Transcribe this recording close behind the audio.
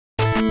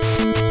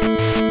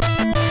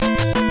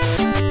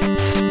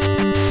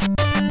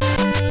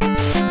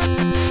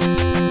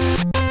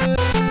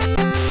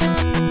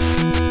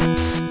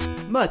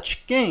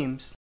Mutch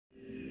Games.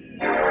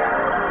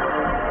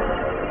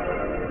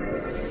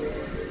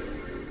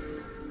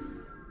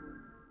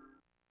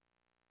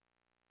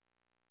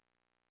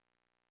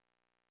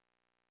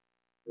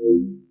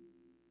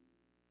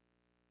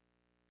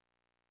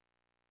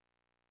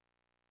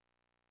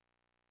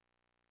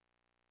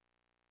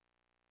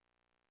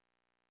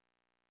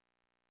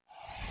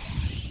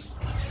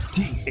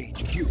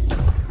 THQ.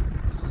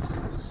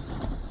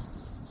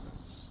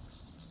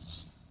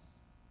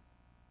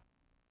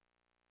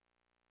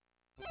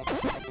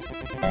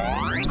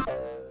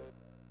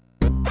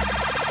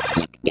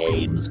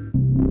 Games.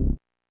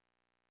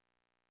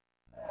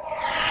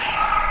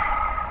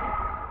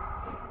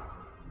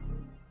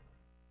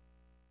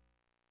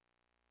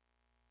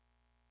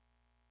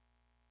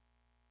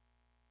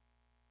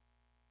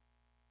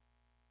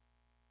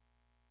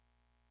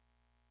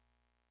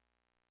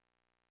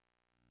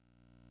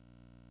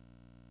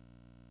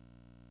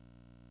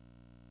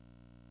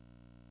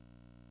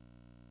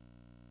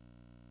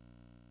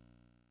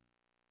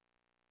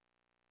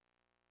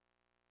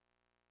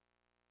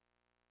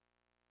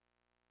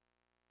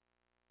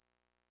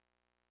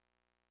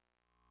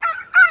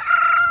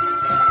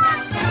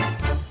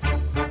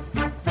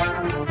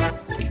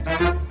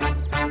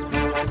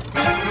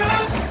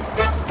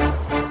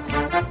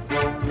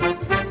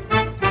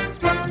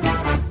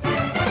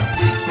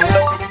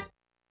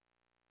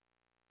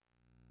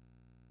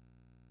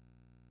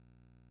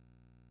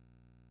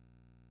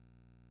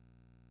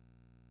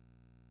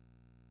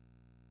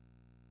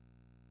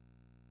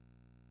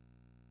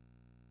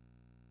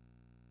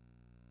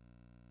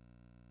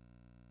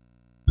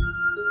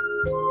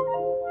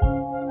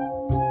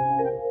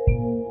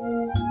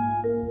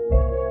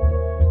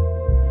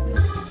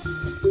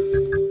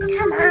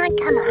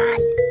 Come on.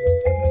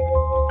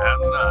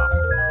 And now,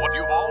 what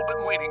you've all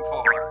been waiting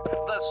for,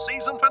 the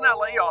season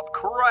finale of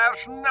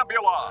Crash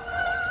Nebula.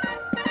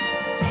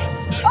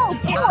 Oh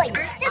boy,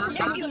 this is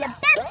going to be the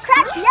best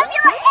Crash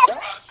Nebula ever.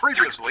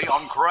 Previously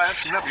on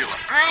Crash Nebula.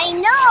 I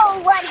know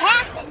what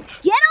happened.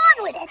 Get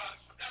on with it.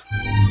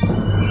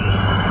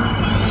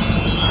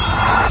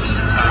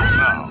 And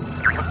now,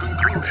 the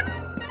conclusion.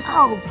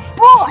 Oh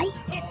boy.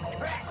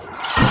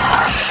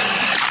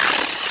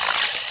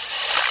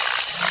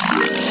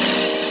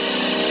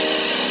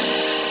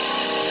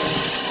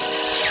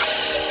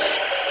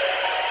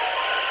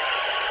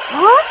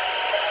 Huh?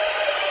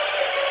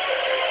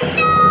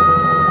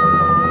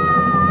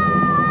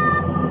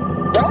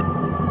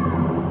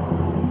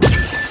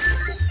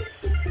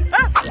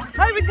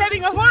 I was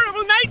having a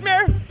horrible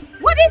nightmare.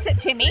 What is it,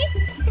 Timmy?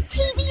 The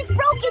TV's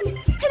broken,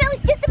 and I was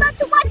just about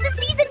to watch the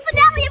season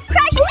finale of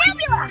Crash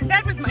Nebula.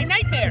 That was my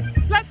nightmare,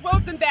 plus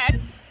wolves and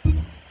bats.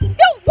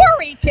 Don't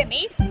worry,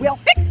 Timmy. We'll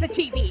fix the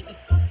TV.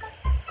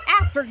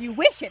 After you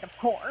wish it, of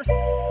course.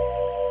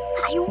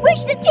 I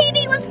wish the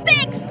TV was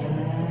fixed.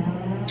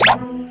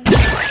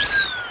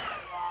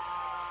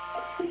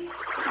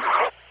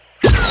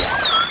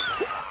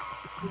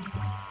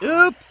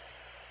 Oops.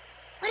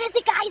 What is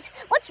it, guys?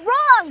 What's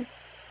wrong?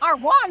 Our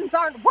wands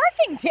aren't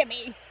working,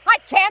 Timmy. I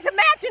can't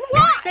imagine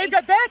why. They've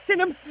got bats in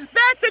them.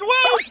 Bats and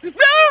wolves.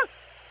 No!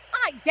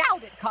 I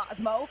doubt it,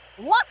 Cosmo.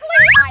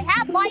 Luckily, I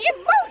have my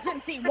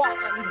emergency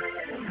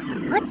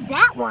wand. What's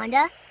that,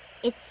 Wanda?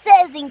 It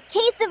says, in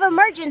case of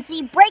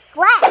emergency, break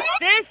glass.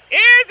 This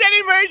is an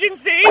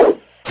emergency.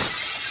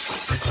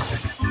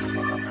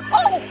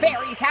 All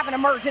fairies have an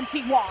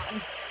emergency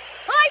wand.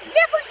 I've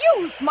never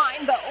used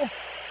mine, though.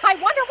 I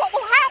wonder what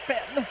will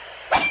happen.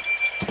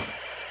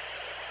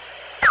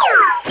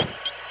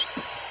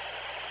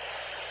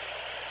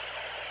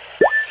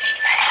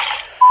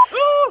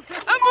 Ooh,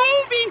 a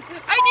movie!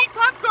 I need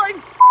popcorn.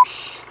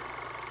 Shh.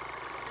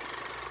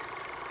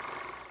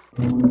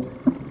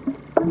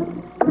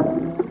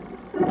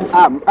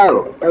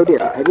 Oh dear,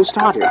 have you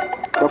started?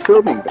 You're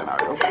filming then,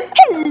 are you?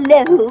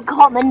 Hello,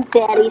 common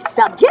fairy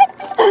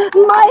subjects.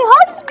 My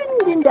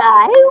husband and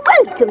I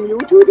welcome you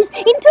to this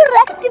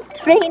interactive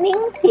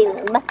training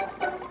film.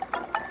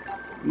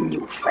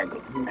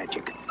 Newfangled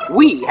magic.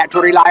 We had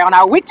to rely on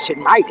our wits in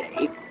my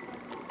day.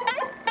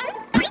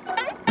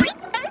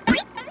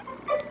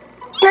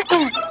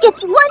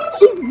 If one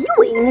is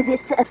viewing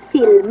this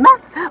film,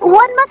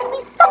 one must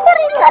be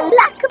suffering a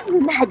lack of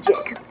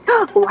magic.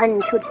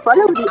 One should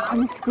follow the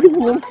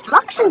on-screen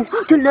instructions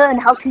to learn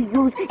how to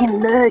use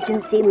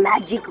emergency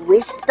magic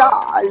wish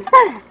stars.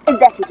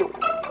 That is all.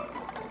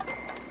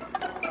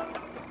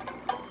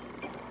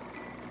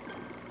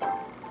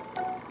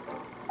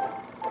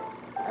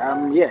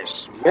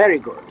 Yes, very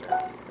good.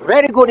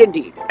 Very good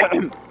indeed.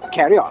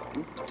 Carry on.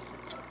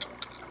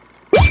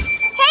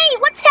 Hey,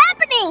 what's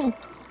happening?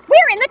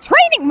 We're in the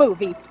training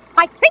movie.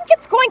 I think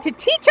it's going to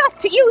teach us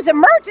to use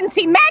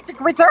emergency magic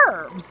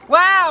reserves.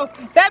 Wow,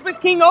 that was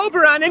King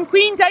Oberon and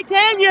Queen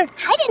Titania.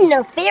 I didn't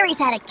know fairies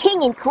had a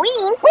king and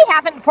queen. We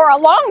haven't for a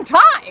long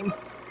time.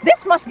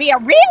 This must be a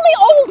really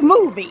old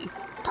movie.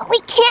 But we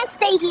can't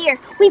stay here.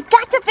 We've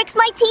got to fix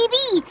my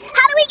TV.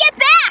 How do we get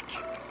back?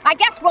 I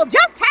guess we'll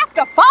just have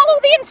to follow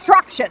the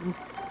instructions.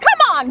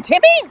 Come on,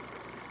 Timmy!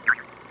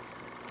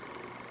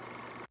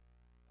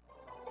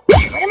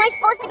 What am I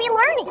supposed to be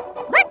learning?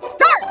 Let's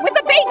start with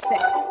the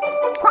basics.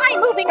 Try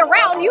moving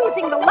around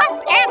using the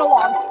left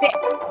analog stick.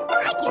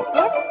 I get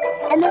this.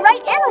 And the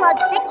right analog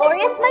stick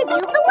orients my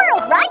view of the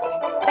world, right?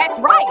 That's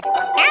right,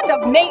 and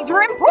of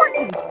major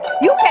importance.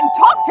 You can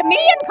talk to me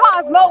and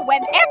Cosmo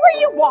whenever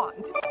you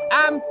want.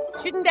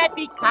 Shouldn't that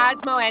be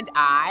Cosmo and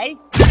I?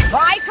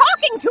 Try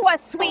talking to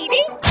us,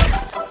 sweetie.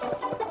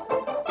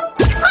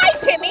 Hi,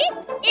 Timmy.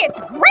 It's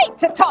great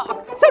to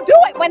talk, so do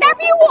it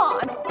whenever you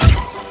want.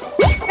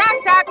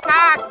 Talk, talk,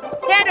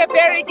 talk. Can't a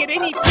fairy get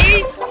any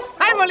peace?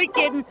 I'm only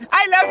kidding.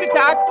 I love to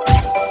talk.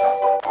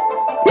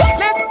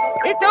 Look,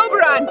 it's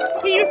Oberon.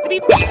 He used to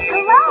be...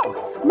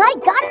 Hello! My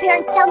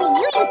godparents tell me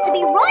you used to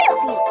be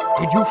royalty.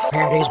 Did you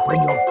fairies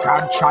bring your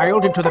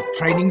godchild into the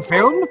training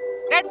film?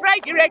 That's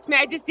right, Your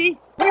Ex-Majesty.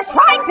 We're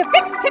trying to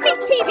fix Timmy's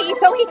TV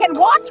so he can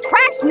watch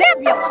Crash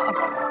Nebula.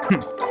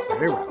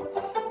 Very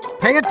well.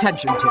 Pay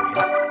attention, Timmy.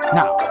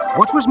 Now,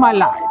 what was my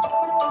line?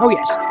 Oh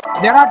yes,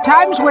 there are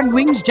times when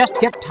wings just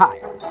get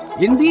tired.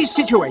 In these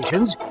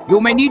situations,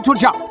 you may need to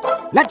jump.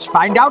 Let's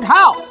find out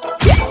how.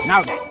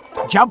 Now then,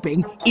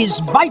 jumping is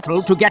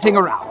vital to getting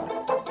around.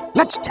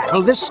 Let's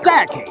tackle this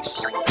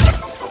staircase.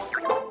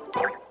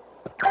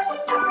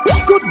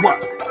 Good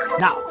work.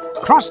 Now,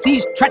 cross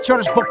these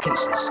treacherous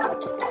bookcases.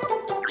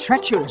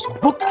 Treacherous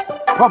book?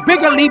 For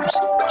bigger leaps,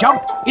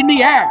 jump in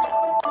the air.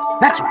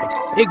 That's right.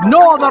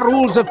 Ignore the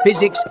rules of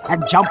physics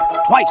and jump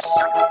twice.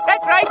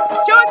 That's right.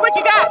 Show us what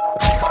you got.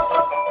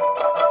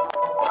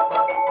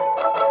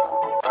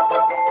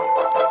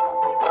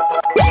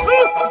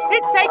 Ooh,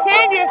 it's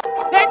Titania.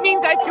 That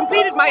means I've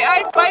completed my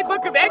I Spy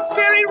book of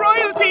X-Fairy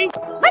royalty.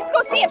 Let's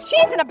go see if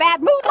she's in a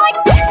bad mood like...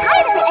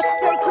 Hi there,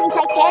 X-Fairy Queen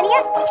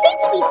Titania.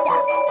 Teach me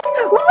stuff.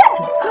 Well,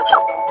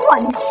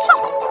 one is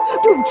shocked.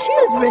 Do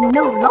children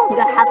no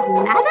longer have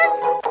manners?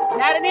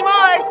 Not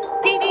anymore.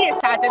 TV has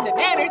taught them that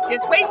manners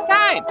just waste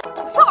time.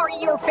 Sorry,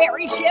 your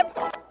fairy ship.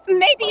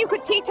 Maybe you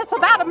could teach us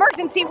about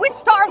emergency wish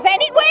stars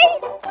anyway?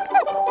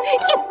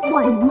 If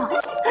one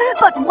must,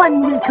 but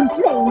one will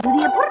complain to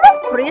the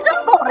appropriate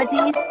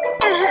authorities.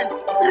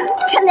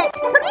 Collect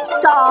 3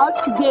 stars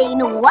to gain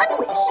 1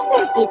 wish.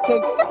 It's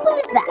as simple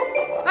as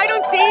that. I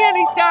don't see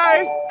any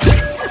stars.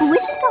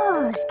 Wish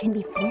stars can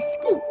be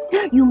frisky.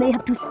 You may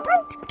have to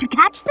sprint to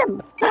catch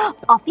them.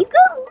 Off you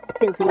go,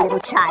 filthy little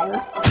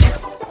child.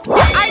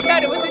 I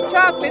thought it was a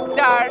chocolate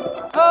star.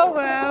 Oh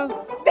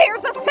well.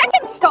 There's a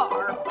 2nd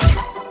star.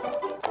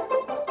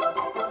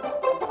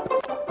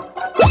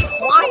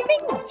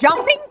 Climbing,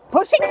 jumping,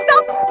 pushing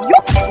stuff.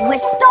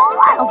 Wish star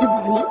out of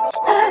reach.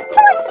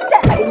 Try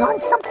standing on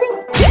something.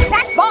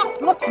 That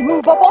box looks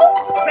movable.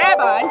 Grab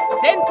on,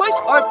 then push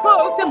or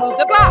pull to move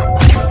the block.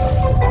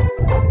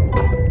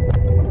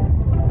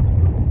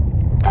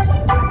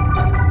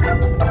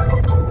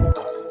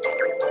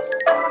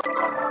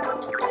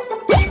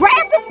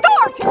 Grab the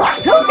star.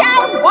 2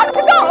 down, 1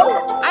 to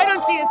go. I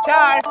don't see a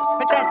star,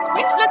 but that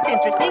switch looks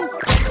interesting.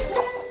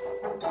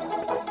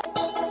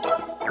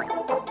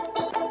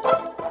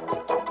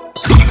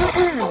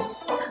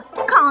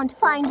 Can't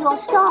find your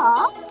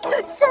star?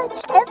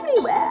 Search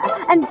everywhere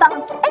and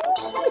bounce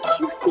any switch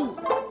you see.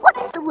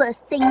 What's the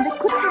worst thing that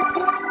could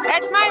happen?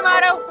 That's my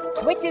motto.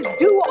 Switches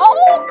do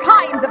all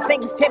kinds of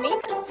things, Timmy,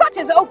 such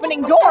as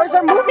opening doors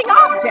or moving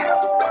objects.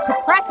 To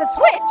press a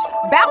switch,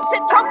 bounce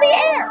it from the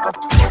air.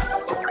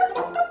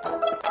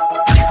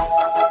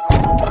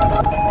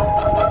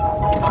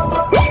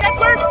 That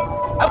worked!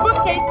 A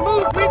bookcase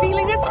moved,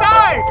 revealing a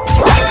star.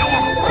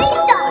 3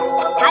 stars.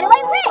 How do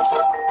I wish?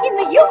 In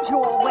the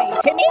usual way,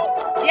 Timmy.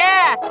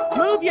 Yeah,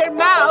 move your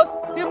mouth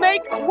to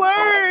make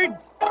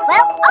words.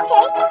 Well,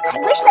 okay. I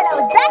wish that I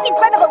was back in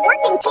front of a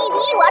working TV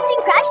watching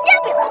Crash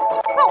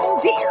Nebula. Oh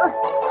dear.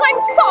 I'm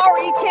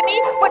sorry,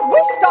 Timmy, but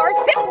wish stars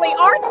simply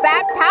aren't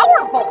that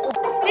powerful.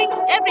 Think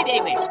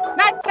everyday wish,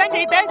 not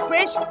Sunday best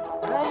wish.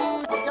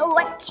 So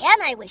what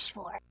can I wish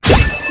for?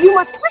 You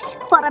must wish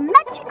for a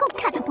magical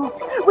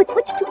catapult with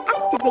which to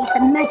activate the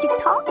magic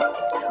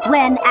targets.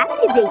 When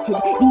activated,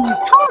 these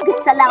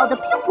targets allow the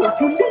pupil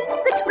to leave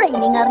the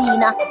training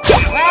arena.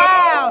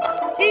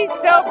 Wow, she's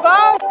so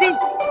bossy.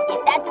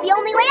 If that's the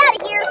only way out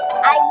of here,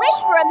 I wish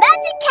for a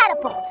magic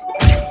catapult.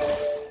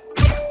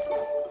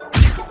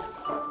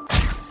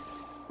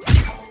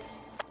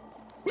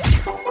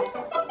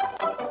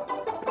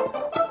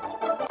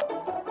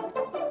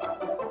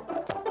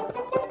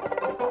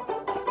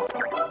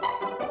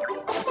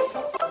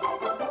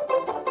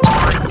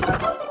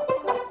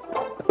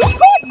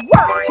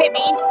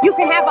 Timmy, you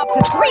can have up to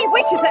 3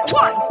 wishes at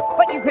once,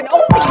 but you can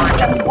only use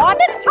them 1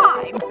 at a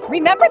time.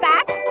 Remember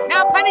that?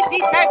 Now punish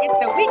these targets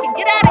so we can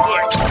get out of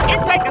here.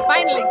 It's like a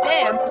final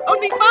exam,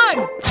 only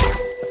fun.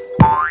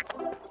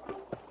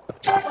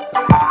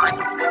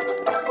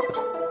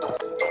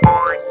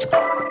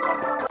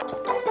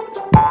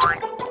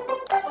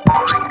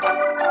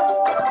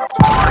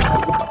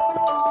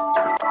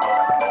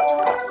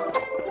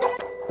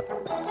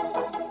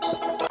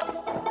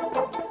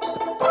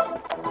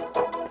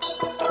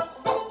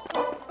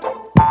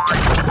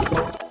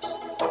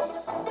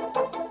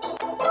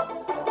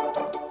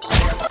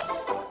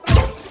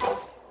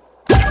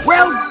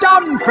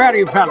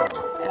 fairy fellow.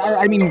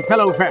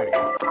 Fellow fairy.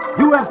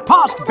 You have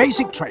passed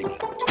basic training.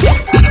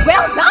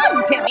 Well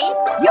done, Timmy.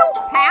 You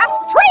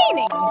passed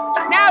training.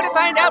 Now to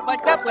find out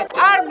what's up with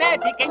our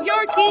magic and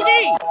your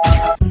TV.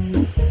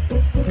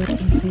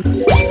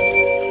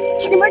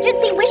 Can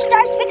emergency wish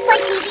stars fix my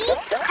TV?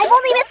 I've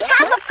only missed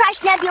half of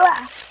Crash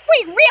Nebula.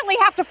 We really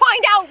have to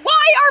find out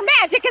why our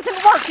magic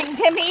isn't working,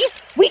 Timmy.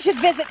 We should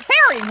visit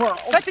Fairy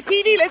World. But the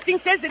TV listing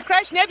says that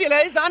Crash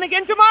Nebula is on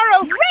again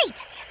tomorrow.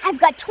 Great! I've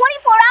got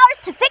 24 hours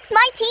to fix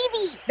my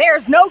TV.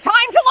 There's no time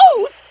to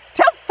lose.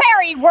 To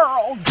Fairy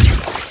World.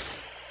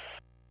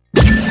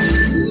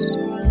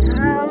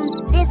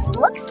 This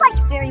looks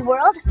like Fairy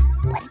World,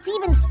 but it's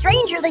even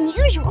stranger than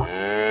usual.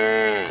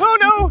 Oh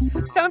no!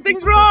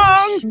 Something's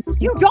wrong!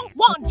 You don't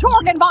want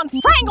Jorgen von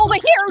Strangle to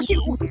hear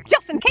you,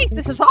 just in case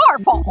this is our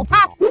fault.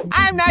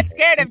 I'm not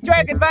scared of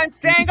Jorgen von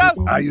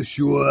Strangle. Are you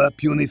sure,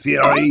 puny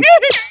fairy?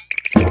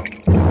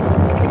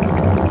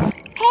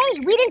 Hey,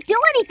 we didn't do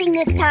anything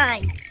this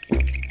time.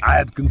 I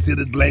had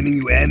considered blaming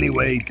you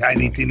anyway,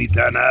 Tiny Timmy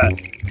Turner.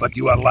 But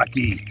you are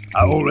lucky.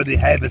 I already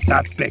have a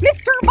suspect.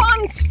 Mr.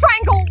 Von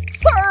Strangle,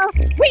 sir,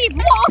 we've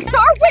lost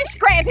our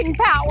wish-granting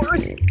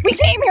powers. We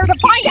came here to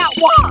find out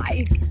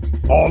why.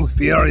 All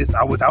fairies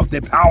are without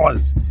their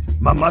powers.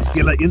 My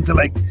muscular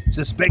intellect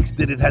suspects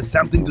that it has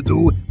something to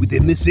do with the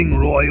missing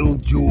royal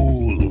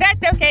jewel.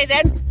 That's okay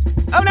then.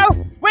 Oh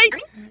no, wait!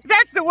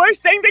 That's the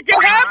worst thing that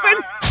could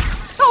happen!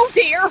 Oh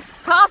dear,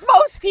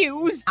 Cosmo's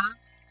fuse.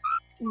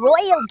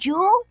 Royal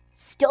jewel?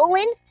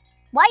 Stolen?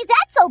 Why is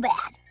that so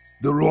bad?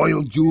 The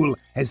royal jewel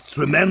has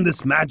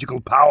tremendous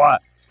magical power.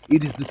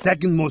 It is the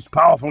second most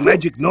powerful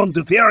magic known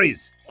to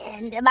fairies.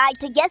 And am I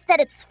to guess that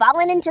it's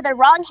fallen into the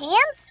wrong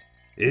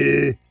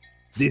hands?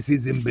 This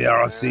is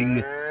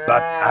embarrassing,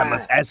 but I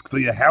must ask for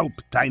your help,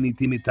 Tiny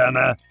Timmy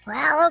Turner.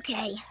 Well,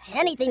 okay.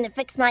 Anything to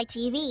fix my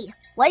TV.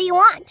 What do you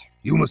want?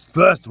 You must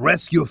first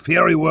rescue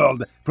Fairy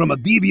World from a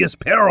devious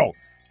peril.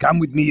 Come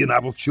with me and I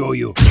will show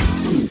you.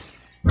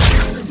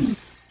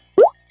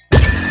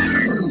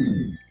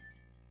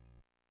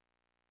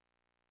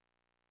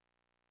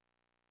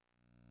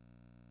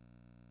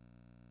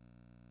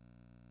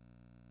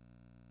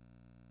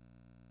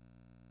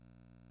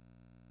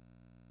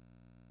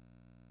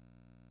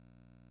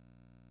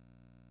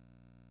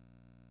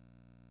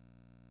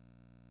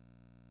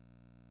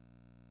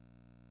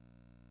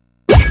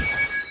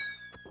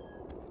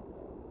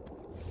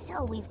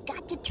 So we've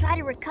got to try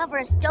to recover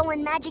a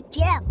stolen magic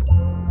gem.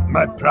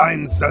 My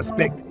prime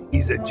suspect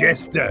is a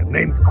jester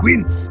named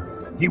Quince.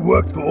 He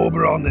worked for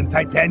Oberon and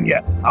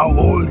Titania, our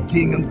old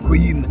king and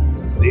queen.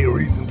 They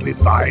recently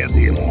fired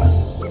him.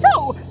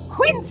 So,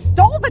 Quinn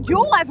stole the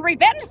jewel as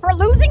revenge for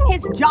losing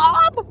his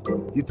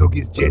job? He took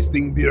his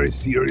jesting very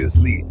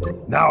seriously.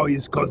 Now he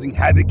is causing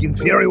havoc in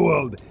Fairy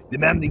World,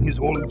 demanding his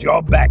old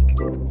job back.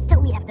 So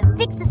we have to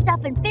fix the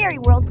stuff in Fairy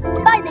World,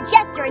 find the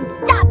jester, and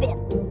stop him.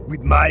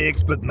 With my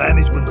expert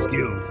management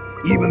skills,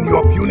 even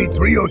your puny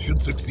trio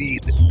should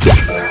succeed.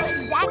 How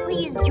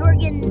exactly is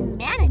Jorgen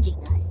managing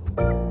us?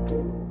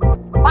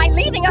 By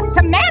leaving us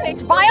to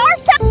manage by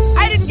ourselves.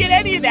 I didn't get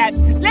any of that.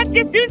 Let's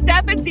just do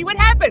stuff and see what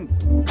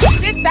happens.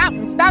 This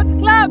fountain spouts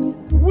clubs.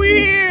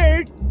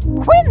 Weird.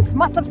 Quince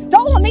must have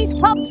stolen these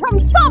clubs from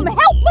some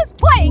helpless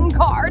playing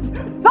cards.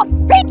 The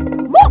big,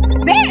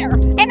 look there,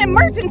 an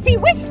emergency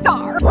wish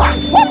star. 1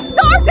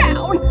 star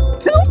down.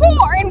 2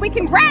 more and we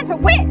can grant a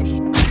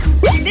wish.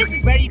 This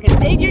is where you can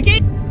save your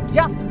game.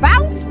 Just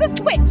bounce the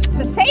switch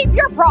to save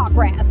your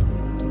progress.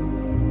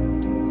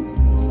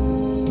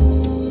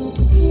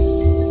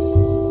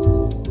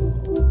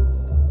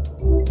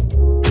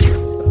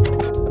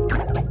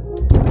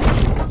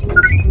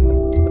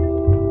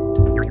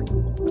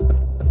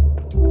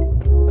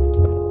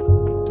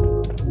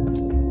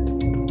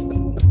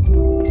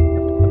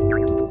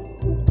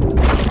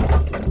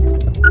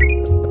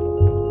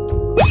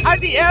 Are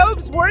the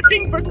elves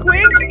working for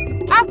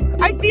Quince? Ah,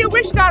 I see a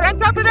wish star on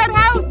top of that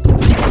house.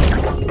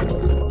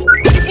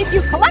 If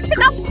you collect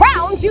enough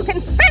crowns, you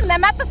can spend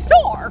them at the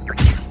store.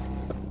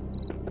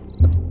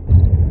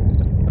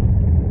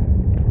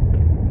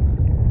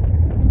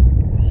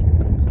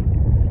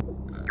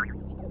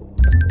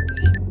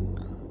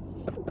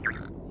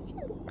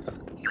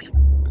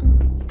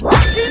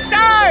 Two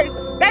stars!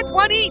 That's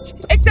 1 each,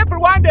 except for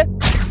Wanda.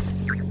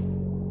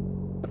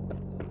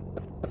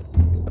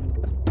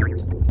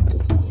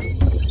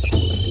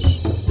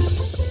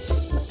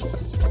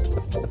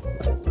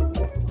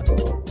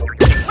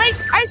 Wait,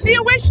 I see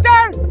a wish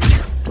star!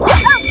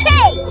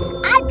 Okay,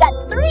 I've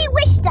got 3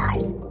 wish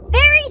stars.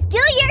 Fairies,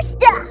 do your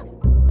stuff.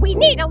 We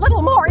need a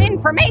little more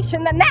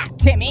information than that,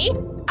 Timmy.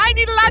 I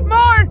need a lot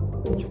more!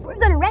 If we're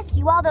gonna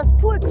rescue all those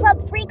poor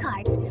club free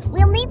cards,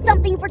 we'll need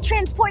something for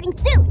transporting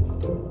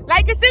suits.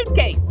 Like a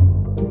suitcase.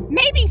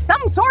 Maybe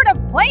some sort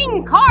of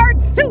playing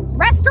card suit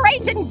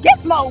restoration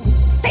gizmo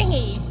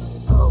thingy.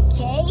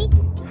 Okay,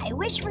 I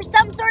wish for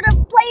some sort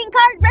of playing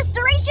card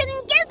restoration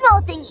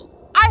gizmo thingy.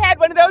 I had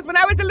one of those when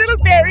I was a little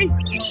fairy.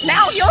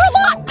 Now you're a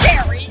lot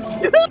fairy.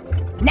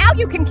 Now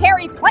you can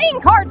carry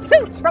playing card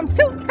suits from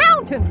suit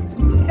fountains.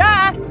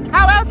 Duh!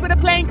 How else would a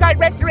playing card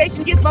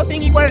restoration gizmo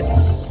thingy work?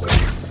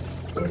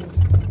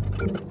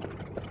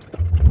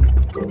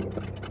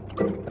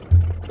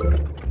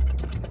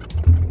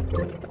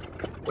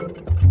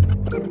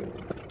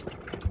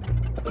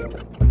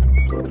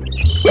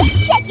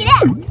 Check it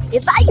out!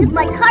 If I use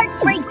my card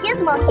spray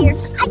gizmo here,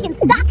 I can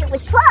stock it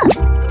with clubs.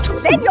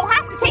 Then you'll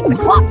have to take the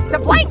clubs to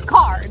blank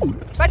cards.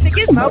 But the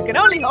gizmo can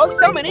only hold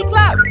so many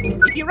clubs.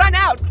 If you run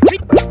out,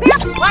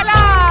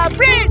 voila!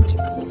 Bridge!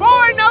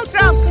 4 no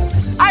trumps!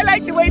 I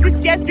like the way this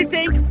jester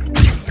thinks.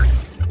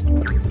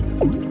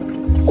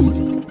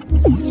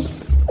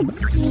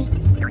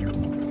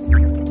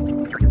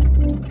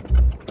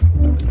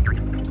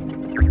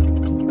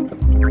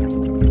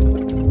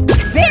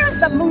 There's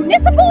the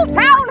Municipal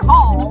Town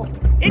Hall.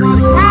 It's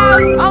for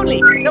cows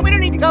only, so we don't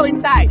need to go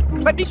inside.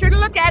 But be sure to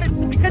look at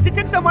it, because it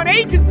took someone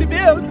ages to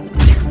build.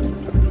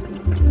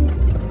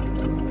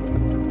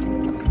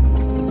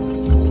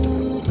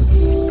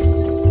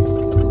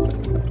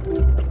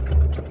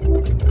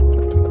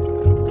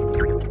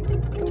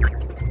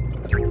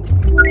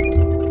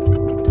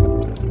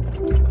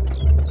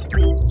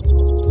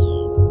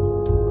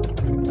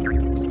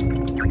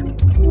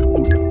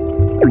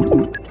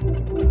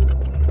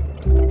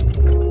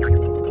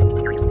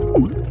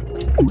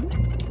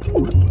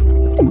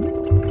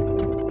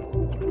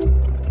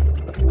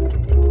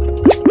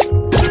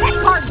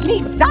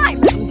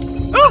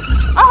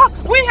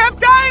 We have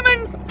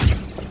diamonds!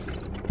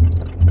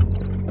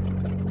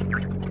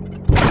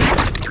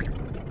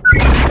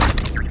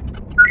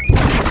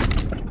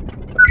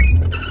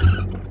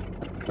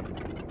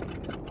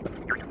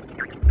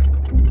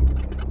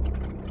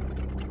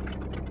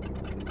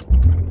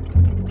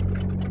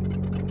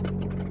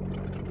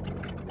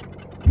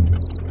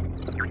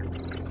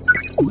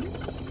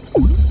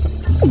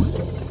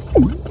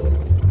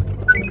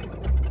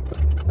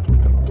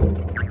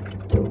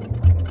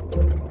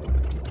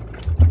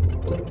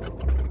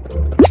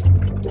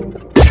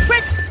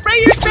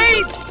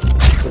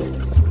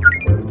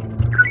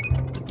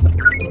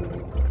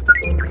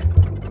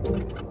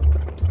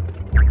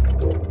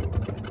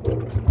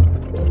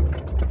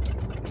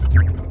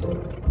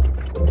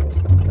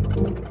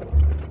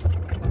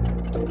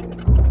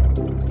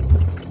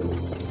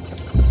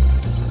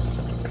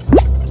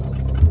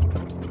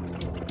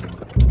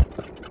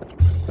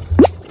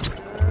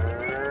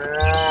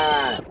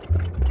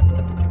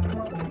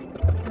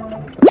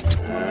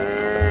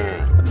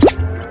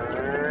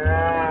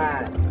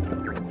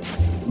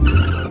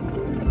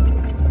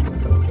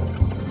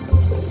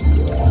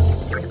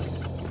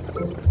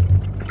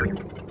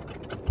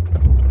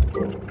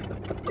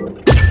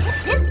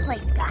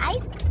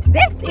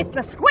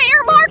 The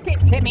square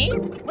market, Timmy.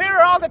 Where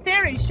are all the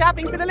fairies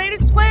shopping for the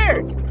latest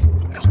squares?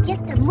 I guess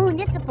the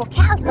municipal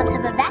cows must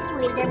have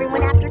evacuated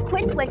everyone after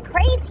Quince went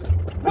crazy.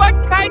 What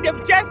kind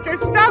of jester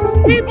stops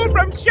people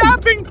from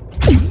shopping?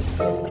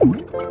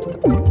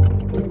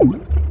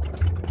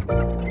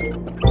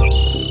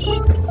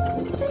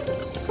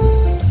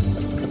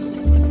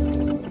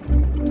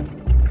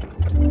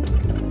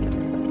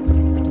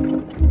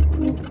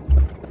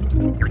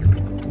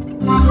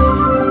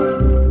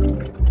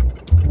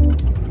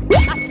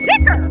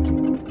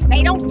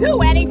 They don't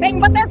do anything,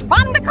 but they're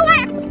fun to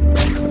collect!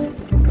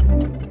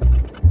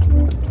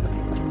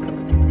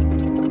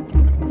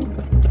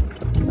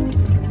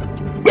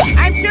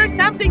 I'm sure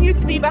something used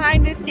to be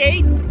behind this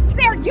gate.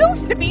 There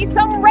used to be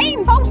some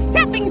rainbow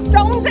stepping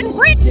stones and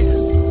bridges.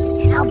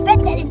 And I'll bet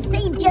that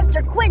insane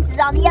Jester Quince is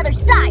on the other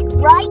side,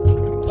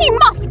 right? He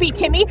must be,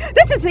 Timmy.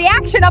 This is the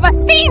action of a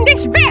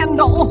fiendish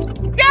vandal.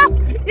 Yeah,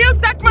 he'll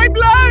suck my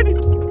blood.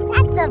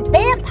 That's a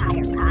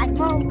vampire,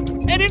 Cosmo.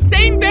 An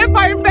insane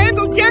vampire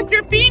vandal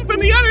jester fiend from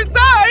the other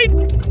side!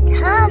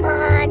 Come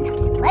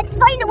on, let's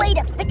find a way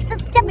to fix the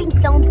stepping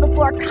stones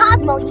before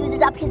Cosmo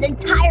uses up his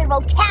entire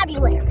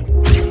vocabulary.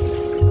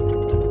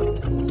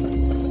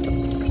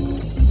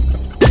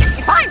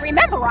 If I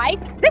remember right,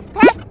 this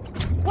path...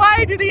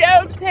 Why do the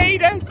elves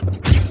hate us?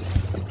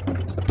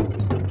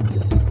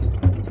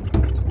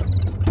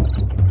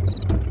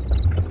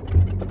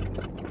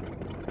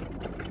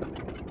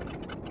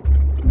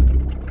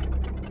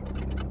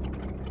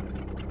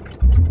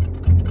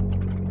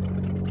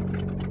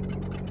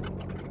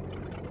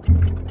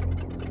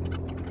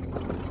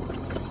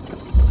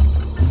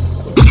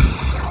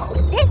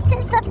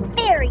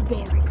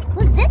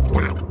 Who's this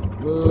guy?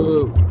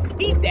 Moo.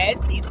 He says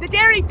he's the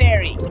dairy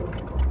fairy.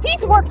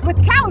 He's worked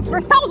with cows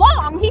for so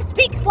long, he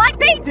speaks like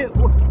they do.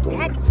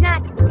 That's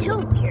not too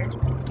weird.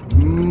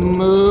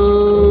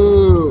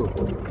 Moo.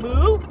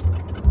 Moo?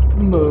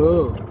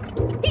 Moo.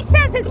 He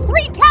says his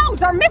 3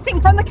 cows are missing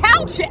from the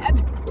cowshed.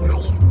 I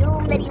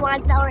assume that he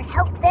wants our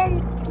help then?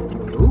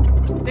 Moo?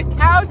 The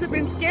cows have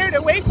been scared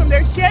away from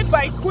their shed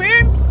by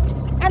Quince.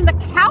 And the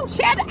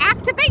cowshed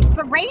activates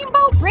the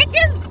rainbow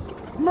bridges?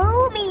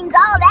 Moo means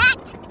all that?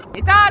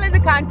 It's all in the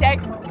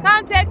context.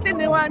 Context and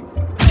nuance.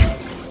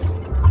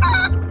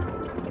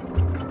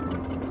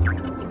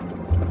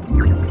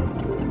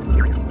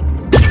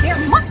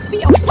 There must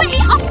be a way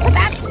up to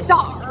that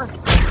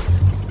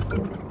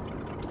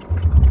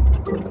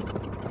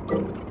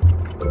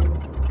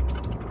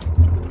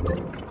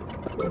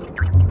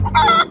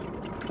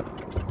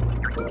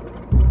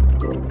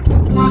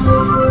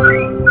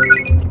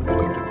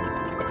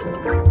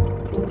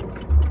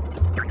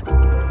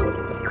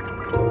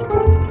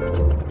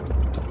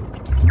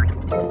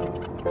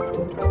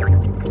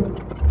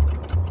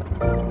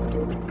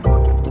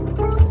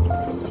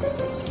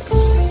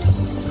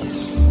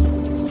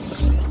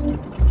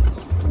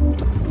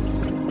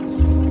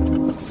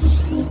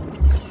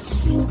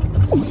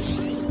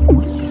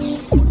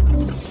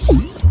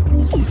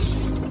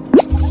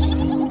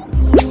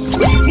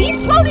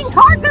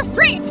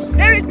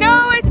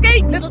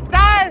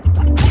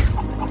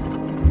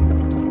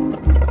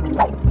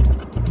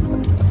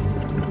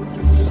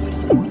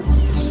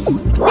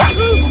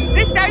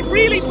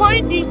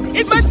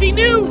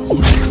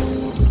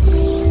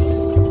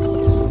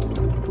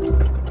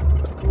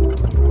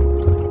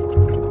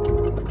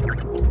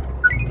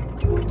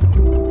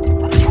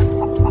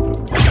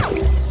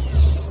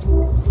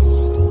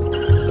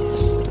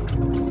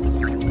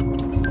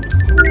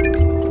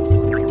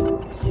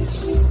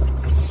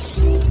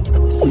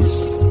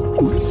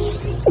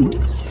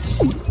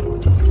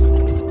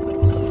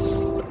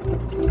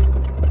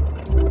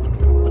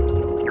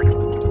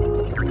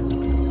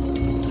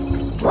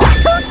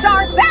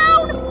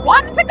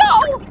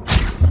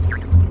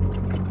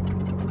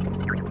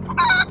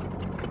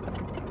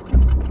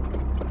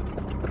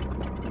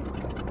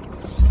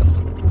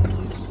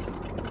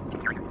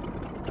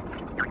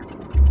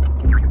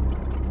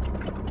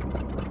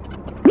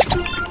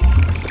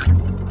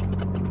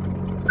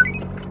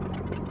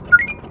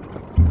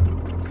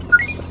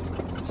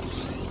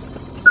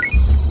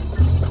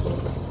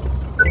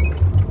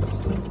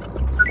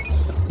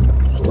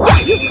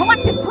You've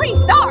collected 3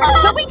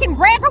 stars, so we can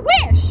grant a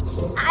wish.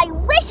 I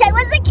wish I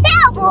was a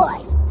cowboy.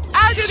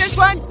 I'll do this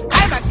one.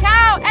 I'm a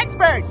cow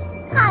expert.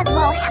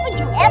 Cosmo, haven't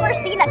you ever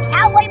seen a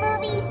cowboy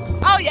movie?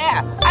 Oh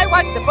yeah, I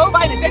watch the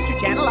Bovine Adventure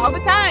Channel all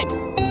the time.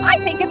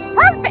 I think it's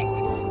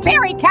perfect.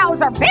 Fairy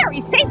cows are very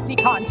safety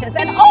conscious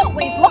and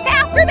always look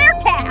after their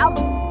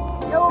calves.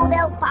 So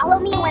they'll follow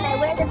me when I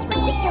wear this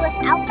ridiculous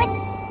outfit?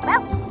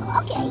 Well,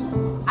 okay.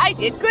 I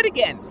did good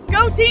again.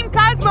 Go Team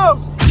Cosmo!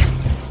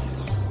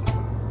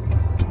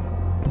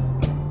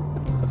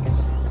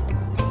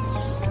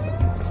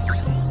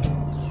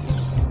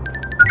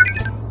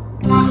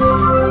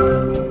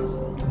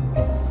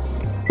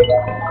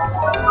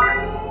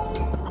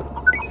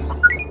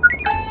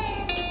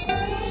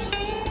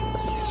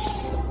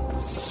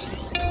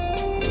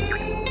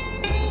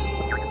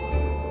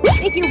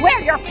 If you wear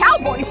your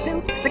cowboy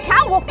suit, the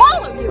cow will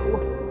follow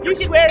you. You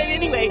should wear it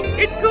anyway.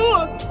 It's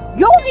cool.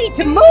 You'll need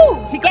to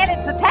move to get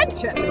its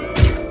attention.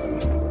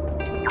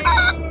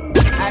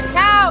 A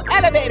cow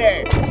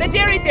elevator. The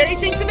Dairy Fairy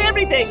thinks of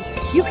everything.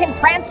 You can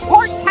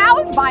transport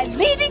cows by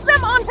leading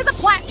them onto the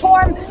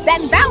platform,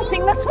 then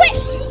bouncing the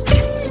switch.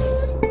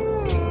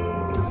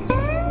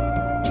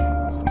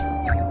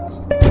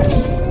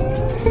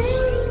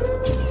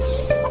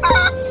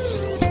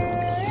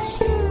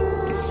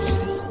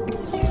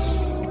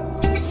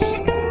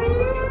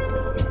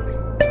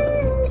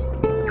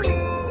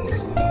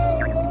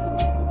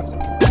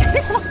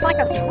 Like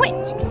a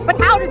switch,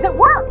 but how does it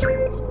work?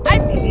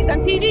 I've seen these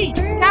on TV.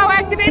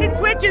 Cow-activated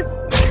switches.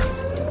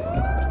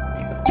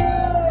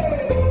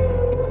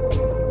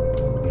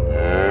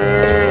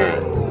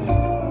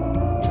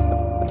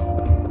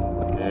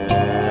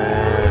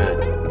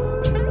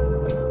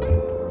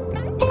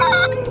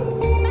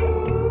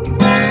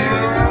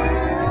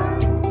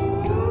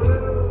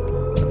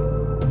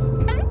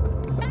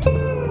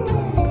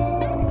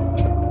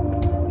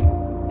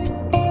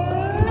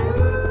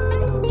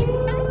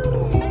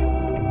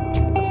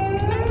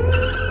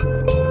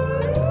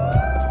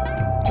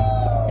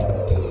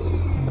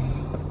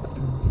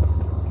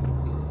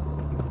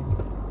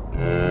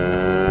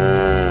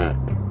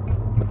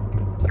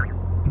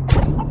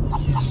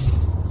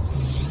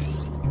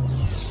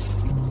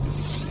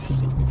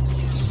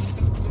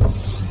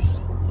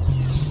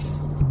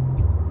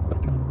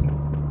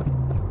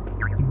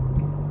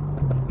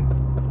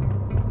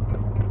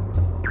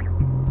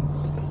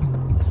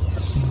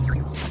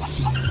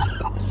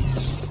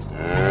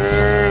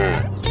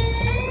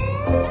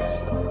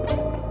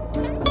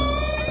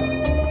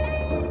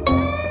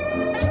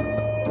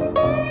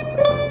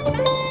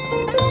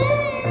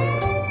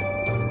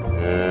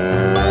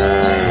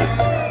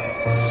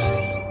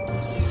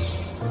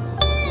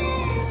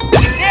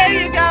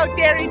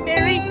 Dairy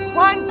Fairy,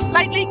 one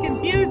slightly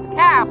confused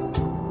cow.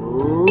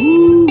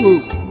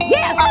 Ooh.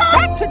 Yes,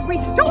 that should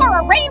restore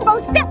a rainbow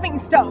stepping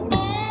stone.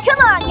 Come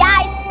on,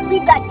 guys.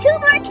 We've got 2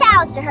 more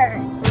cows to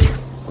herd.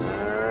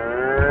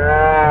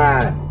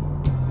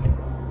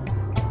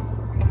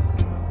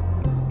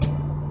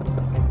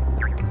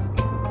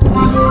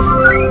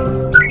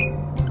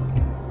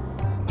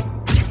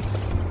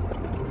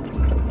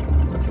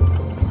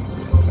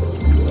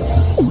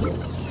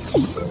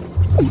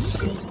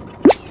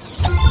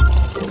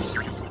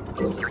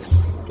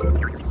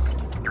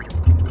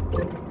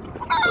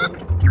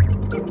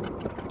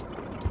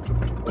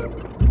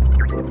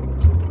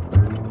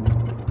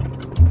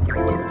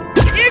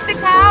 Here's the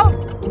cow.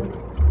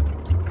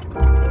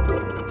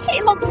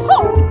 She looks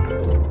whole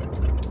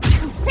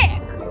and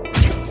sick.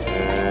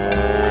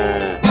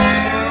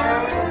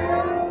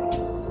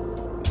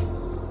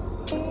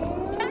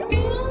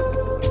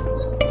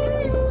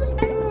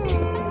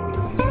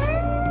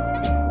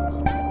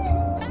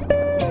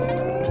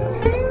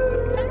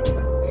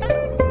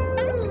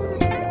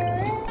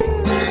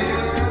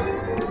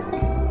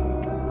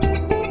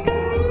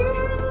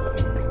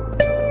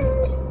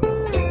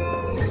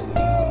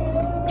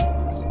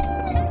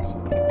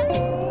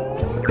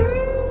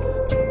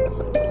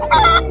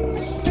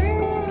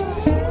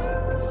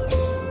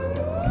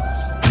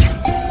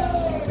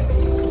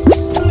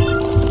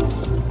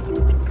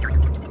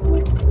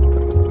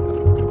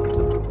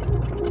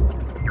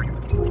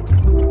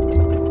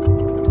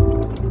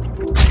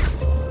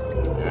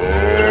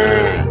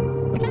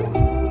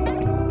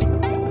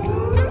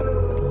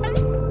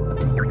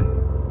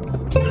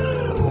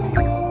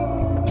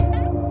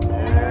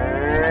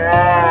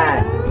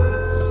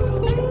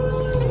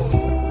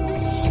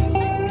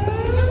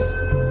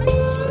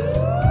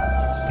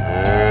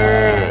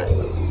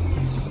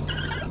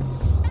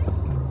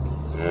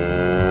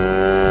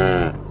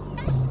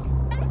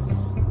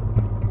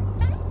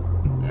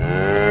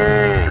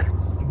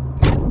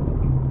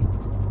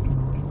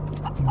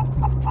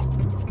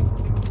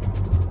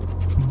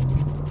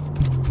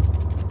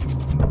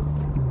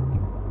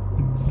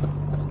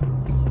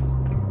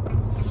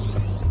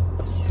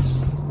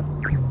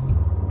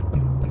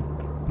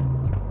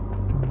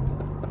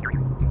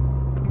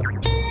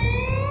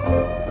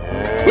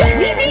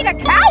 We need a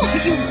cow to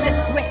use this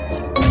switch.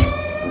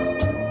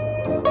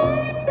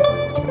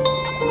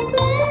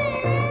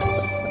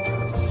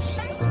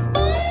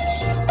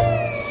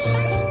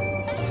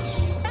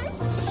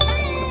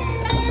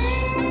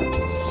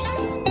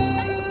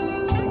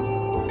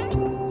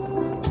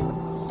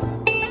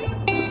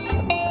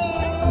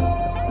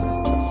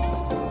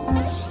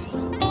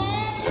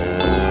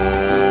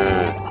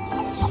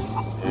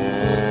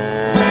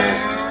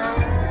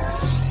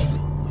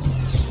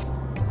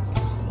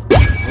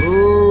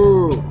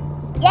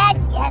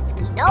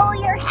 We know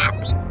you're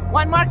happy.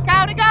 One more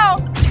cow to go.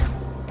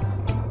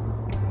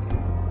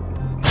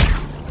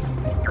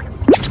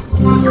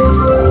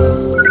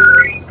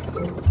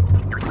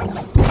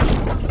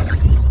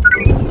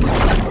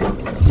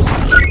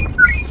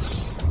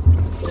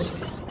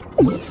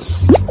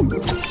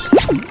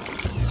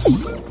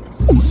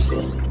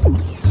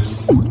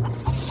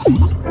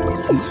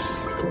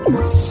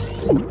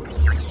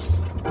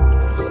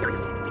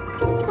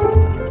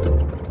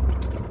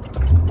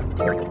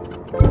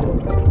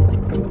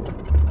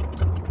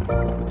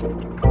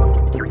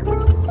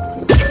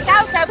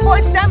 Cows have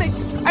 4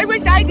 stomachs. I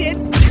wish I did.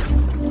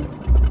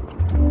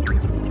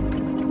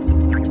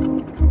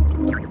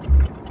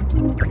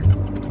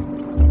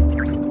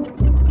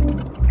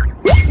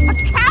 A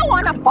cow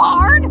on a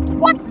barn?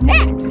 What's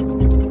next?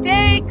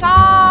 Stay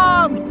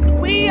calm.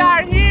 We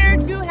are here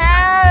to help.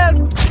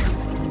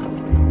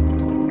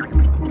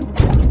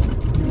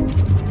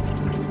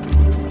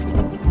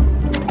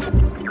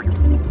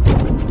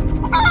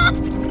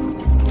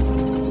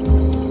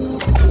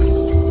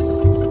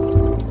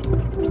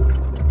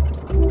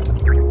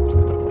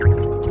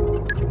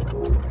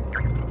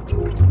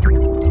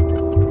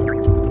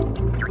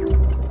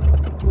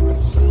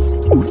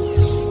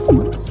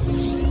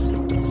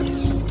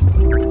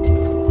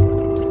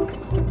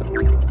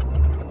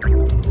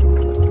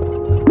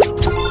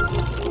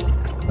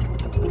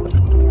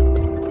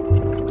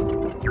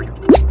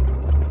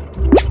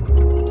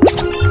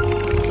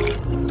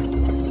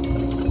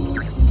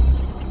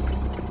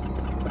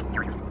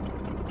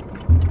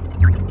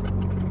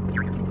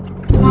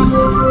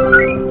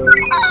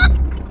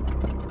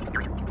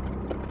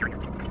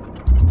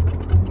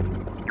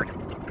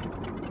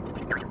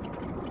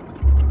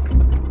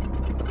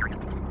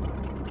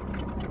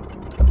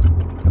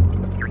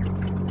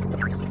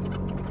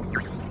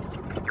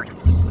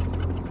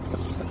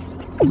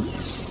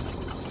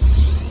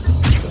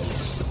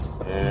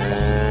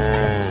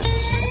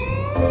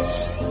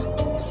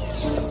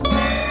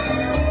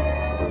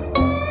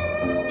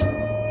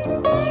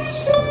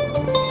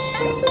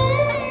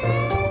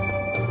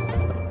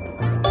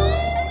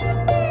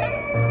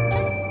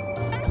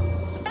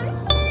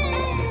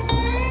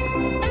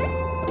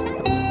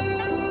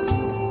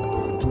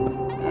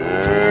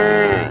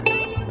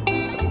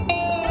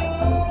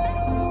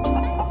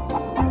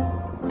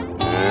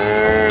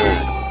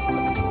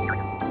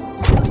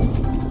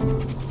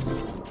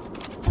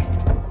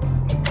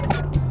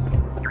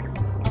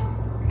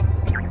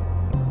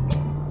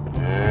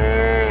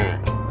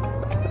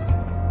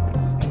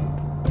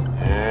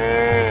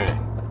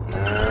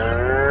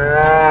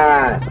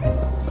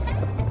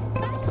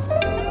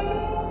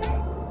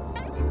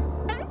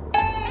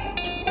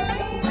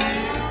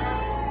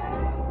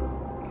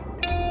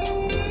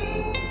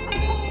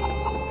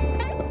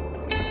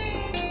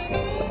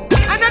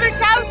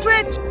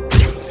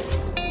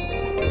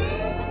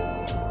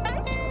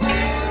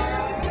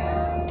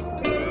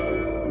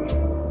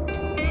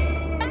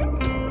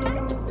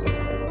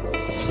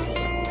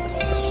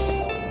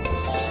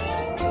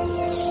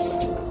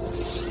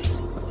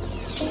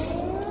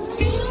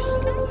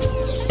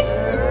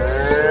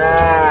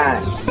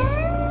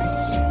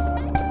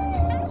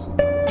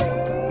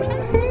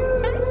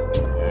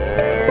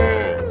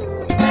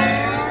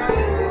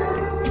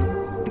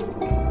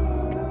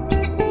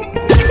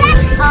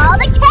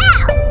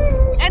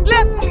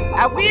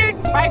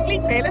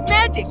 Trail of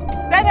magic.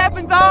 That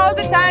happens all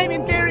the time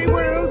in fairy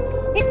world.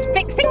 It's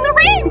fixing the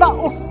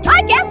rainbow.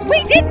 I guess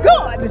we did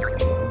good.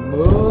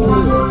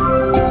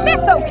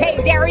 That's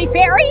okay, Dairy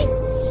Fairy.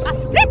 A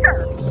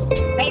sticker.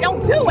 They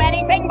don't do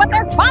anything, but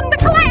they're fun to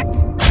collect.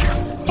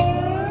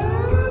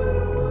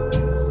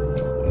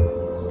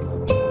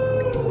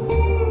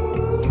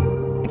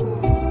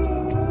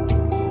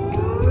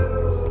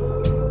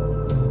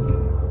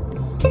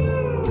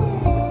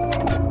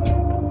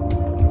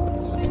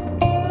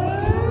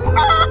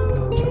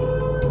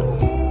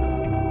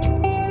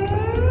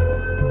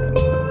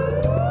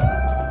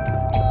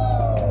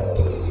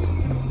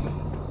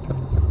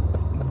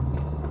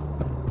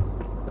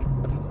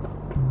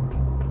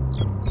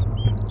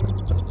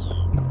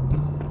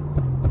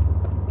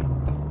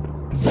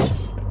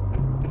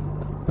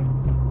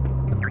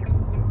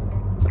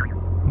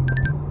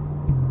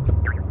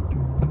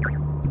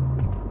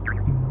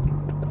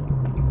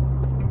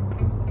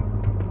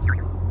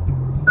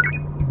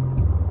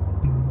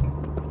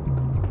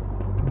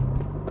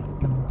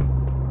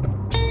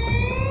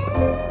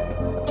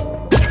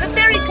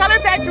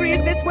 Factory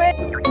is this way.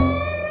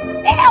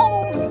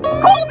 Elves!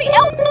 Call the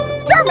elf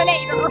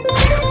exterminator!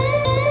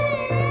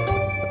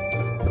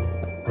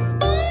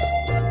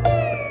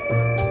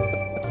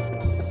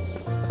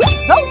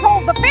 Those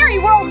hold the fairy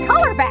world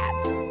color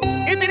bats.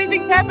 If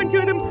anything's happened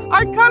to them,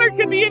 our color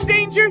could be in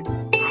danger.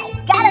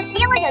 I've got a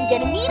feeling I'm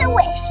gonna need a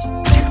wish.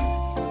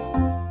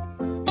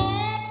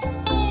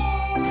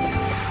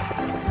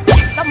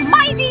 The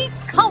mighty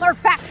color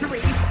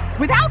factories.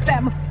 Without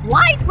them,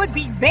 life would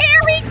be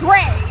very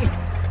gray.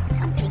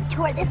 Something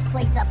tore this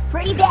place up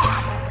pretty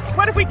bad.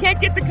 What if we can't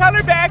get the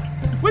color back?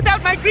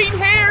 Without my green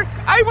hair,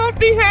 I won't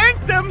be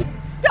handsome.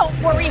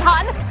 Don't worry,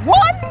 hon.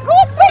 One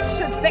good wish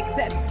should fix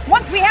it.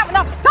 Once we have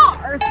enough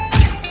stars.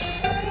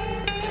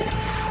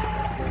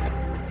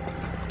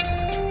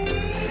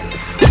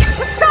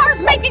 The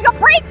star's making a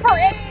break for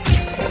it.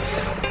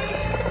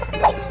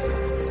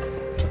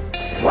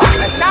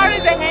 A star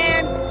in the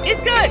hand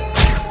is good.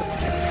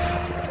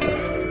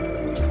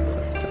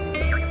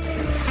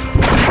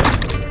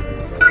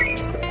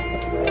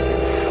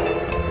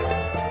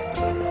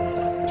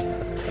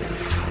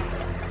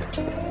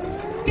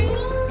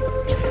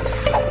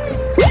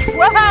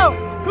 Whoa!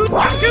 Who's 2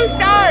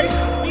 stars?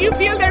 Do you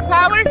feel their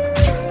power?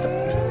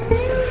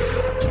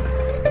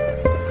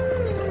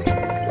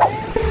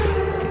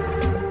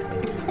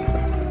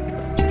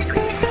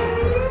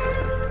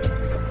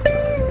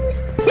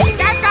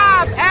 Back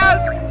off,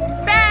 Elf!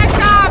 Back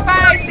off,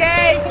 I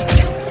say!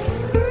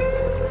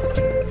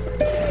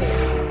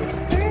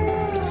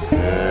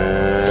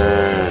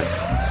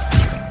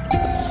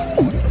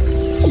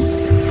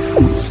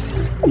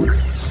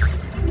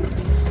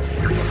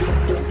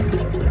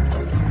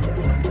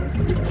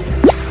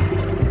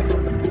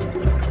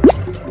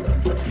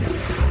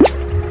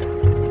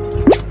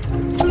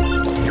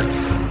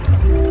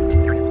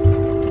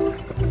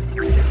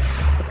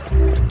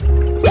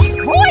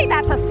 Boy,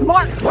 that's a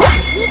smart.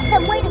 Need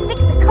some way to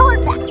fix the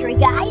color factory,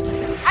 guys.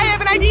 I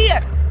have an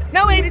idea!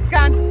 No, wait, it's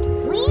gone.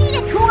 We need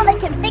a tool that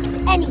can fix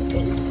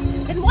anything.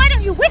 Then why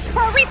don't you wish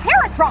for a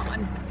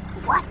Reparatron?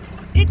 What?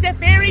 It's a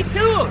fairy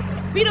tool.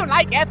 We don't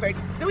like effort,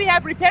 so we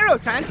have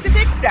Reparotrons to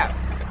fix stuff.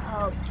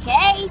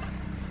 Okay.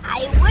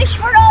 I wish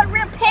for a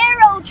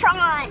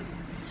Reparatron.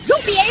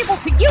 You'll be able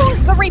to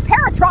use the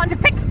Reparatron to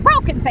fix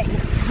broken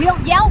things. We'll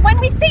yell when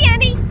we see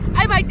any.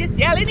 I might just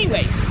yell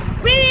anyway.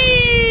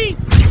 Whee!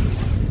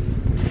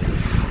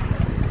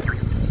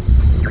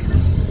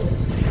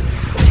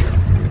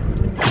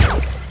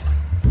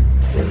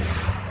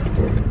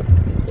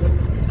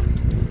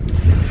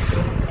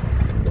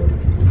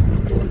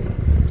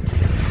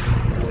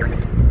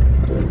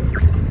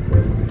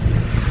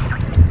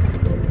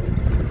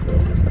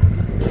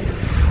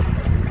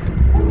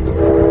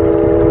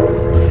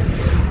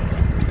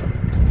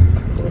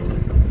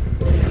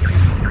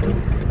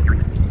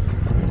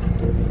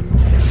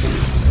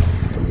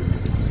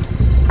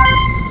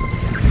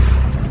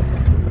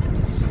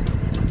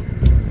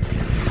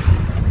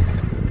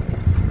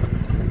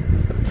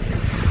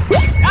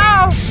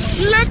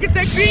 Look at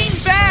the green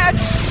badge!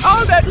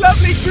 All that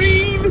lovely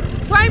green!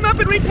 Climb up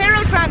and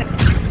Reparatron it!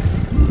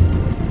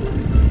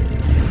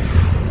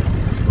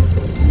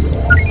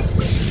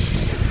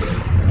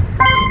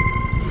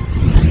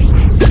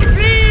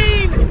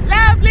 Green!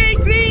 Lovely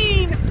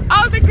green!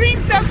 All the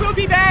green stuff will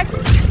be back!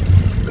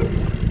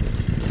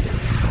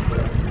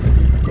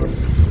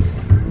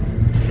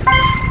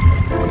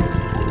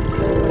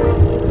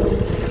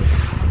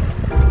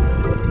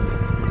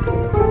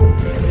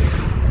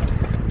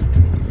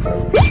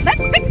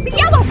 Let's fix the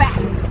yellow bat.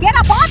 Get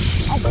up on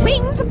a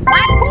winged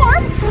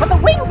platform, but the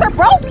wings are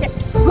broken.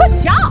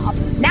 Good job.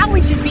 Now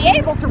we should be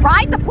able to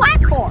ride the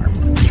platform.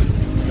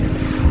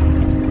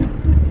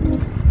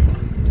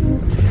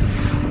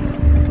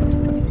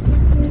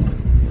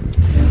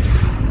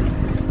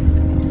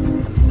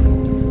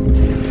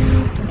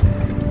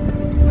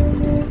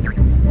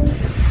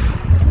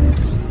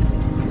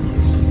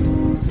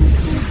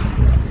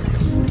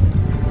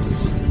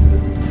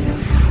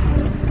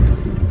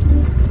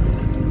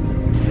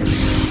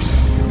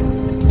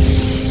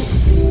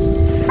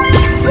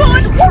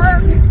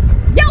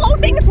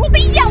 Things will be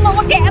yellow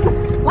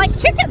again, like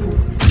chickens.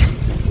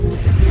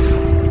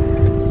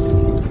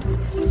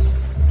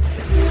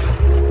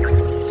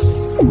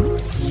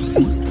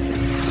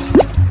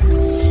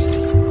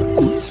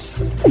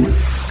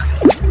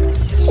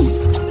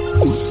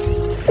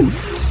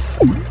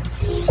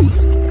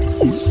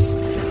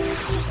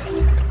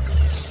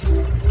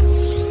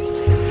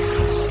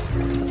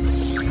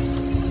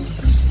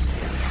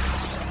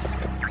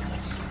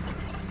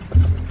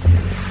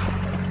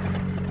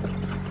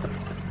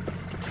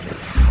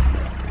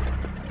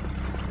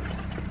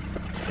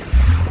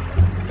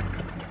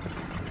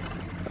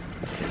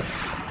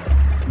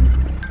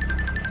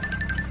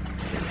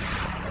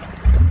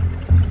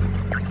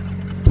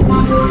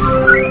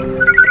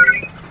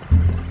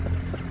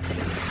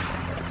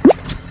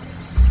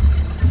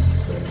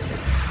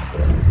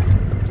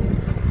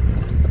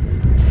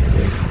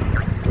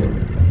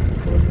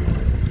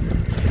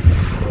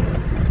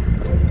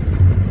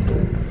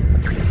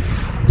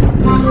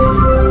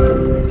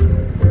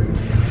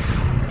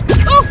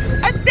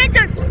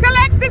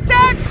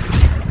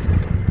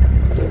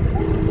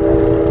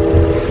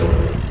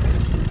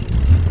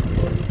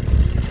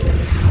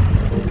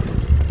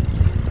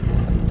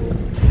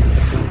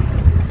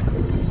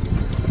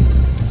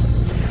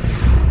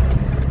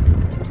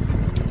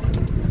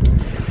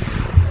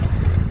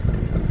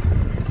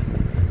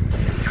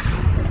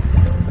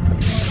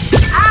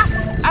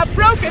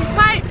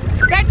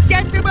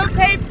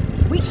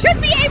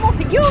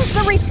 Use the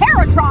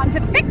Reparatron to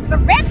fix the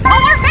red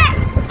color bat!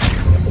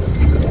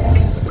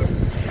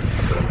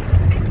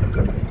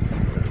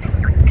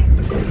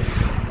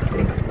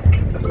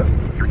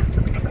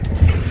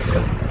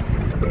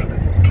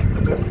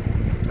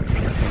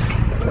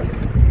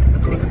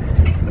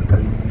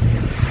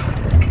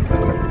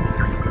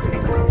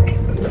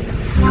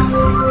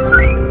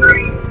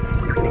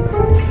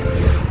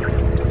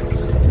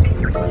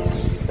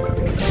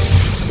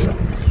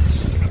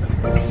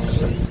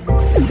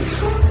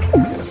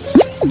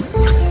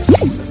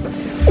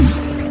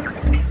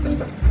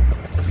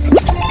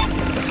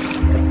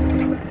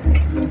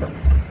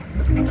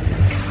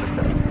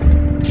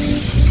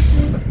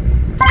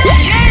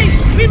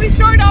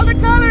 restored all the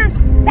color.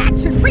 That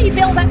should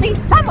rebuild at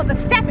least some of the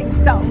stepping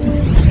stones.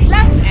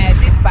 Plus,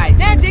 as if by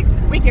magic,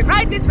 we can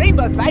ride this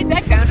rainbow slide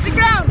back down to the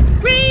ground.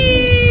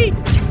 Whee!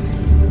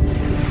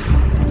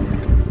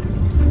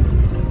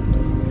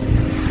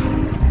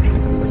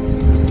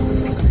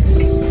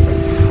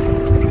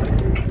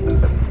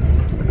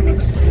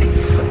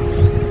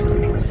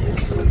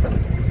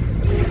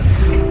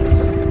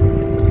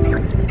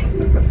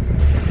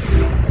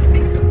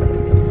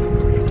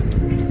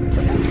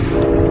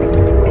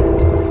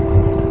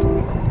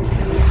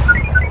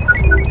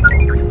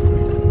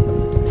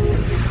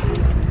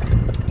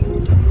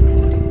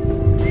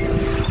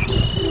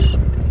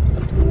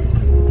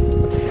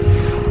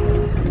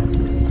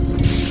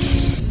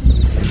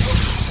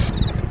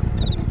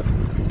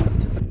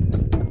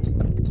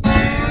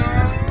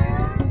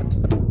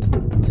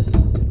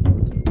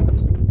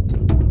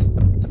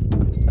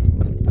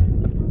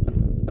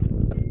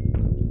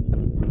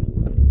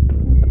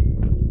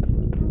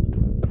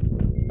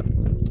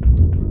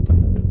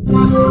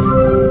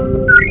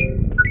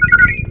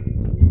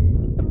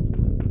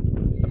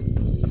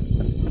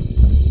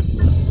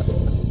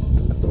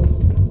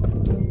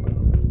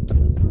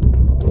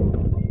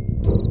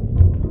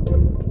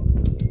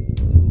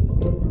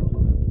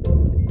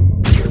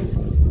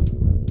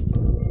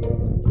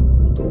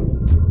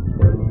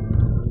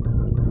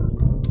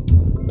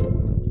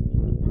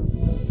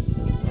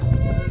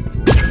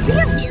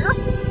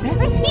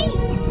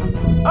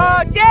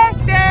 Oh,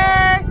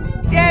 Jester!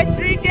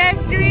 Jestery,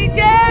 Jestery,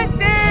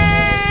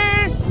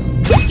 Jester!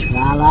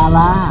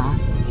 Tra-la-la,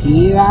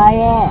 here I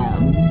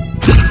am.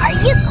 Are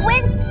you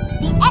Quince,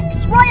 the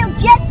ex-royal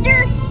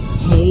jester?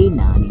 Hey,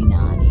 Nani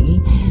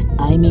Nani.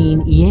 I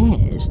mean,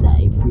 yes,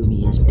 thy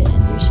frumious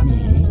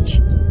bandersnatch.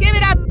 Give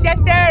it up,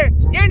 Jester!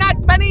 You're not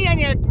funny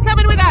and you're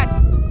coming with us!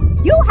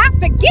 You have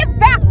to give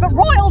back the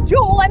royal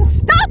jewel and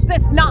stop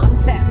this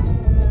nonsense!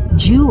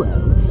 Jewel?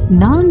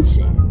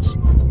 Nonsense.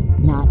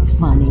 Not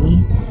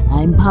funny.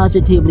 I'm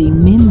positively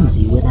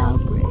mimsy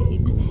without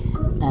grade.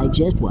 I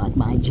just want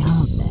my job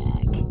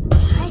back.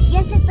 I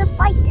guess it's a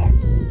fight then.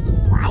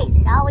 Why is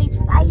it always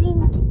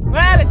fighting?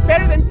 Well, it's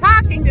better than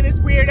talking to this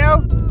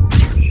weirdo.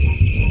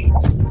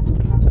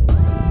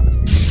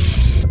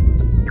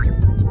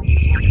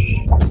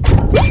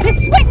 The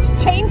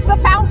switch changed the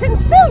fountain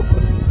suit!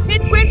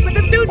 Hit Quince with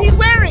the suit he's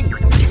wearing!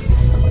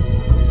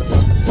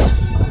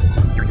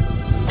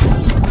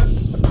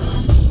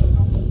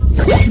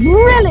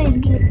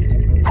 Really?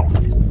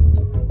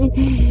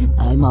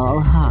 I'm all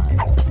heart.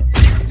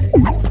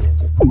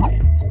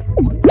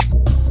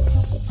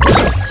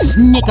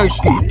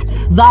 Snickerstack,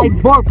 thy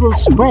vorpal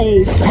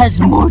spray has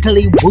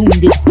mortally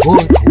wounded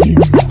poor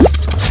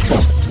Quince.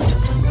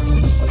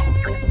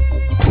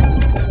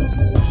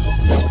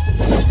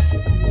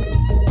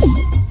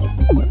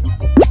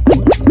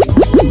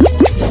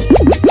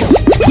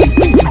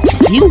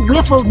 You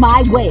whiffled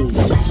my wave.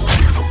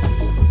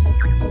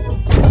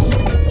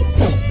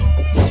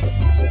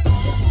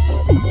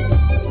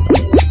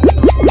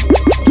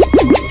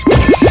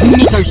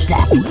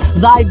 Snickerstack,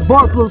 thy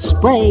vorpal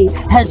spray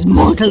has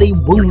mortally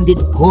wounded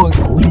poor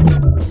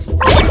Quince.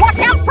 Watch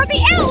out for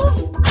the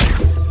elves!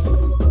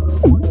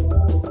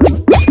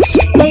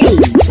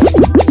 Spade,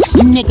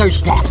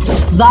 Snickerstack,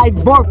 thy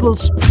vorpal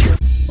spray.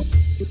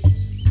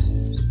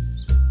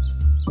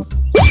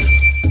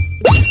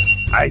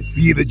 I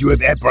see that you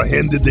have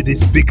apprehended the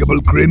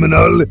despicable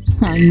criminal.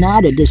 I'm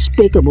not a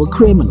despicable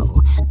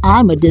criminal.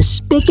 I'm a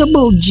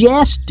despicable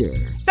jester.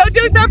 So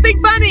do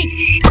something funny!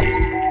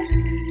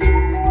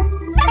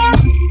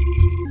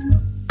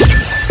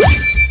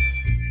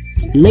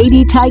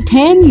 Lady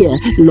Titania,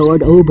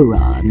 Lord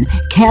Oberon,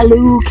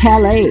 Calu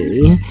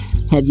Calais,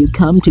 have you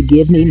come to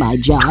give me my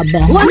job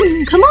back?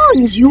 One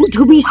commands you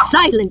to be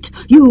silent,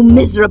 you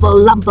miserable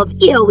lump of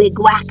earwig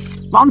wax.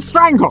 Von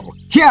Strangle,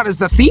 here is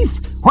the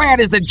thief. Where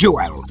is the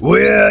jewel?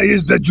 Where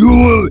is the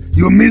jewel,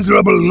 you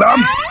miserable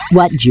lump?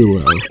 What jewel?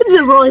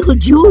 The royal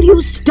jewel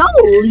you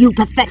stole, you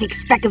pathetic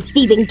speck of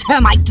thieving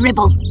termite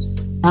dribble.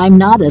 I'm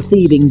not a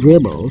thieving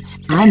dribble.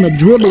 I'm a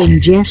dribbling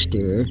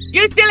jester.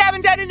 You still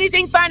haven't done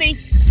anything funny!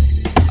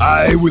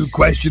 I will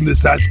question the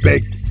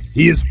suspect.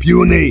 He is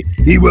puny.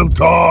 He will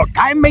talk.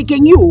 I'm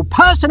making you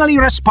personally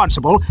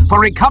responsible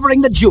for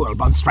recovering the jewel,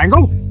 Von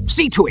Strangle.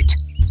 See to it.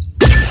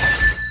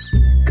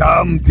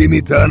 Come,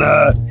 Timmy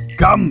Turner.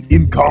 Come,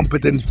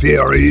 incompetent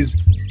fairies.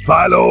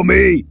 Follow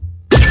me.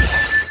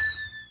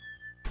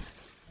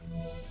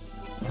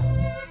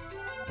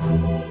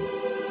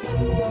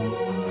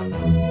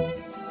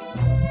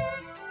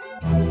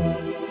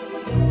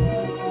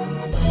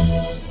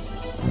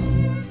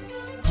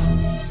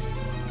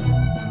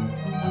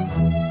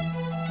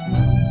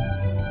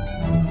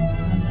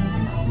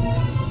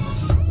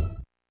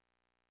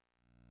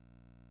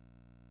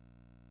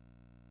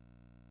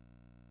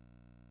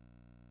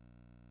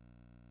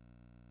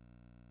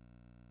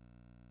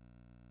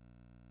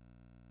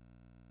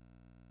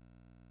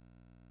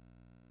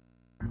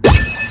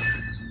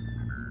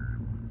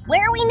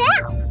 Where are we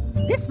now?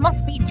 This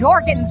must be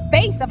Jorgen's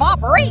base of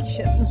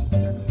operations.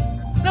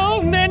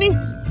 So many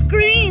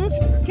screens.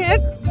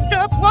 Can't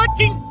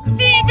watching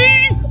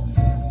TV?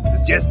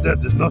 The jester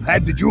does not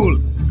have the jewel.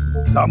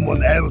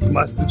 Someone else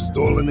must have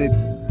stolen it.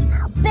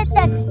 I'll bet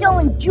that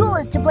stolen jewel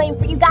is to blame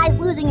for you guys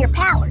losing your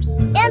powers.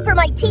 And for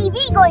my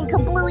TV going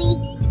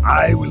kablooey.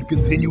 I will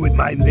continue with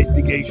my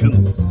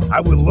investigation. I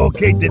will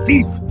locate the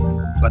thief,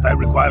 but I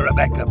require a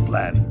backup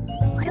plan.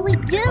 What do we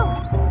do?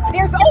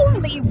 There's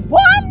only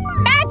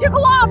one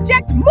magical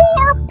object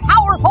more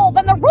powerful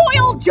than the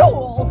royal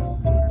jewel.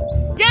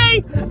 Yay!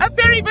 A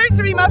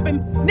fairyversary muffin!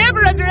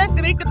 Never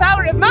underestimate the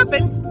power of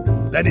muffins!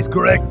 That is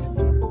correct.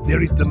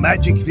 There is the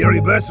magic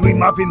fairyversary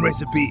muffin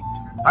recipe.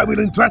 I will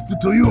entrust it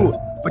to you,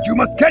 but you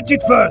must catch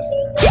it first.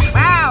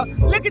 Wow!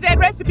 Look at that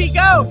recipe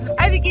go!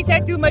 I think he's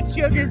had too much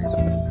sugar.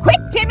 Quick,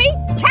 Timmy!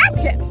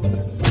 Catch it!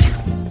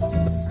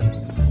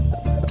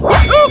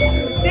 Ooh,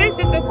 this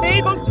is the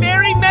fabled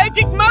fairy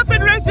magic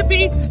muffin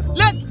recipe!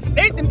 Look,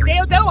 there's some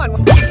stale dough on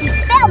one. You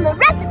found the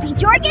recipe,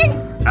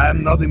 Jorgen!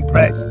 I'm not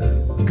impressed.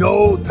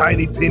 Go,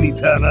 Tiny Timmy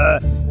Turner.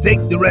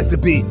 Take the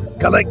recipe,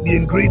 collect the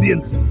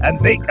ingredients, and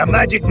bake a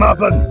magic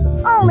muffin.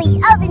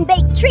 Only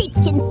oven-baked treats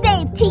can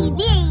save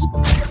TV.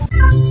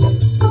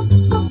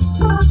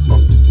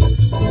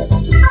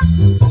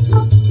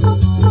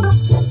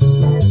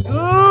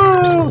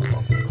 Ooh,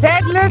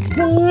 that looks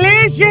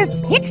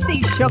delicious!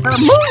 Pixie sugar,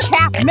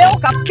 mooncalf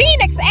milk, a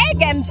phoenix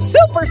egg, and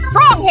super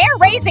strong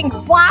hair-raising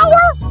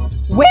flour?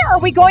 Where are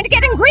we going to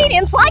get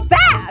ingredients like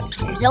that?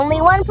 There's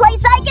only one place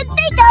I can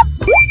think of.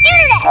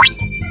 Internet!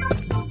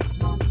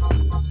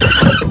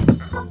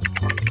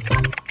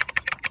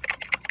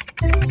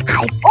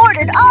 I've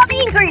ordered all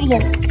the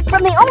ingredients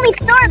from the only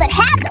store that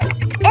had them.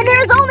 And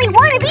there's only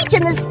one of each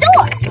in the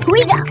store.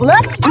 We got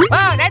lucky.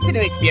 Wow, that's a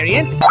new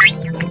experience.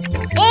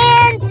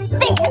 And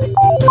there.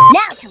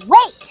 Now to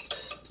wait.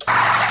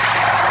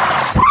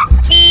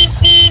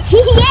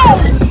 Yay!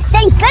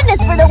 Thank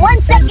goodness for the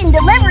 1 second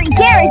delivery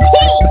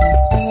guarantee.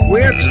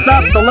 We have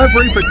stop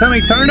delivery for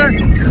Timmy Turner?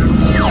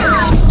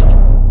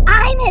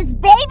 I'm his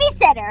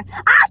babysitter.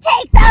 I'll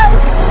take those.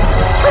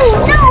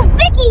 Oh no,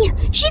 Vicky!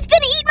 She's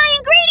gonna eat my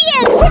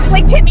ingredients!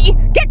 Quickly, Timmy!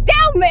 Get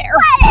down there!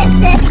 What is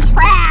this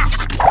crap?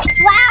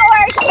 Flour,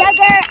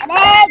 sugar, an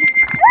egg.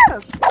 Ooh,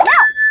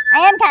 milk. I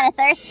am kind of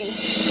thirsty.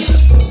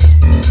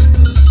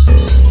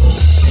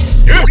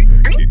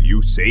 Did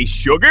you say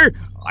sugar?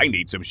 I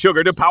need some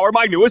sugar to power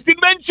my newest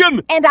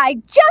invention! And I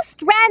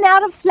just ran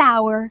out of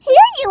flour. Here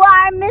you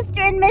are, Mr.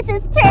 and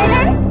Mrs.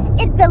 Turner.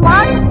 It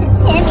belongs to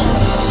Timmy.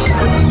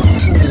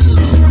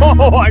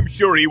 Oh, I'm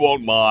sure he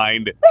won't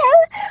mind.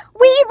 Well,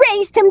 we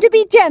raised him to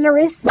be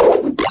generous.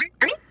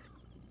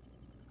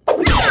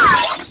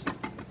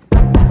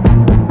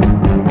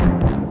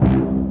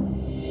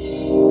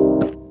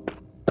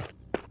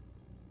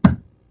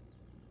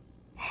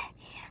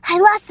 I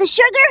lost the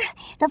sugar,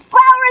 the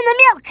flour, and the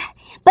milk,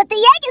 but the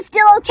egg is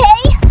still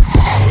okay.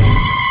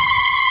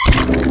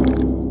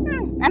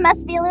 I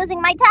must be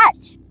losing my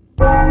touch.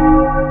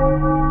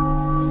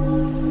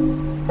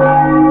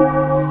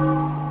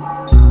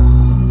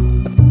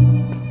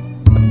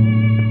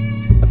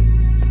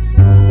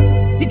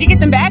 Did you get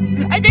them back?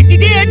 I bet you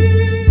did.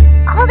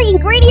 All the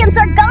ingredients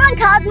are gone,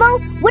 Cosmo.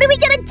 What are we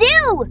gonna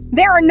do?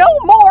 There are no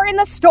more in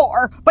the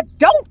store, but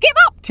don't give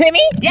up,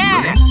 Timmy.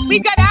 Yeah,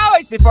 we've got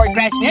hours before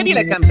Crash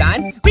Nebula comes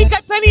on. We've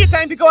got plenty of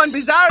time to go on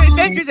bizarre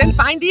adventures and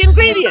find the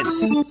ingredients.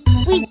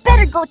 We'd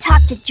better go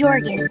talk to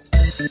Jorgen.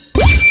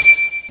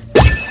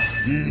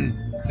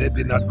 That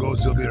did not go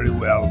so very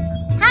well.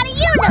 How do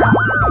you know?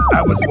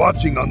 I was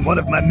watching on one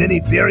of my many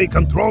fairy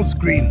control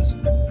screens.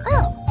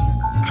 Oh,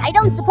 I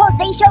don't suppose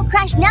they show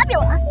Crash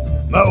Nebula.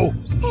 No,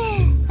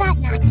 Thought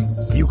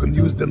not. you can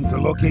use them to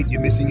locate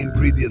your missing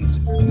ingredients.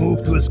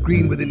 Move to a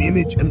screen with an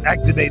image and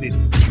activate it.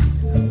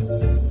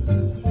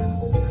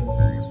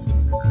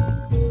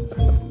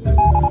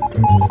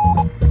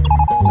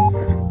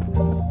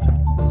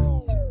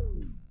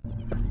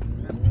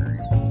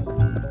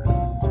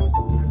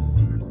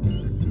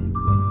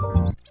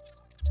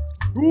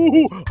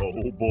 Ooh,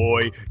 oh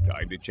boy,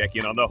 time to check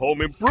in on the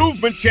home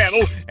improvement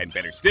channel. And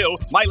better still,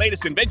 my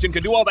latest invention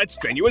can do all that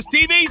strenuous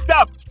TV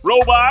stuff.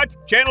 Robot,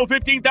 channel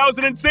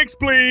 15,006,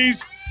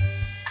 please.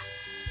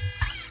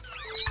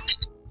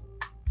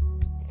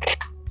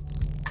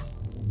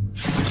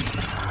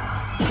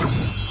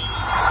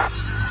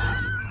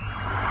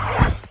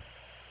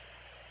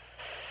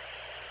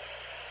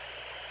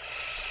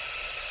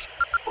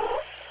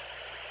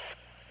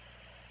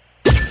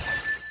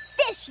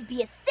 This should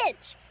be a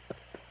cinch.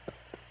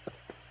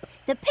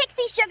 The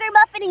pixie sugar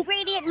muffin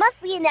ingredient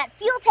must be in that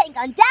fuel tank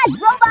on Dad's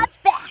robot's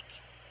back.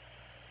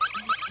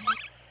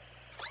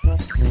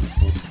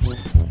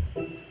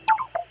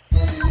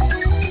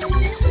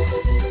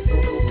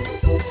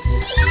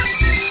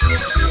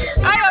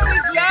 I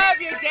always love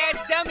your dad's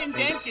dumb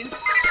inventions.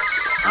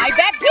 I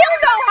bet he'll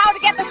know how to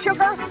get the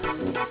sugar.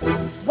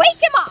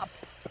 Wake him up.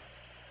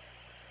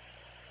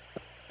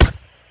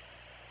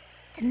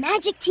 The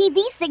magic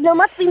TV signal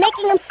must be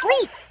making him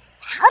sleep.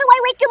 How do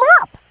I wake him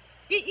up?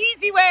 The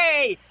easy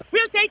way.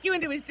 We'll take you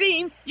into his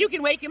dream. You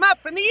can wake him up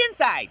from the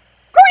inside.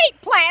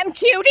 Great plan,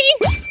 cutie.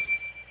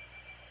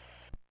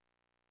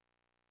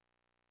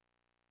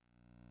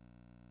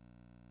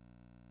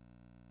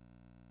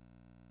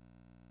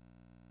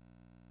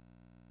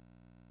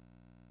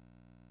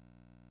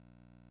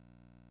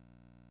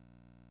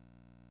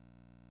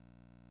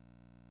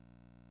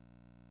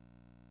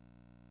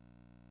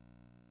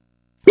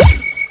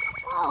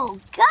 Oh,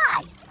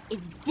 guys, is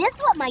this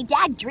what my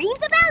dad dreams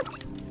about?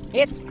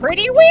 It's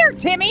pretty weird,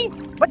 Timmy,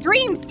 but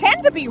dreams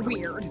tend to be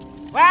weird.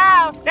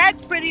 Wow,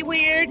 that's pretty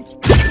weird.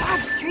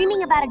 Dad's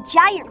dreaming about a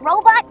giant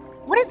robot?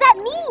 What does that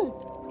mean?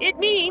 It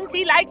means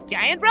he likes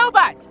giant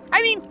robots.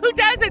 I mean, who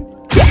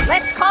doesn't?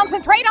 Let's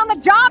concentrate on the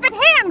job at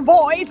hand,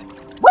 boys.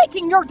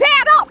 Waking your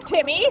dad up,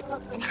 Timmy.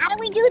 And how do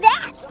we do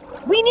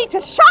that? We need to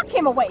shock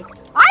him awake.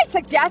 I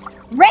suggest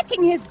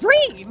wrecking his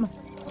dream.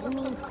 You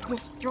mean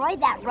destroy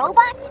that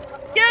robot?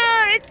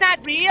 Sure, it's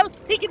not real.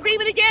 He can dream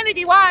it again if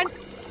he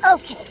wants.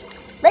 Okay,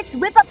 let's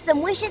whip up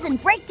some wishes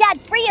and break Dad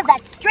free of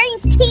that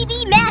strange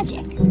TV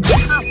magic.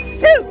 A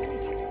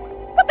suit?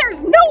 But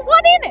there's no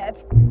one in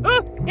it.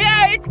 Oh,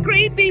 yeah, it's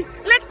creepy.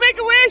 Let's make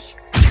a wish.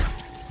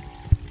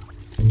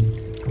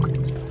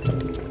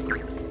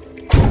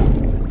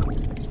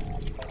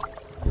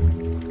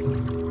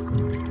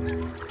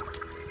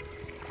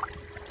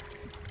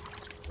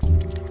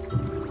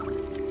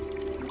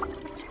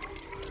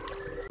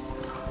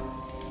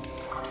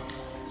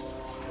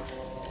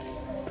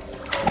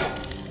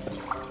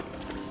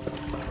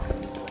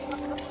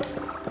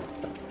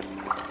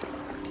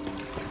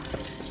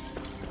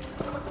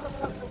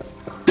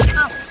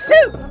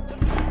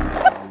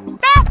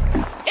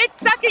 It's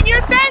sucking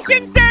your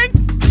fashion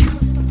sense!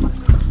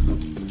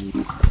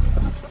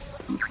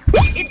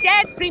 If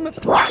Dad's dream of...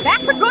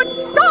 That's a good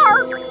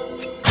start!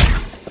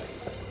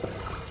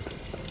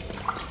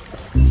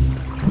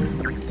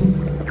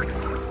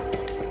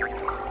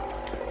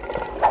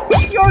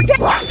 Your dad...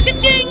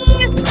 Cha-ching!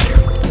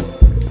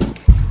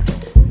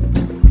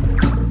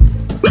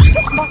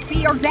 This must be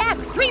your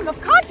dad's stream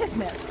of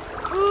consciousness.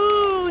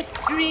 Ooh,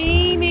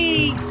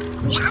 streamy.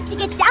 We have to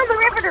get down the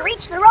river to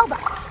reach the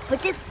robot,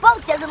 but this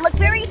boat doesn't look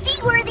very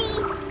seaworthy.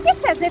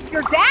 It's as if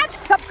your dad's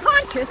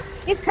subconscious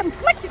is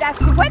conflicted as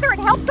to whether it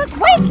helps us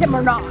wake him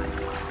or not.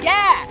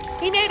 Yeah,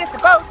 he made us a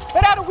boat,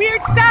 but out of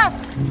weird stuff.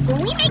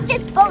 Can we make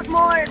this boat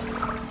more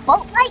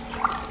boat-like?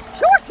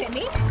 Sure,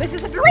 Timmy. This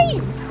is a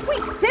dream. We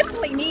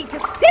simply need to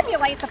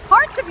stimulate the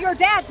parts of your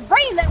dad's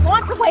brain that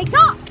want to wake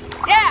up.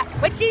 Yeah,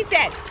 what she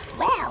said.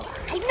 Well,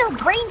 I'm no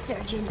brain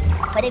surgeon,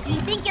 but if you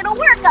think it'll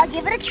work, I'll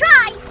give it a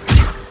try.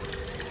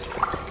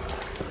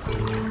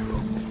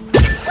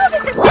 Look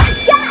at this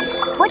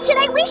gas! What should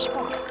I wish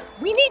for?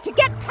 We need to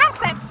get past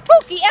that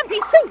spooky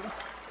empty suit.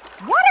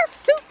 What are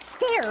suits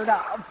scared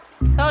of?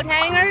 Coat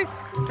hangers,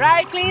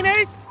 dry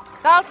cleaners,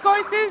 golf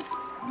courses.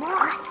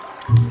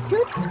 Moths.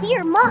 Suits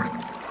fear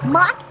moths.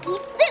 Moths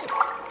eat suits.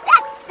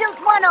 That's Suit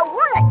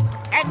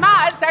 101. And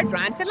moths are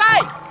drawn to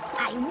light.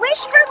 I wish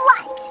for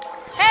light.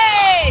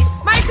 Hey,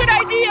 my good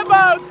idea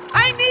boat.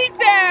 I need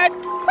that.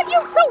 But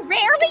you so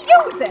rarely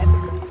use it.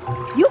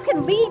 You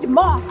can lead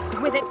moths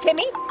with it,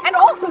 Timmy, and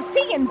also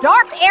see in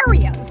dark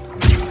areas.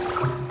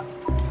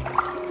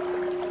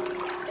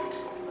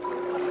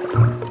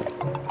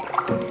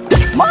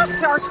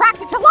 Moths are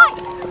attracted to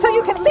light, so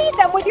you can lead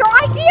them with your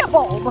idea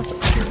bulb.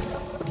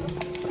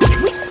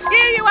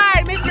 Here you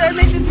are, Mr. and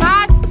Mrs.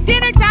 Moth.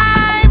 Dinner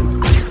time!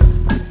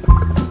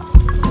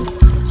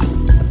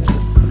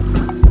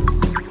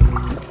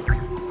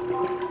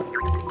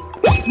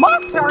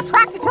 Moths are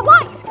attracted to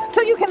light,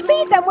 so you can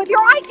lead them with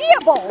your idea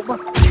bulb.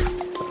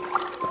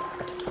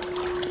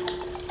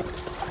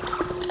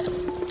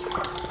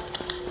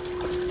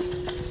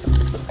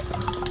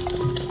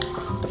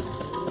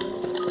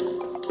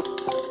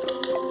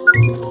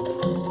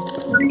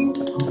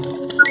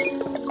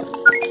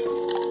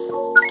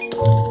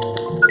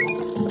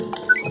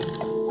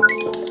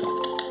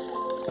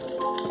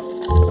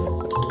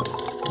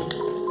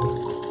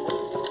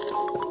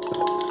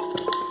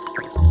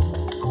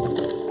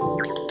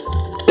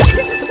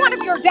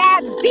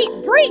 Dad's deep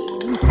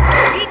dreams.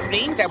 Deep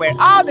dreams are where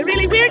all the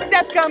really weird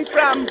stuff comes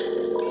from.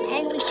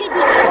 And we should be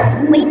able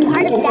to wake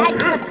part of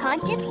Dad's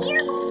subconscious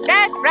here?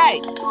 That's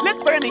right.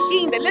 Look for a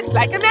machine that looks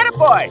like a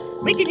metaphor.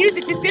 We can use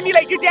it to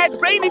stimulate your dad's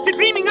brain into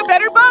dreaming a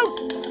better boat.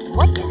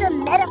 What does a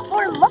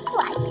metaphor look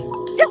like?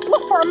 Just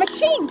look for a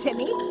machine,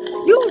 Timmy.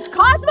 Use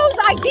Cosmo's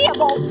idea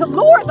bulb to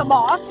lure the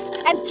moths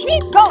and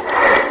keep going.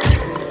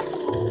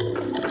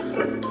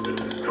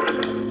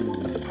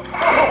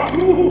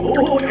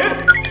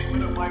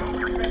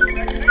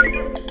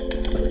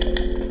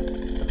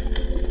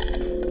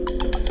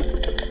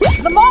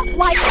 The moth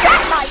likes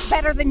that light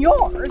better than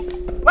yours.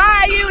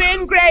 Why are you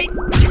in, Great?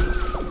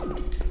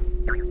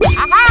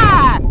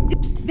 Aha!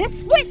 This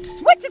switch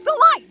switches the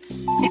lights.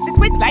 It's a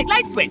switch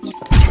light switch.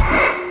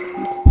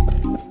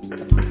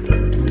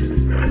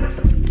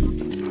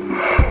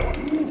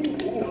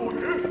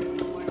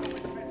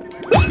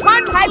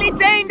 One highly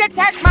trained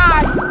attack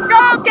moth.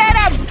 Go get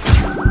him!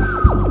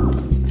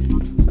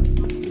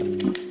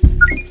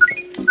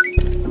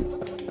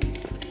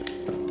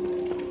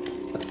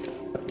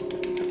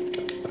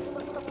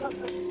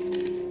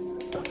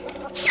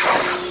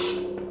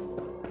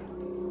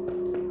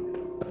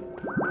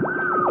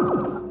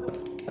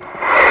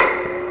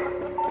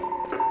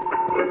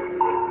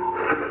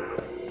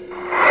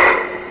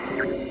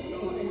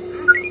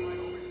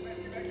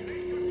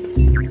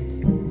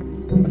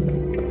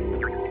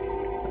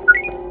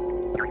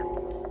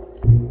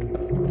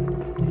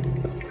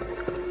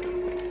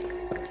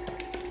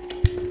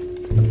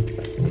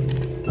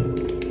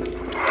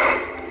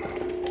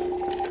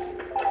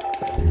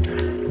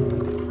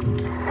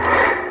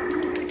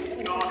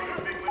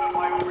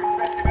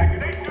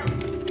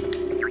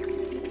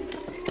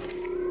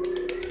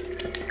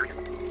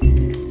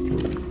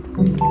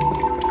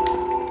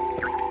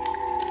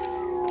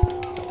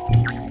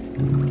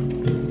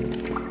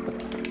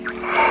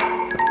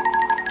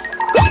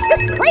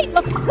 This crate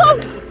looks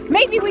floaty.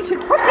 Maybe we should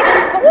push it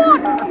into the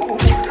water.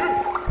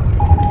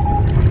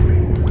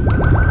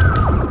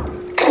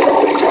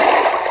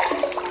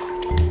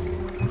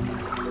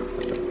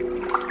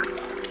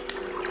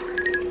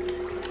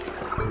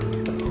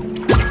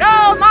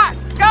 Go, Mutch!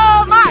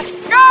 Go, Mutch!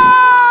 Go!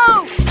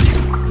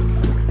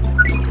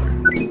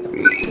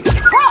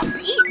 Frogs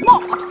eat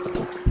moths.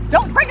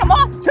 Don't bring a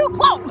moth too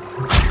close.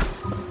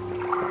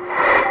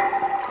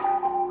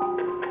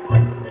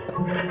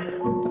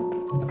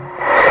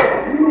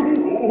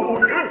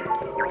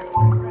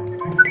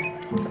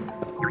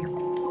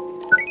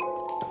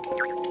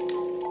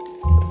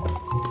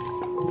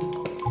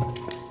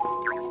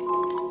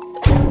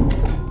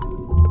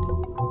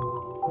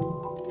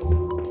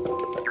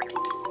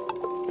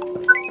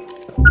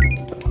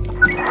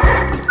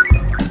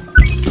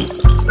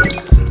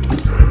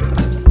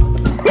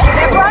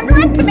 Never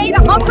underestimate a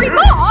hungry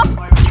moth.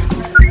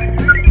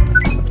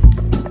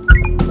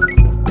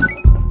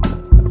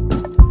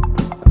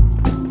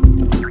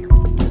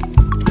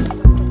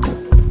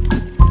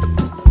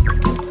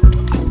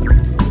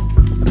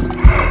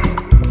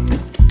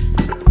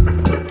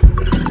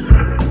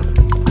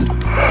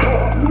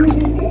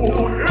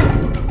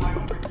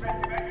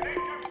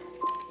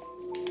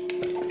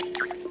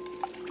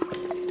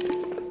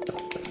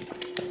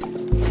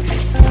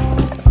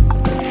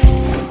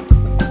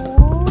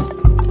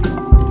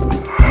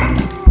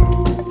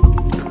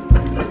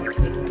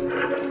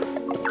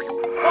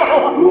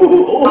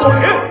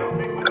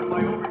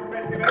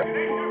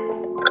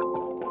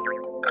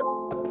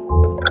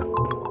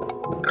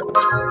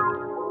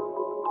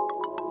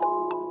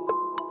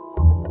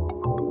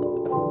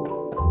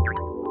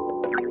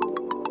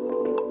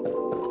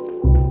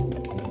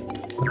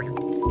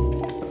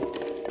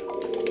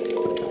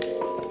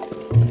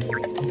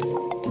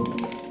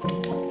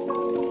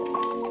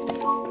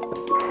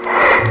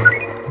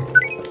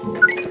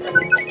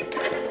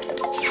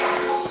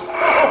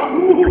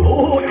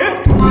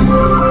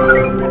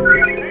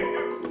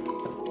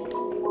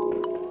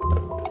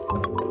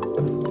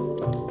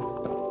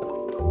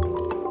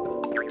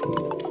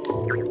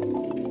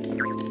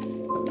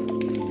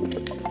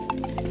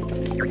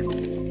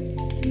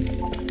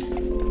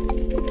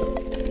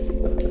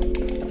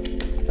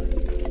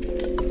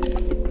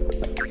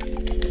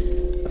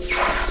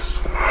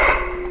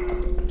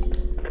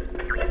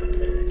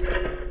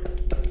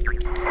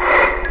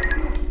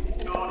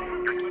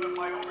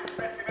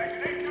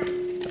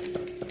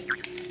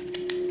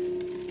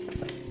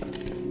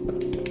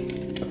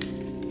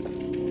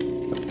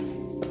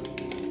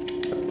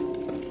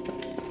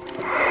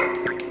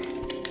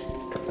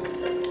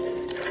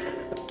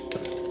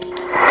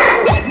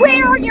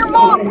 Where are your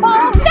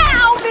mothballs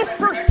now,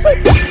 Mr.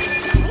 Super?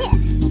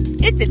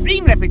 It's a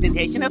dream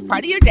representation of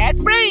part of your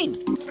dad's brain.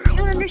 I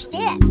don't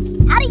understand.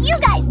 How do you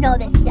guys know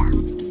this stuff?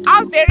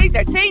 All fairies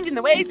are trained in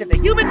the ways of the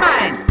human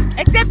mind,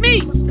 except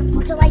me.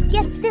 So I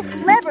guess this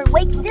lever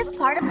wakes this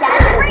part of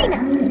Dad's brain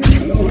up.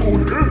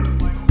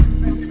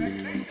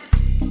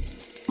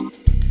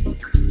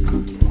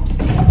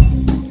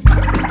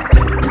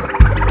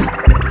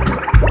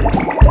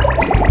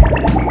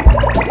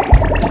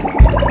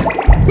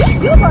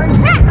 You learned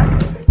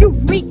fast. You've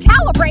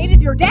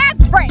recalibrated your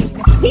dad's brain.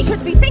 He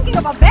should be thinking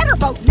of a better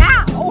boat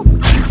now.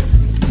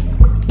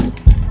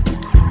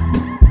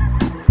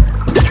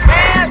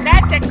 Well,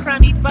 that's a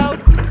crummy boat.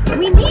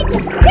 We need to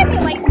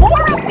stimulate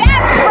more of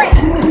Dad's brain.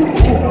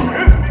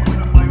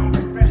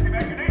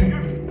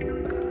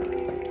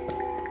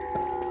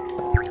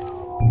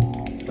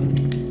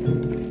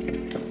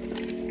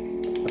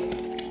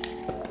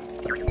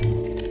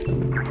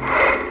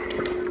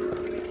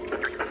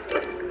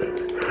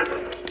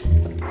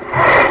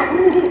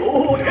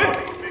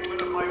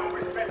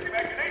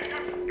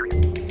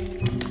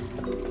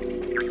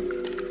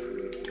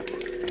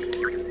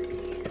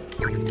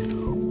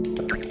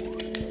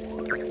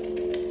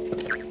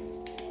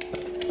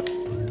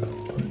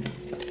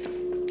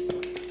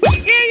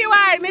 Here you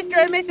are, Mr.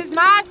 and Mrs.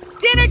 Moth.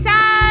 Dinner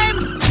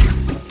time!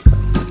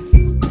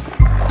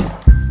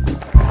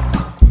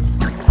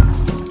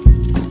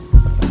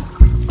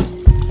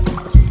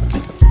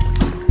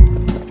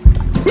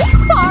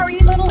 Sorry,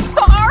 little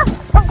star,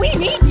 but we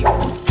need you.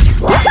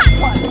 That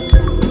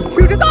one.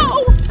 2 to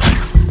go.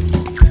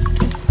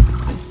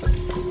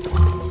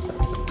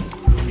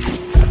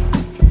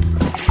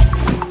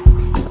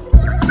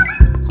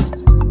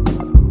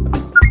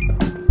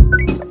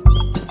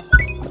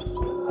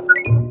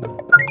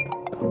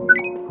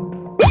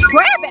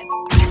 Grab it.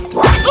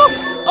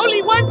 Oh,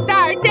 only 1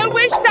 star till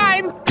wish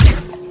time.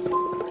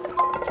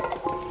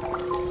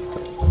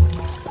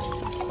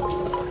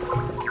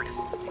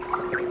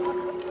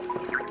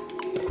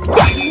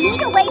 We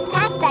need a way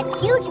past that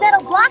huge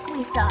metal block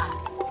we saw.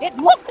 It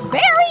looked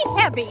very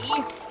heavy.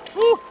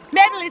 Ooh,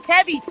 metal is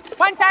heavy.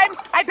 One time,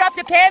 I dropped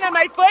a pan on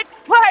my foot.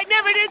 Well, I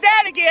never did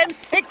that again,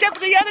 except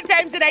for the other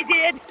times that I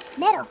did.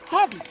 Metal's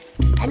heavy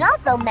and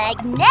also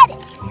magnetic.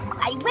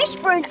 I wish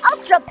for an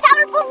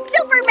ultra-powerful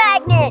super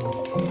magnet.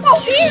 Oh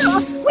dear,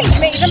 we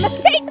made a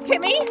mistake,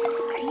 Timmy.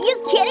 Are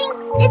you kidding?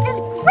 This is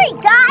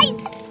great, guys.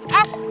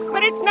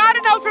 It's not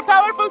an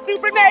ultra-powerful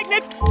super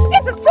magnet.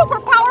 It's a super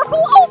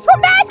powerful ultra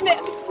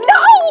magnet!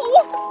 No!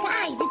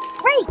 Guys, it's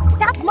great.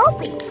 Stop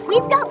moping.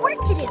 We've got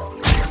work to do.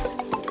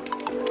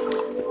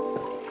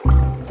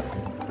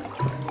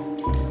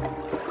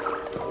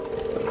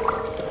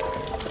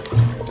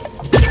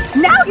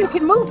 Now you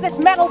can move this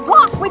metal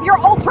block with your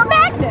ultra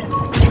magnet!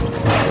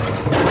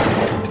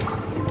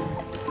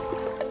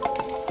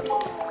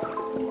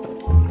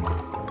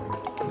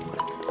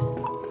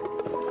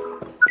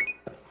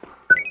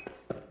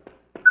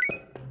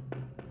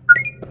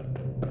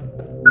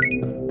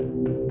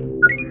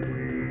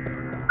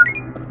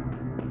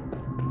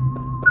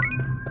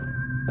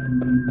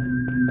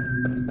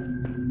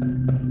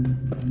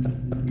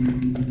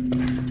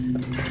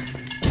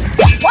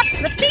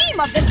 What's the theme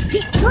of this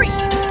deep tree?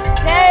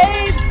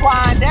 Caves,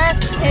 Wanda.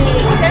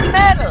 Caves and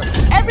metal.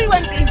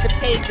 Everyone dreams of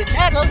caves and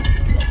metal.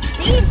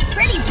 Seems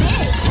pretty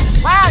big.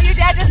 Wow, your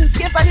dad doesn't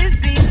skip on his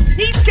dreams.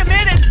 He's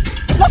committed.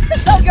 It looks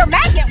as though your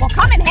magnet will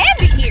come in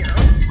handy here.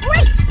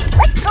 Great.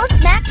 Let's go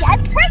smack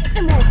Dad's friend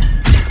some more.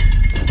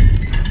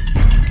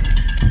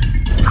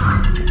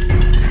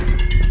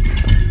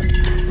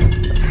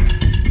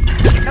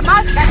 The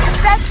mouse got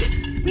distracted.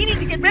 We need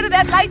to get rid of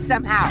that light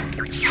somehow.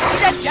 See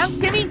that junk,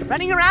 Timmy,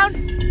 running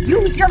around?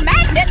 Use your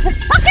magnet to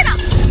suck it up.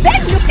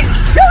 Then you can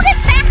shoot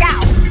it back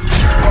out.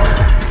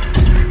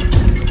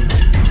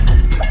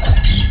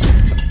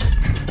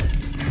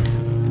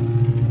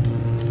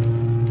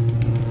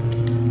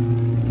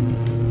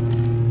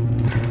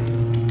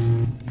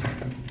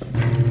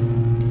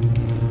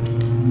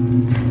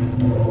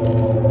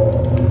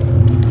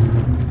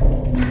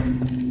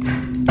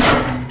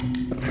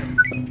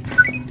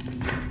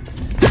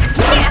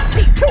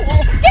 Nasty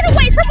tool! Get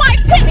away from my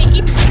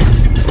Timmy!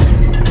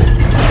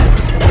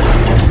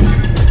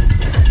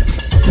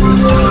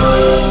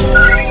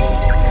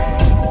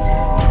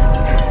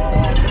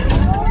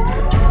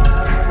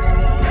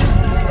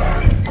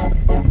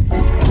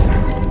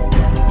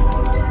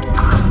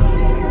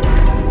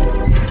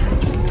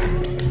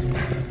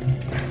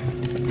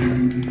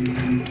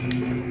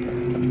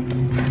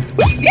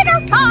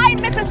 Dinner time,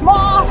 Mrs.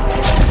 Moth!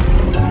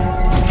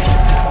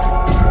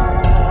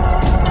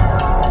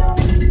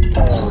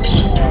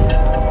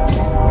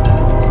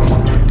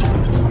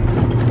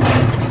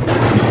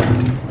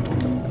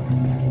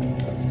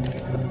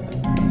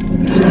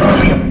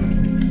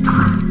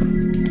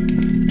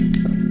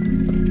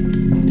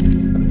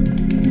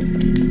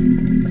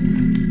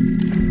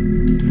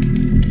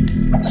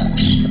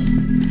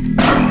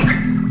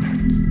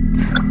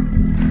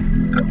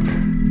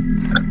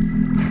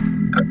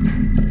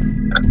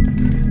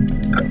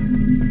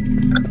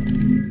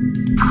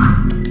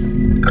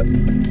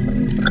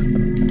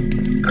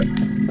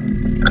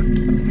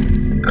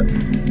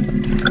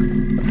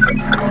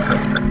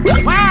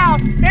 Wow,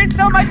 there's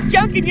so much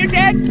junk in your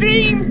dad's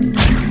dream.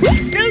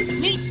 Suit,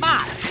 meet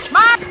Mop.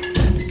 Mop,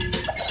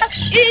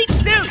 eat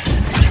soup.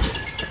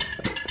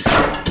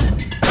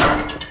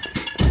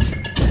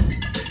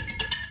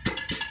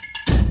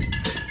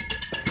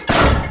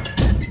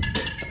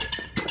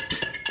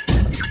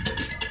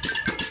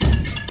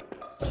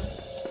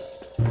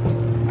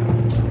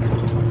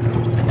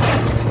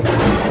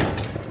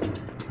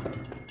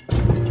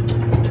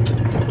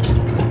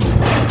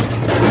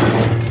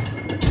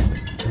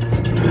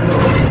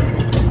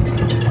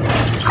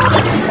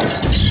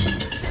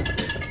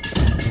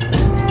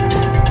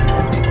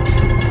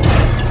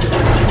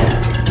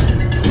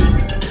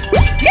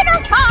 Dinner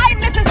time,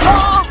 Mrs.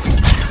 Moth!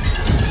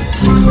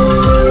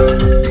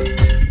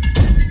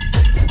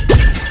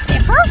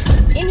 Skipper?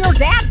 In your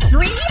dad's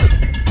dream?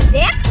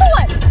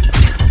 Excellent!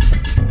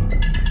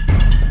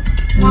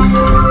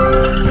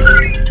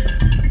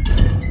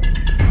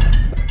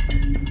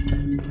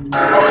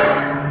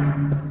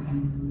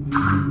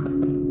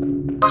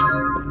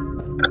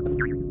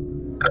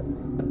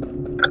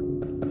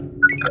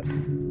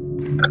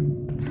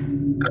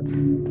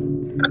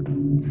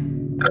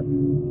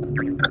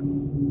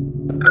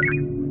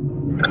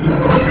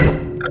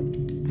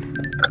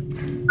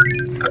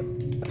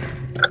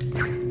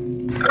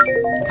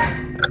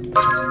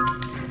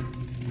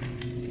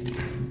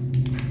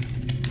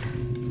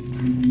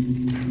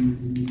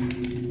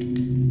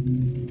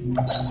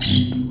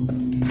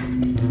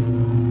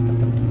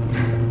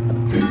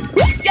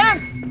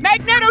 Junk,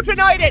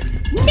 magneto-trinoided.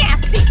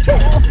 Nasty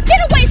tool! Get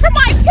away from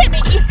my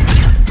Timmy!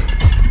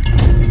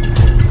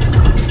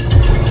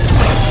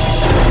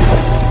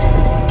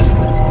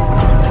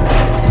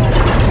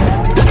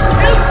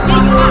 Soup,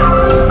 meet Mop.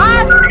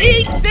 Mop,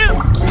 eat soup.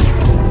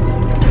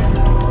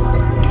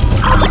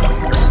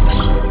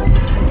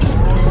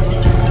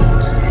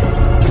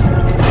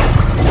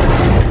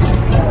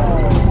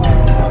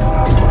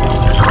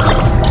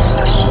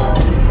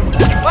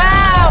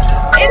 Wow,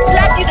 it's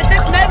lucky that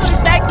this metal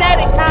is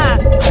magnetic, huh?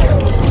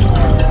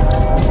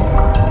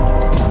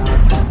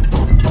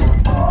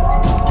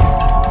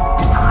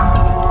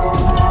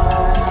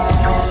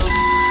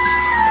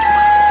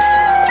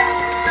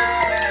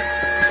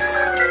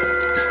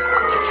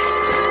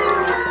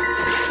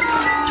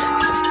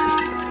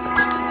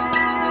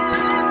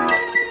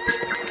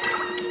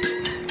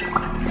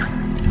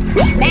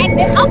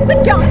 up the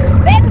junk,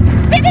 then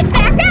spit it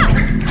back out.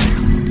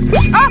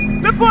 Ah,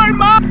 the poor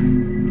mom!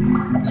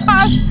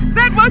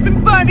 That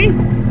wasn't funny.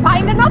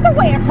 Find another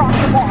way across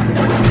the water.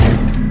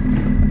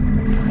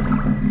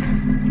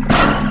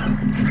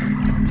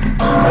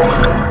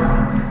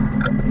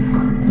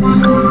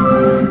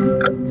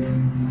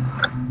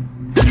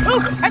 Oh,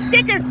 a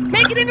sticker!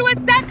 Make it into a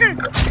stacker!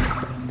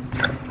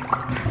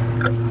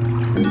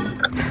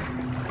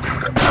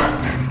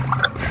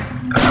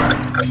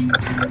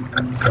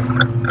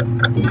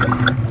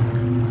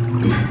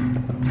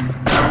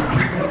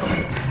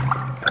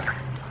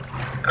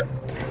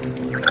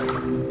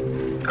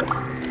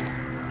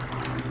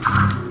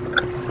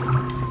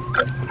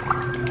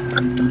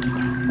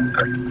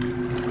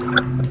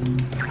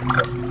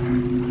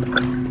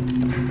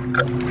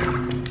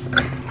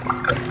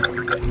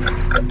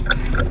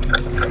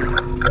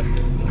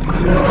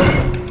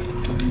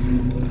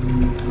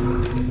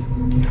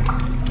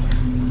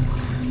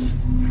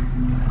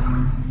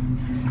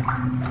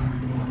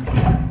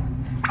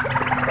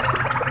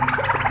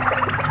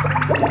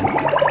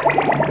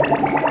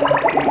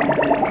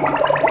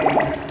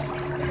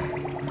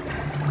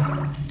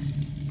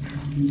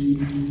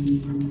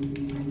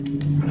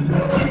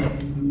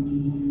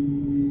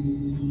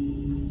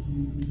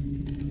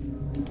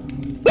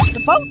 The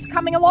boat's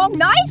coming along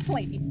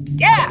nicely.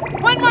 Yeah,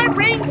 one more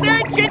brain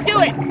surge should do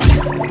it.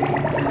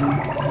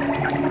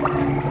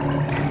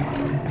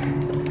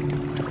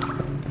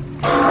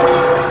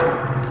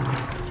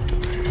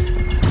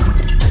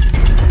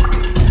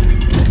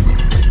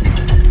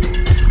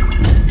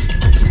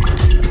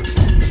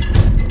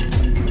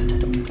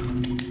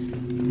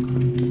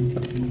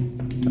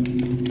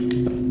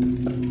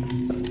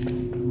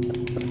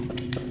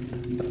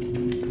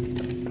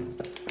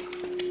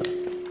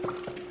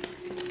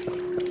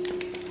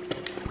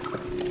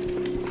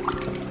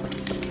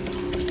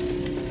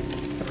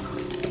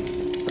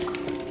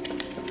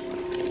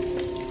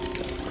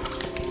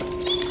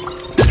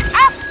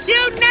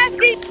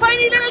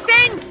 Tiny little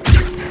thing!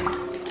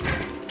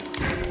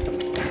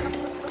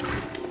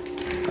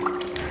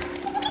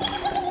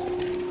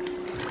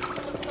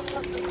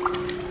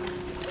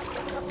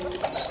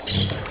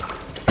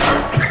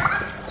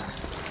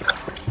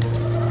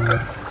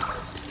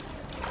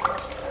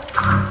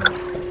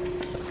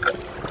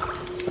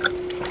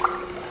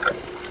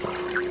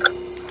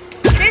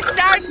 This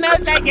star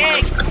smells like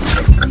eggs.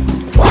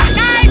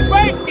 Nice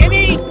work,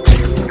 Timmy!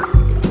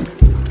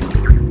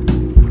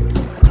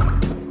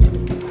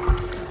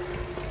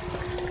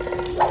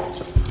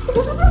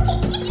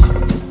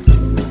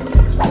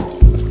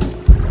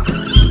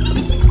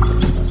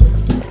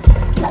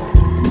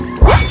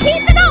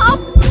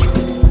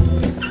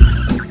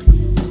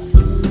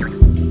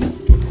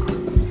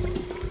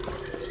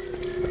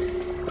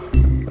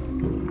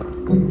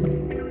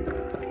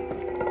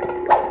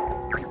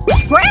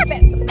 Grab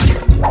it!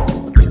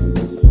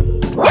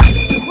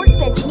 There's a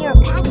workbench near a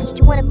passage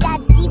to one of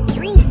Dad's deep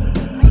dreams,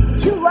 but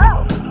it's too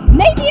low.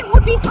 Maybe it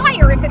would be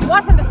higher if it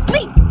wasn't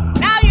asleep.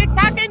 Now you're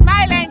talking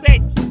my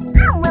language.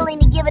 I'm willing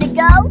to give it a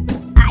go.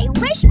 I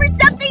wish for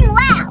something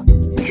loud.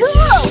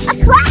 Cool, a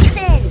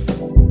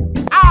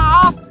klaxon.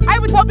 Aw, I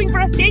was hoping for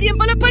a stadium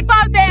full of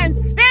football fans.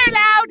 They're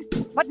loud.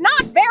 But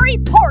not very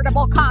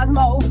portable,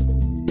 Cosmo.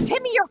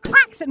 Timmy, your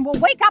klaxon will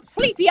wake up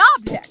sleepy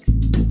objects.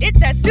 It's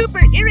a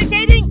super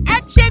irritating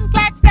action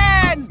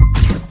klaxon!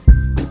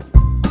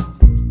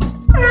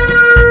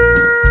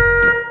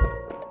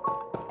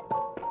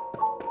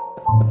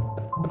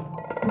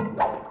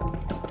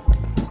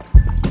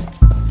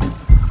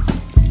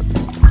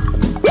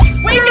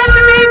 Wake up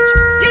the bench!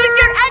 Use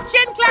your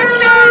action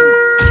klaxon!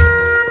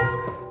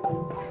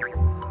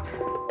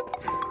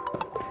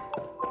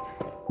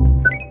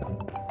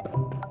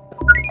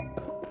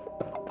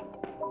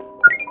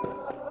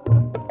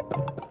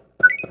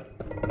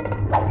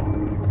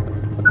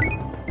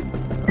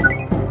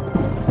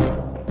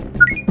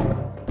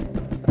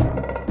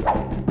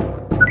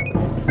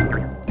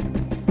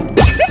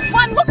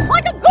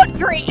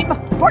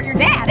 For your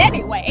dad,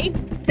 anyway.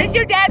 Does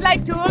your dad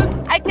like tools?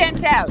 I can't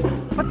tell.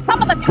 But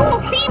some of the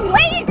tools seem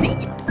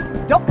lazy.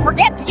 Don't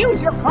forget to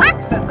use your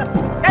klaxon.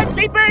 The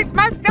sleepers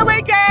must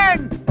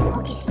awaken!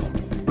 Okay,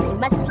 I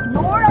must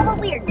ignore all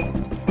the weirdness.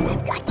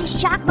 I've got to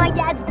shock my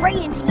dad's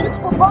brain into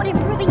useful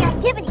boat-improving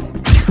activity.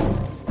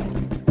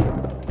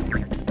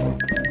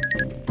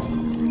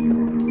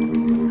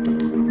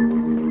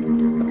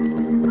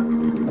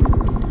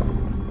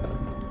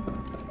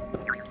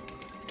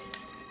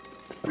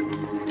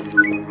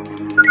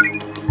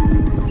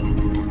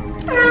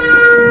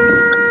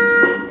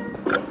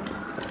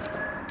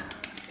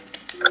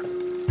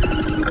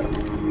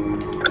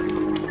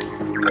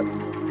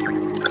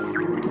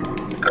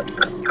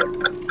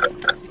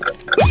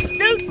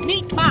 Soup,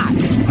 meat,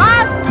 moth.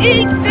 Moth,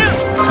 eat soup!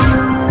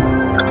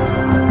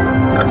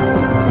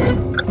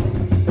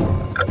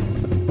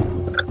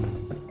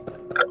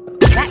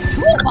 That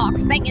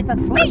toolbox thing is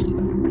asleep.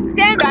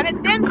 Stand on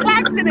it, then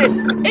klaxon it.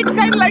 It's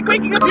kind of like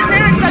waking up your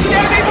parents on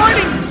Saturday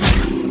morning.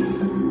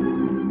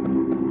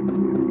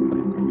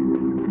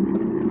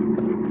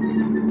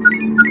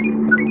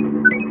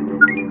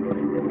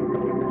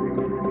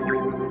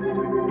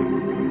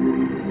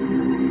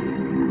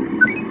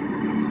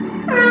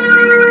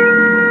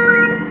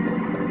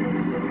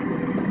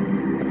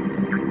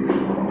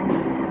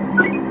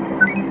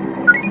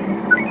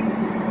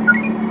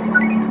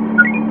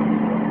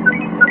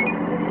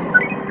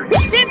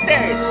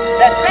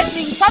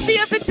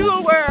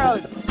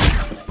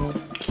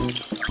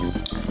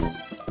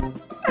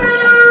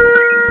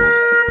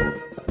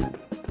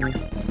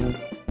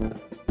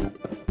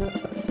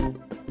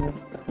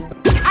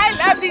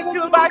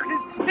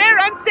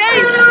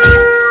 unsafe!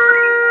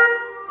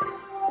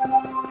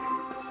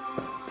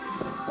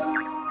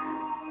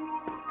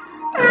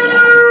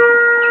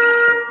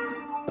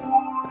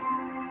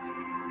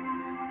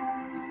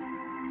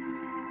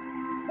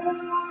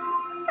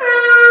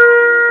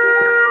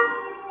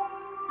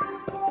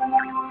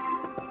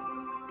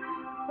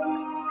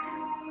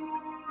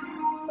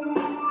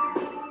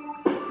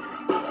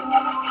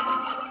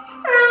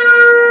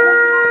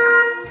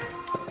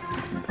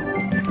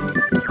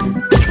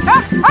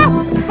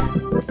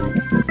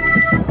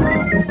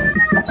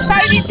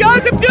 Mighty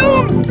jaws of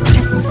doom!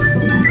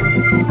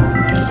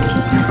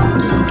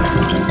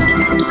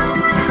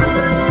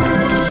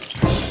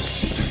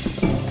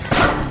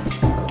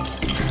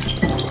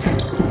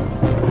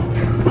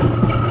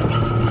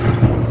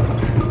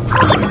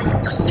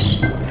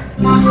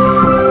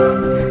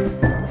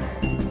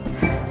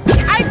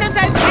 I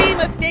sometimes dream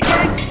of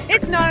stickers.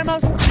 It's normal.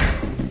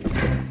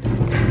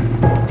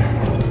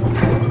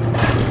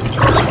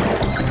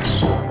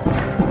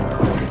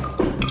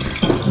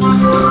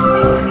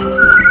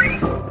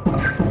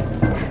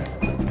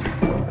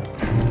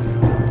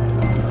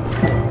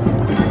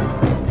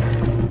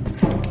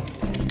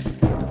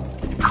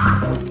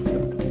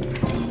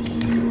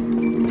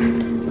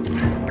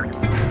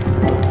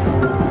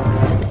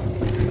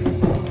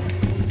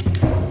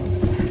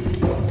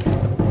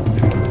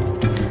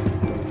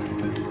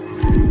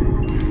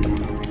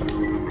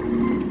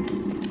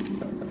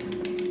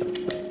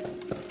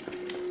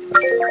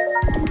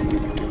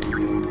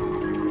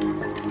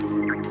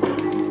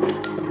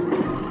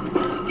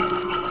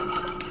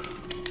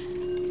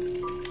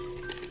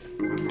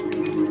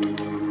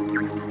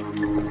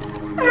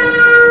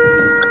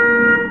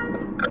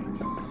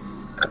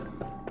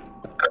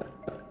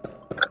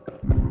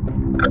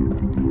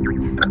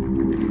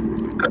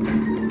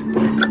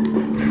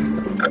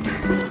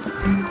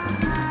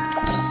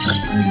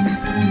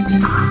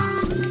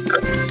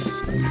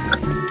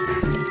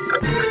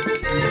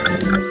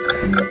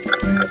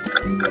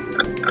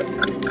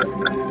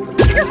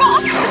 Your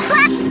mom's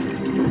distracted!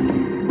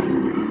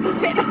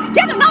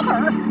 Get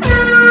another!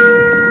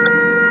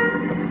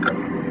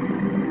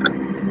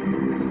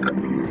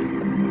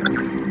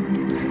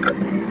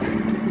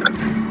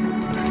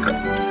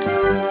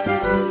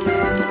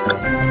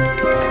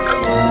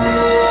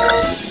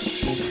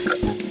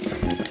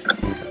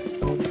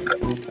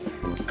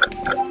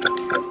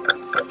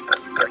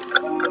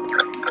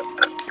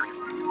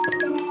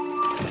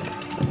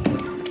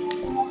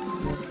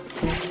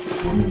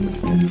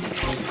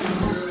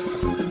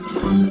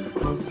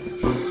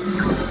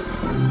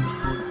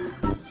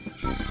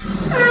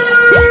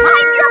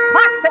 Behind your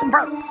klaxon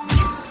burp!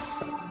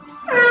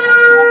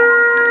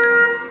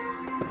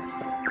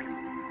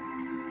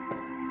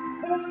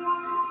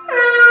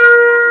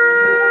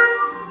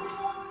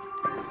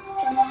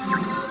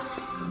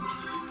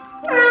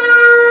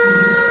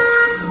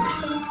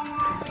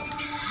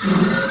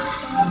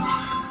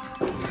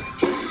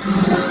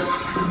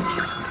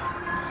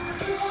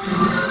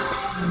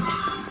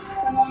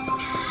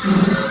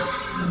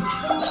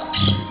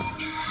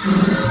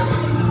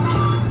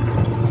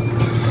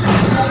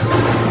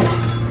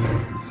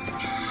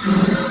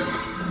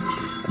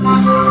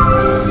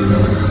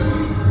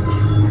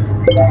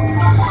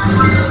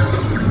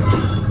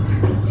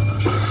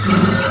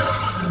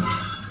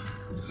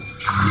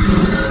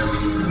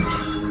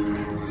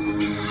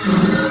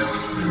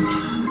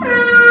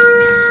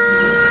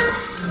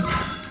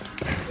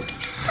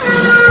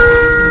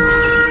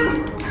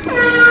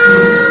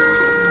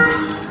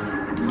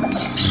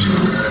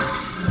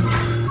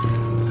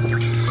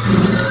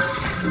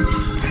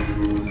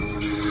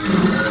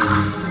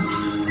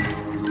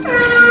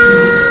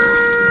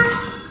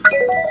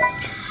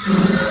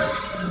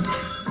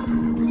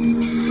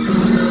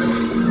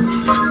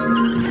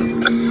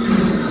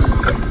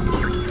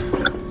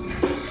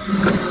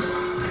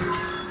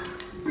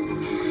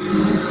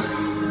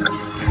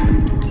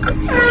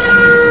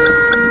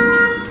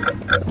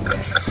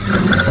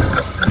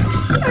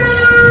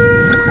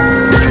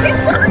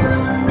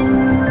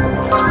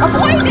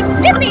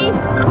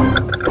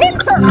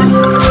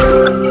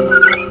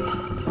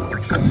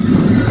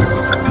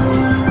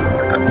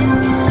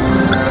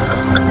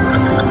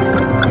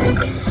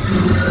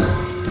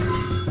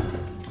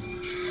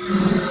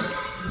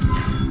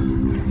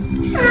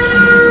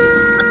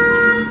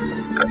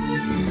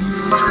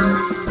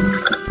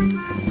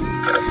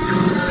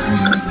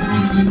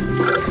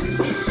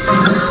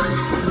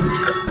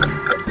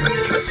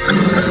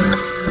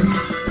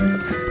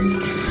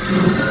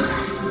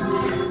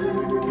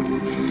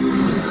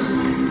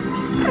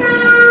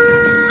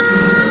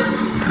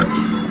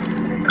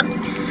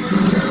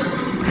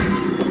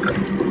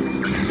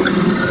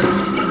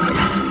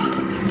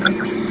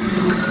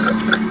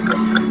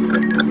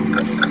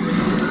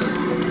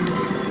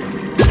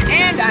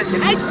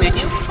 tonight's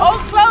menu,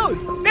 old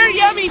clothes. They're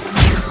yummy.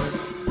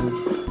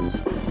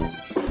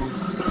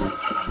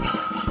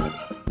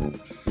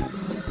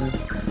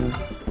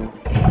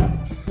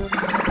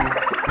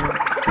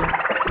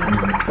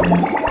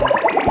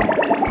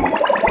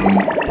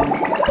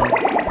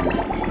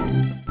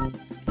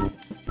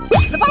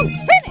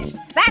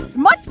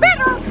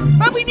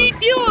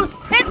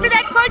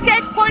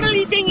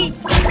 TV thingy.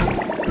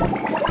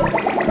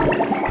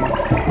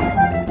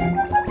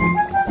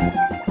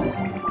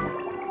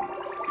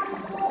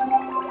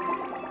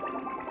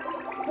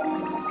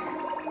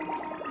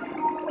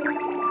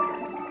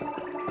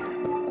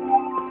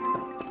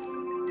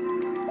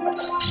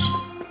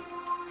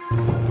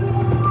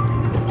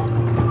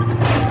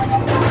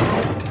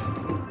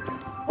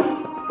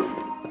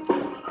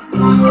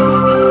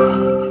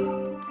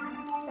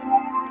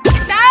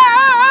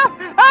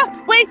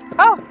 Wait!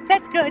 Oh,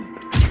 that's good.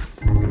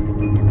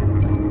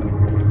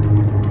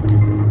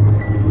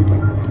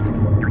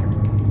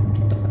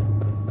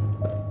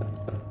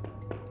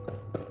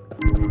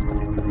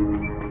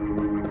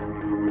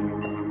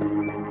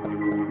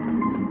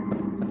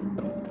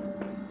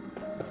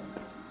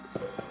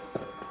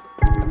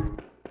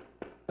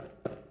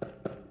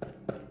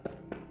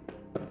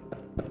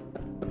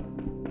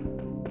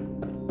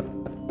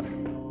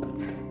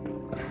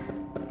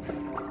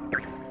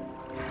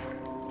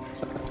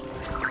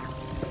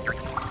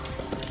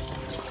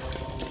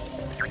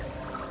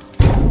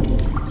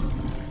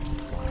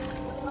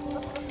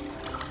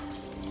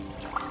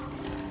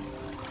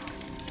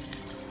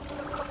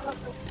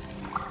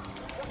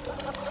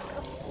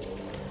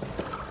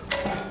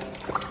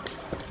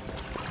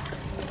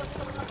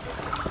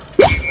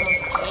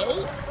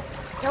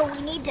 So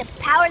we need to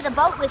power the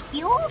boat with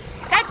fuel?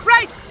 That's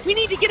right! We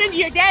need to get into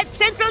your dad's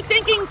central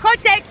thinking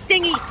cortex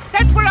thingy.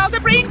 That's where all the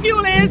brain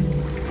fuel is.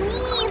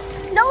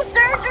 Please, no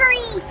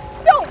surgery!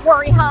 Don't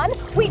worry, hon.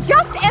 We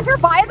just enter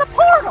via the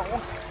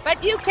portal.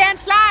 But you can't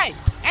fly,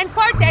 and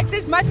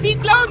cortexes must be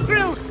flown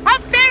through. A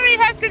fairy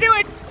has to do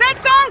it.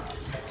 That's us!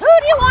 Who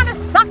do you want to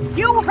suck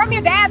fuel from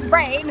your dad's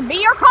brain,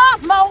 me or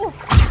Cosmo?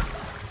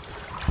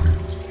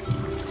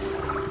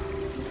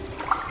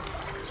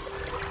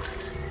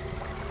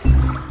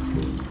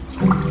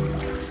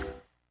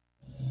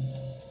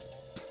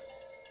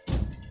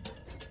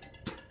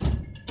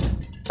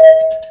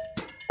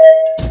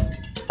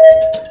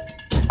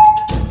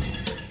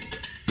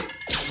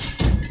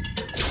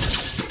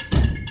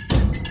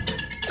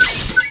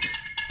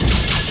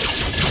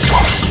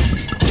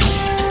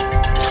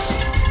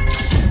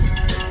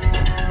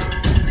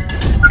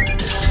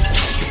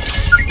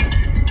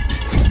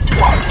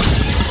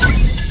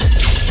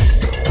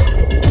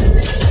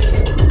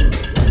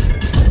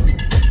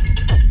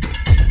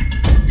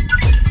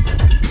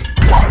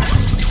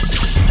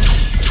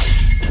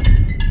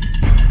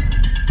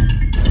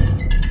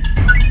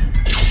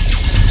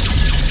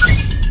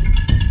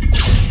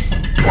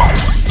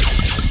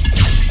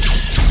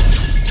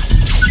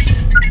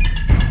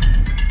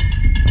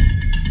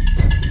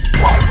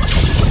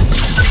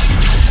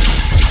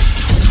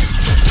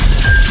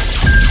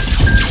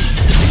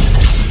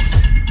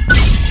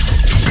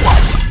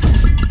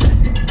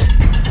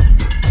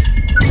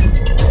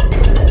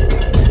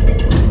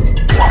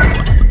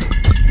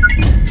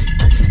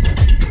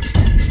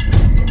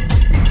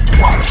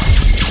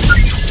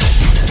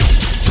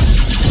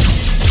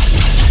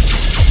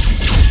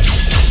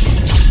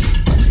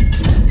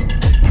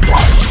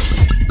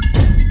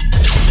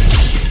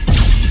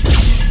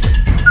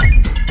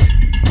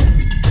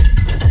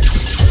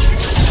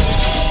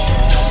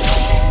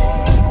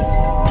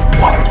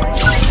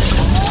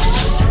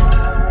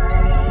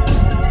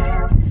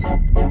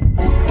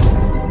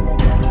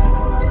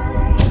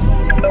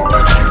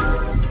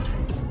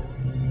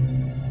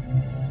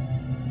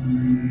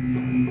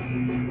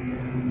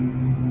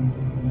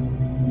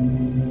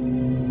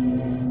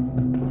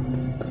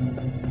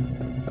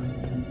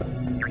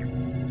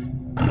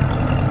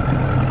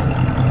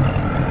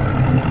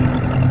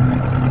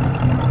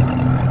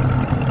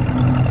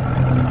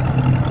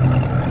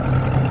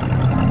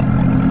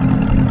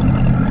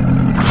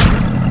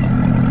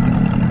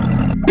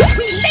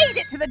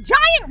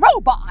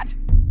 Robot!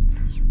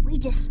 If we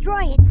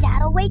destroy it,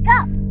 Dad'll wake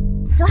up.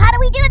 So how do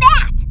we do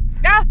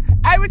that?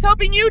 I was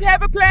hoping you'd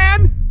have a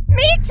plan.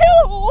 Me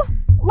too!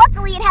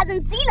 Luckily, it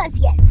hasn't seen us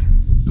yet.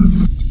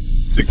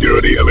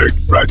 Security alert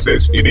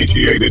process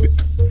initiated.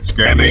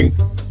 Scanning.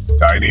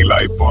 Tiny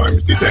life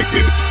forms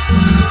detected.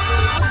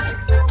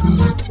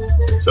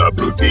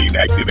 Subroutine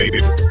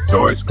activated.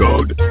 Source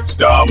code.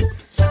 Stomp.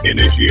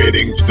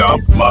 Initiating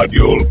stomp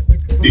module.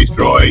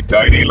 Destroy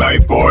tiny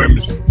life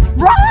forms.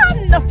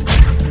 Run!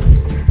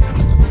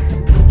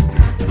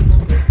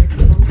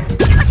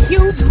 A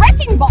huge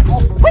wrecking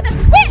ball with a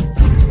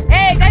switch!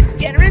 Hey, that's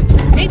generous.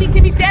 Maybe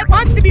Timmy's dad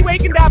wants to be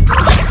wakened up.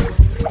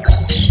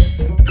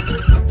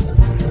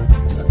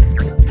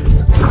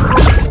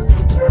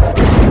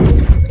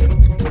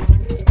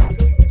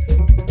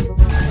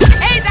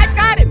 Hey, that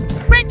got him!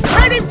 Quick,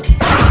 hurt him! Take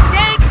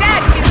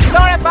that, you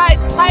glorified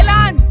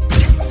pylon!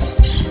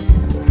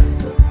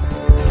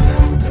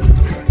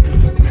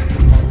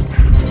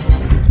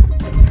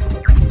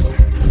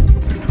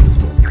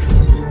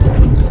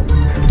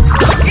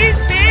 He's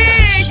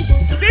big!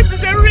 This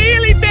is a real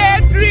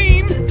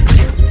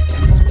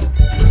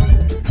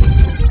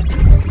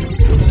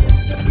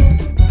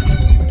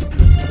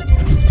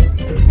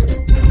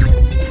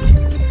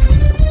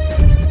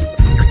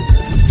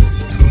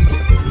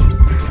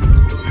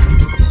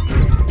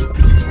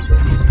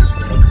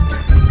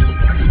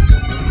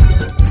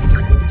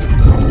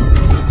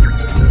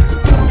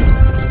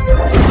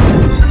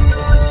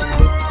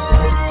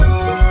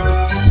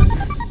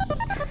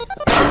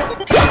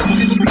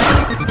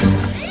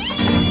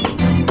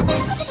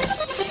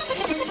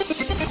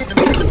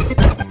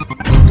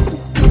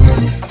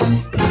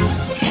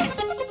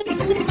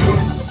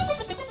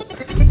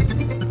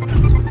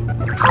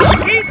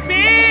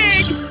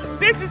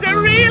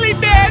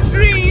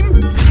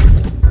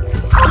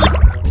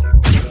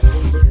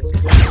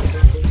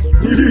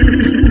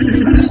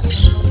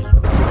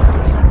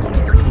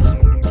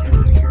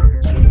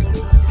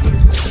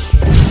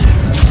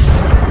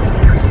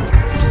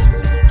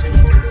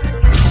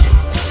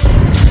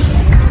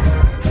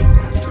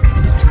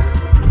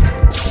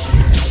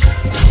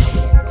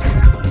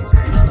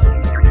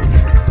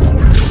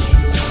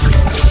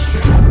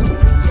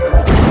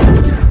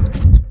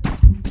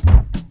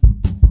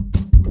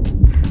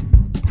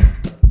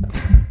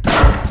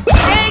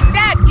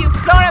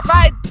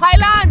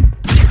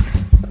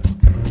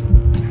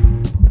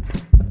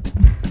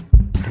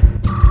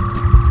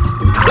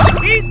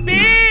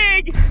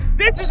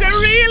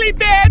really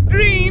bad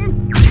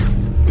dream.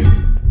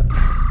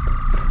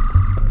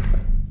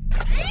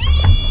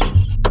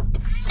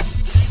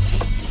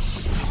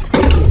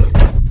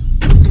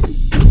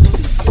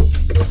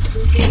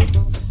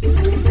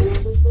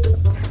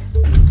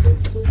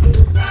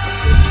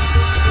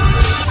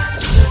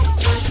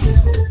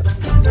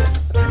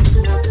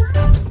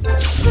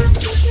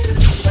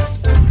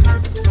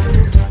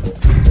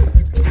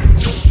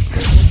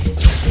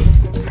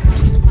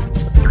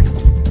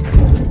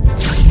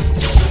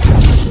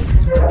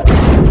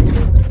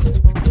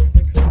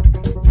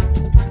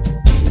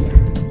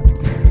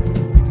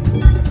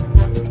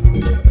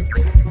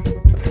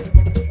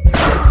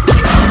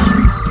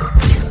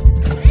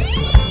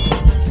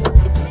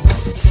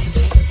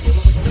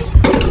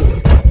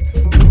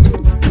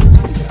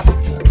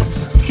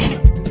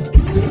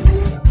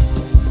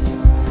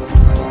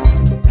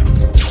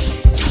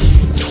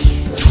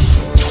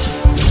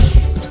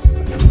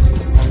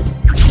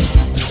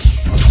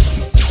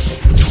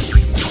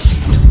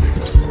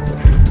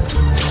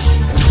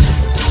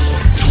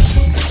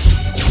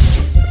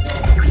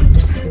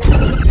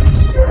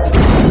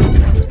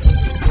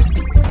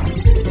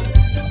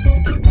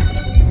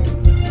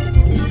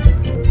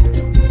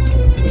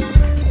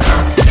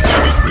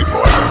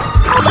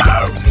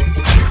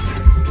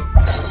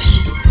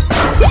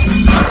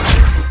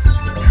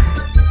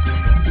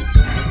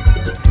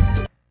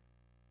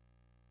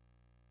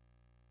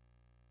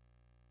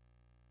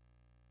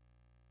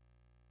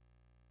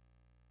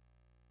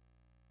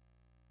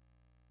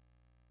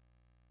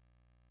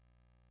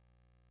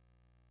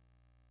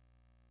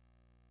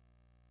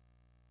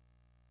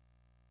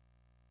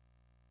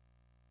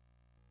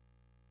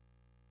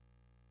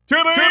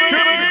 Timmy!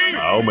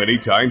 How many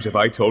times have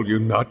I told you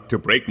not to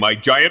break my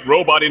giant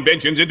robot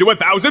inventions into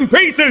 1,000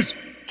 pieces?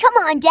 Come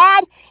on,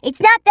 Dad.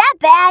 It's not that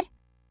bad.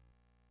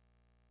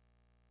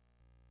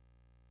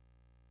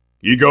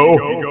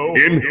 Ego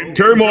in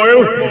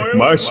turmoil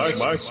must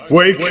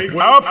wake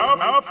up.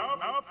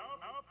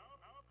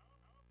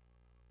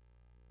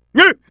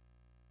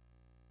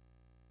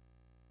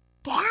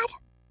 Dad?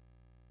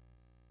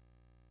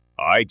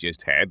 I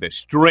just had the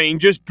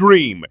strangest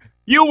dream.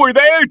 You were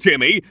there,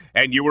 Timmy,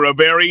 and you were a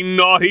very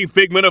naughty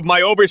figment of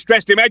my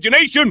overstressed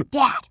imagination.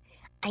 Dad,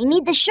 I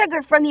need the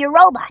sugar from your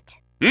robot.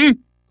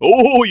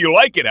 Oh, you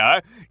like it,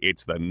 huh?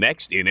 It's the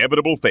next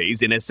inevitable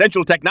phase in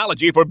essential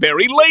technology for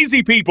very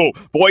lazy people.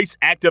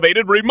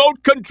 Voice-activated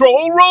remote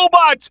control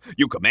robots.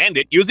 You command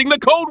it using the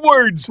code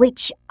words.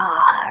 Which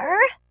are?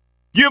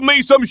 Give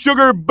me some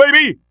sugar,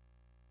 baby.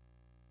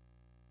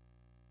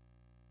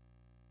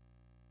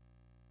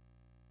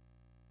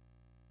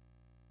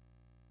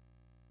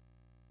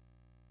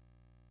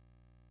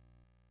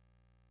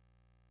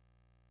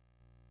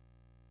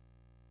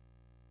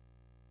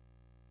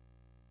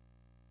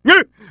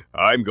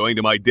 I'm going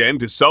to my den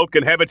to sulk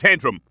and have a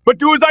tantrum. But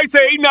do as I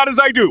say, not as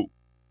I do.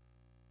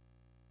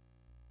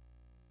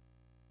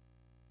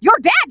 Your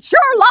dad sure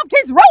loved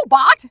his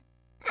robot.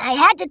 I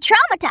had to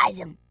traumatize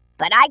him,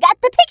 but I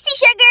got the pixie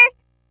sugar.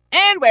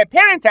 And where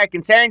parents are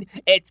concerned,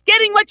 it's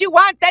getting what you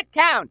want that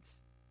counts.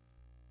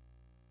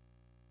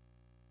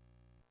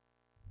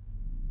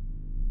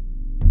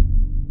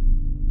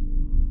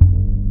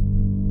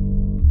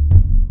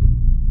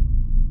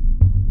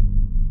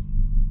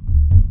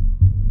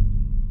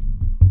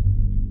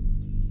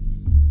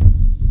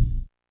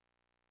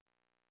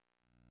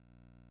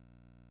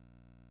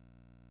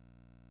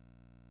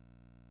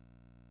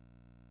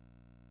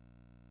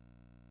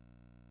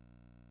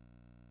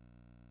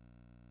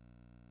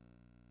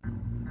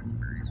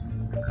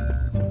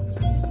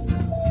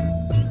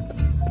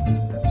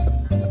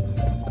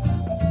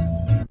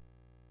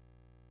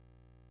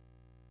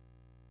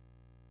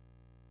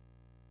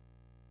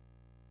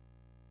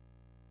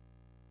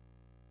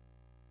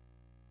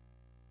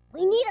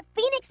 We need a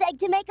phoenix egg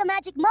to make a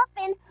magic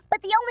muffin,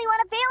 but the only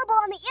one available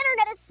on the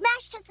internet is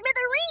smashed to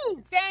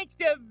smithereens. Thanks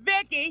to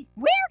Vicky.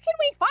 Where can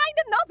we find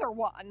another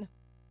one?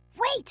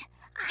 Wait,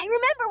 I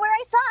remember where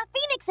I saw a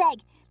phoenix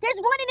egg. There's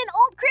one in an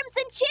old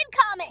Crimson Chin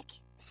comic.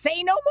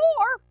 Say no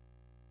more.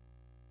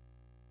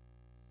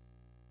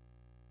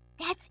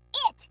 That's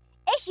it.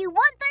 Issue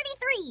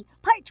 133,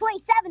 Part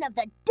 27 of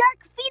the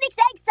Dark Phoenix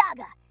Egg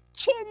Saga.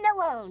 Chin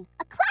alone.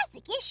 A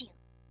classic issue.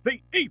 The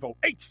evil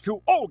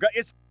H2 Olga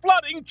is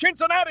flooding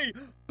Cincinnati.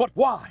 But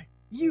why?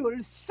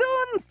 You'll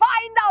soon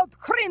find out,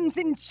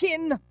 Crimson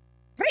Chin.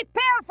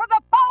 Prepare for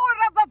the power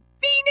of the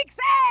Phoenix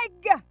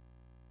Egg!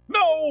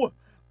 No!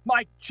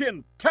 My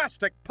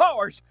chin-tastic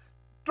powers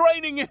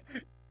draining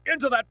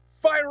into that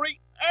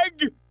fiery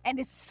egg! And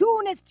as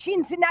soon as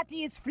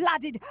Cincinnati is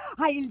flooded,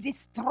 I'll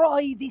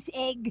destroy this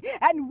egg,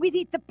 and with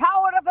it the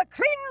power of the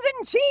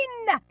Crimson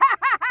Chin! Ha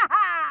ha ha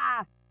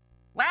ha!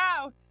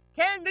 Wow!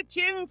 Can the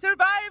Chin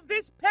survive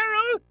this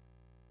peril?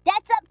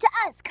 That's up to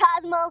us,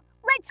 Cosmo.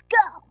 Let's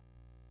go!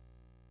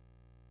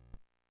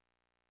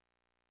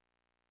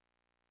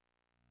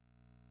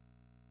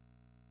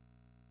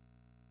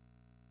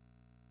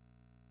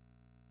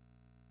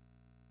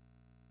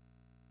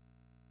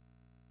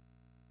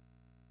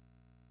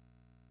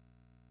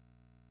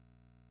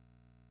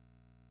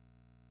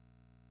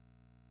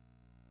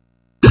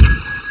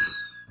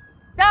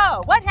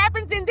 So, what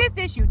happens in this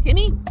issue,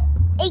 Timmy?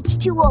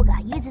 H2 Olga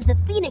uses the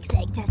Phoenix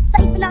egg to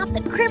siphon off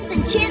the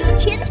Crimson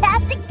Chin's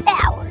chintastic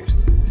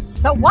powers.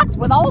 So what's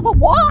with all the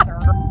water?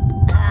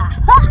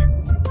 Aha!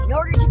 In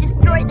order to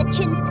destroy the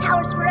Chin's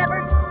powers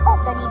forever,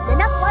 Olga needs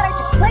enough water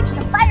to quench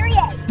the fiery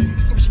egg.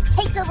 So she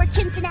takes over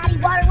Cincinnati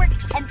Waterworks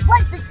and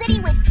floods the city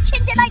with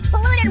Chintonite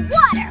polluted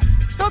water.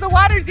 So the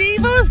water's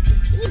evil?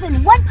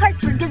 Even 1 part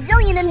per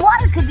gazillion in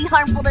water could be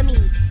harmful to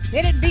me.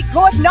 It'd be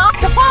good not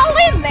to fall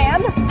in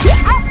then.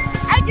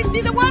 I can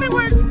see the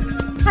waterworks.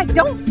 I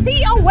don't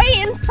see a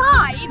way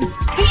inside.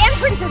 The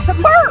entrance is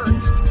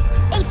submerged.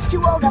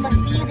 H2 Olga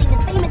must be using the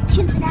famous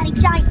Cincinnati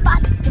giant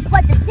faucets to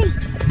flood the city.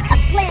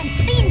 A plan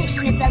fiendish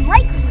in its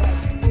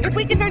unlikelihood. If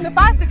we could turn the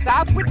faucets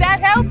off, would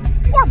that help?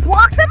 Or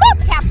block them up,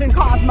 Captain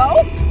Cosmo.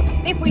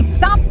 If we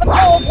stop the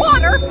flow of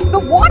water, the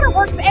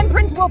waterworks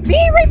entrance will be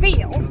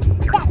revealed.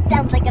 That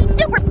sounds like a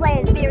super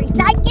plan, fairy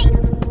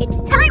sidekicks.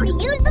 It's time to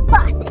use the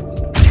faucet.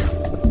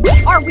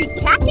 Are we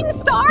catching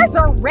stars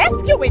or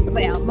rescuing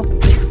them?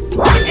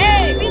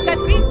 Hey, we've got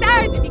 3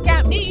 stars if you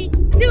count me.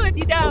 2 if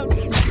you don't.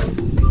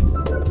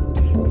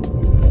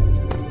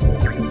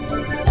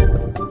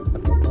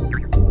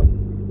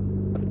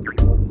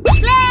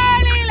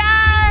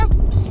 La-li-la!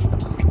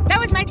 That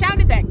was my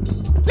sound effect.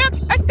 Look,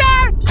 a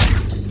star!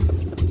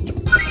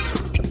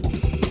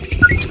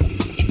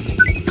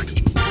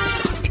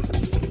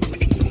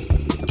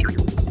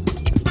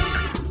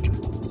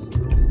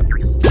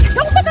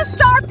 Don't let the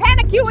star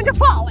panic you into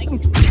falling.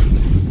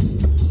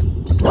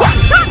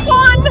 Got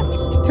 1!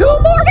 2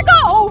 more to go!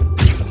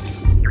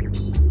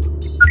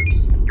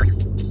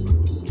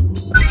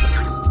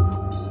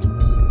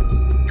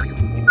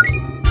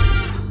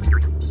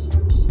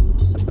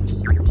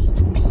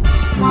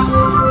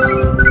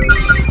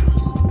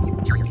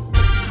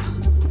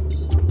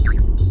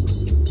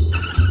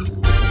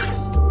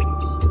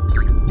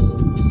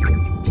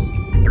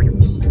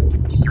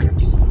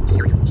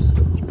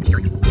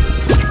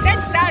 That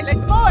star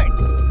looks bored.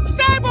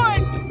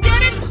 Starboard!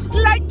 Get it?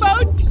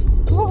 Lifeboats?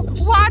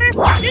 Water? 2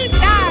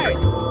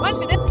 stars! 1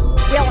 minute.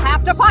 We'll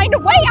have to find a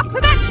way up to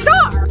that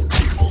star!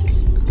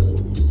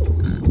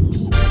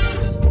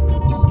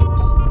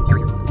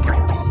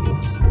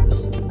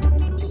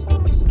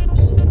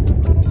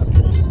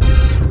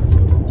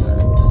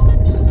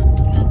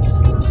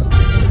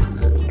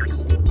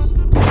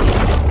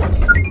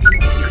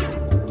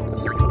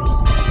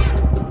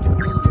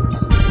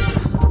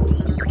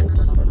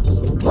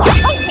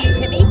 Okay,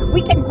 Timmy,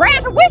 we can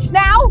grant a wish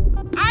now!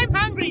 I'm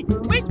hungry.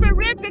 Wish for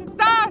ribs and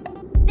sauce.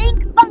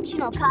 Think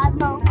functional,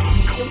 Cosmo.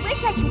 I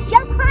wish I could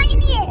jump high in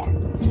the air.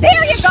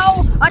 There you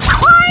go! A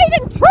tried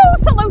and true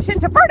solution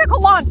to vertical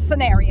launch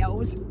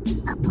scenarios!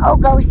 A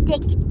pogo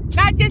stick.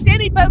 Not just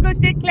any pogo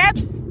stick, Clef.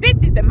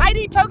 This is the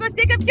mighty pogo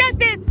stick of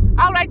justice.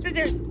 All rights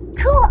reserved.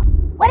 Cool.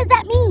 What does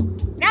that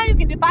mean? Now you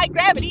can defy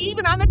gravity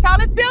even on the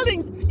tallest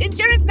buildings.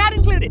 Insurance not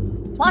included.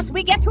 Plus,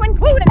 we get to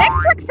include an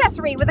extra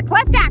accessory with a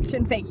Cleft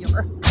action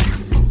figure.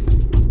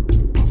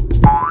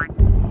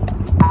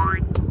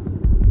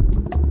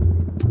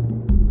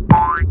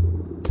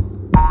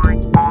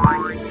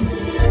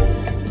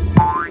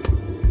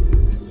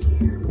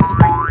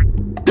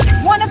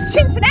 One of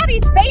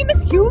Cincinnati's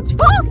famous huge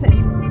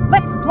faucets.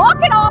 Let's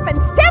block it off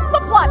and stem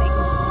the flooding.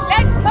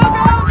 Let's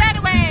pogo that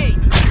away.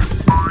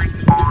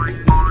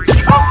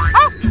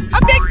 Oh,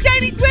 a big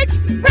shiny switch.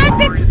 Press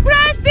it,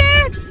 press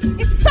it.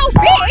 It's so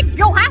big,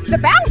 you'll have to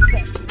bounce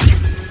it.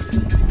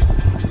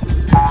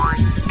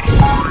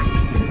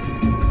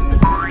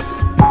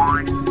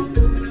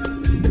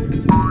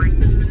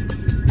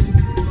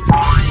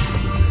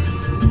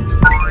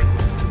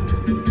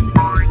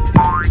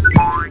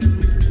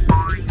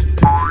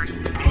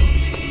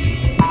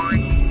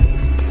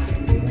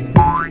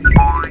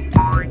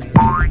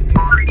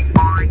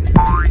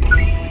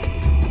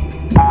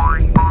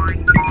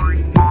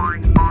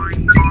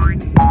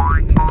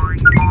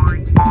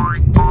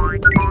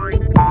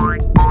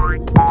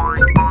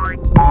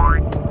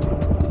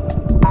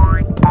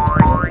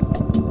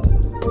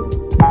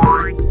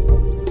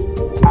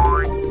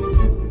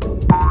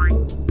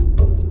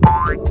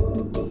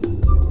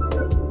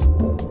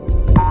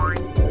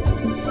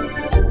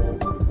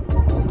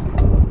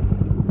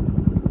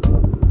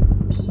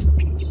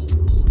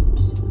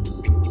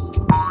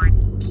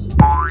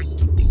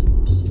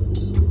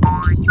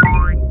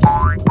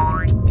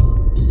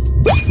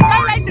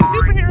 Highlights and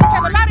superheroes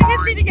have a lot of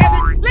history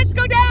together. Let's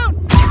go down.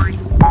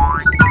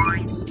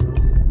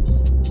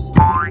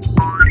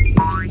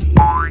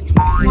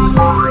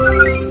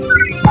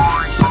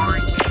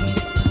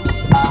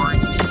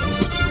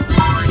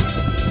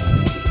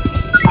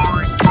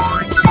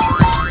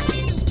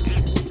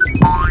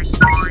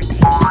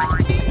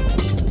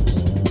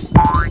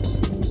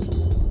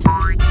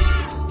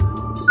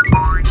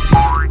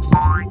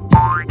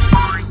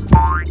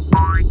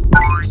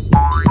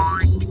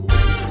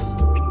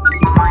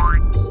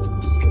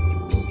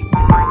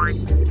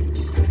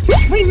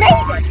 We made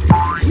it!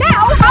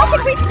 Now, how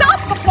can we stop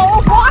the flow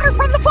of water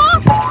from the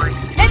faucet?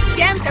 Let's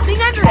jam something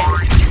under it.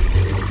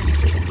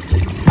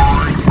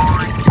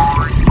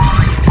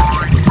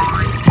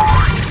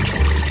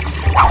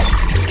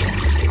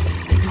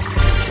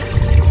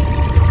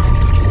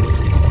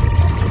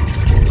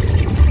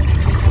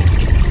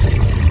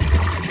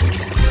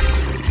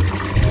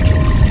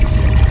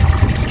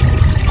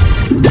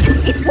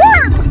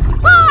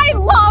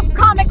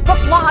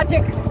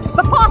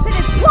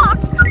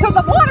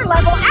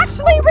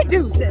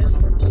 deuces.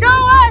 Go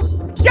us!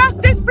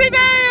 Justice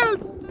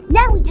prevails!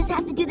 Now we just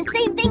have to do the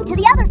same thing to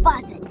the other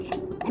faucet.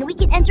 And we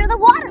can enter the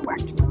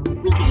waterworks.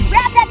 We can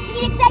grab that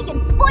Phoenix egg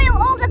and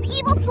foil Olga's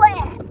evil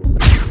plan.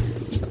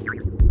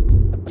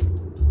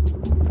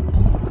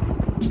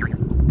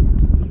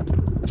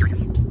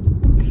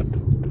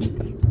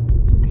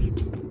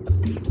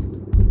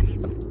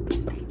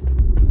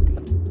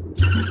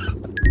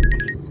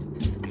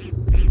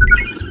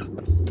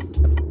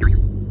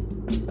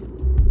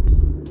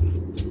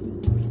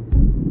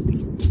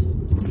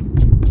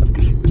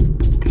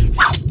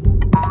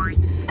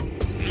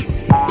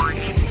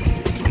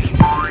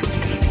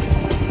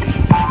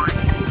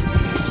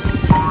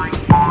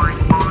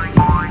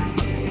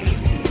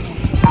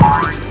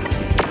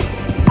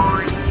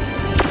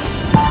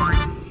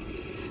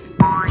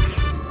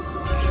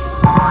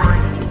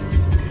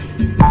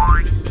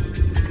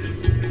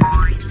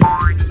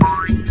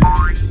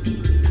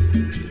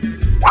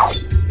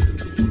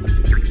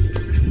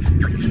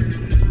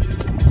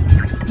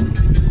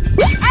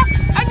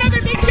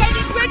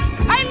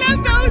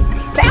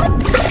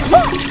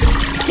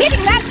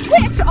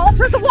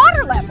 The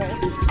water levels.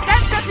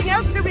 That's something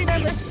else to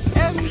remember.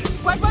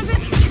 What was it?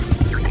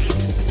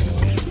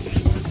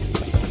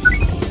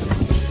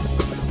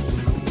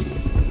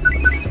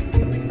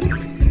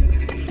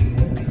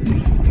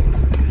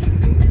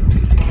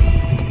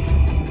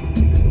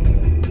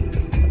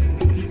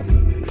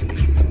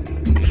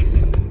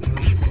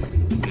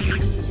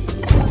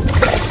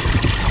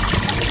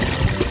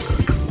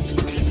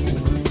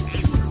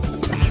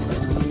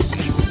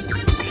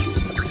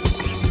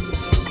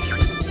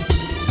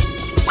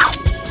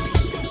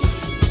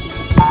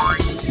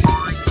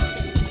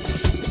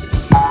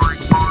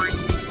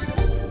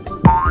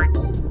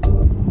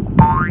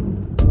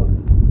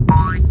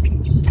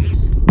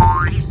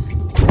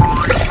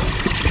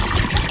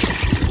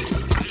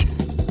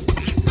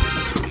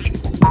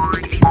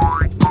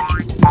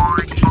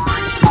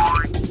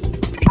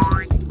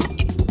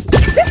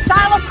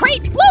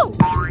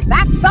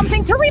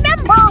 Something to remember!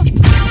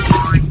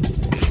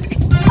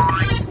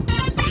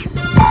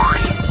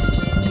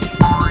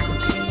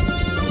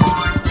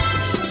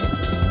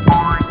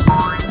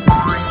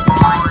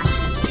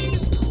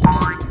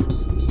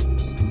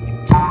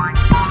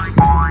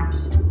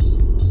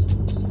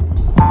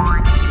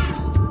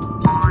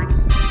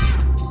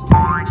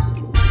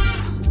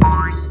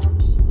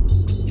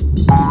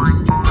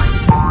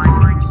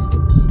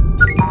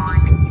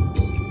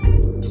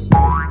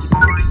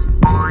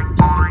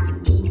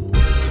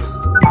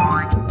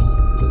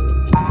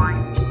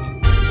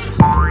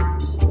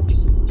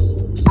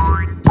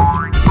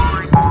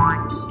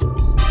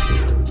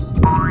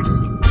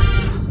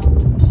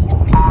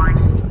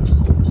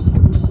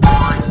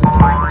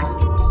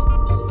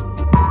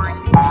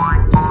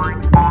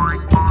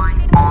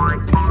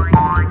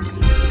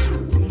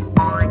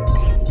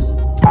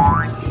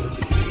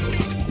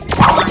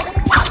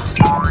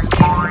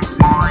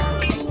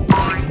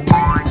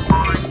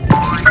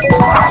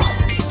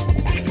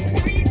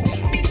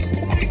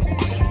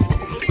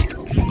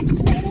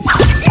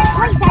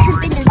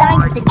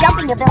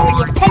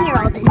 ability of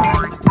 10-year-olds in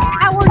mind.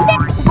 Our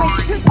next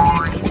wish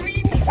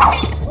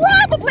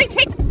probably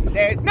take...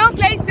 There's no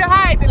place to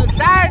hide, little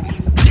star.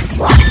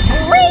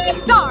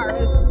 3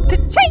 stars!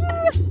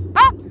 Cha-ching!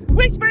 Ah,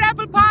 wish for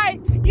apple pie.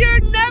 You're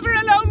never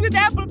alone with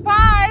apple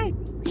pie.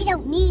 We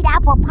don't need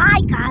apple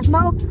pie,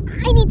 Cosmo.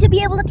 I need to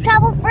be able to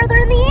travel further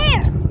in the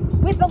air.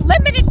 With the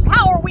limited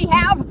power we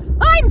have,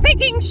 I'm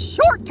thinking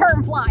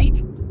short-term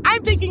flight.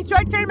 I'm thinking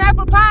short-term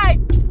apple pie.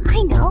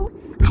 I know.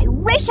 I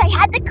wish I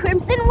had the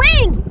Crimson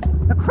Wing.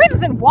 The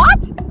Crimson what?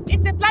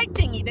 It's a flight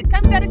thingy that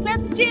comes out of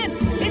Clef's chin.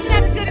 It's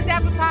not as good as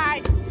apple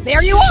pie.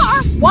 There you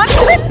are, 1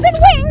 Crimson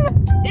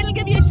Wing. It'll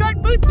give you a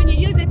short boost when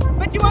you use it,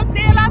 but you won't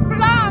stay aloft for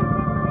long.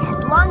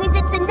 As long as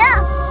it's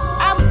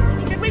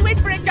enough. Can we wish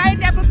for a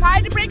giant apple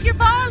pie to break your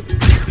fall?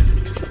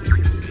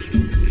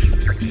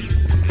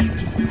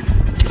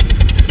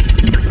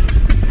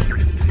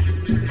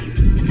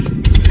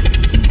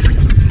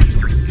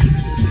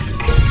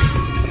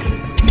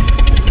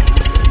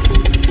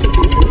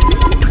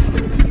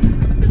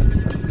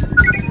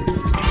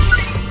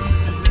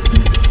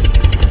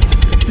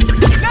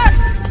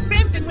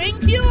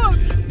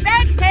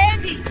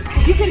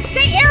 You can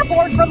stay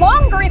airborne for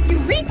longer if you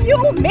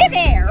refuel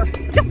mid-air.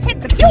 Just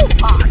hit the fuel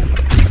pod.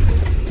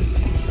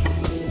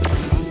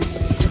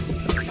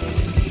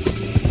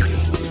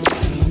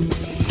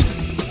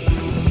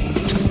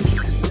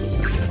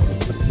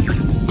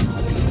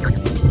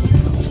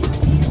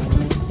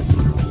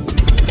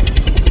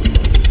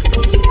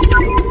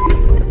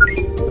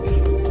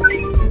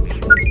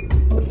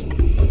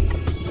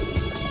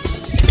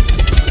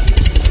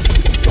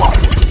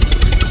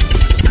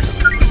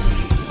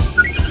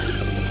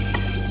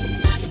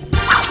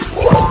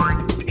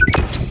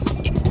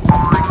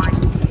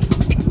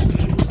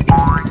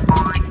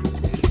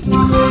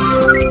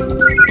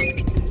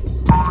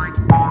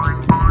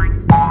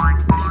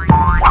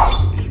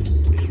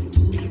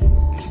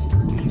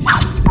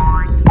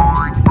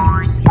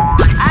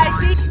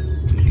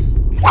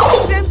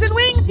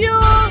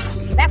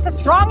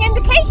 strong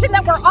indication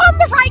that we're on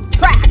the right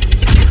track.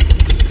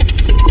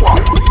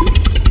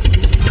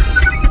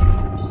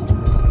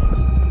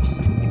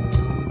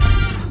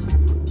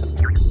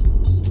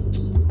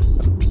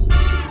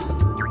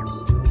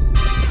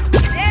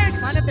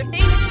 There's one of the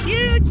famous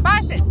huge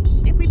faucets.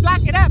 If we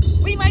block it up,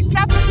 we might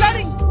stop the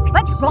flooding.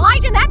 Let's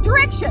glide in that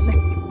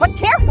direction, but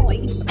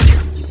carefully.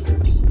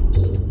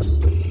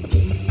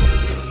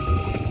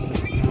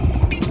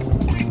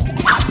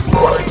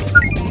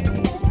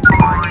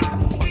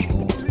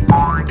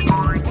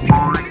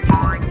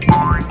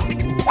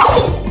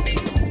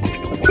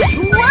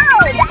 Whoa,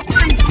 that's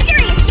some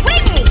serious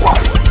wigging!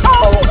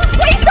 Oh,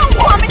 please don't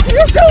plummet to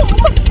your doom!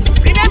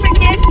 Remember,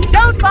 kids,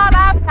 don't fall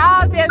off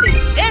tall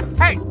buildings. It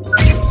hurts.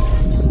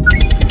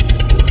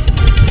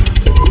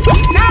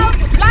 Now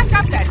to block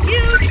up that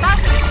huge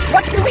faucet.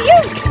 What can we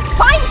use?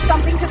 Find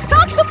something to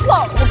stop the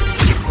flow.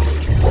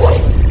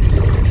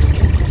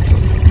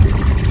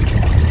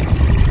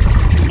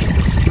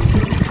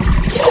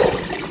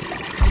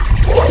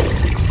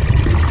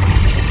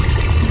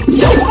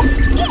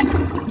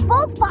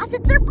 Both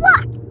faucets are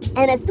blocked,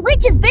 and a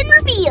switch has been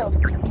revealed.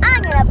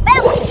 I'm gonna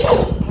bounce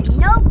it, and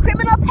no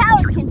criminal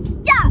power can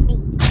stop me.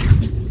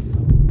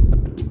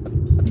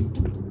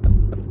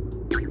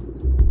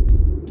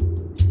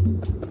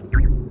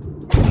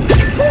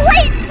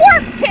 Great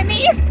work,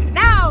 Timmy!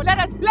 Now let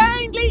us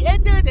blindly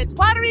enter this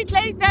watery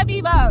place of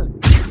evil.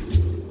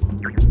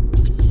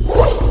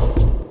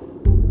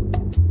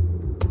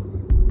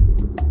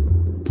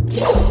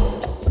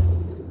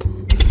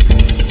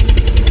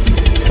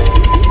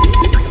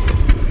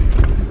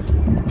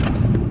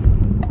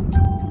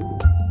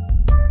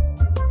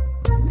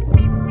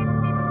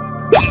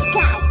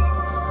 Guys,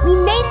 we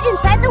made it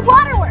inside the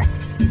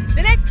waterworks.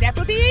 The next step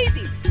will be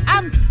easy.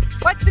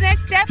 What's the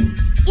next step?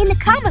 In the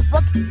comic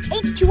book,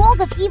 H2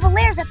 Olga's evil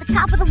lair's at the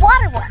top of the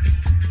waterworks.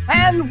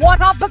 And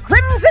what of the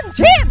Crimson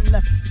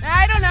Chin?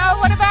 I don't know.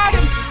 What about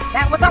him?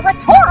 That was a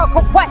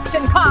rhetorical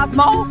question,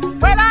 Cosmo.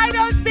 Well, I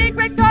don't speak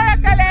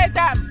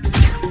rhetoricalism.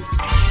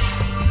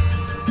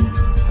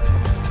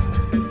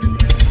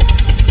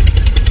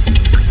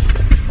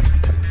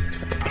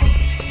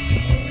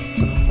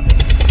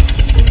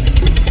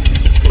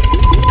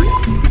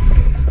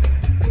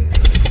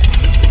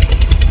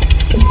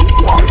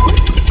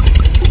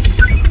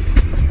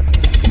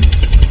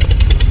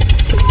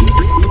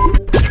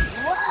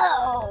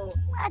 Whoa,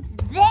 what's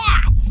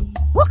that?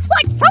 Looks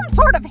like some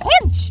sort of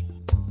hench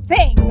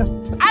thing.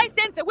 I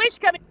sense a wish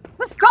coming.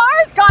 The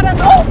stars got us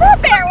over a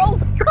barrel.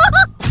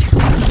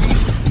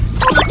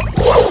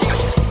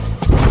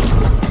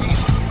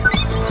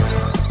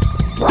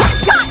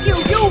 Got you,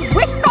 you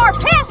wish star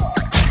pest!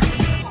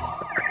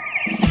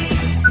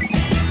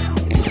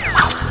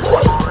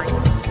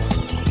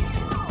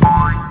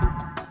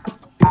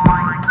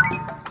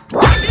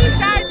 Two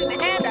stars in the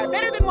hand are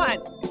better than one.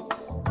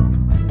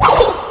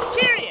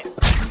 Cheerios.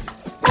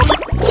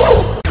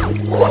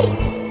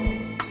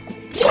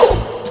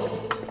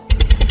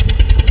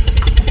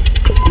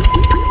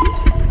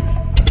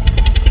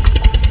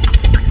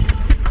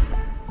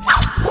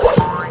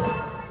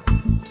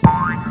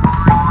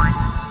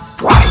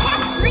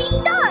 Three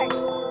stars!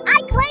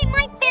 I claim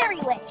my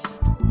fairy wish.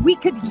 We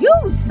could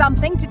use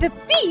something to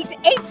defeat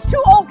H2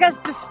 Olga's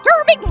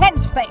disturbing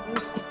hench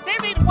things. They're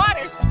made of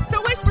water,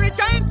 so wish for a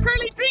giant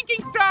curly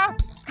drinking straw.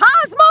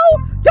 Cosmo,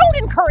 don't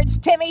encourage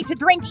Timmy to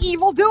drink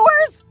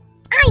evildoers.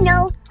 I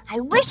know. I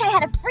wish I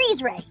had a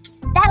freeze ray.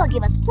 That'll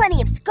give us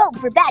plenty of scope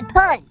for bad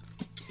puns.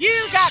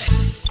 You got it.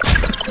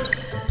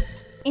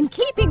 In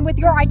keeping with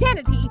your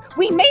identity,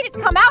 we made it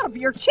come out of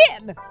your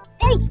chin.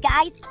 Thanks,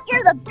 guys.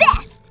 You're the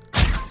best.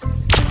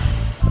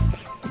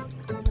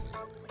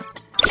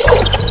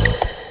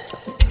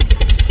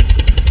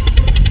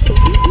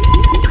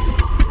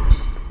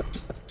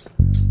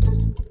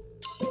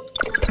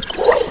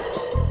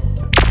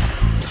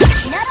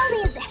 Not only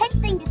is the hench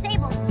thing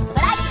disabled,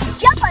 but I can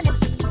jump on him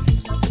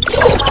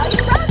while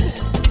he's frozen.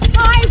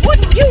 I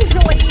wouldn't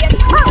usually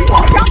encourage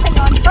jumping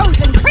on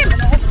frozen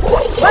criminals,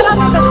 but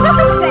under the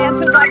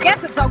circumstances, I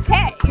guess it's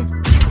okay.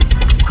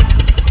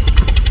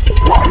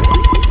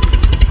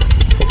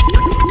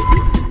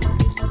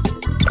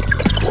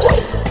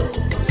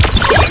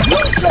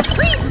 Use your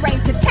freeze ray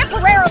to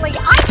temporarily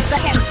ice the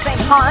hench thing,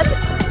 Hud.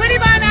 Put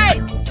him on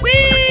ice.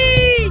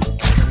 Whee!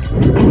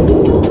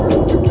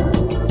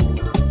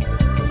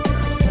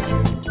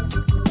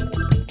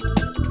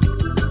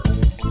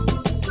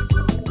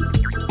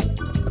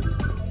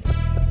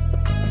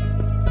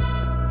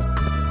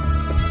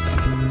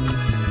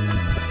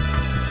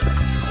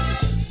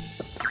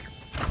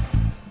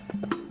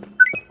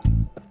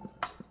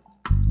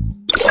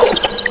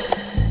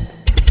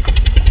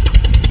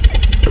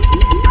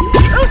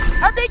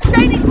 A big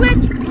shiny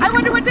switch! I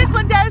wonder what this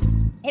one does!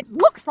 It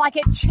looks like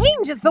it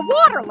changes the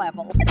water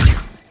level.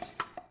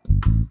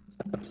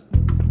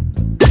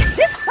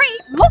 This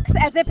crate looks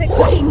as if it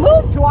could be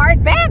moved to our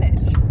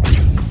advantage.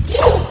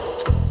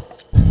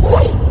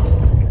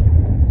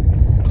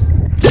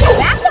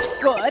 That looks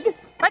good.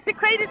 But the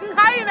crate isn't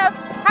high enough.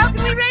 How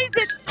can we raise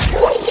it?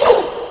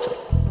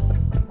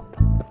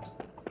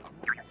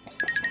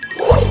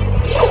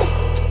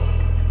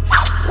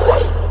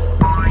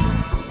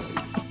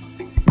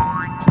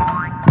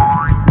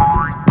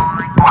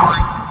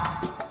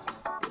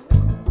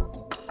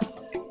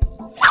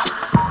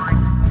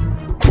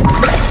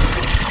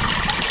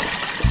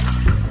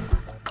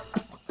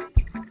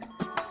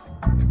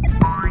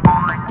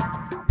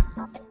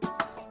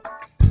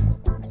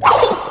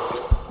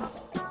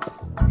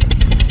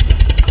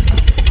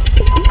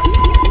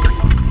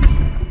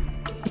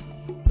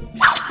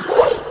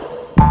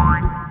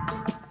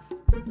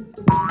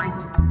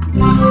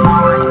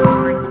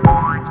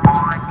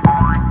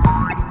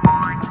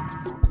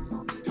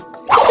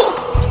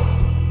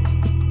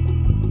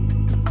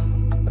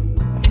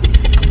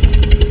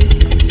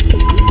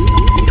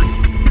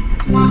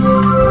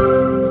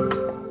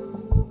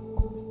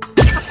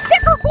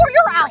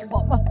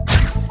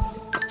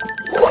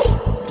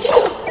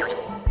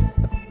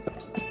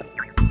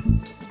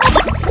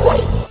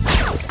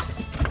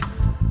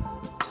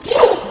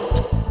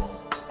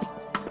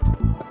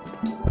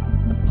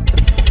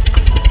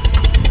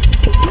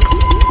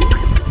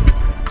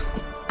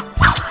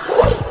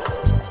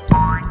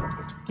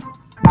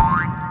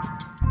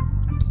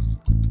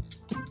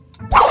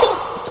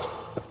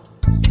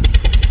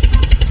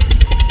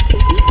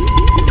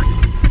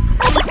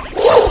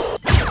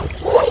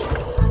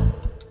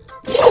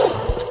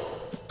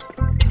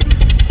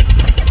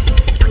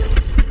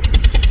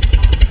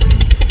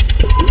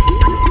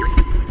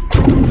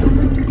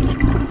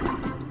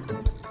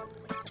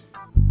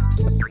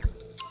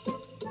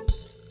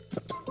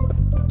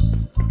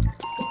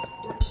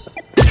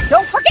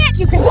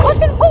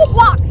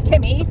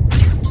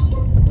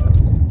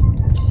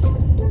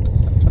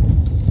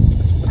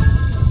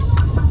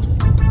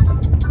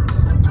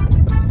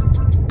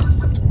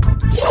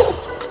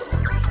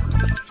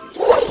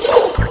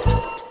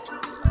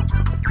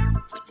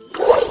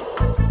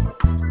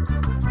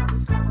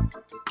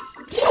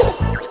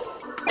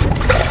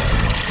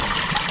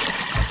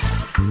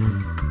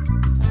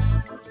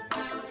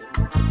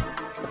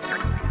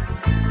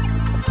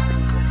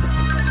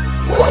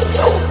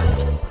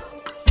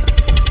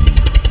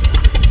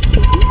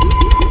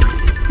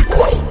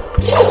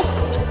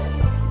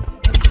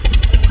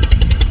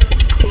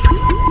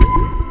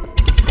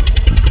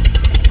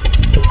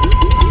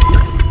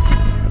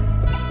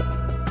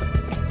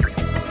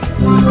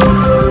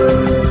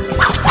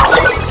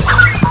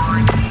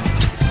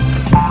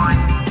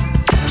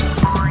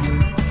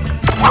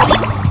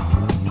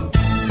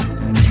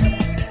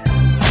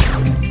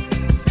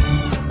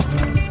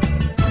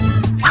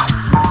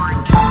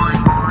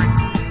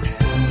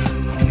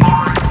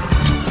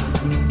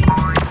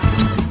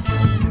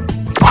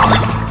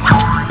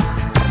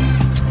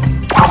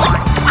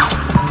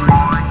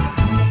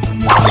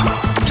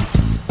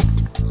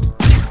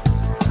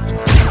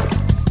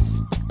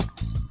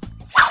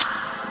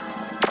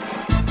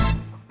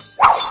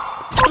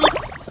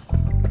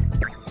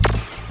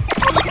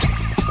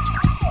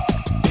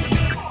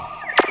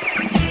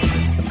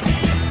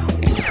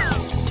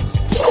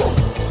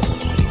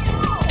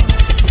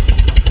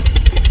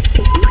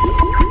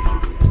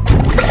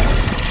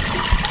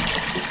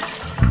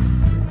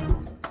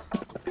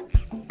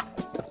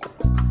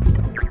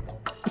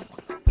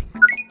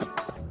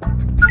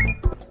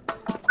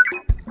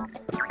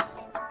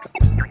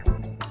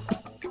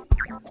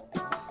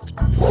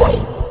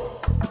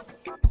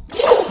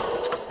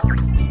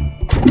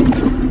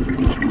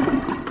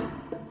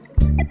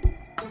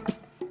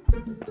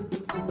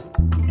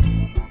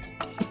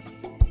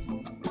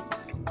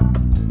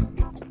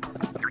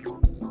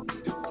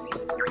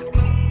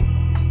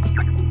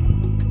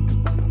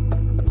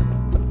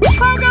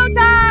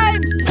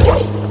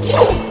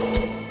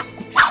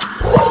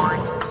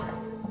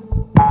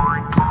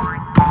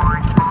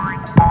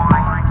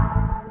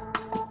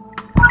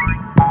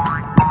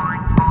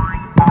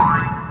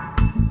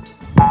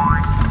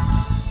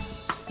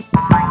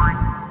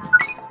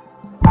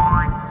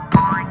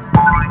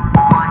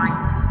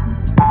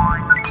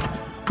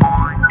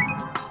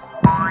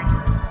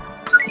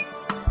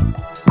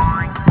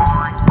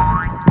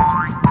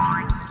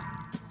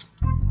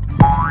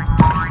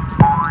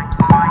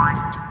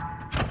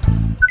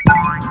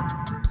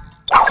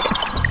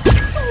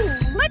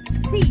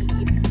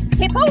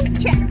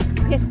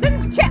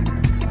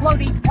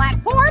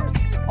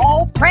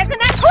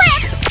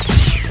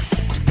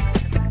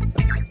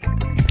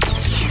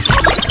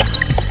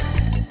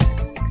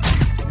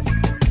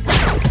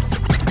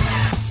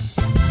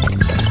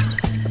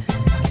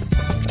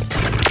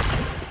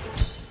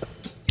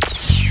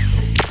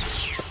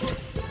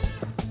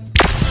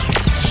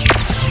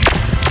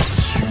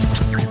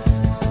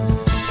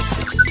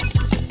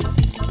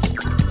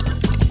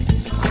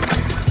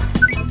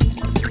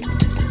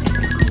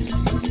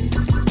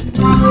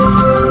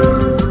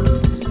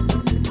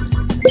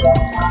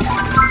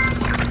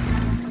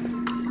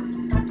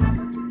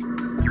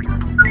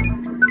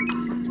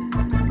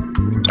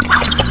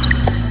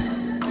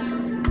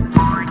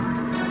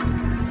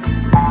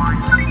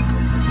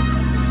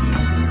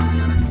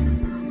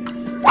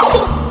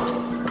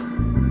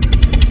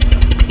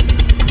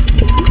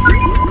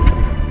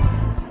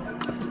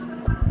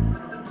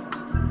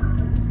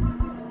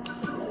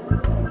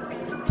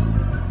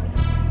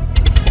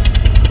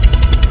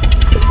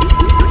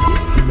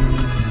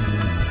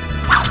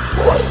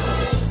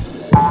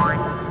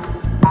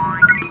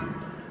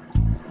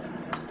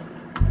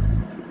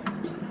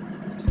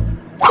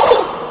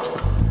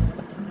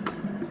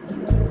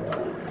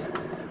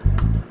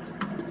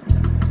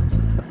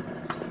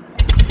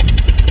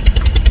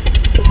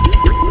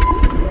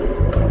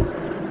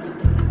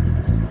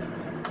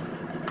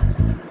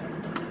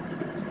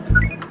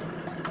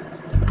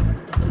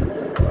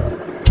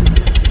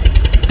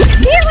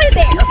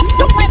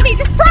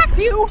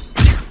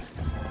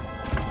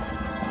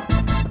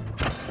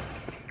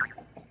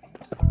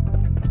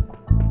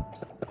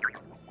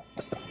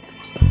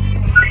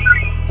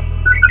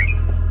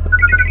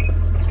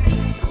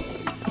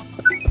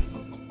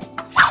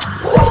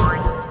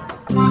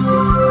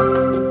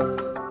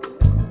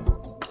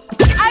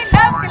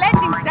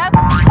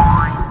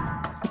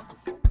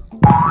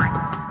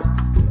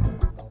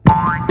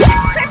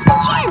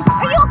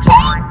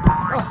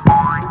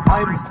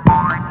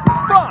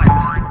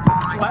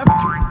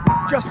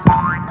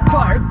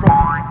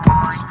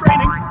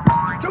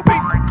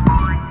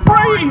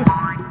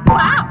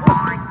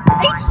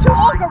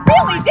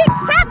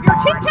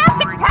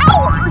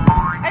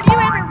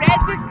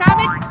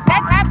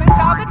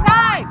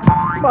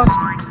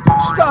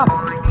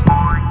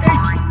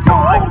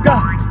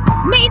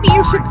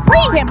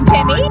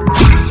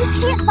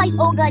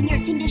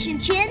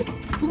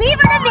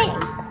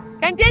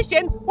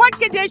 What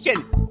condition?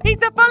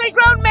 He's a fully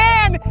grown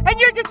man, and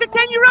you're just a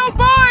 10-year-old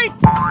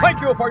boy!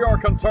 Thank you for your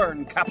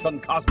concern, Captain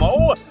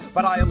Cosmo,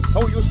 but I am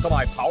so used to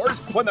my powers,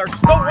 when they're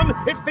stolen,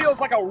 it feels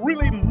like a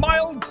really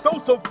mild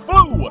dose of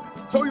flu.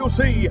 So you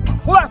see,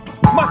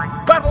 Left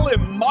must battle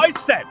in my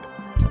stead.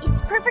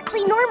 It's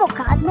perfectly normal,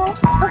 Cosmo.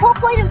 The whole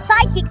point of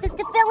sidekicks is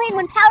to fill in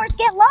when powers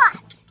get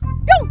lost.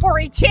 Don't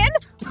worry, Chin.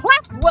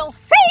 Clef will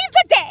save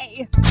the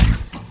day.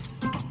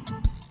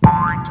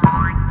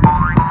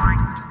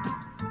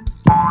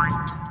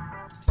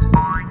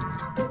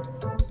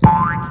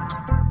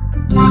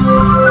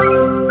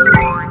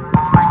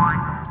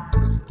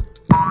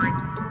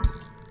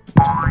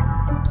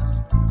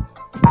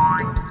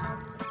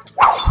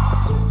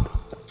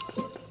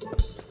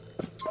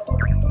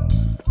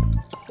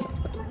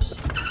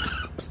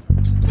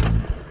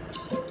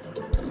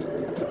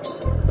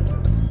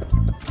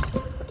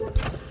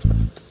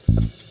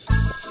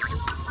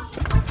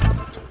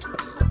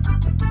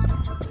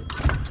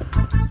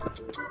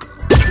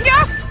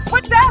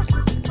 What the?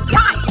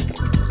 Yikes!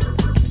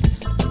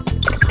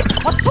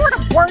 What sort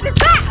of word is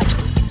that?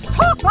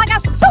 Talk like a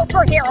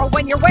superhero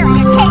when you're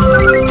wearing a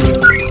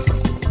cape.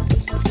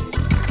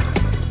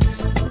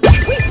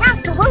 We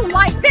passed a room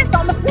like this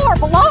on the floor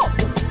below.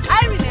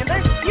 I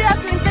remember. You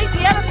have to inflate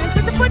the elephant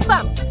with the foot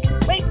bump.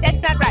 Wait,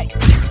 that's not right.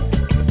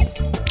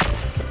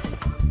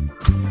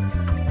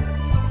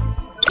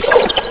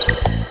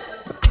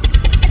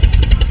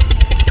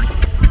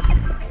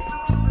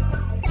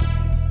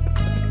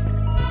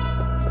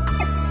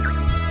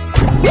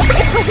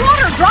 If the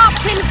water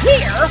drops in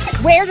here,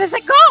 where does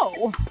it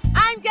go?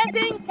 I'm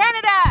guessing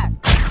Canada.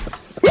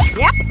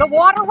 Yep, the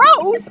water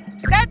rose.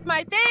 That's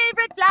my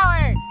favorite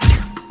flower.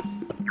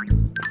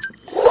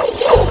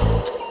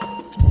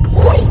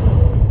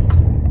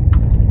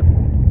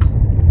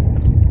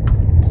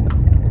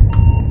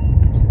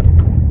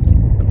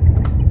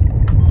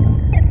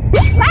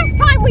 Last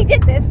time we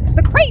did this,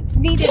 the crates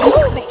needed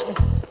moving.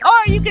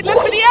 Or you could look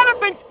for the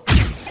elephant.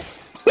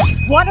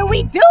 What do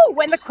we do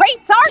when the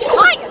crates aren't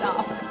high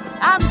enough?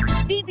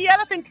 Feed the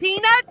elephant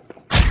peanuts.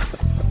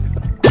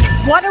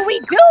 What do we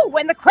do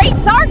when the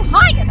crates aren't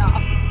high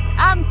enough?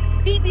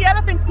 Feed the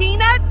elephant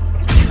peanuts.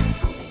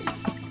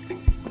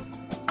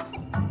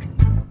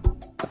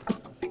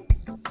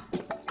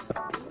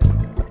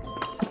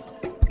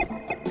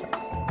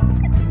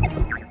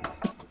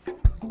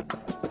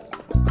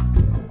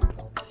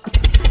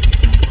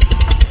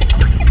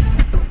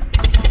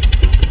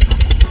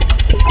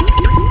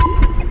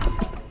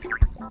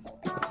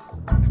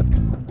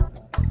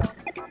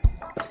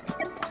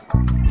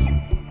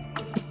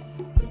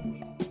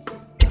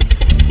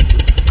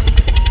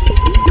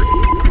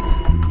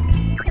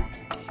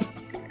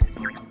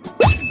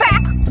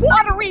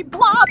 Watery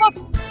blob of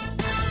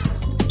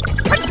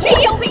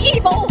congealed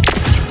evil!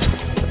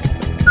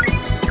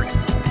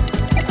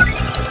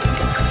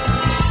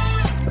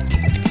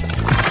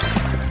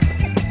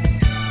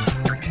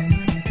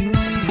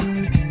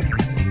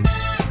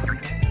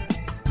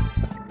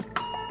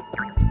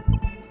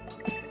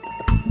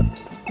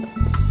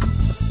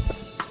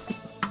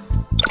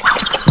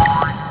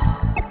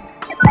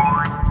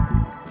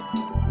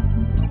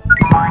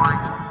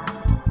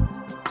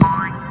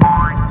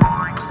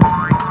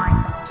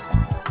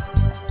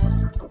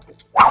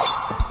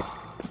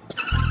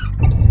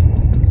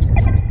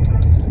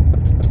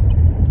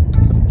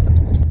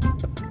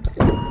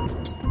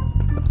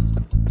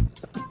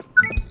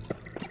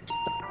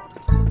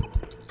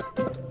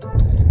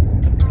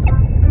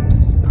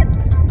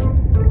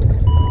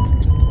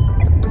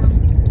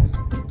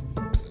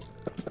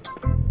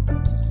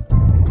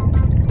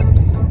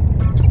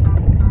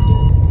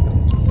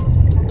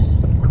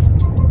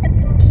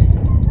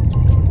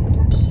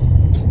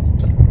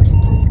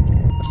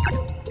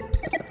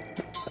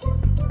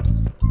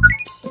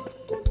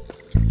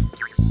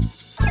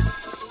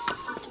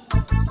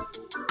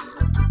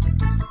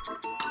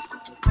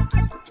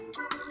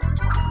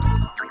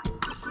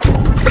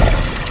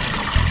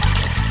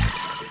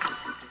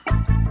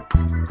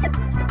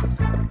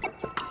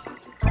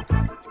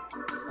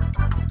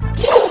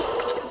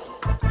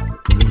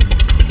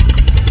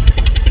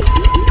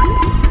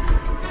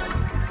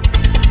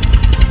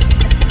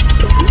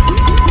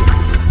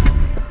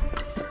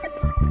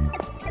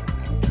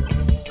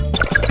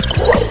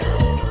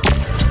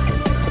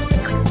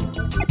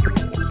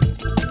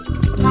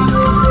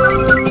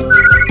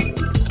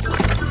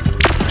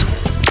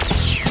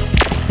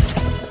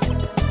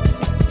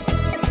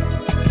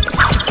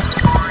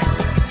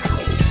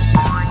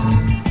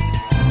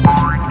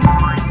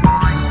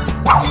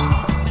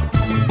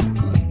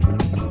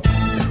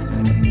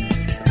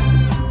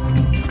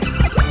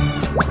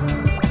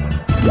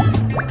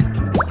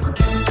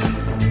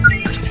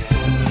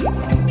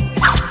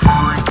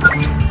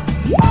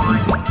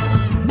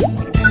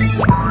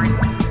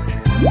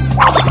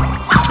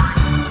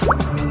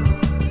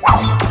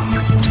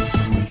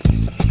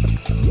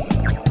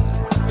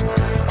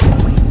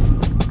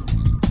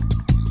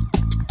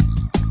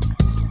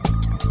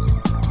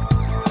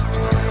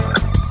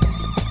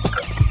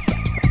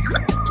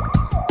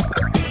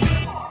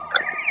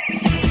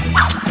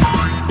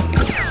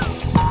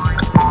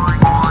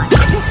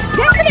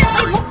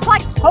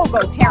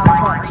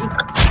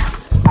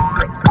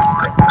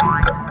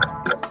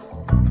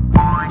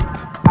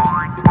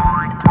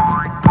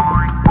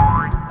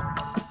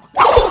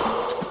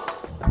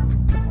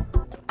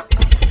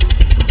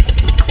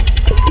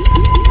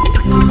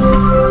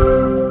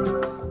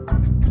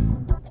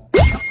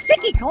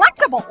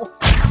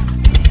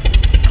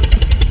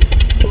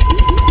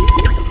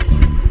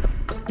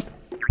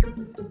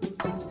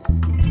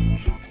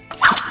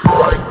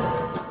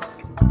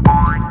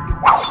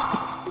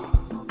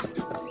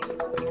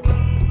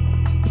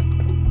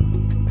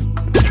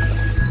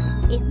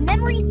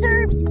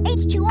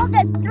 H2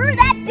 Olga's through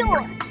that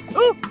door.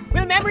 Ooh,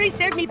 will memory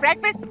serve me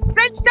breakfast?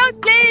 French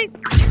toast, please!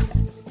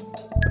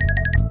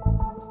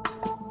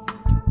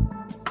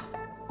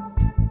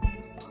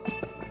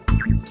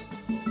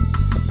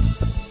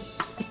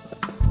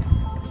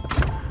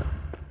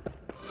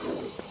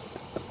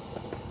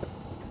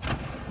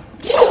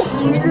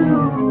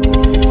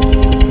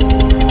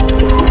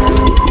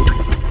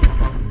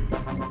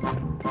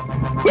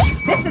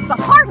 This is the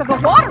heart of the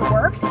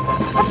waterworks.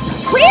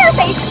 Where's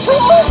H2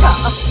 Olga?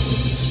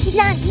 She's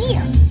not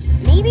here.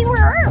 Maybe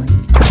we're early.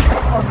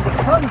 On the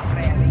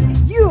contrary,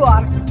 you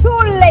are too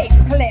late,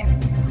 Cliff.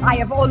 I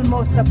have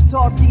almost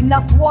absorbed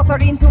enough water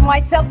into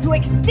myself to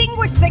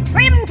extinguish the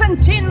Crimson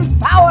Chin's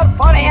power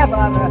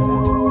forever.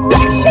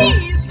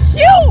 She's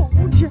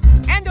huge!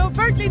 And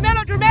overtly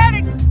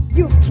melodramatic!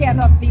 You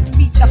cannot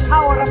defeat the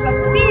power of the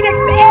Phoenix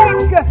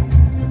Egg!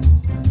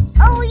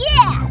 Oh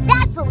yeah,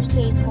 that's what we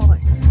came for.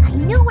 I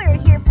knew we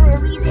were here for a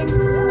reason.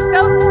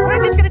 So,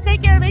 we're just gonna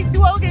take care of H2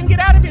 Olga and get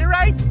out of here,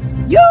 right?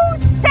 You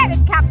said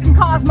it, Captain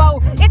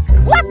Cosmo! It's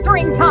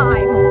clustering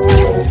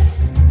time!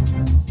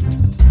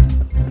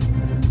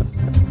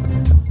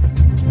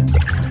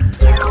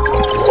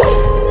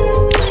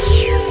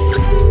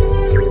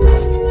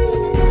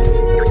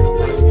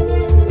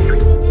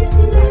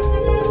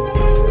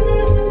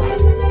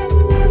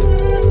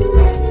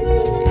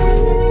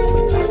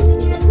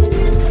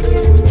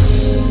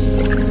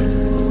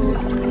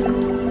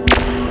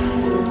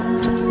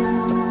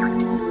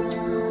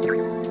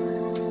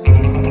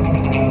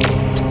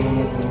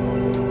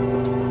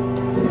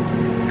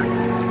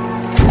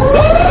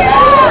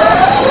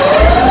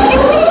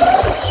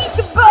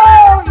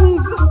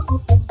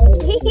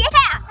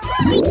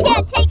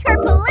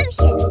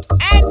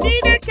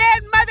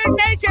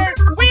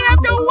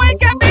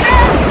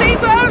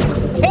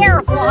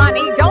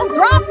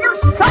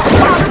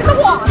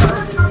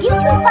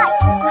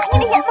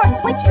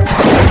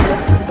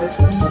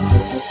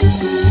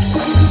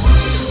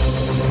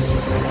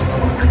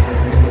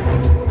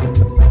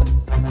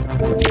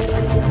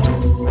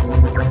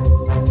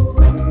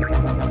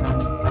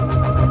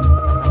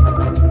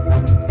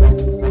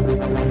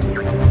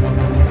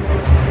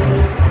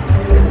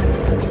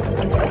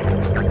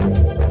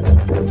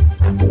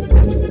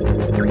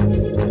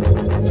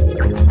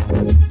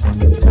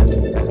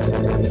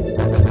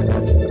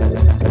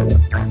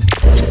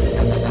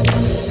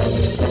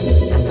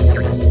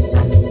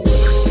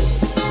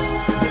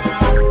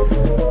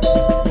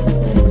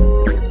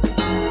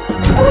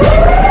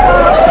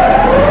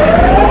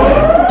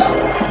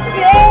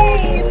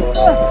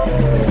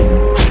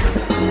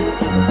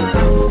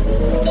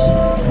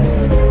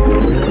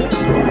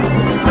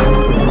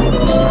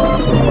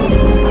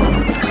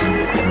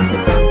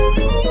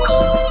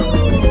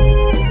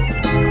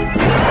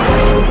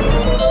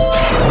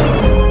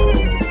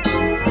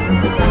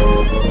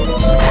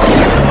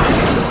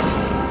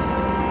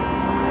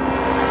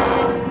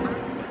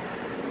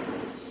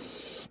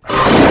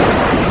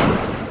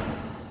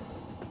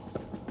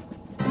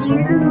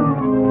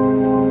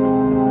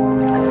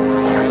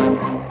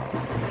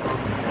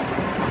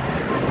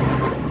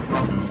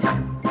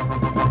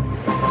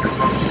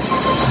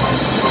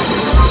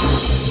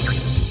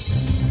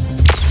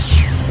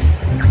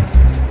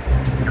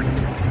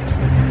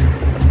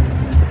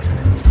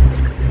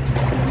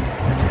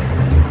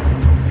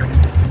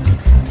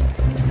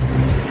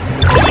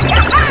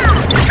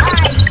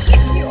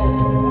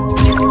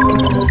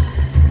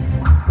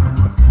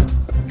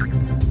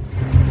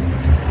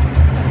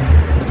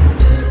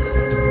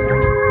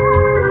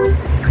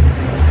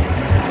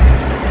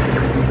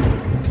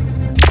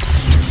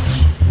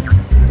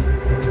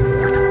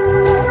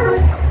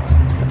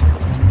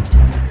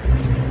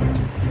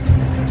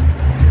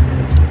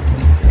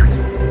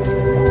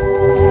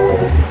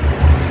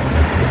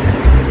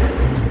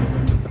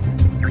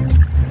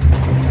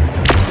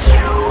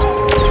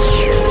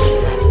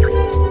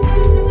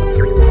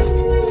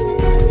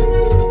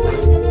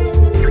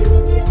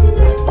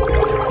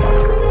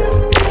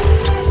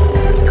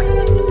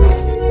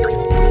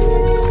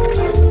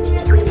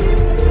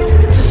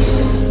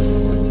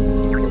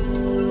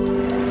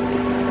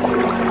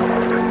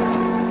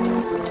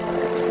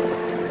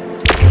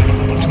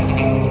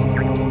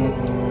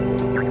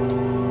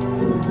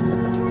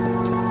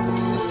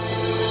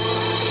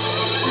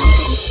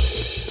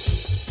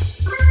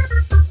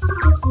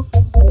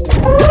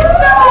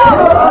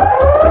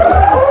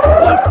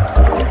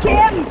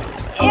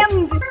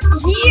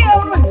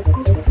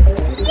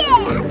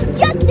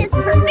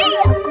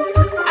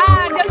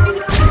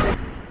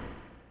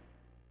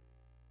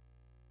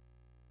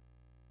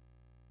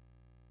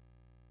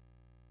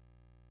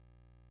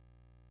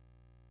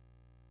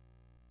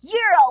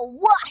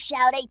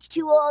 Shout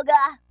H2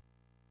 Olga.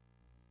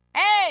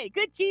 Hey,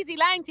 good cheesy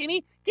line,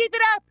 Timmy. Keep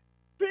it up.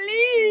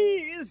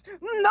 Please,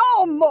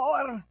 no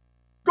more.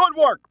 Good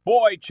work,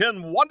 boy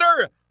Chin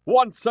Wonder.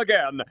 Once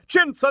again,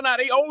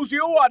 Cincinnati owes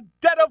you a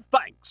debt of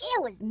thanks.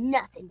 It was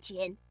nothing,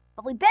 Chin.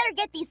 But we better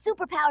get these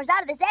superpowers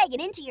out of this egg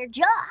and into your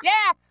jaw.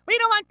 Yeah, we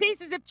don't want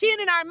pieces of chin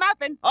in our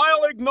muffin.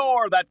 I'll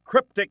ignore that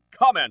cryptic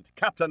comment,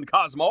 Captain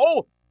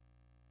Cosmo.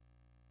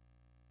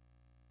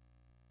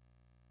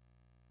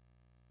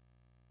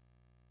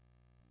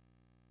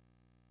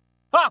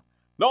 Ha!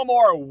 No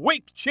more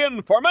weak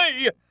chin for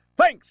me!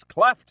 Thanks,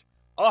 Cleft!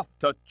 Off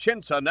to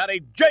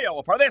Cincinnati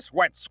jail for this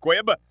wet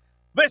squib!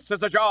 This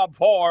is a job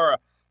for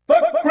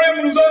the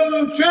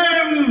Crimson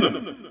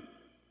Chin!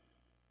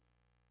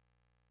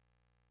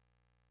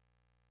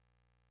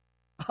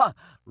 Ha!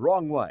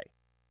 Wrong way.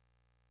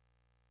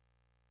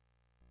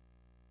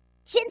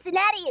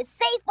 Cincinnati is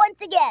safe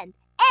once again.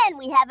 And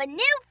we have a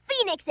new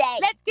Phoenix egg.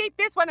 Let's keep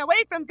this one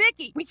away from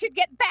Vicky. We should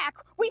get back.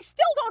 We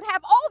still don't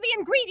have all the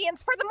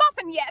ingredients for the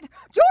muffin yet.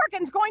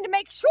 Jorgen's going to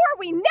make sure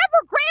we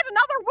never grant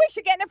another wish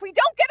again if we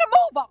don't get a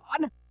move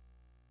on.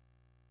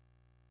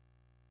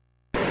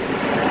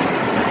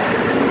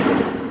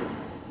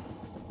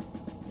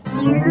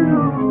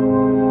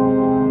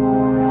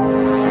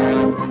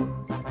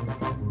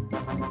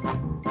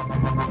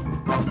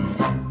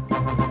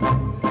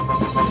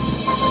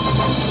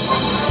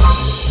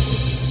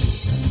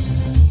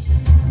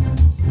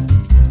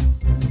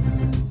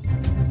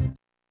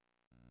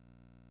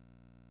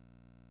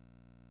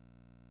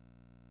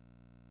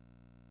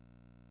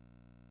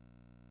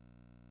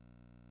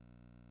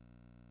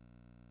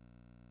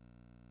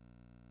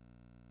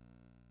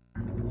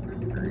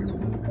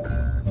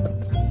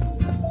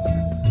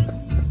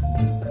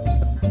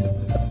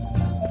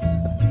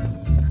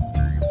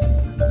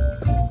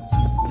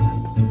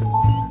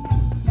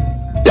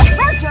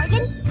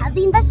 How's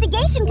the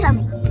investigation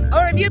coming?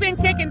 Or have you been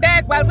kicking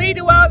back while we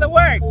do all the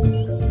work?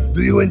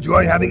 Do you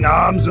enjoy having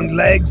arms and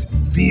legs,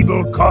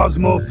 feeble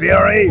Cosmo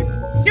Fairy?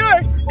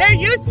 Sure, they're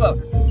useful.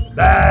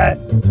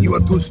 You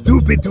are too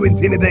stupid to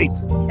intimidate.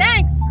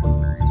 Thanks.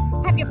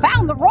 Have you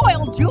found the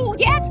royal jewel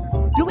yet?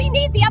 Do we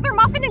need the other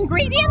muffin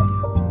ingredients?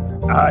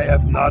 I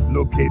have not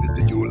located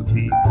the jewel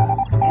thief.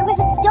 Where was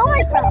it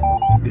stolen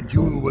from? The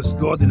jewel was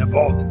stored in a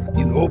vault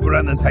in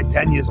Oberon and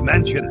Titania's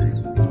mansion.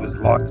 It was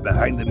locked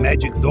behind the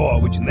magic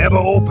door, which never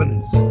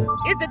opens.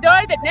 Is the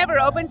door that never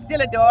opens still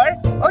a door,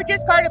 or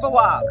just part of a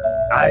wall?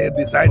 I have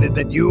decided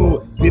that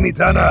you, Timmy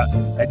Turner,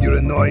 and your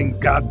annoying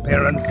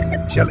godparents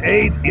shall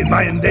aid in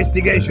my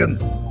investigation.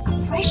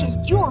 A precious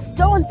jewel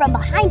stolen from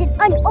behind an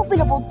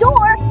unopenable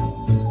door?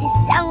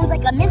 This sounds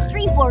like a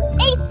mystery for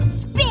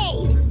Ace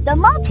Spade, the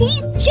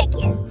Maltese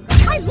chicken.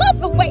 I love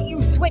the way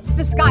you switch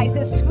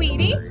disguises,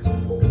 sweetie.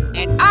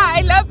 And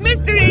I love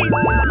mysteries.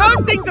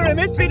 Most things are a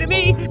mystery to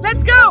me.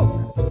 Let's go.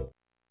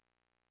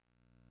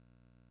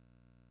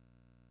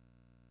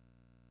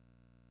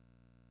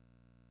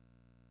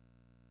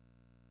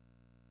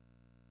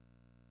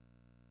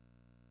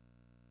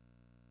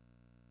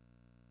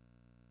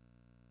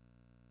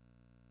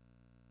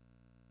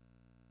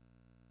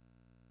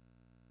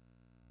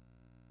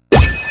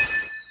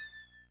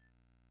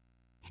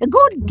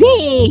 Good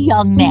day,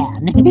 young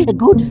man.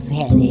 Good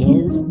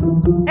fairies.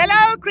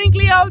 Hello,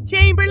 crinkly old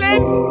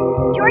Chamberlain.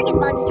 Jorgen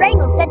von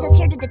Strangle sent us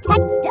here to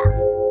detect stuff.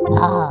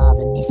 Ah,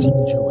 the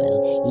missing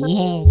jewel.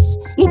 Yes,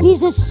 it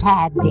is a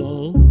sad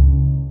day.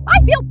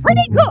 I feel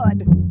pretty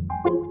good.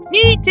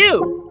 Me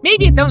too.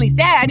 Maybe it's only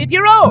sad if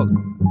you're old.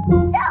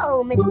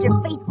 So, Mr.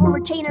 Faithful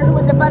Retainer who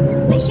was above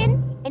suspicion,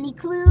 any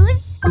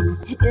clues?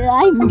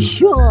 I'm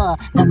sure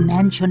the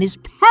mansion is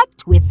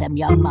packed with them,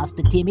 young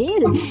Master Timmy.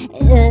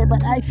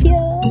 But I fear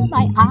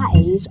my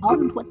eyes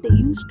aren't what they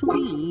used to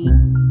be.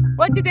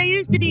 What did they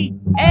used to be?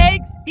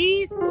 Eggs?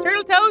 Peas?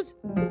 Turtle toes?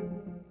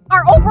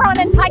 Are Oberon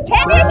and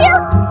Titania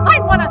here? I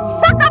want to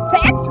suck up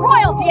to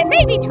ex-royalty and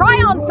maybe try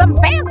on some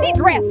fancy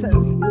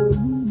dresses.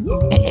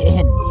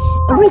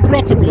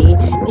 Regrettably,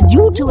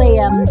 due to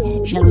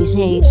a, shall we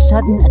say,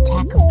 sudden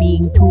attack of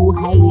being too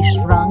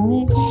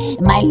high-strung,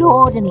 my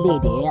lord and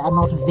lady are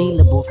not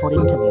available for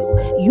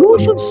interview. You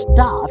should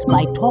start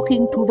by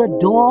talking to the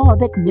door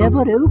that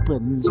never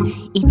opens.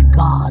 It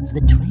guards the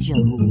treasure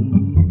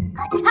room.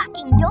 A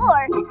talking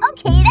door?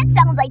 Okay, that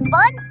sounds like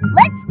fun.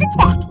 Let's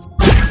detect.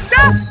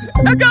 Ah,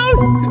 a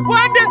ghost!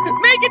 Wanda,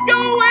 make it go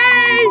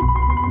away!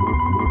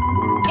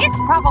 It's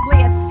probably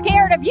as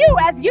scared of you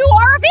as you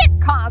are of it,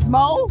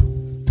 Cosmo.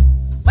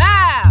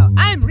 Wow,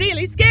 I'm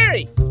really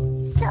scary.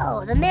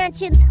 So, the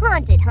mansion's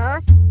haunted,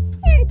 huh?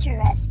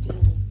 Interesting.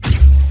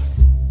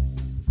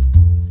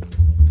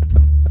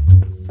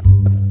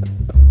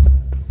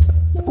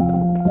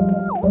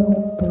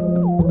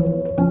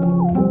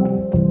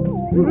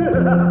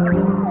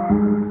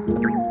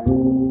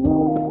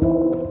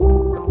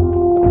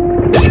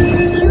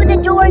 You the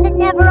door that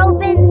never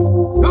opens?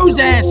 Who's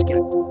asking?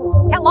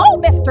 Hello,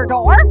 Mr.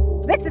 Door.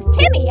 This is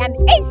Timmy, an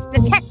ace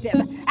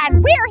detective,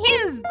 and we're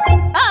his,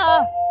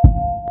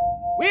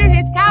 We're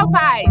his cow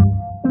pies.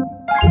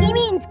 He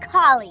means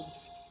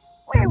collies.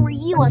 Where were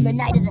you on the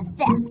night of the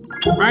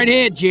theft? Right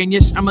here,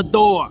 genius. I'm a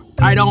door.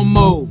 I don't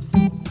move.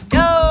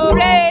 Do,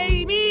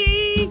 re,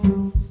 mi.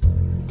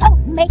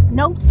 Don't make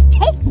notes,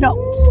 take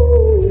notes.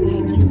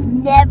 And you've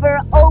never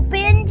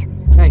opened?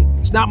 Hey,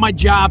 it's not my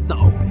job,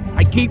 though.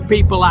 I keep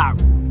people out.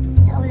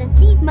 So the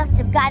thief must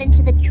have got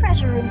into the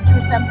treasure room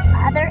through some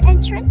other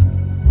entrance.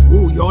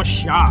 Ooh, you're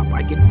sharp,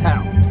 I can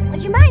tell.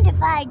 Would you mind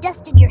if I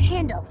dusted your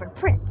handle for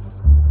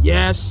prints?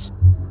 Yes.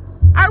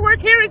 Our work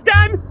here is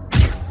done.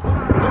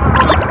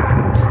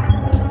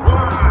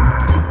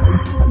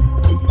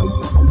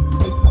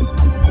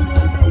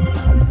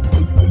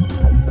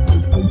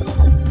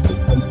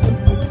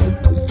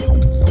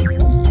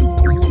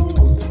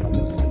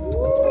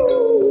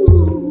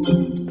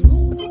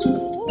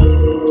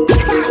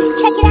 Guys,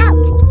 check it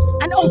out!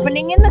 An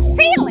opening in the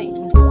ceiling.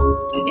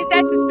 Is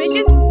that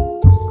suspicious?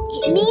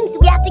 It means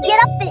we have to get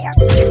up there.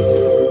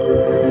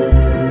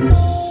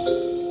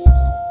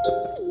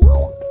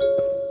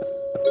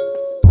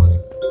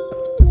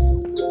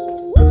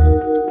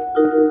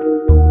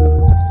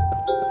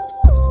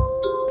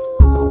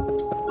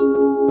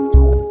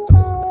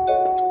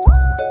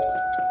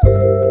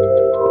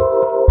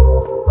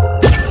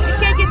 We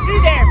can't get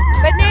through there,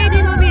 but maybe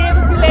we'll be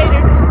able to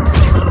later.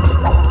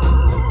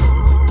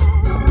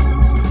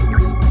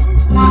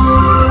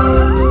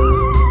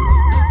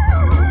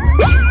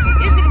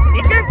 Is it a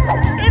sticker?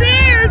 It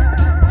is!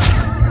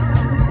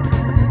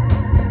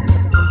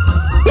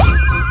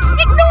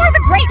 Ignore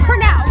the grate for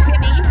now,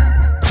 Timmy.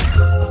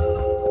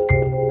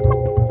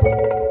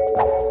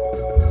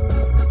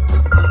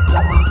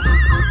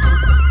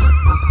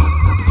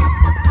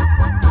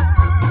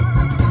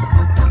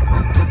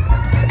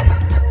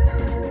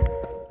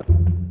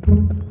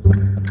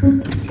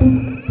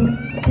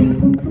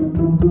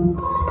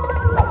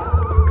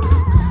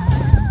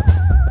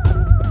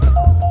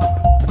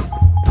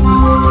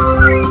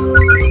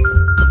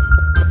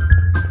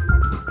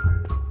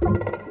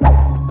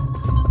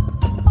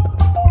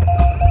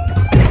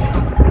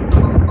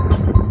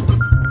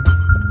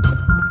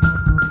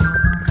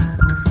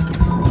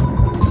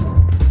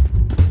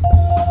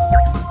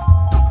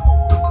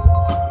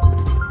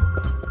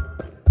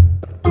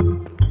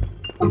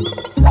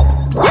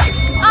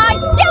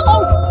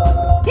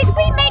 Did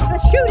we make the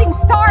shooting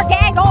star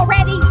gag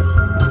already?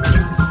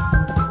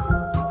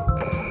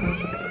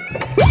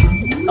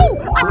 Ooh,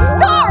 a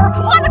star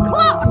on a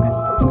clock!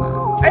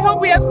 I hope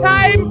we have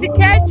time to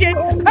catch it.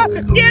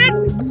 Get it?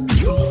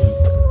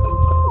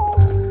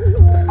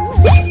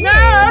 No!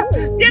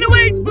 Get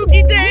away,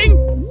 spooky thing!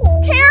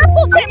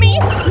 Careful, Timmy!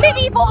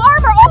 Medieval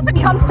armor often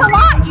comes to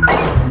life!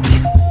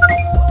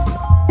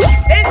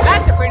 There's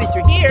lots of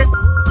furniture here.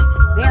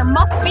 There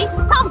must be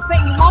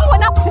something low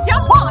enough to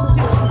jump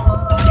onto.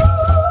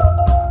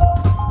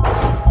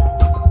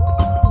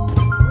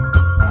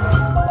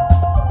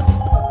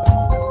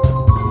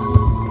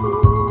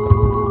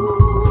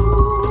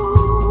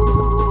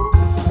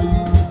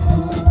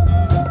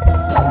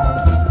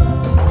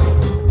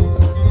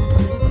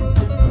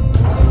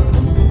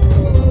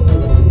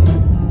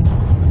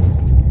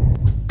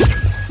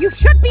 You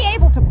should be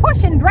able to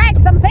push and drag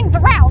some things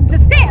around to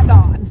stand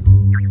on.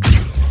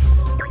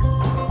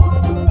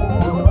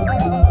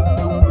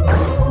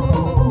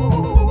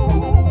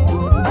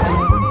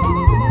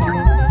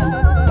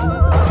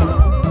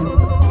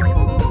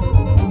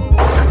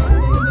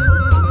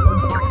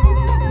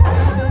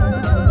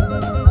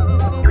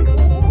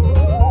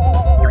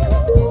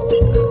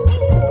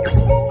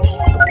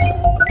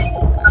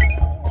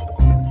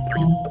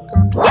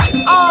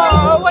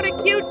 Oh, what a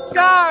cute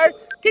star!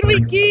 Can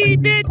we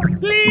keep it,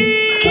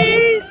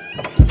 please?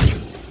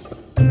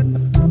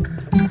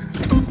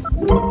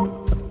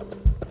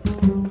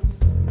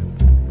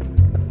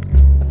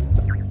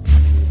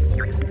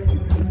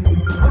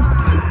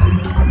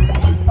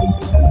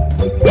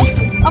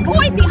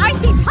 Avoid the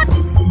icy touch.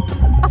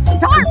 A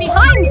star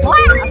behind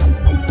glass.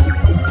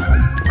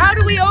 How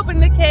do we open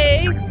the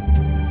case?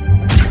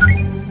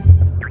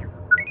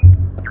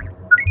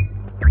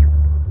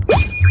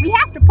 We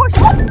have to push.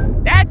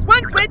 That's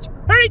one switch.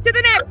 Hurry to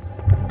the next.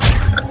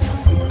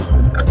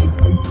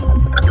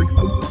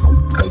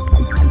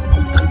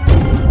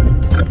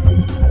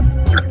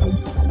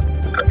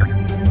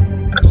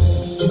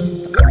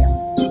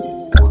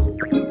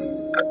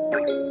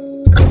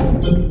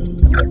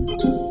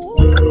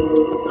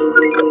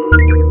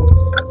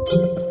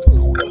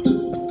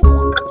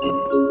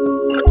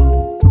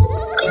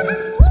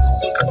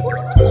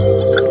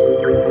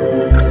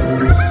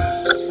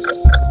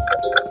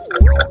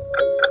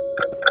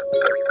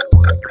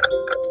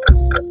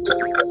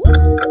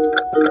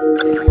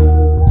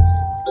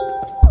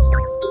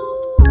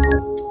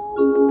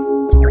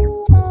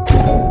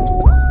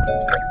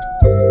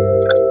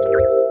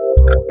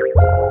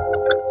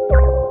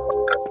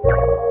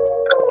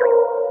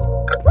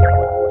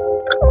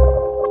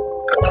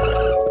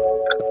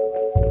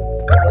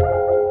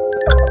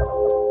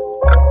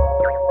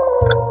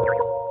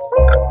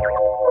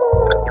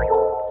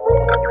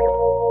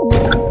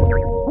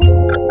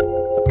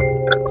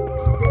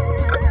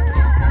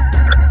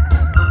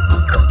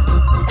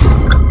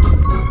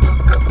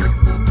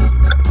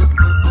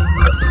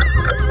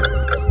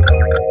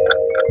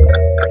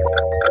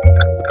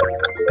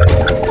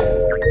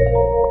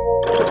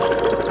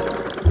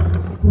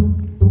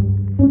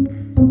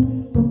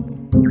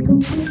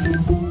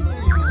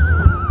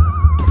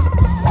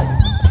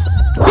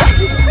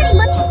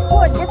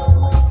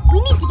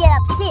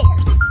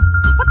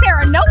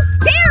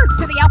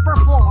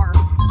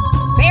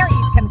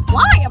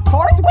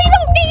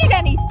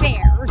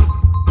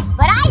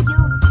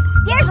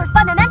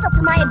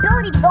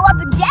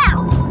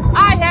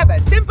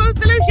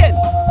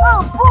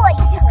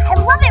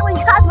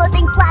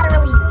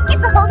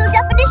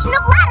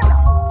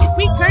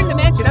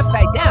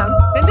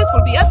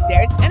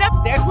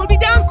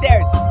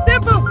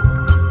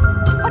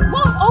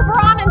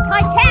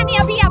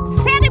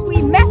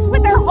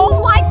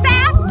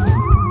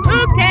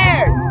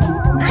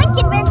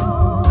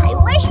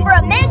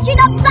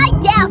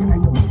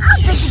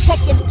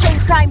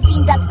 crime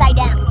scenes upside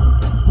down.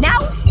 Now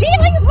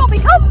ceilings will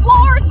become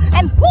floors,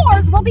 and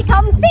floors will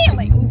become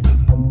ceilings.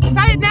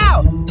 Try it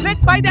now.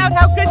 Let's find out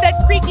how good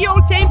that creaky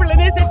old Chamberlain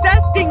is at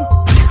dusting.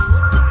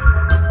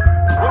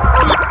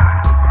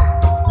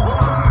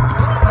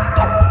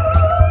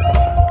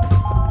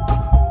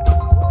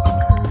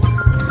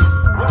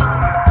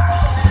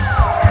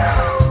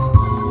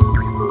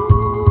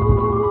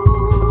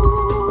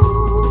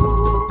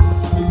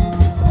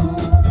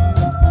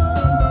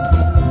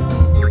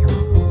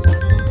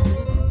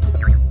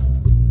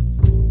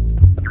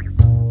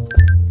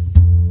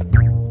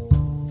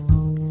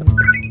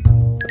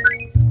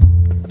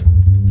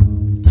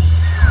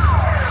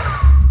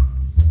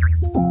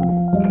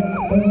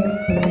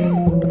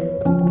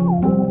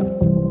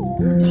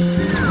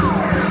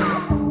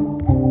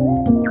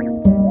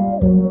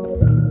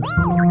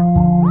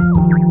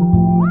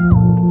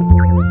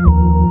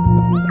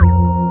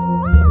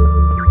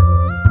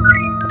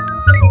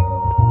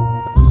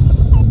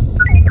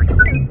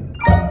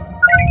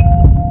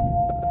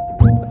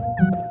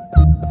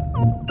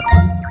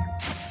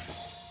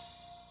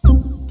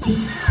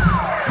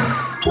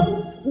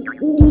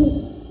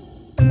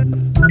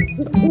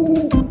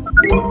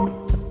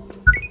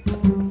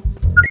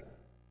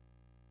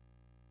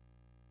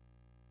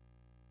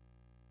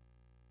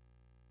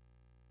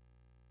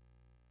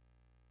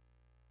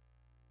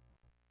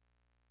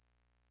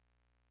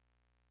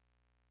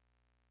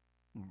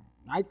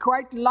 I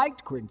quite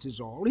liked Quince is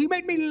all. He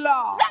made me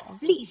laugh. That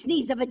flea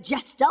sneeze of a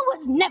jester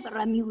was never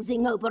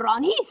amusing,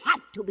 Oberon. He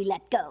had to be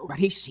let go. But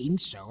he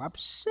seemed so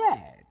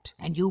upset.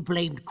 And you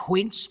blamed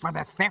Quince for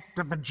the theft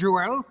of the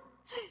jewel?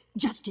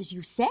 Just as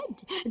you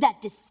said,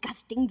 that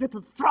disgusting drip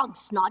of frog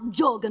snot,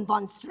 Jorgen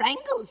von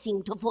Strangle,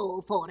 seemed to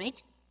fall for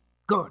it.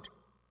 Good.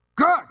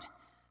 Good!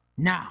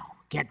 Now,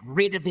 get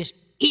rid of this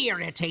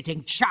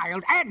irritating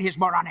child and his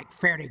moronic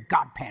fairy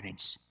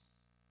godparents.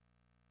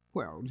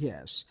 Well,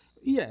 yes.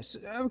 Yes,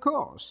 of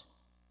course.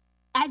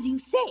 As you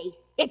say,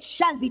 it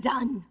shall be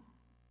done.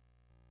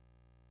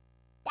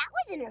 That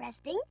was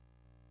interesting.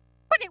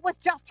 But it was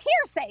just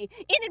hearsay,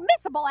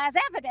 inadmissible as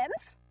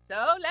evidence.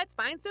 So let's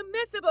find some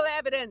miscible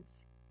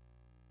evidence.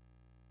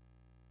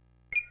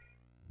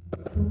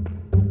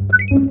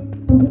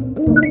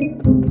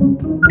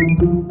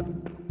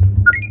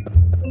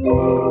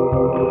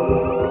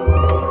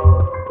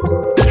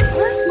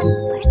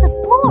 Where's the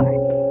floor?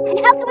 And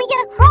how can we get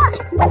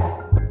across?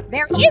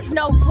 There is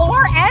no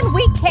floor, and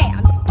we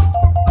can't.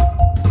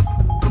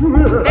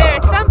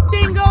 There's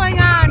something going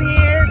on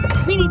here.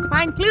 We need to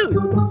find clues.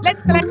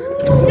 Let's collect...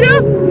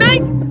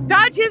 Knight!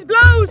 Dodge his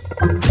blows!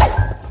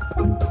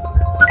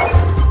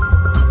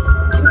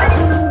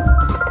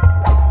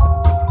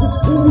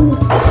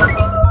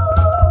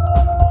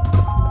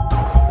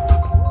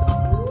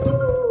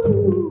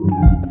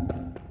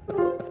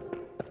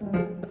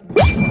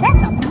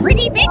 That's a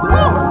pretty big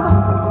clue.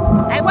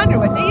 I wonder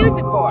what they use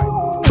it for.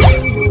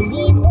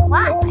 Lead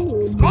plot, I'd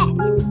expect.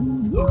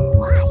 But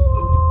why?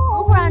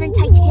 Oberon and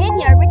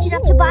Titania are rich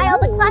enough to buy all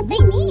the cloth they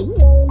need.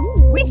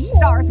 Wish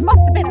stars must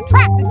have been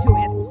attracted to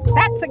it.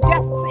 That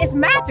suggests it's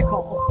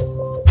magical.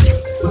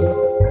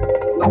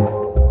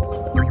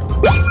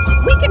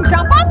 We can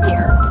jump up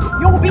here.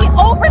 You'll be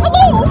over the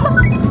loom.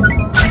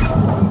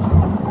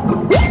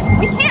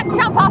 We can't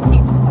jump up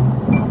here.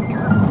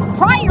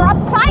 Try your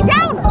upside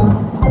downer.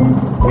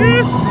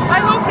 I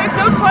hope there's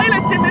no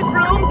toilets in this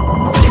room.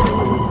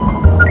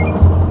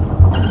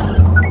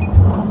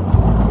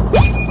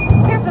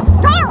 There's a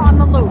star on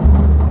the loop.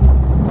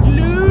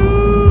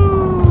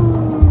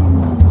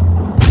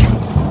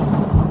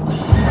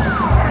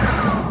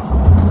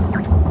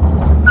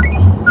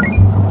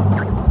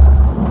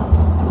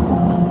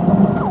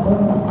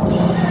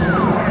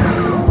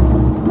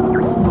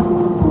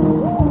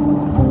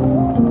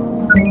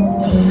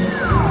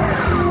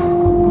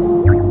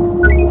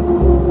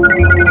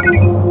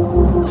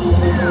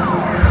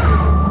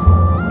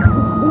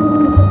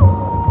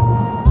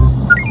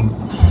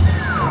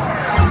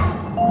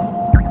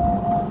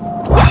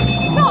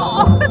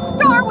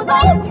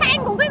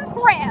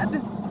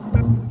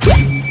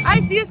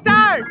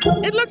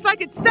 It looks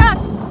like it's stuck.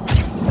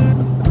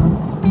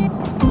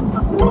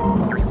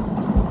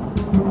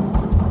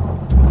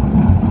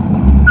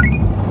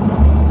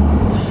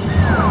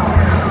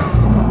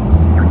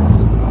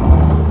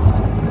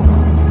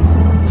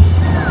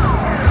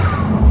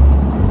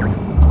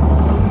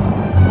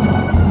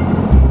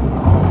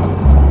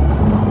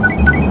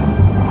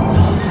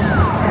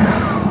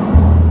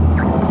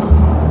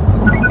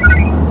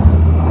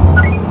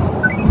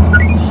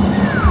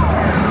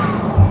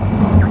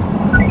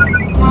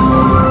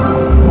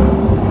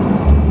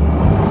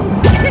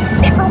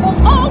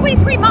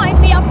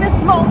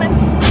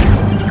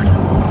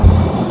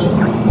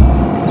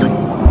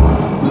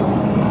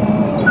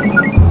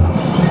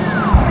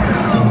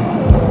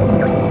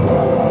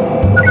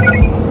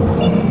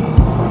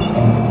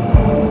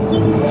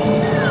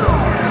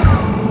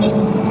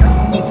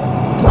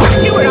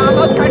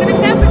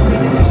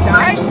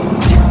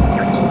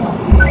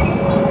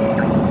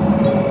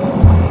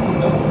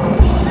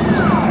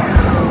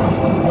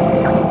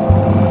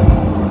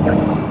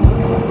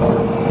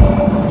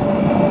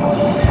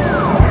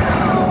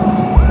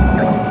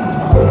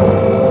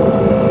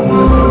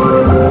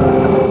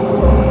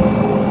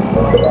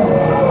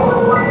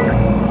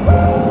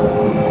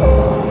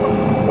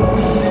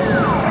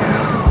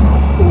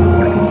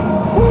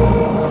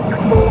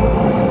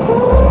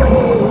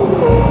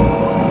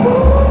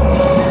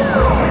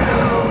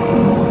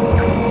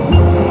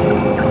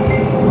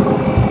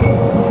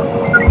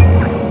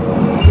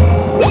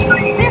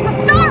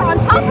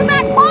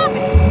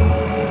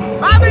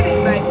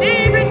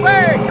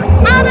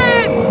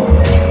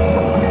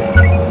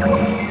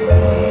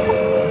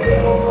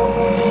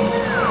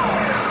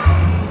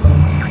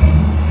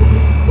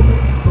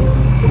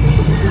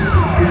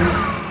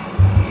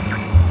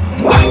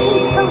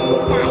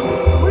 ghosts,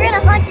 guys. We're in a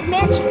haunted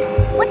mansion.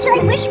 What should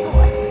I wish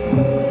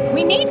for?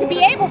 We need to be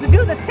able to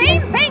do the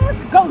same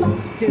things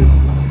ghosts do.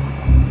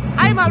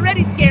 I'm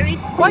already scary.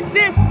 Watch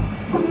this.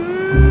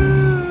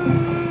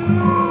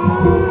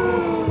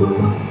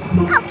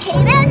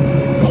 Okay then.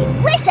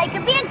 I wish I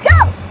could be a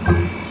ghost.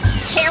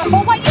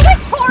 Careful what you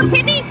wish for,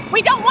 Timmy.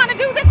 We don't want to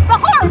do this the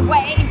hard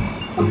way.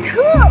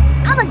 Cool.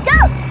 I'm a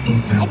ghost.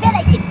 I bet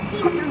I can see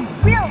through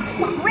grills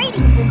and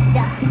gratings and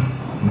stuff.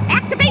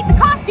 Activate the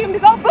costume to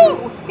go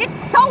boo.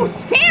 It's so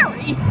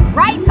scary.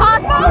 Right,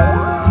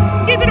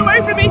 Cosmo? Keep it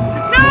away from me.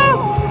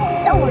 No!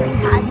 Don't worry,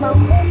 Cosmo.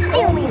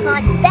 I only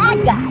haunt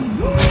bad guys.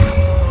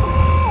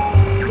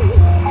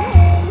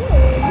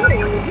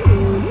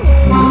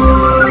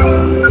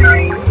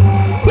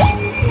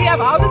 We have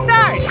all the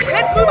stars.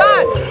 Let's move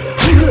on.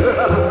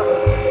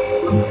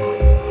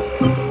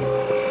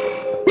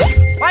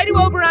 Why do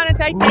Oberon and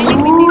Titanic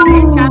make these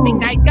weird chopping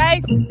night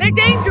guys? They're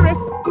dangerous.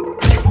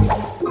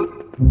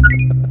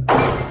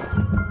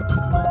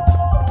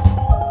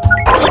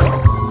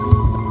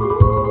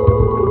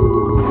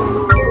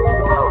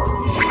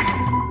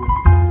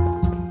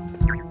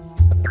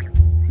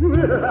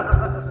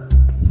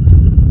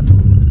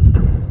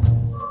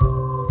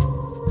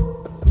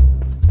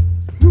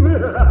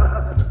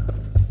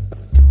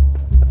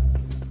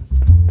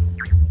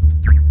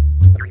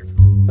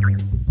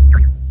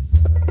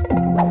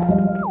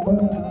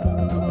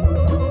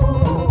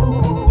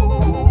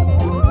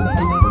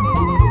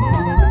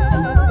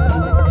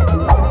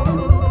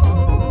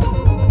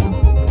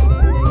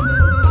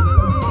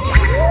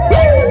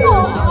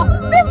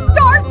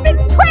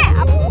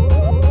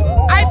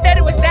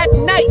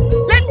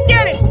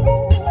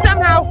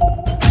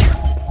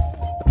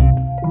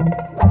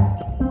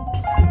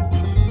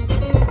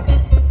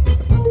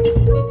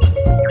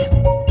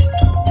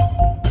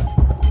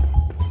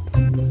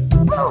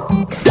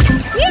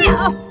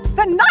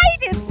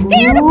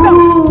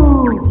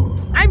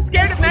 I'm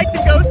scared of knights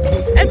and ghosts,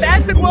 and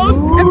bats and wolves,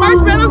 and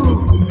marshmallows.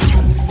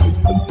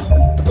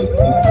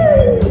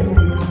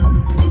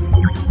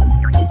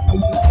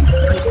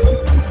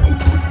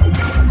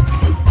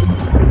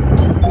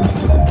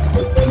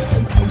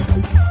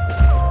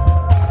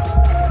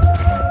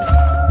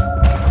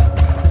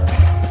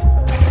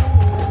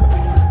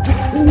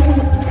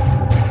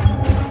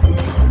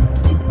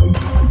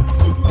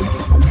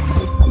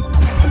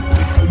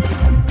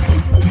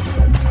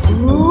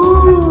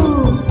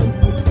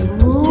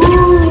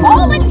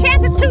 All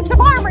enchanted suits of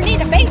armor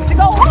need a base to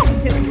go home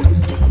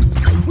to.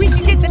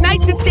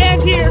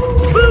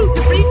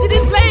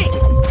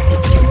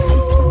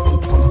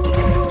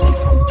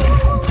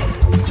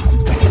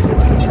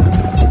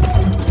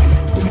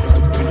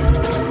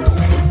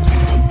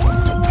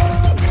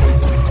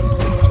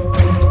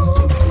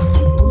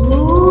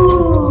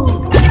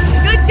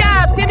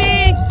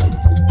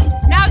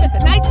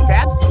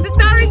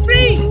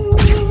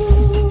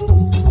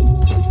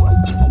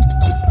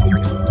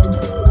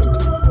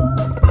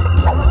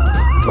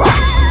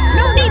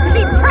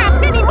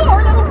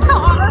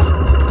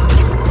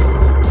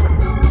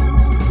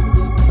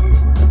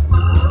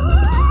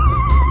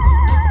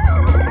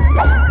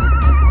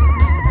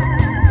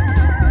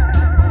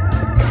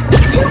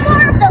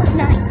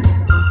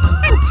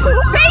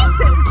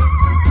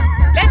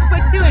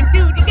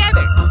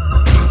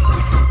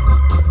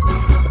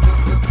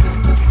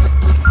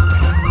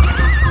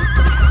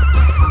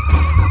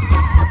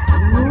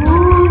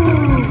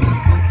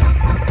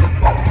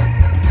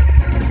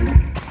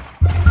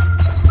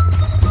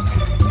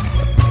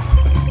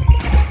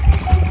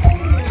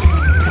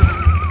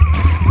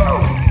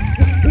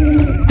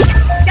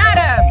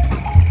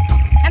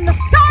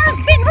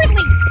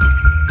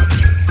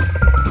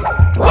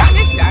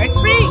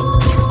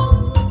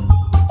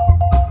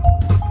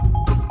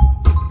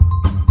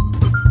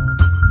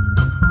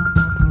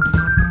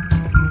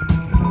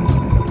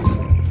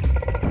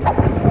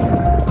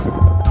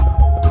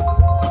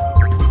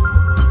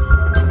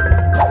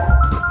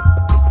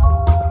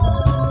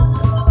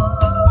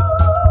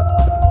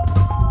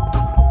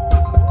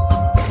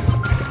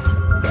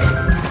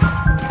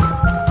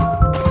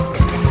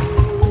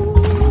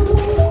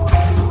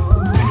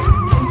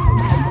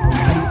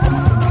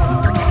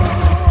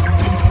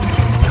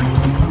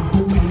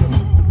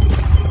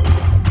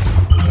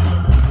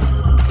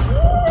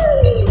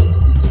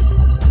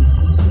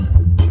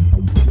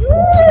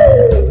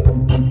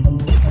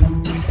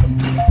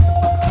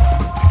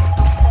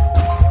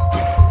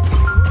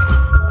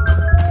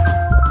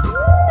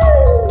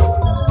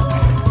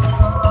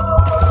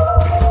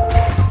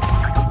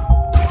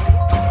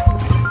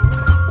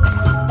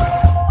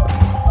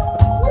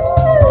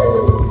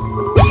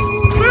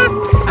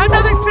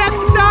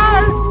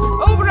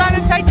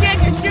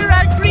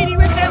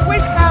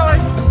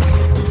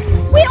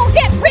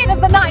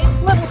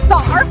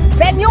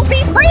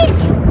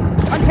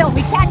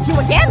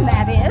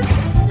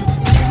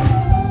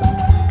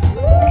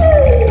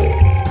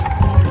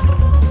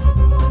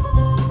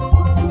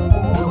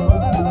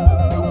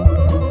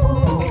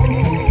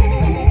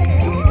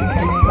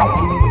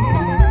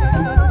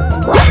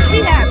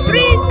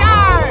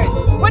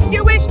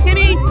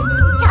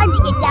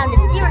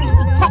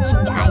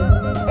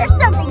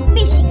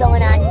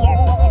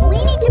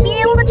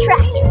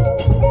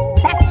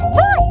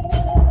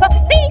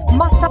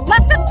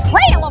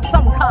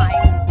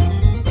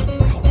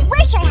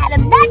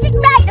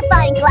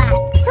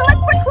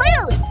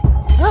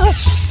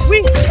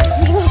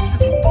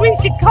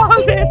 should call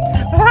this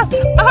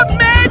a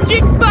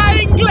magic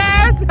buying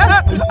glass.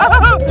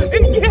 Oh,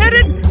 get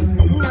it?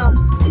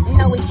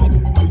 No, we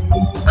shouldn't.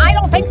 I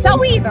don't think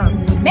so either.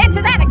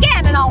 Mention that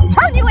again and I'll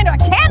turn you into a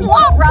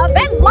candelabra,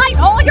 then light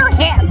all your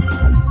heads.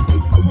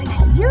 When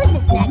I use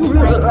this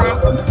magnifying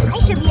glass, I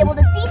should be able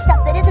to see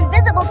stuff that isn't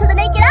visible to the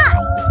naked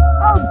eye.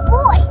 Oh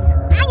boy,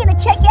 I'm gonna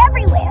check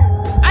everywhere.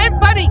 I'm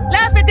funny,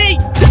 laugh-a-dee.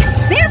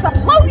 There's a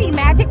floaty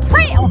magic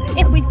trail.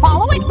 If we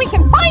follow it, we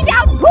can find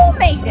out who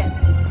made it.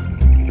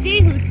 She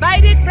who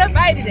spied it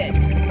provided it.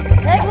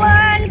 Good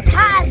one,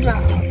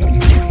 Cosmo.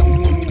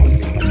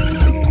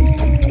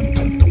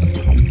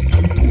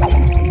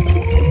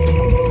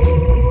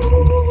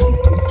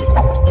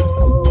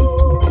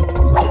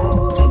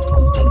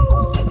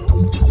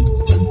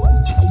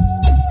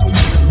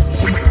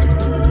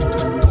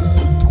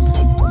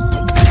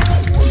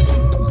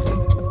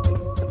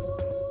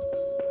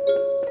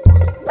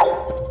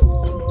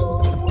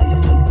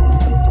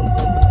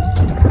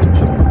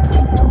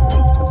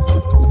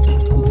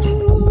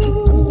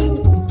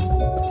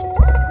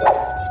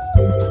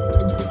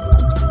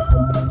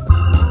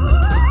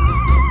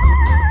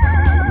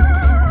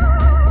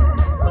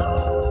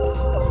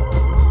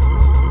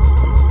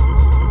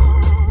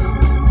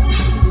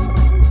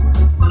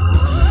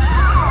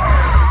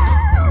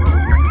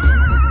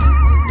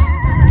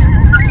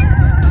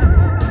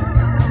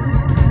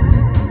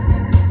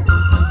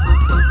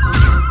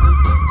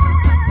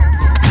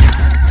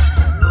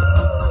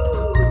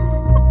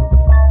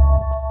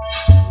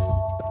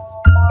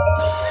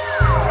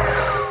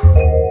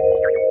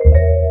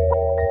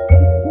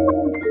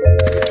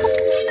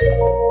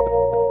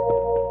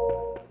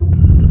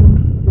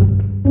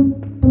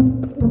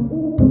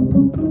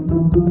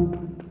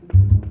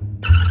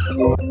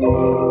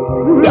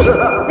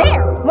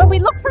 There! When we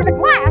look through the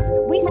glass,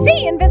 we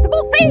see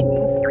invisible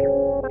things!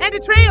 And a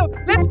trail!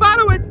 Let's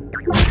follow it!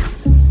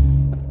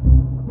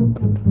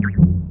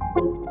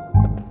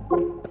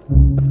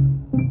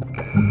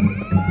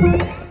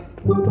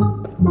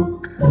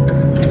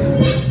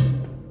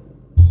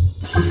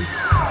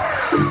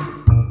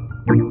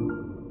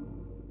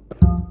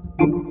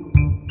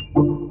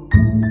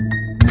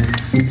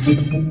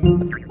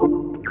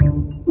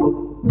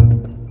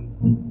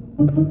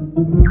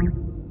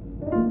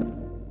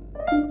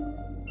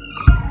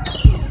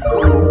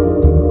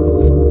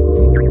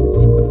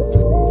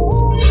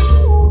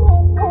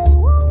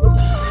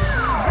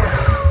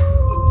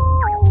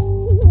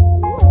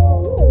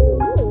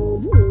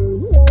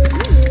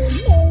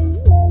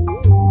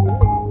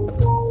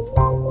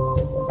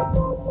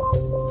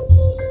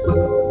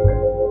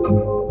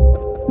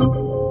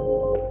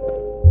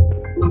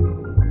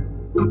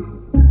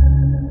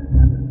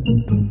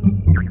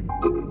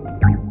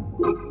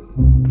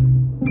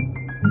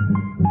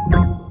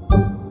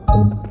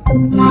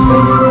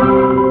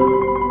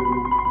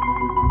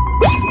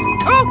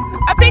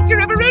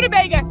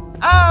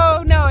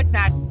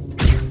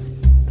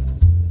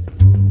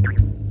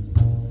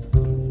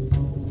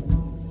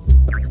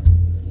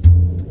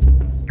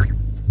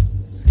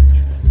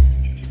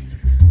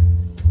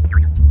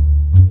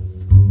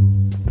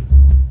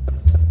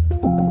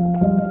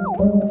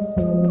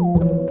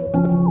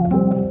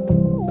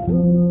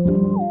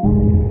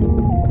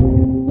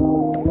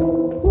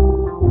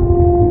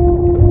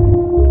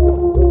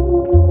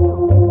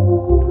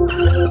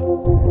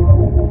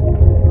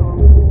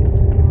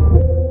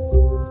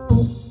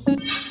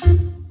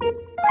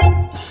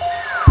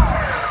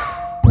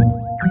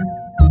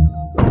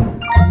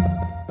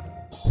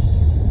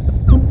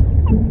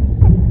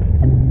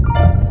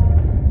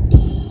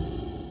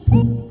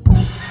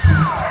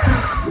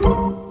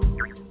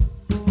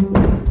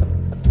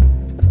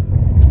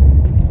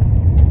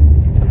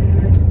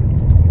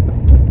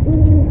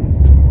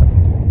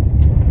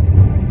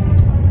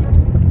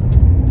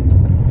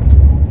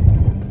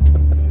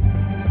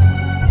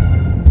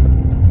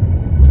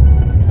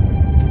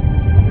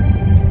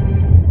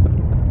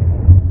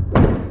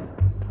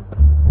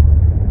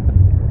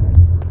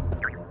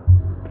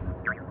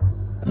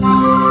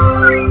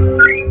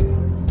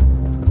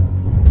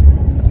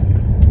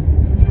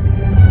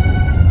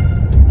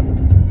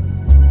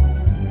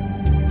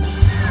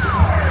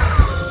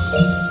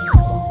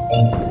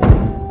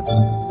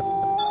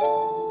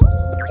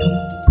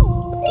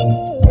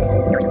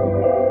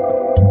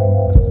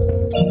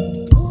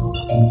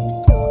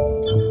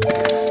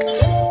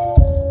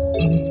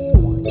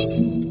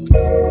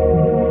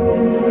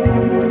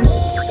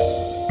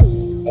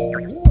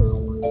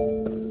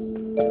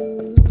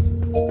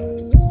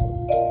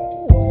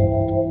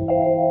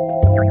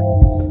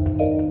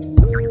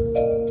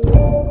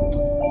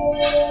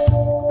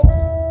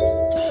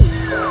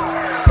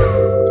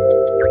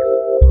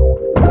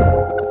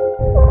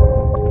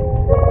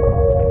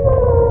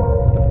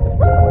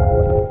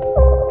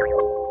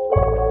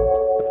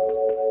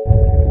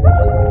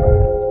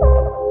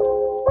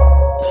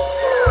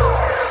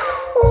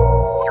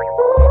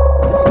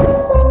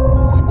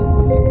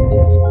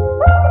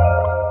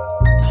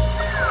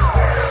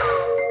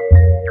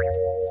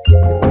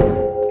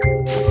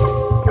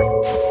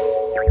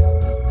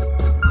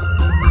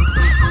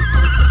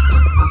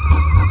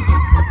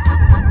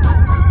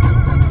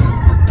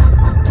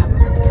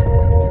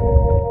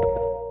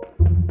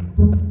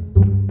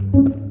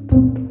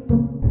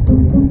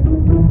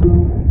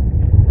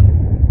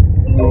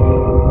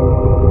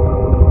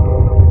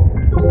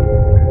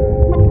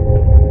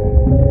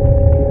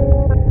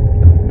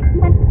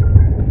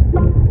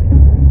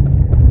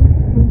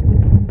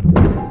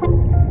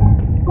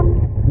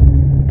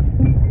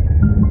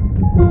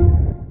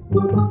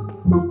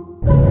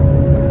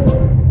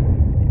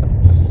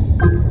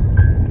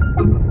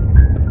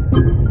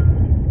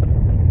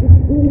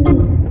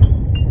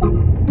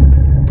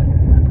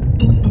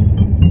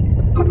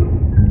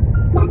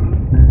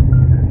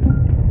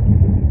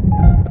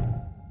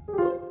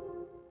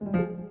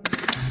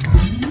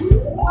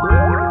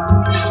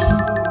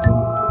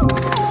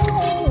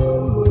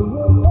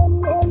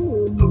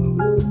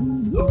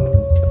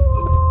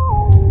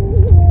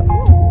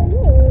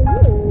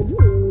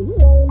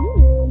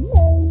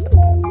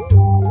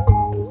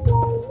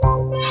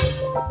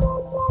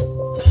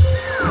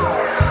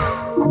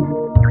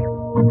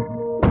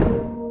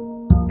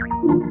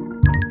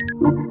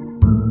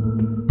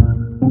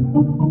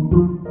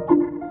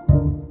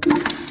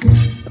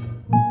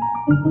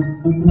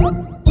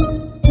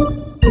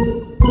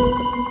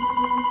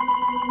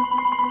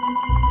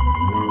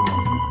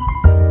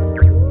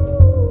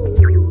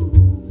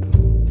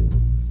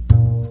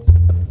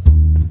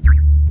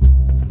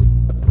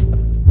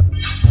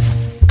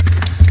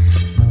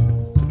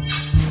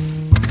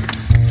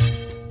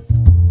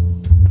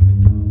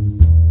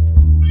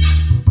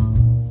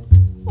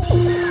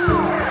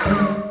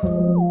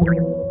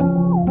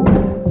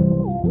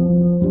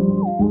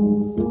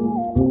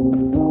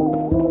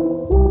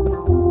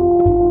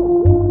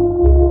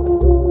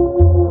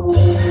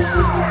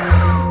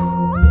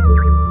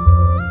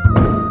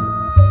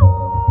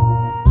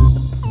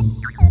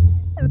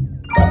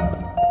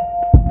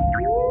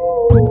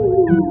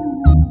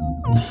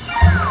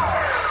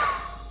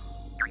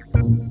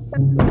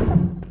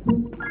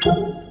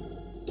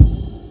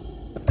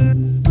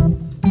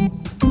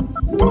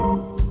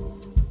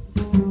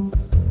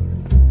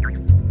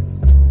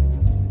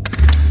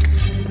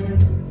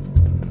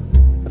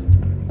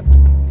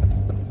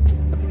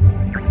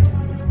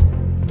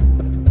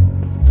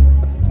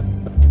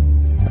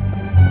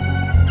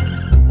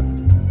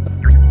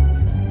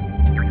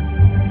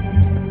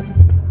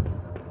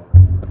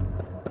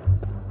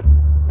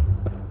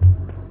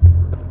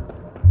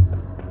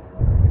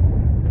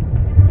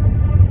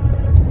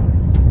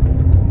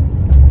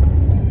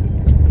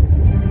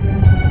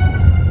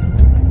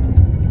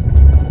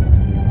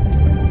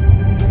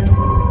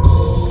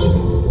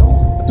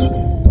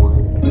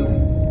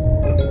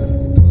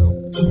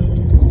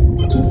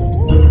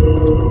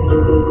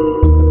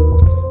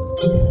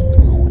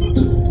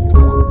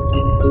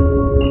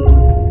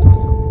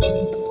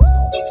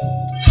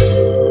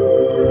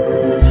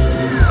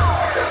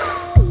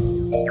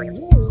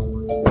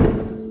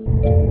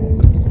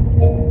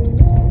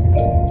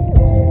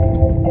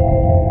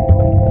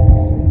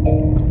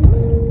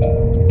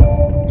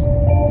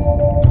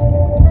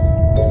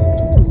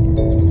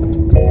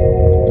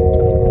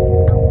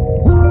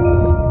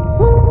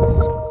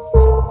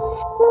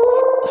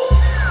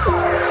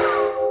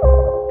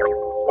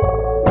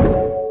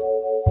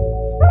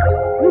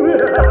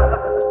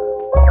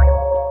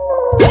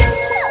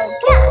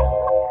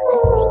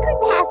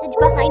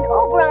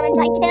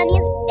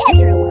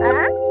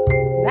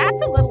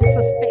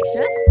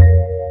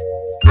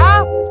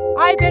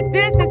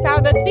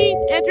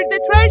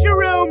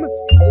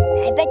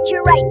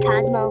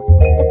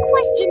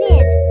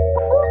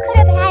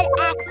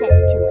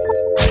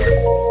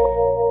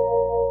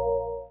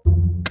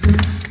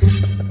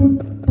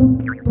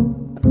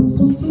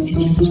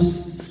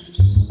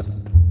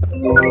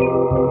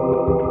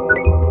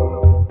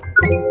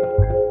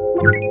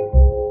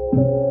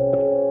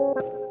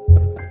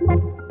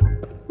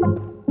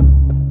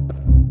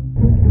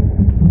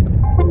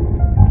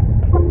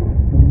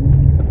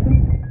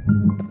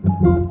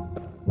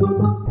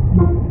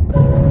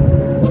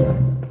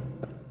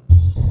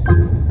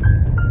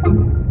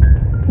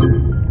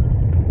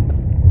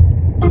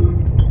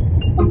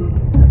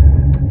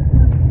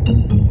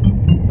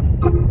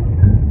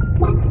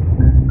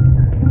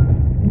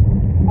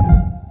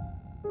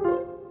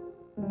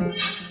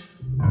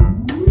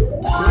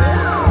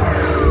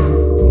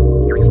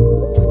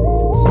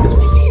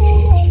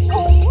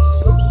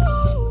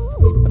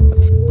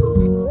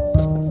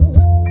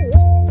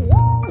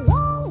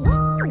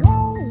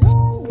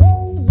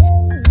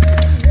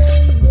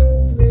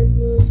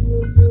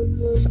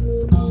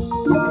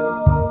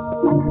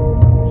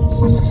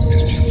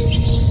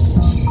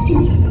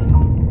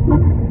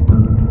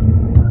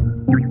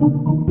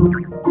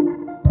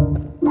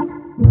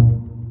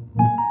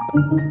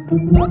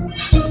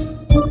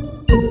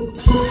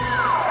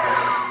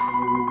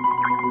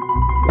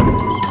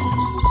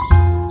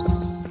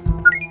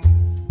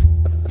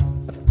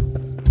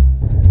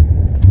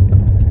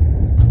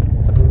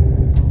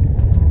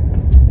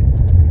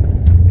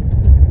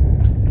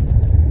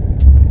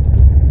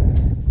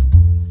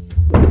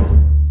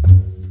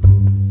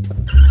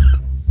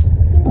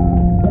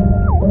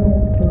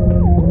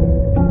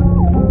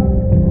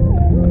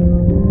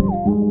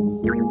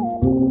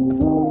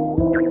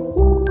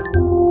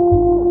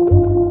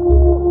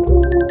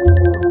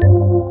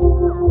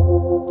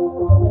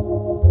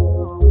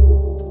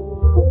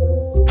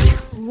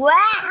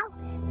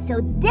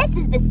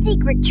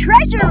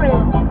 Treasure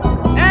room!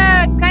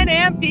 Ah, it's kind of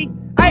empty.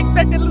 I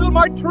expected a little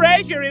more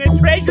treasure in a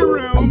treasure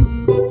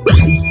room.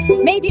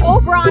 Maybe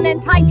Oberon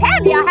and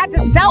Titania had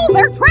to sell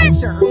their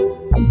treasure.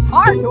 It's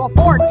hard to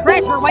afford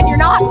treasure when you're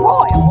not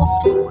royal.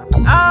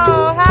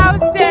 Oh, how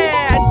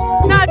sad.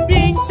 Not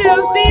being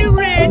filthy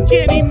rich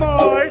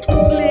anymore,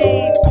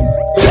 please.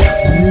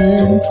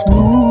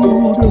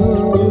 Intruder,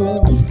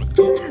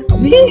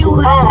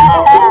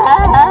 beware!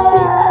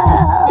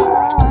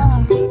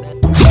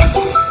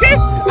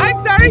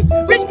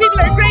 Rich people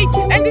are great,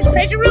 and this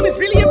treasure room is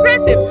really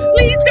impressive.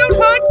 Please don't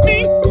haunt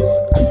me.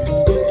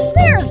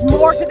 There's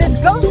more to this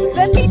ghost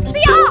than meets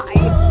the eye.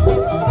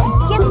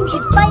 Guess we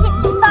should fight it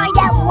and find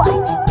out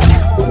what.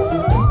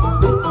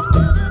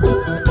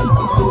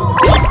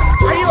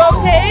 Are you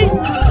okay?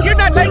 You're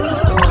not like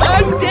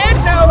undead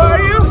now,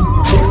 are you?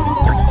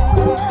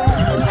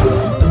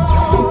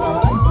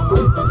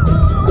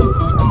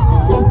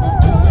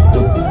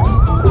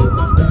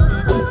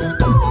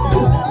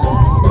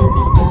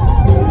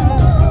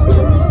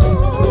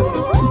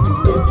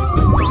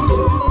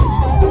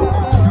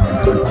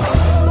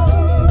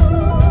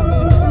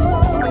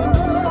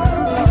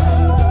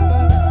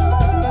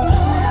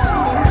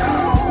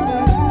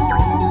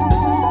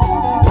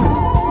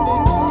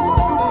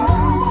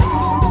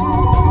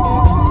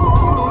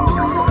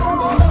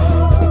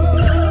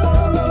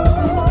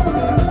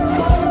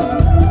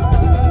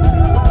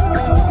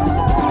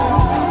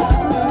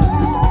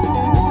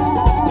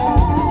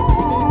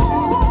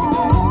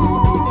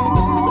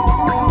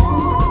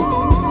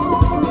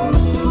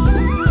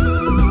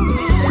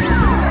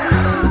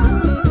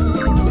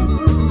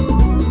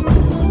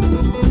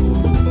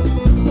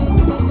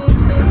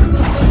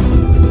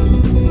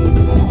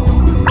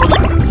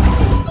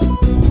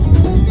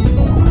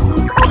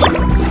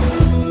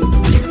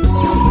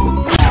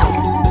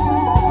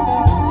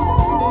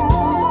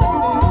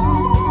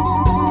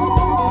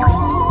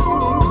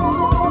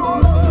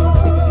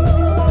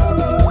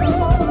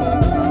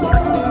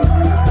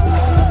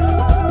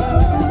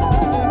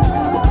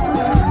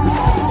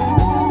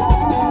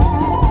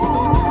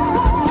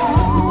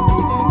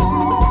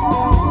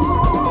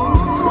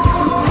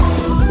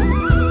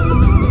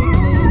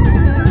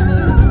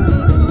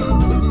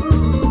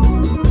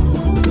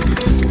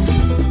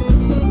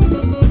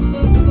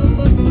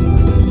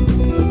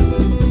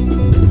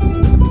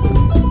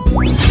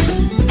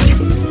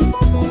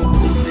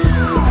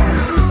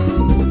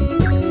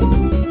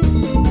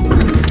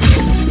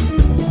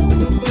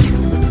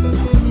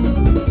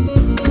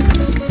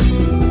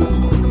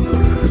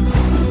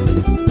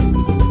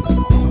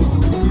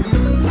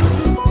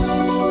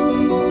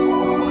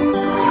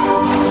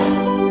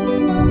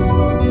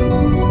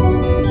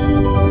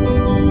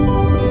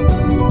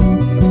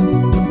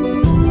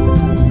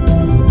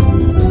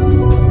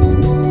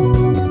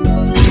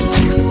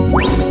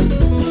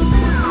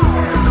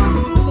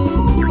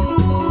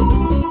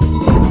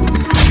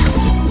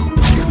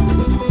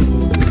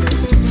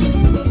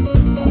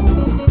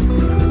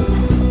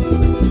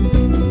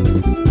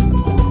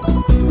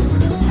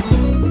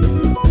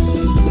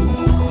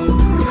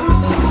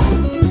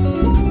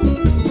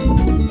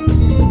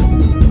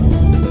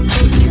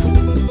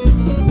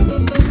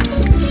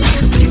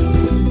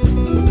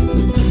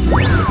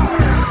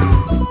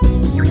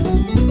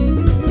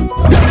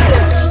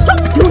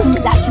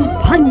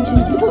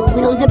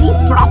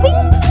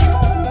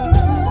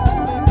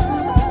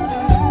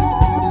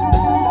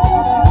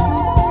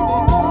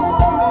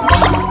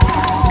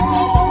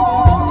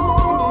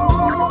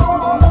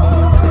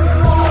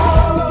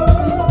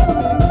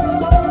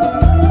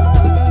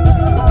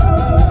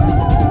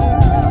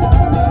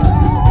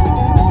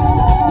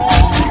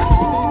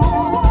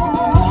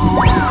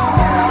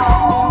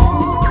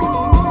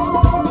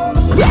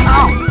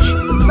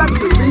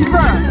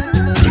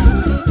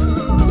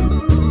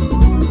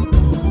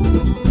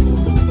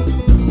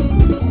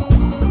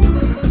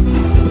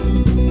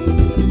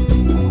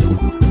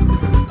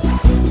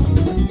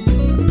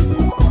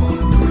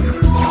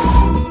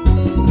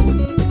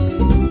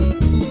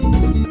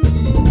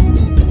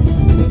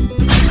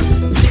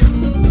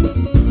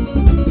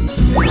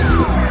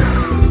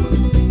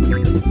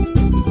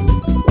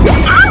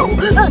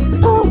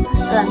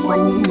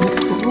 One.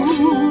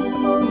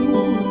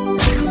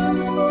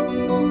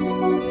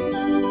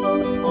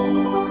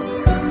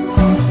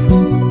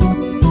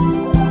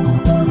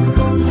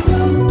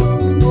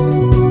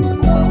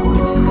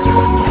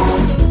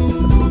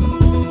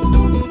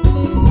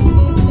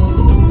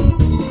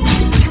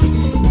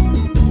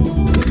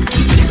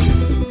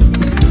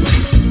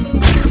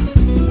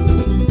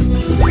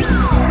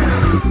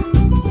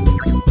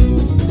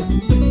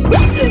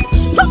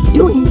 Stop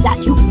doing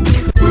that, you...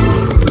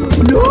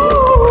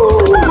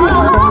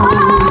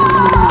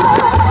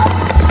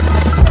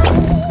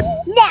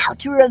 Now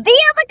to reveal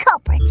the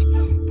culprit.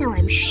 Though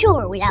I'm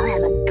sure we now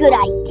have a good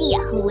idea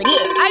who it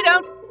is. I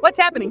don't. What's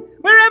happening?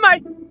 Where am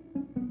I?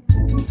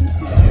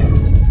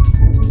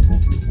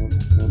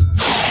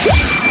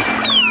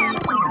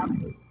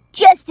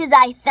 Just as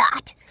I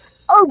thought.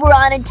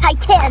 Oberon and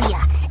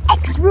Titania,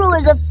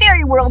 ex-rulers of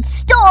Fairy World,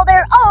 stole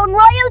their own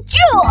royal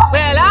jewel!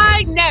 Well,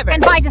 I never.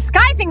 And by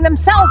disguising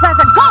themselves as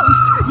a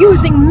ghost,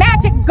 using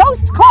magic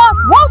ghost cloth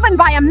woven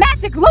by a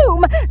magic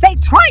loom, they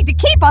tried to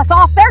keep us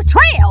off their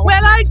trail!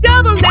 Well, I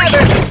double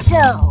never.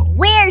 So,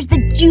 where's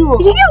the jewel?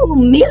 You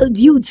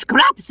mildewed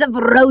scraps of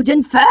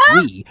rodent fur!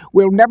 We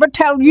will never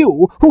tell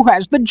you who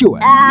has the jewel.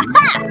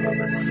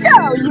 Aha!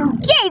 So, you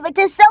gave it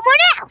to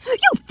someone else!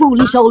 You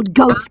foolish old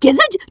ghost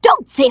gizzard!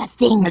 Don't say a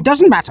thing! It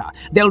doesn't matter.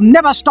 They'll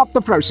never stop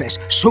the process.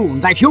 Soon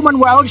the human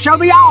world shall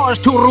be ours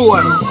to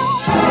rule.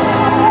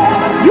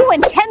 You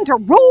intend to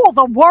rule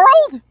the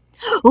world?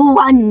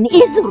 One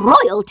is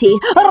royalty.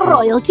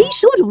 Royalty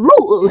should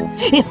rule.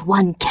 If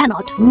one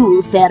cannot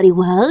rule Fairy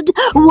World,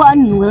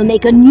 one will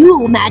make a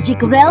new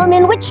magic realm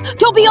in which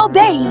to be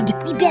obeyed.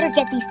 We better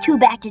get these two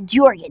back to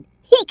Jorgen.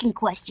 He can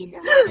question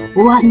them.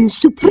 One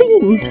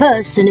supreme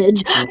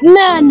personage,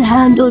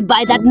 manhandled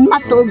by that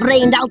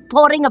muscle-brained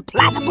outpouring of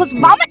platypus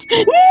vomit?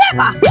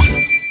 Never!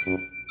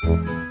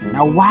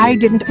 Now, why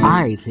didn't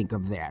I think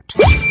of that?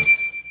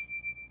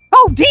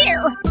 Oh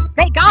dear!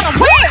 They got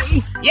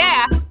away!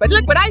 Yeah, but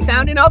look what I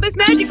found in all this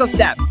magical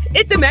stuff.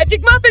 It's a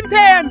magic muffin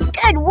pan.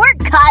 Good work,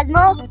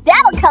 Cosmo.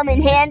 That'll come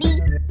in handy.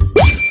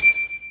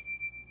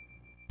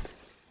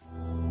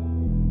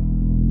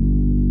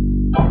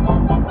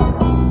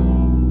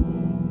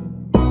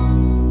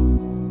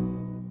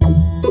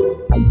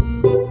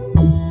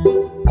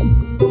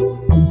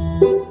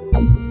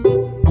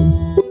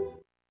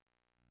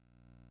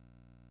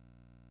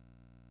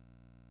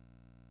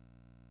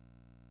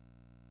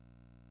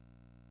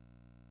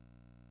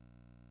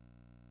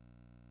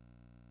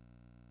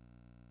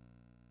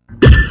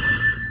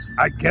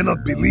 I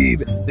cannot believe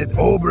that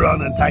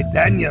Oberon and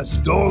Titania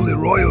stole the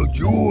royal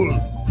jewel.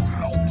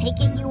 I take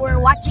it you were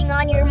watching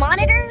on your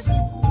monitors?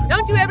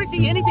 Don't you ever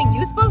see anything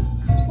useful?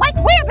 Like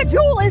where the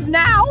jewel is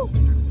now?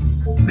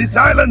 Be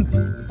silent!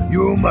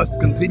 You must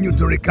continue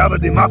to recover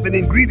the muffin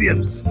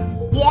ingredients.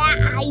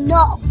 Yeah, I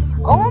know.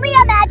 Only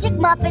a magic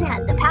muffin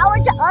has the power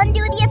to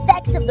undo the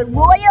effects of the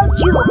royal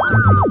jewel.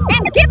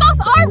 And give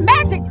us our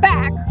magic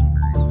back!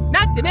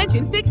 Not to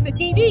mention fix the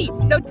TV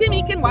so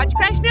Timmy can watch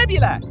Crash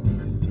Nebula.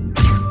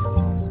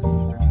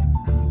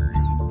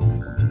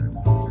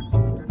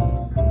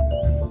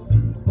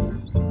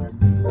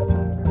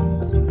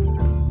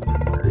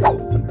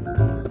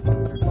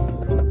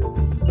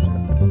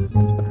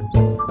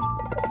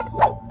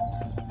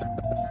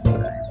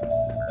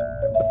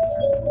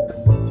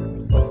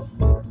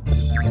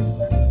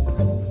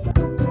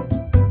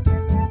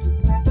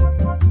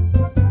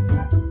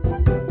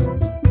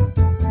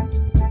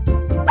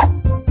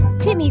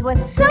 Timmy was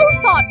so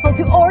thoughtful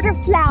to order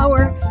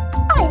flour.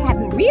 I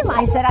hadn't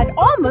realized that I'd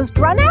almost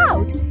run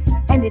out.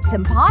 And it's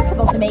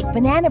impossible to make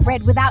banana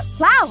bread without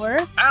flour.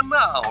 And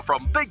now,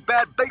 from Big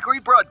Bad Bakery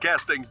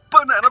Broadcasting,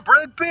 Banana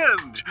Bread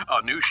Binge,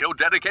 a new show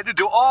dedicated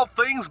to all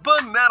things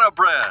banana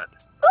bread.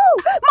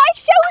 Ooh, my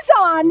show's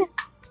on!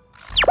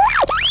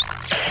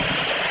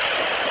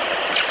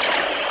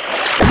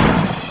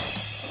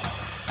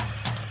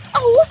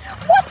 Oh,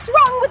 what's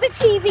wrong with the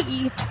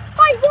TV?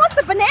 I want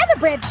the Banana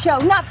Bread show,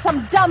 not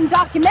some dumb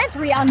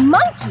documentary on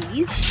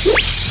monkeys.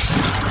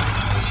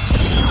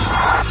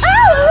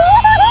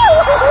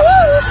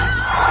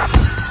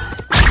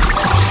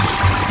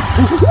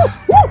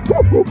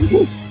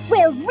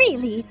 Well,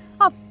 really,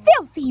 a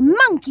filthy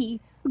monkey.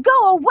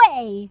 Go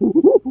away.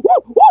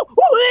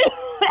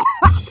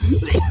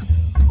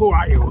 Who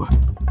are you?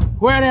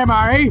 Where am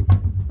I?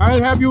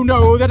 I'll have you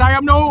know that I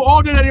am no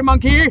ordinary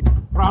monkey.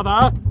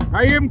 Rather,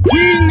 I am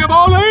king of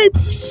all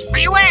apes.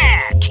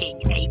 Beware,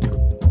 King Ape.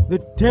 The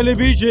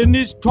television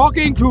is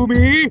talking to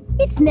me.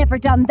 It's never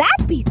done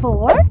that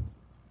before.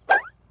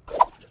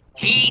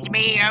 Heed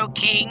me, O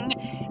King.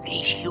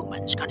 These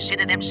humans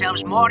consider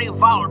themselves more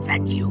evolved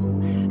than you,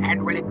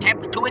 and will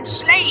attempt to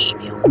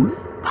enslave you.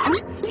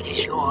 But it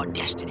is your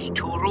destiny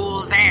to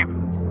rule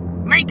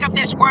them. Make of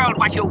this world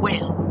what you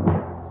will.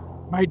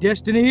 My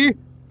destiny?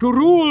 To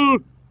rule?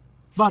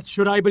 But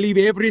should I believe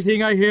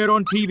everything I hear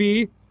on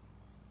TV?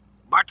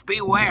 But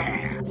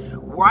beware.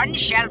 One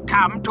shall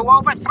come to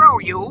overthrow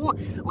you,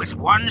 with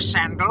one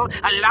sandal,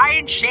 a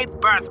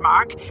lion-shaped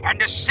birthmark,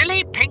 and a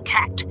silly pink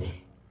hat.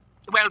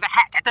 Well, the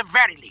hat, at the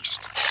very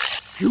least.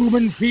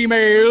 Human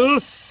female,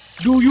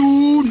 do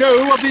you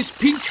know of this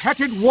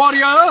pink-hatted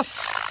warrior?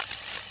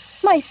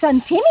 My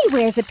son Timmy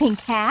wears a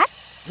pink hat.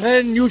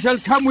 Then you shall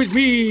come with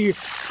me.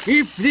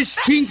 If this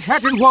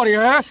pink-hatted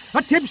warrior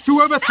attempts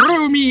to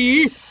overthrow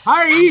me,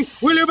 I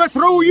will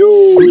overthrow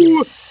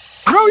you!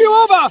 Throw you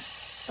over!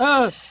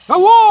 A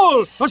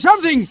wall or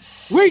something!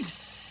 Wait!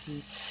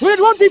 Well, it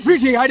won't be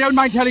pretty, I don't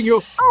mind telling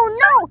you. Oh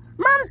no!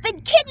 Mom's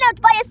been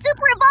kidnapped by a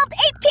super evolved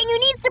ape king who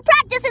needs to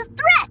practice his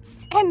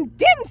threats! And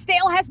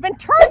Dimsdale has been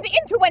turned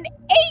into an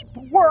ape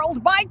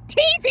world by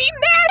TV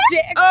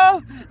magic!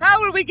 Oh,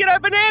 how will we get our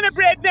banana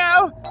bread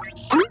now?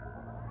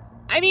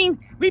 I mean,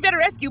 we better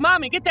rescue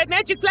Mom and get that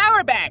magic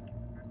flower back.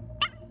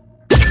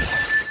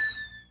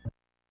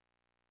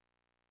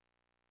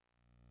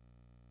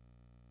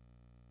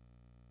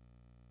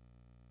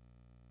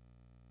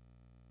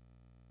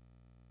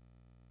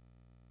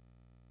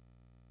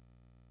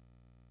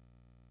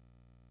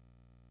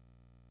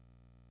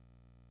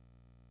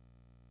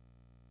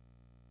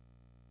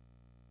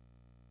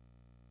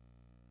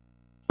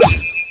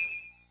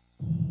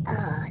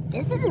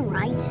 This isn't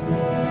right.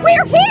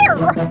 We're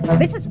here!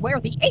 This is where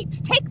the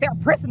apes take their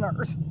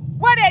prisoners.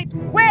 What apes?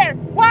 Where?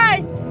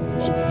 Why?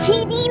 It's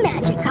TV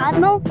magic,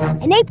 Cosmo.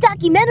 An ape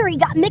documentary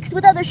got mixed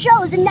with other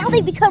shows and now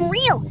they've become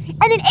real.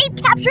 And an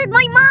ape captured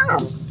my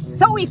mom.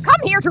 So we've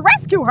come here to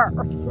rescue her.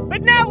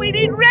 But now we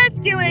need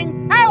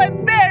rescuing. How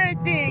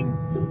embarrassing.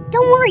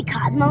 Don't worry,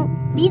 Cosmo.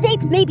 These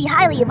apes may be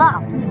highly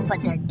evolved,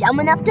 but they're dumb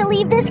enough to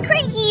leave this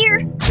crate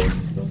here.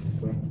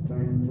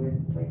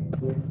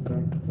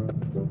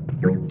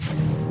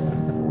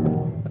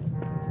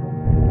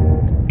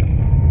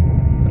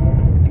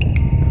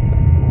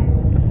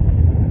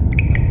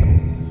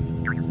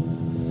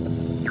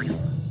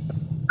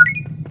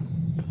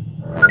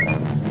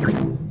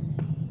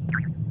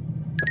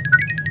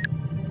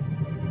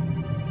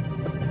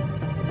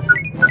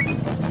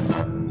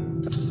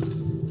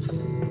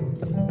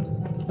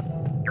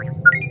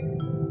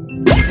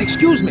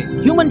 Excuse me,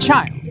 human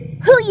child.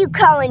 Who you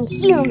calling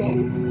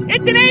human?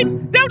 It's an ape!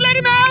 Don't let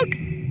him out!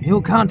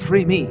 You can't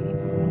free me.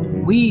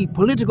 We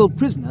political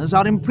prisoners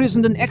are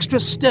imprisoned in extra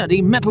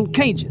sturdy metal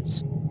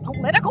cages.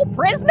 Political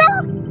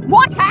prisoner?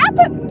 What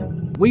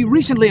happened? We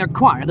recently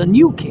acquired a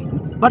new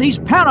king, but he's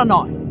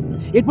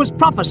paranoid. It was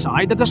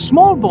prophesied that a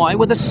small boy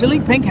with a silly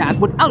pink hat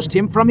would oust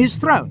him from his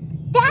throne.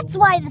 That's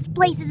why this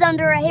place is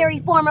under a hairy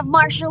form of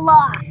martial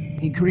law.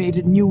 He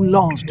created new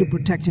laws to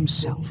protect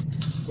himself,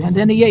 and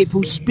any ape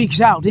who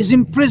speaks out is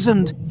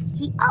imprisoned.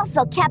 He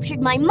also captured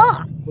my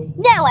mom.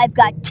 Now I've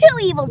got two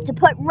evils to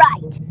put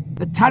right.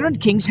 The Tyrant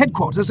King's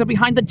headquarters are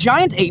behind the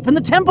giant ape in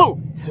the temple.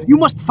 You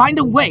must find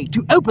a way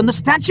to open the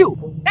statue.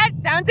 That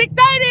sounds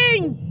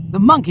exciting! The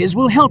monkeys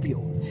will help you.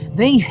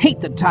 They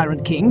hate the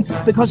Tyrant King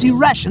because he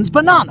rations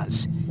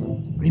bananas.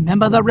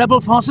 Remember the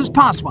Rebel Force's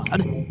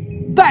password?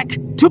 Back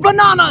to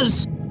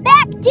bananas!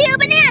 Back to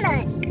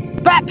bananas!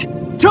 Back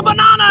to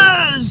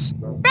bananas!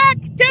 Back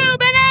to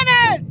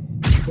bananas!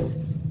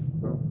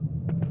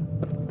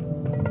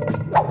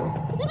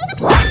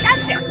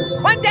 Gotcha!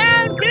 One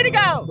down, two to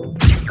go!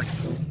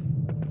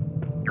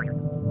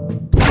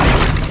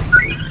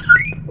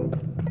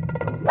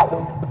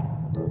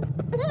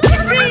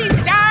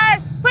 3-star!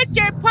 Put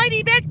your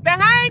pointy bits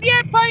behind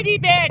your pointy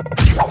bit!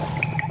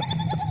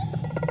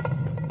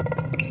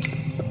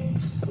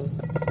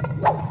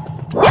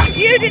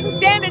 You didn't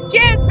stand a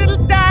chance, little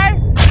star!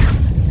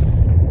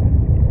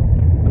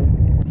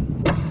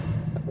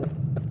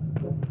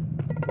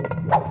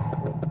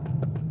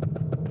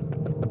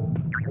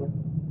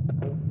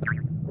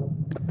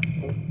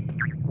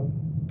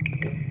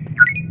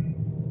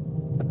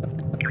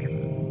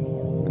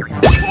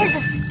 There's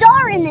a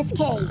star in this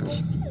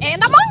cage.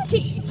 And a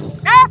monkey!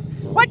 Ah!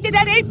 What did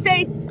that ape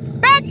say?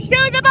 Back to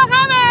the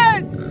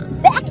Bahamas!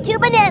 Back to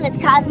bananas,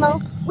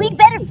 Cosmo. We'd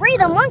better free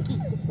the monkey.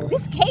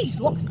 This cage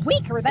looks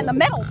weaker than the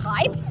metal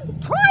type.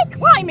 Try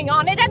climbing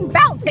on it and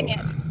bouncing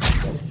it.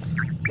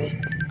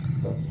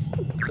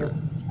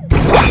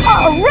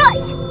 All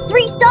right!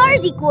 3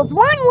 stars equals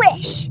 1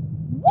 wish.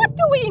 What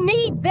do we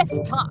need this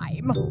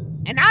time?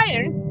 An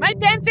iron? My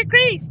pants are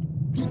creased.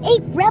 The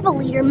ape rebel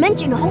leader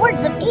mentioned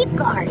hordes of ape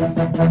guards.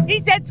 He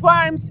said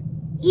swarms.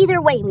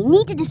 Either way, we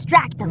need to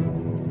distract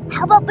them.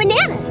 How about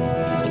bananas?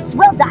 It's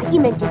well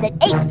documented that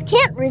apes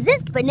can't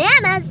resist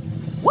bananas.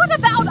 What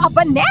about a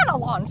banana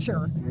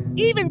launcher?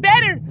 Even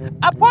better,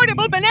 a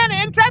portable banana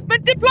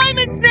entrapment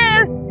deployment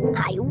snare.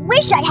 I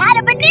wish I had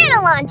a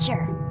banana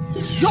launcher.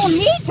 You'll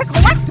need to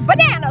collect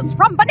bananas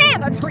from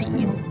banana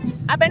trees.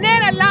 A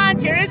banana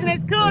launcher isn't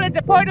as cool as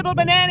a portable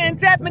banana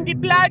entrapment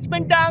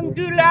deployment dong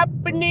dulap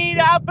beneath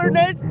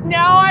offerness. No,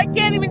 I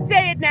can't even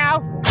say it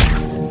now.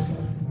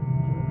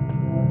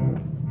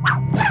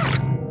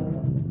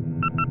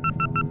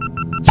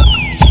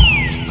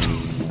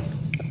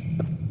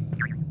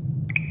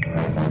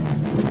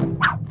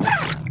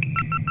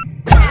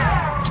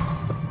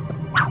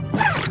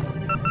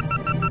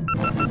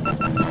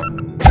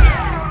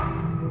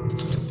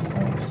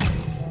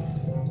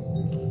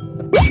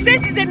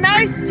 This is a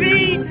nice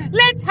tree.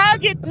 Let's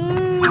hug it.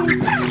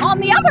 On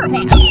the other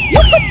hand, you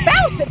could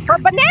bounce it for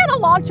banana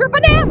launcher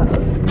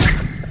bananas.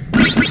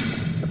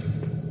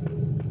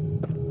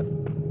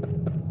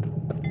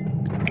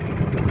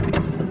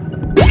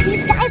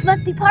 These guys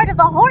must be part of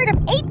the horde of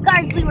ape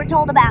guards we were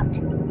told about.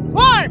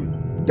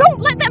 Swarm! Don't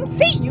let them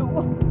see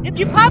you. If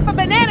you pop a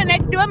banana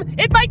next to him,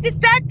 it might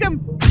distract him.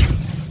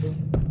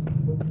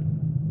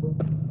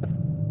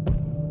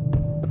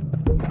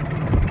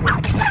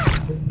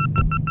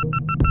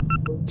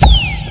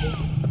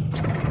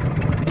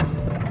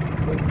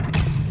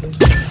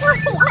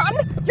 Careful,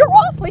 hon. You're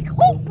awfully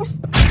close.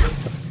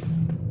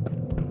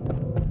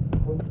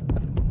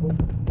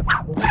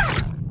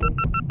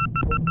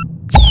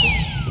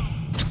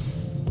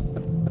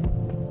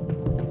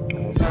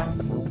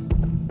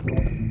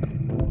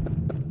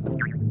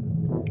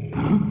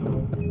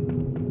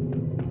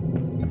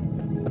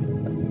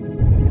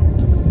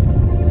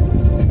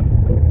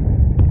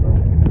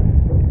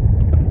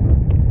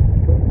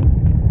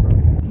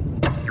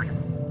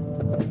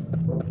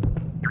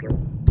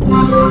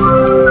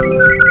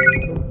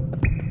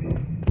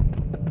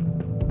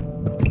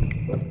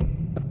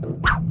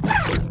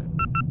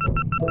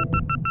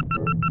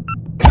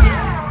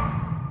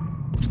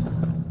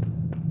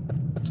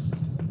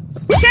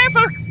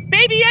 Careful!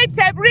 Baby apes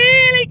have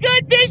really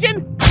good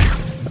vision!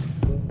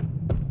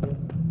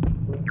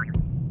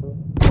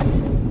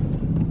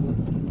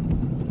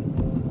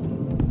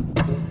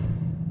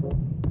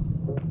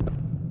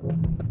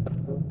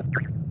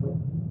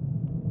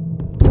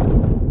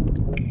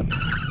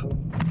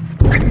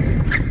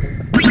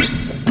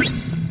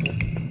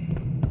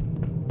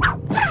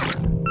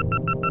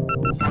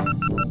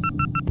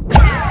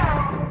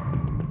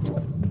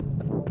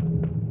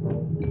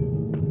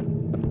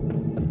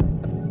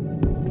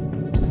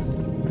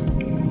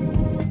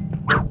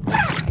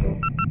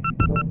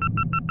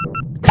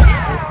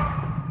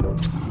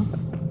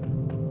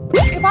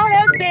 If all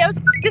else fails,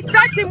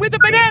 distract him with a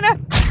banana!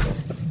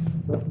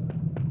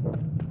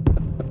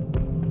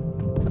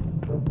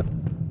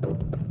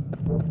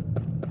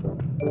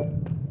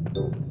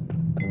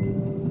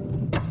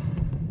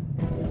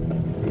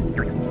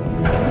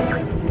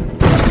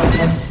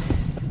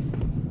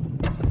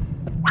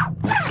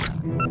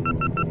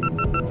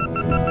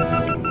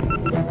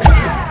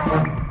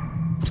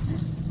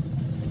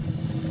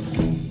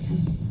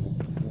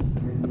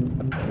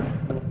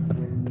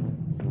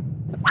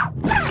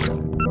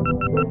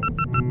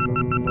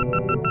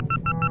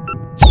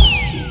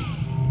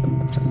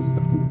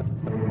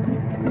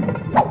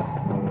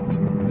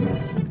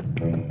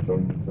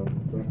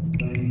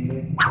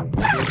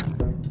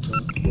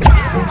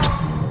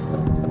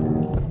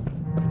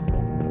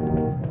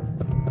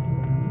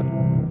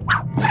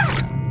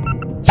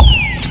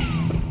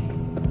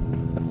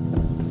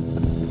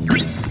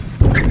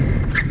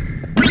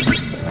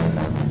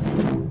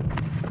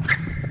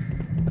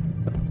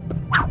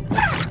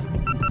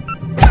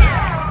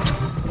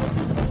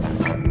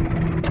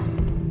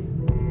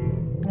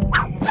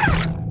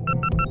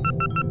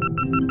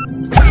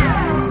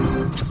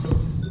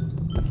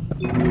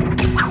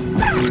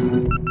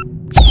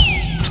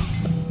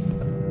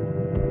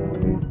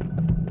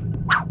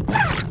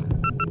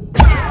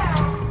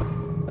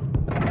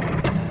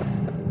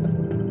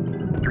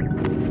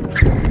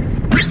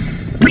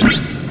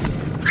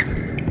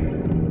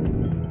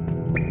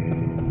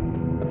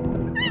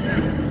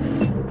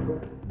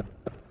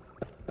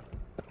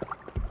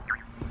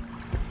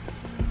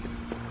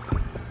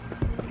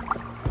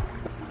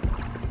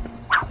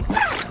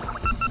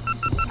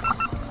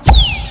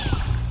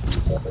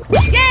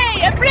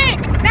 Yay, a brick!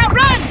 Now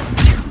run!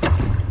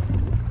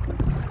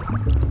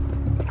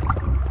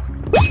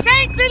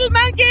 Thanks, little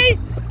monkey!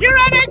 You're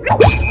on a...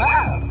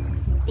 Whoa!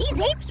 These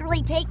apes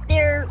really take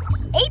their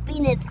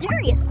apiness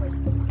seriously.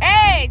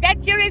 Hey,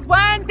 that sure is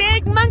one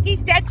big monkey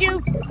statue.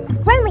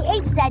 The friendly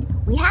ape said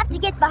we have to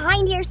get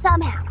behind here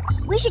somehow.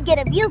 We should get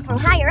a view from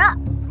higher up.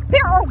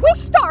 There are wish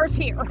stars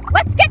here.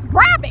 Let's get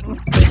grabbing.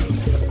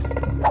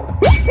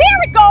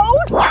 There it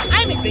goes!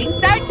 I'm a green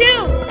star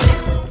too.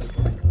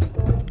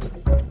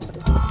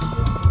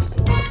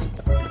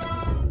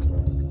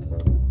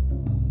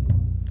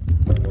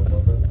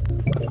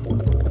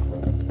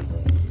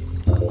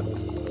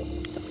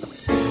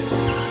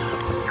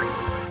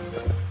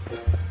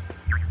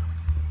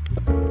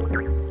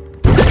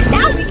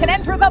 Now we can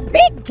enter the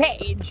big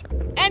cage.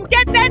 And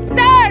get that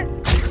star!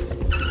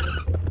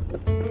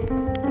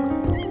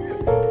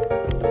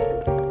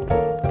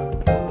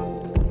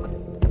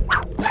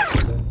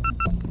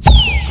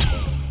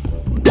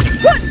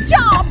 Good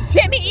job,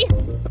 Timmy!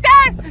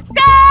 Star!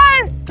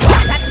 Star!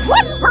 That's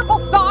one purple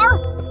star!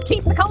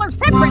 Keep the colors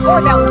separate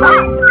or they'll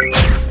run!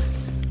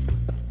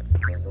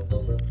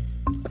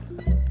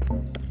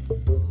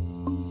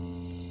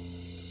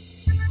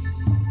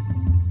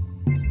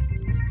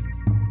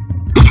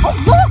 Oh,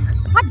 look!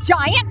 A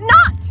giant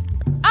nut!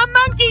 A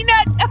monkey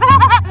nut!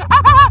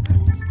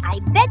 I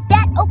bet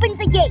that opens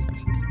the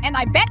gate. And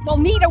I bet we'll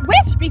need a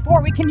wish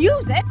before we can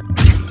use it.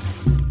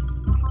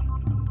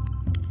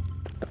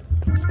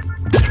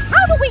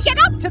 How do we get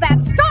up to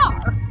that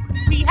star?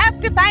 We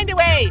have to find a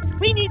way.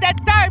 We need that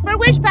star for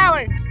wish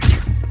power.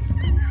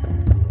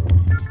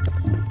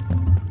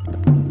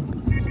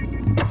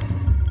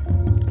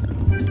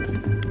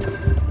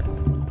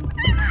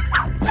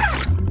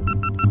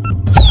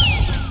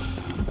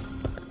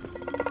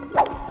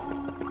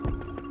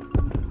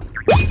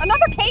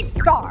 Another cave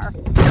star.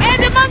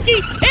 And a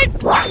monkey.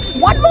 It's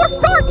one more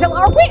star till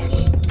our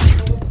wish.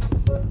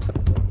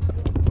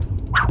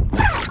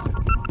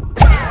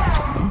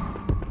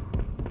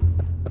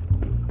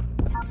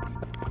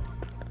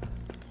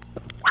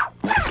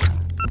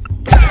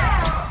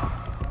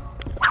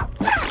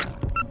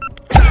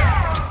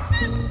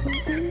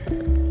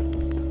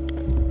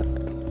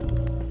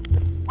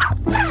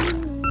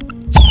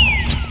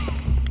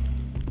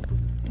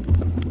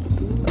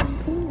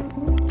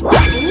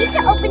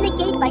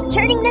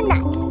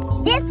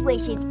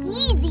 Wish is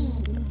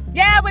easy.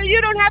 Yeah, well,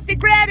 you don't have to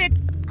grab it.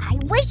 I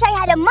wish I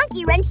had a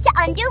monkey wrench to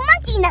undo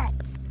monkey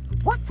nuts.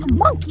 What's a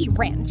monkey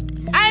wrench?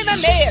 I'm a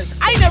male.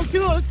 I know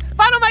tools.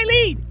 Follow my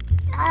lead.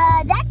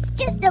 That's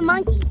just a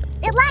monkey.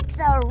 It lacks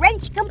a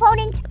wrench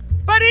component.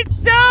 But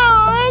it's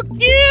so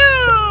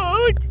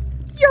cute.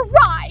 You're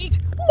right.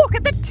 Look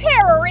at the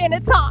terror in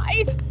its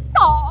eyes.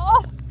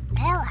 Aw.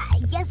 Well, I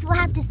guess we'll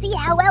have to see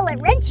how well it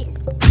wrenches.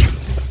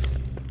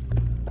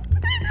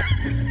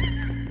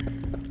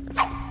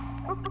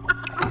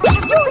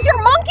 Use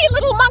your monkey,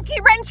 little monkey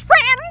wrench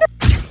friend!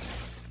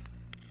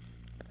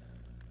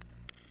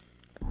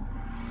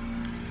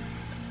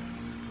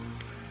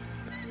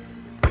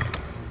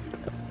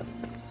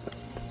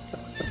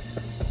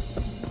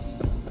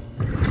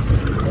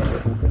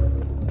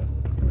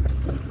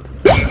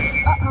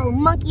 Uh-oh,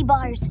 monkey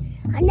bars.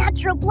 A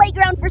natural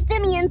playground for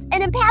simians,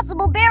 an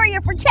impassable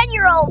barrier for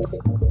 10-year-olds.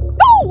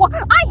 Oh,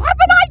 I have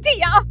an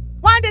idea!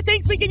 Wanda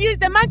thinks we can use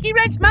the monkey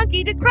wrench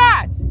monkey to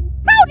cross.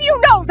 How do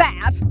you know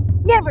that?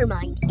 Never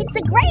mind. It's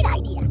a great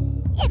idea.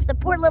 If the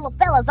poor little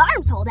fella's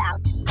arms hold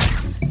out.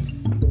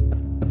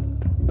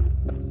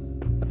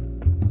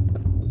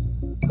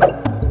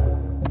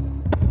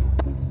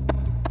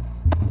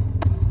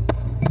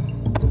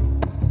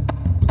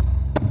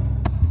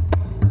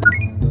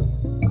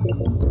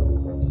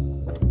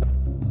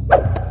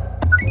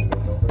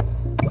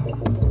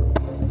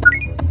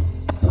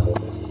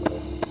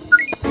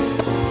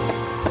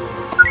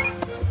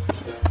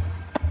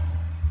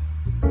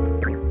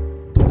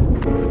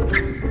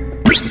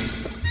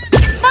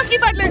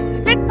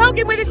 Let's poke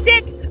him with a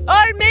stick,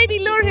 or maybe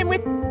lure him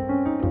with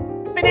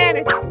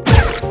bananas.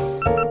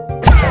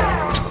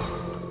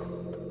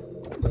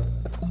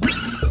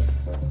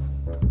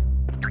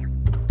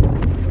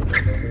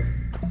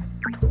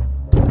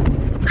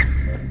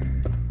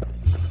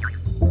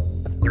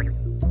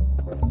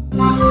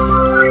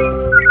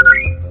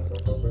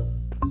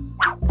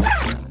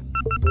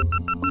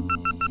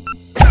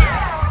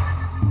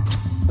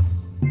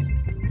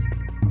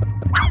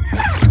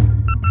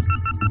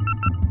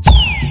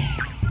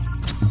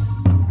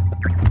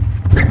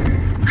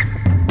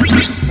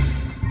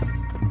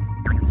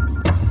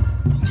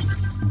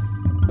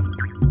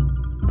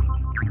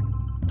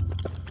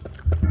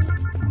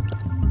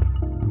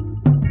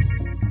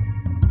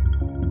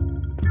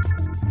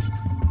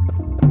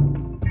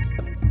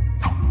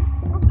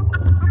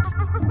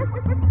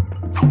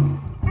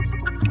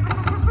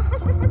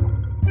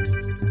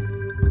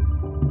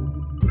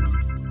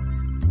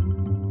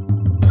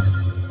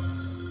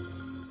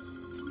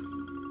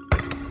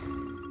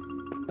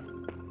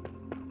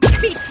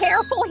 Be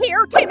careful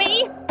here,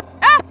 Timmy!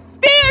 Ah!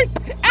 Spears!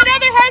 And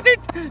other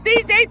hazards!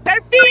 These apes are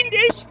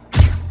fiendish!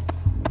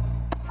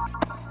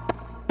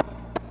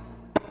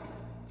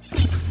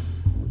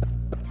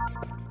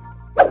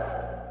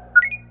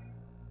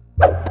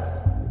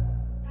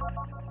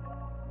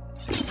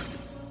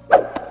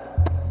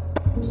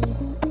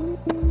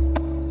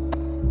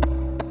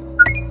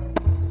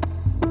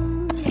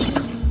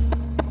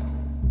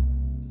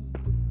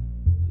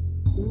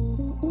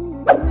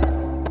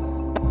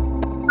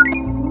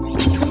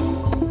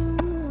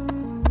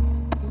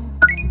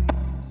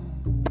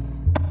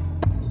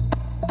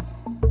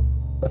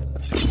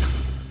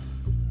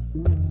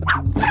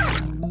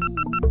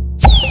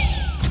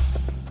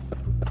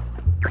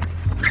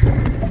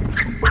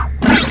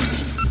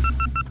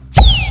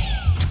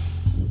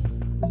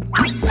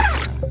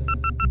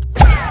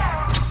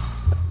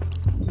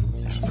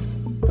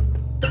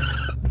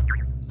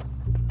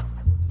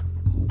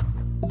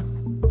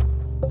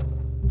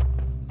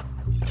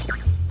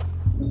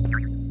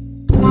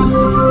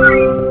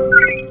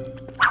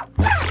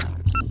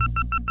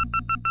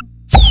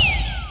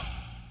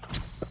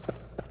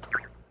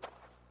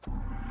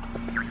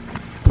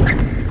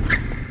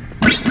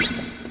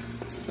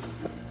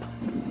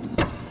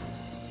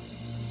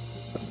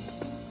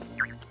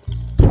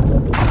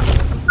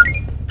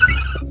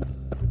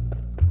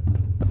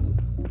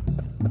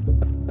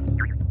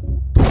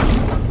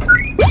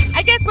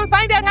 I guess we'll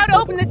find out how to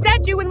open the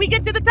statue when we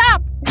get to the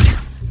top.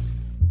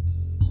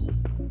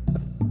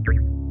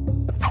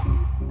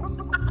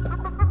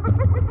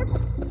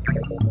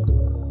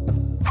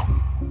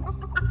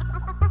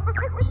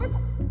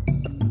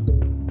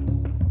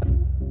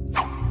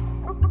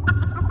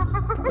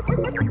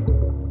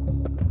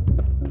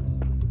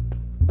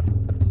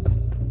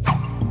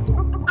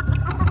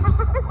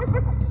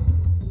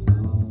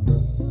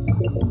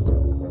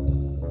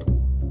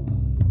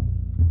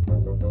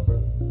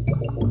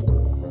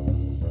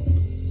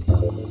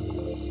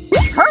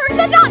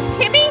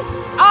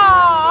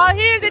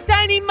 the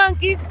tiny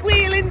monkey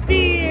squeal in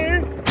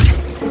fear.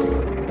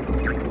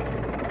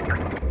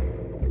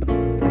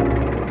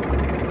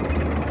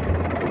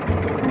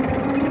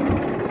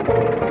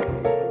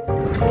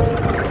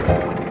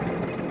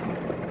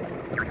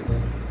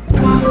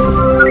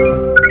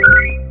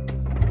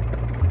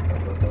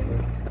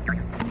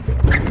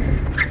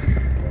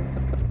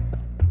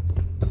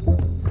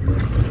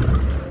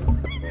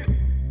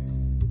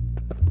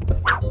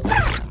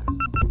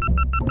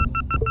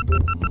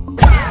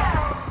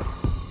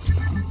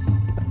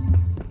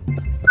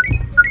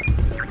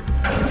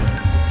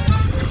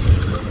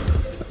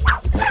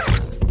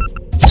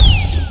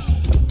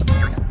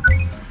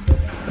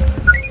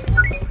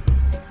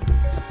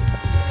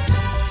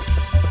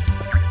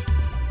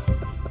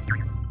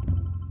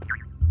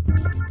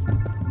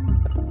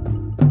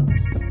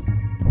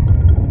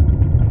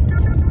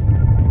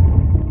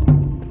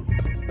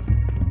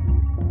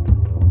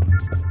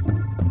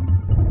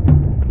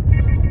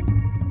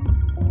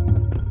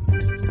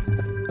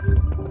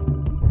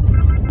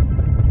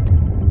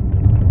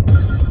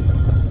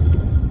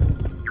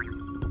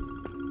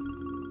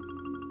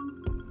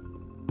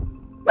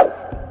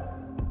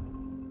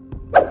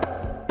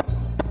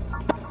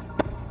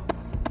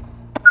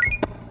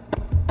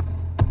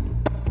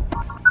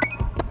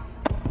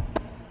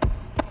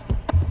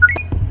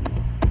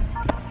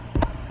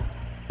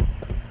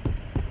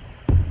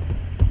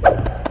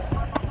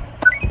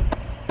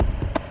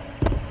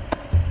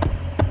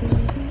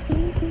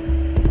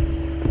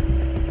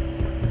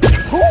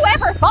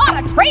 Whoever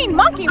thought a trained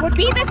monkey would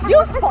be this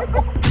useful?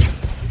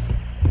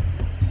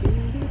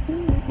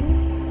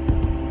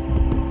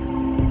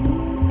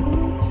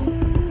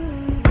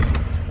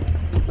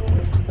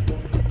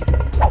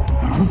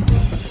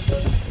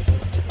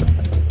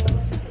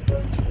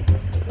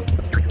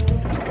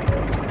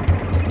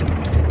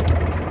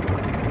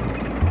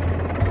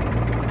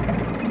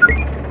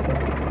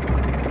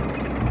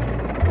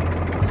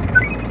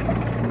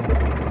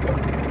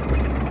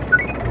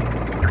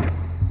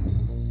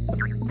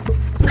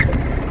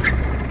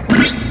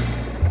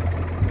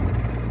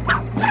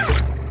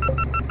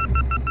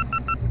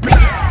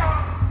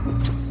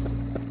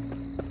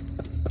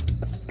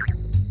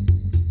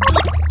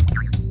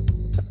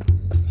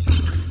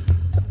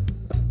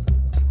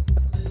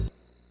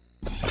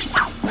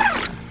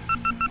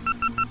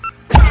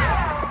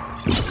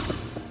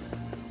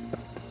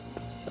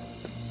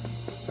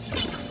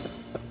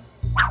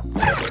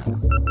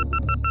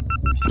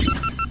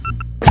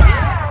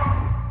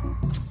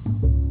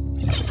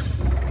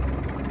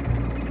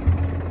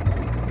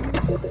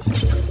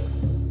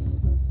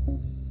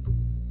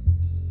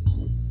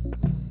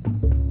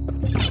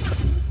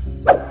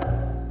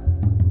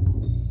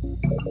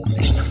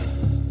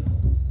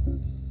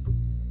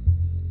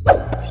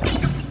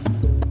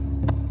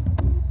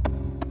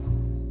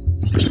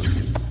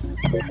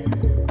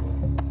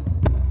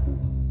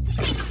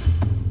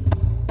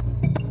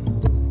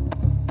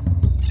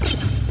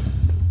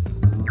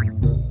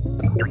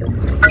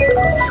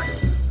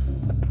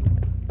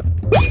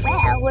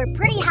 Well, we're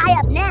pretty high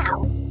up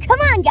now. Come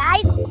on,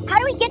 guys. How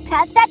do we get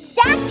past that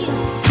statue?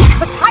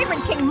 The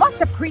Tyrant King must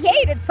have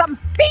created some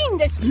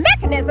fiendish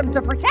mechanism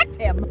to protect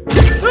him.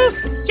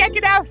 Ooh, check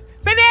it out!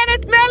 Banana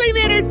smelly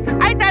mitters!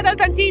 I saw those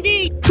on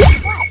TV!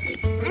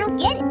 What? I don't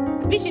get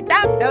it. We should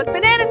bounce those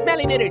banana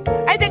smelly mitters.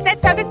 I bet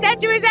that's how the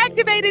statue is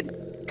activated.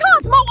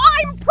 Cosmo,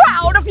 I'm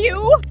proud of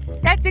you!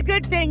 That's a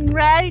good thing,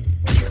 right?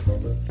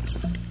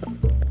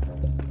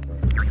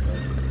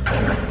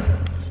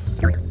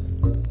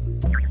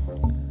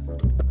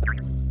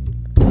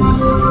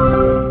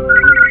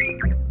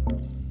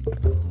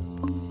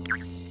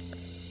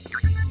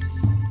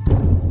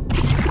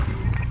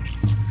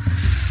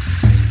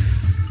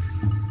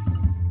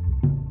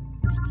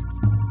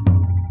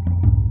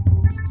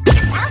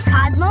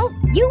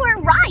 You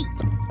were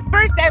right!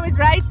 First I was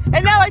right,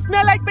 and now I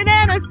smell like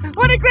bananas!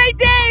 What a great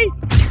day!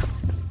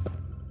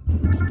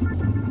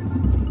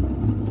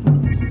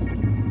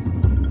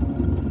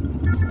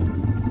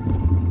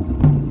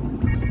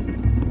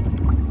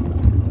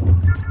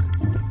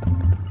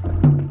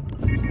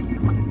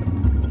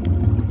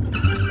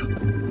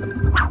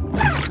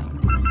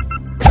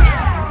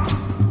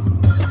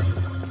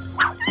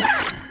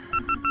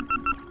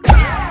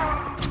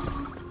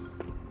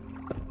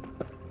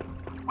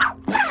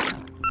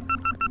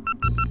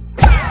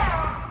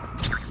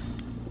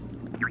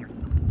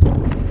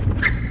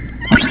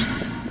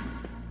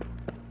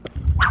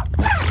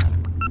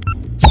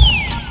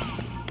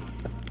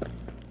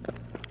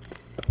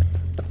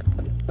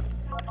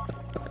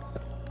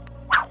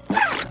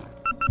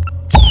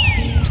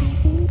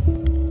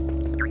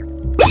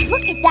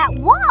 That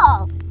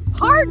wall!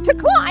 Hard to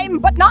climb,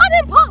 but not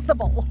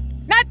impossible.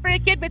 Not for a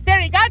kid with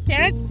fairy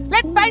godparents.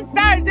 Let's find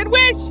stars and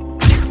wish!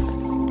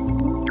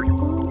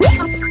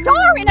 A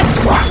star in a...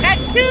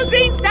 That's 2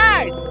 green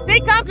stars!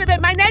 They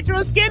complement my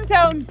natural skin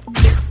tone.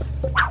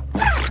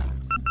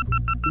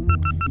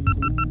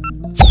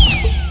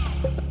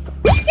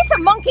 It's a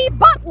monkey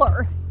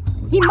butler.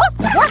 He must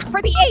work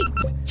for the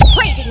apes,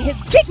 trading his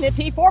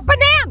dignity for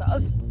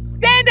bananas.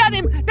 Stand on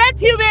him! That's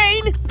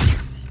humane!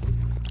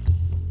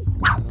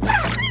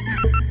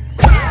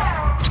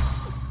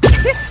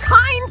 This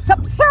kind,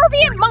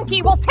 subservient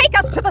monkey will take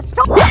us to the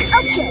store!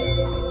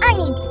 Okay, I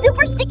need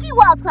super sticky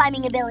wall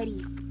climbing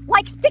abilities.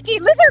 Like Sticky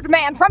Lizard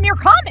Man from your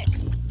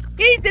comics!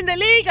 He's in the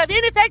League of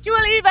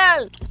Ineffectual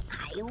Evil!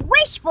 I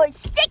wish for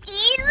sticky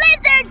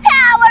lizard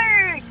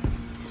powers!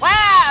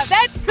 Wow,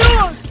 that's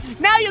cool!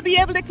 Now you'll be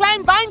able to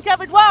climb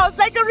vine-covered walls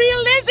like a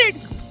real lizard!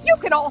 You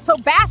can also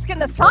bask in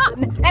the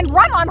sun and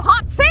run on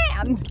hot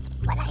sand!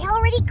 But I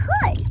already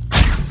could.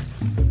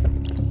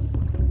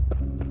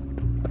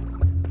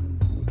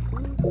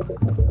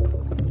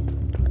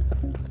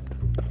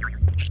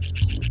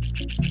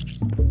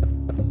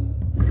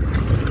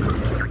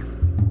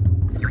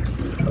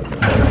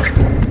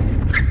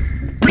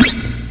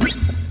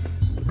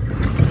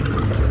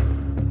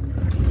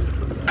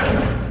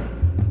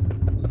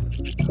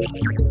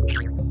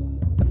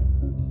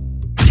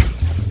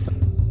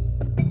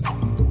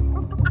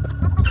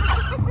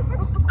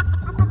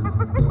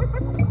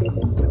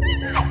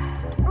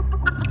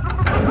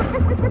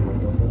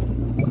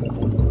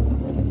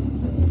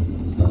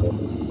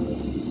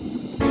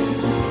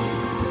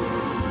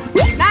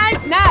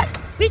 Nice nut!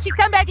 We should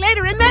come back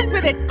later and mess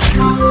with it!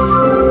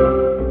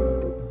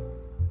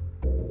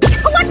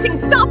 Collecting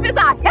stuff is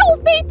a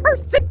healthy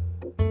pursuit!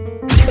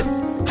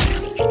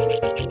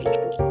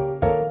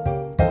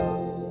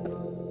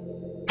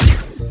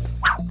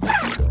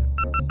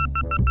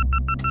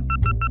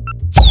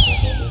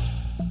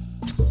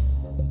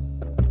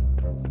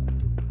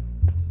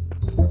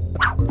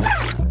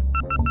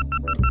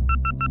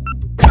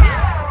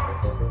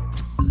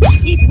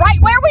 He's right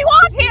where we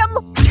want him!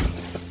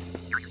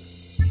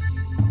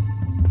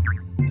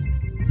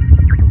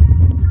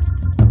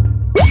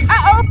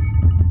 Uh-oh!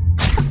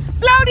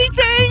 Floaty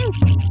things!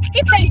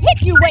 If they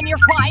hit you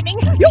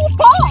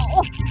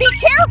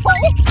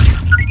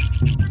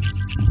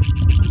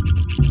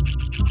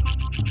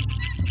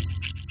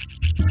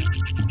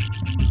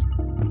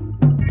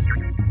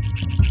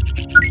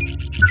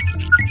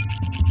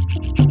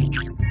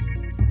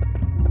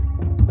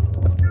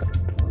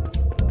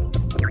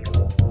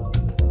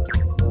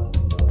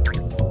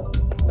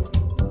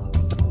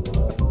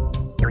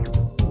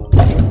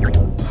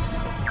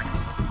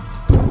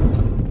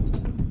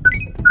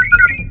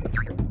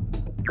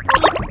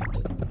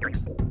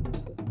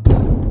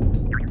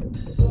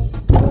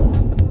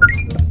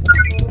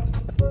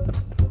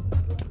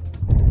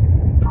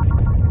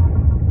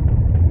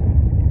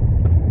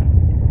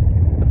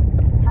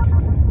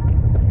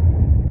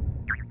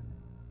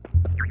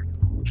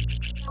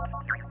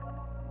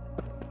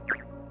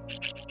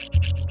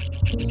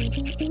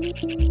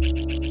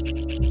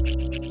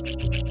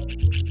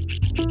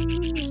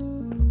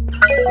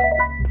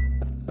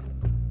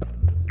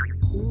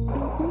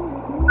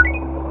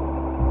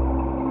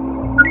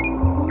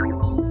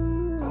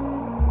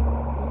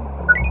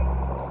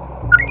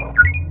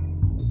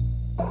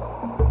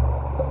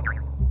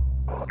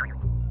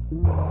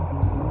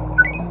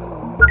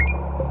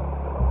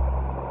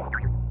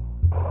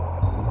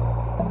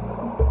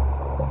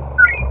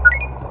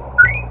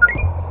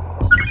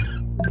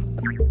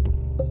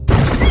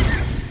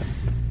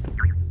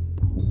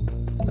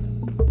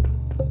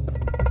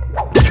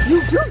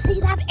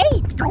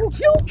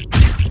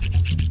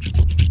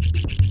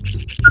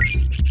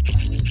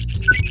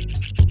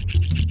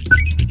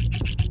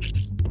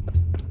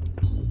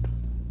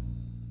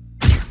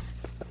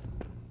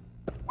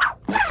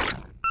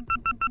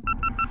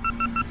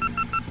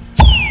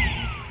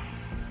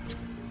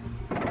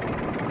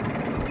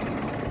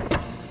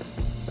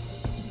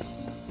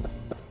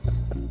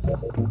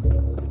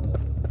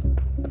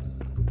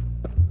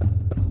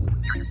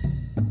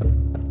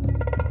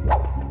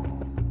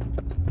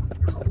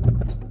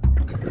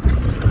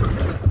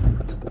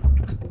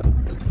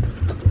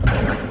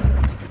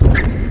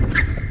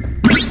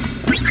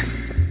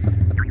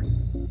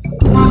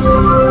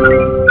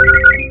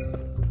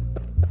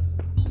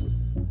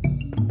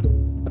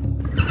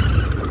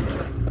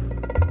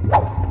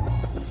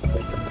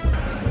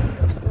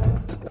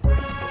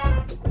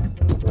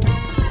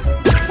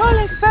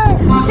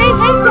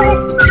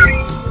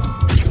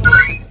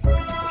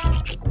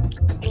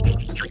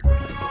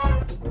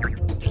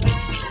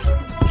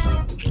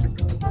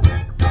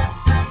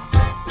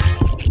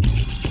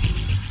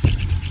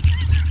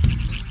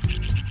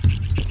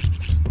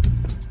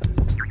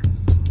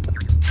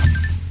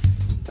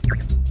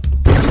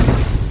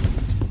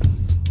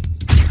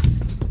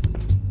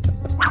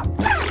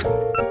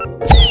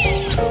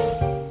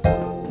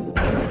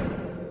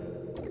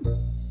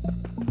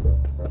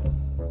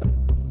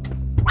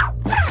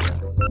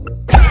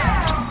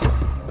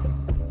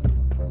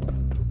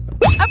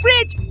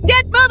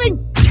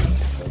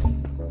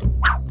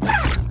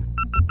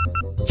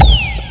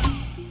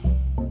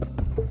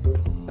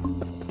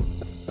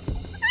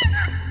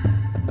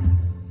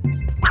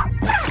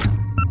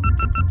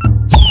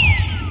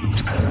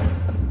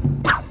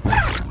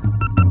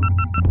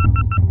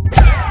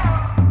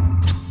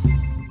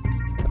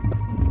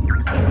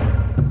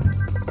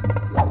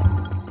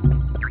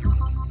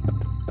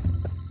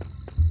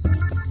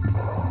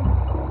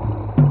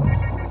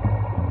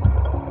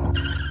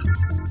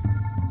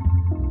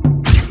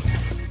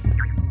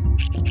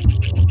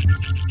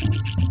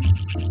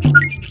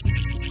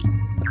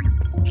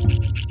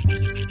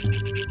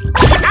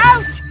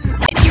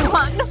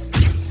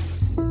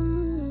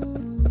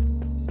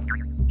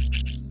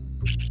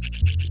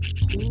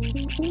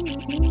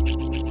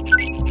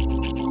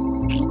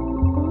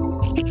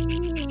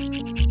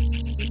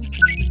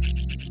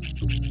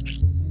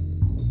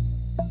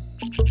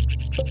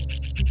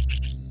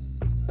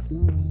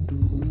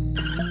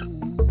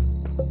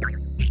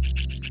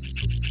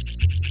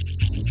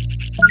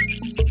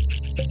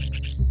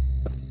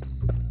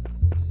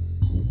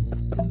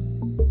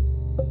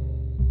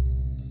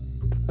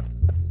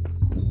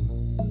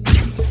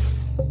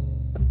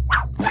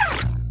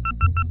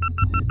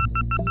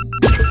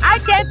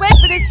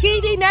this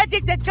TV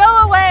magic to go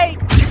away.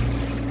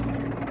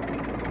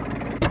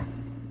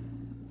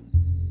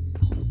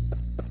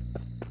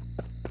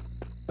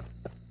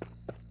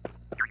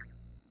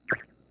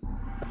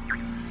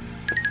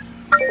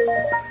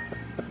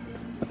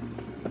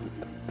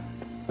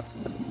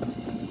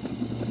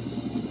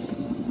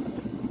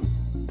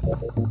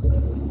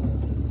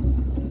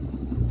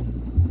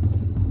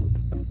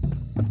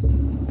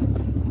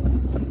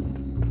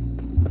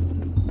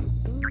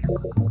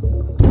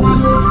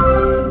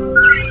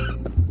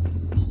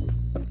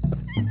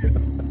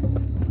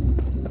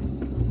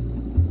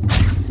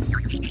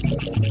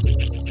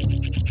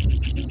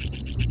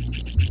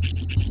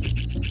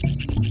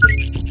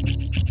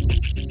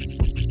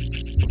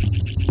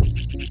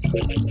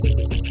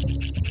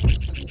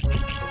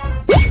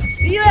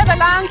 Do you have a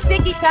long,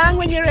 sticky tongue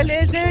when you're a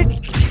lizard?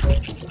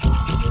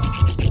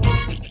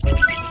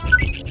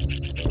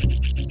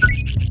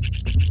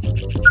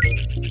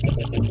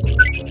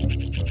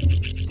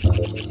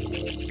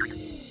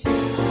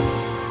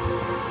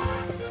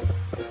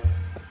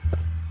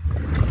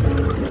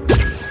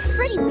 It's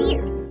pretty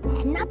weird,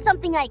 and not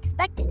something I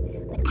expected,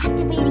 but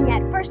activating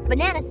that first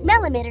banana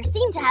smell emitter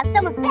seemed to have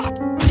some effect.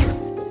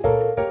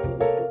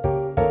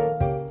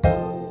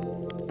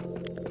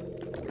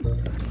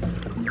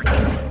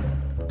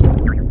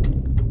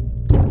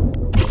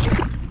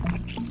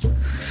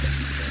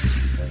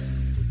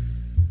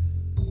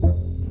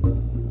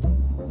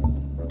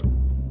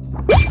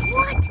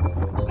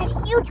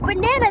 Huge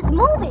banana's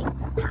moving.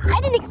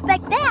 I didn't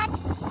expect that.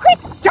 Quick,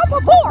 jump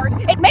aboard.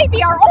 It may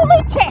be our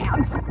only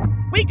chance.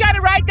 We gotta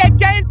ride that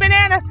giant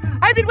banana.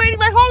 I've been waiting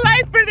my whole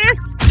life for this.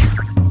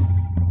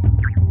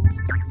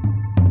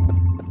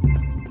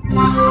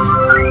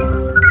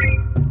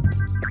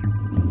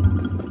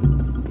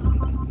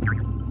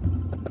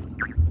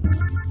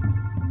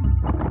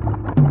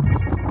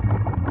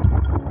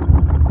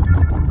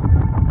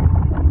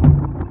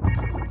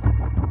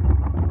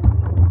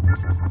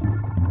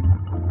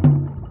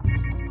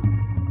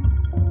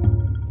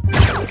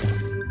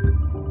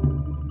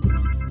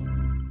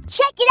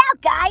 Check it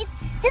out, guys!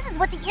 This is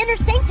what the inner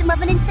sanctum of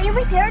an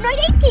insanely paranoid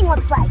ape king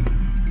looks like.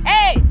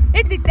 Hey,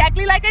 it's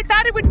exactly like I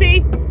thought it would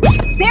be.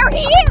 There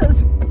he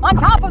is! On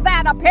top of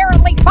that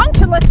apparently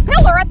functionless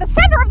pillar at the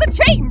center of the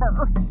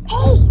chamber.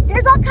 Hey,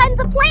 there's all kinds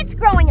of plants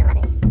growing on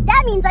it.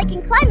 That means I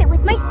can climb it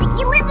with my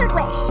sticky lizard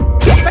wish.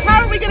 But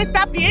how are we gonna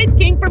stop the ape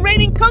king from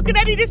raining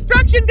coconutty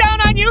destruction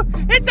down on you?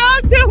 It's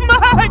all too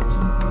much!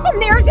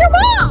 And there's your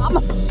mom!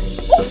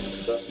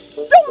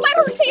 Don't let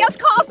her see us,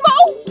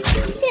 Cosmo!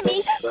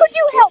 Timmy, could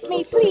you help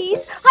me,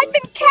 please? I've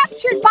been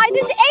captured by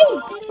this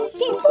ape.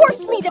 He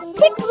forced me to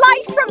pick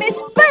lice from his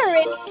fur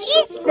and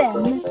eat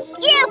them.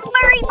 You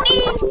furry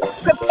fiend!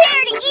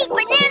 Prepare to eat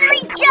banana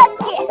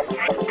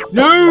justice!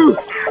 No!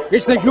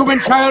 It's the human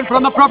child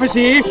from the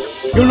prophecy.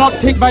 You'll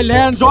not take my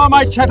lands or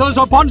my chattels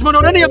or bondsmen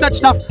or any of that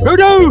stuff. Oh,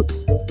 no!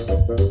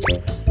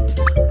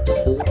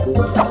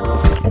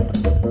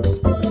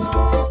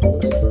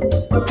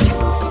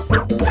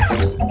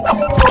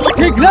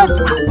 Take that!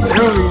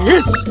 Oh,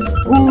 yes!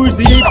 Who's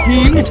the ape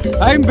king?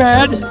 I'm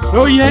bad.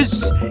 Oh,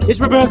 yes! It's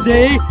my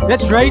birthday.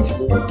 That's right.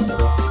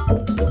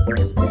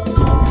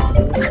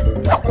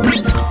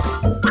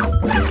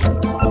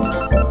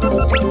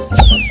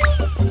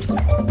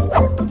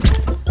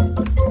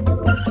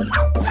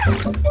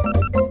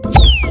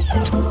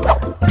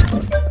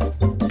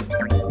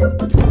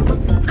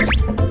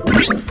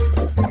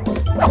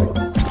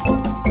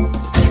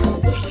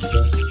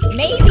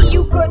 Maybe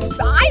you could,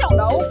 I don't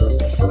know,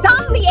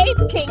 stun the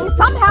ape king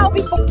somehow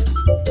before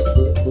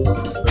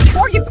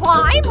you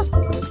climb?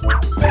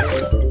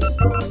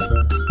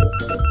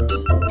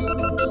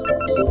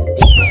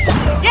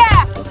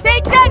 Yeah,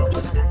 take that!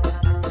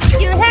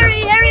 You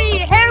hairy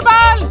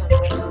hairball!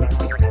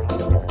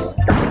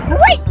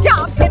 Great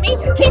job, Timmy!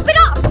 Keep it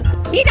up!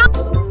 He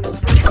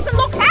doesn't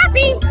look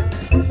happy!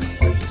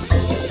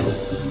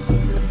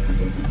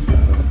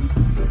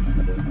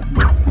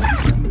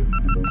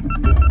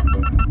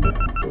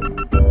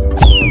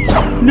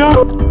 No!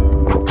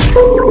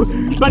 Ooh,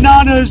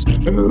 bananas!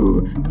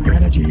 Oh, my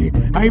energy.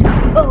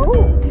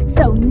 Oh,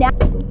 so now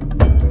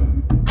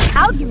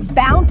you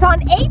bounce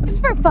on apes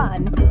for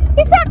fun.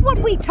 Is that what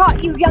we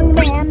taught you, young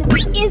man?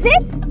 Is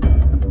it?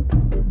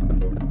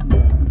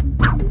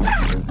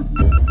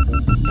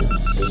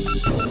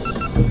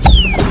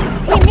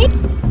 Timmy?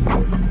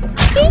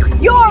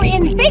 You're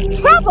in big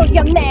trouble,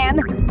 young man.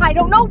 I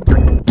don't know.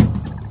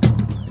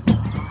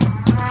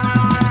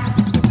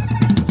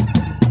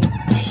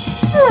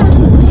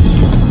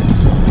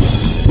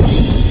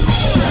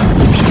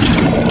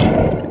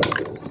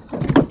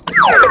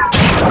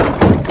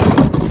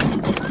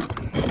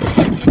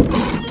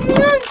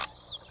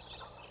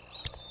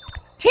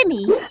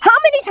 Timmy, how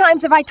many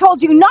times have I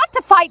told you not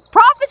to fight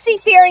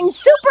prophecy-fearing,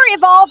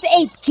 super-evolved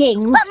ape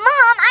kings? But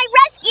Mom, I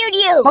rescued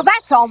you! Well,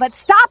 that's all that's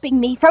stopping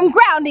me from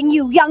grounding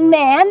you, young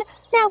man.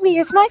 Now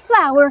where's my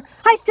flour?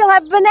 I still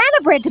have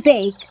banana bread to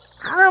bake.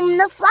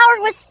 The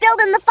flour was spilled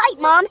in the fight,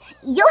 Mom.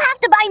 You'll have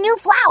to buy new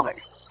flour.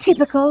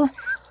 Typical.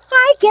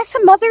 I guess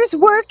a mother's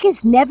work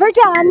is never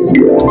done.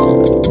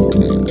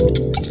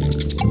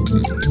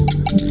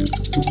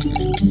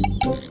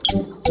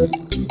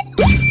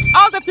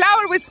 All the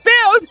flour was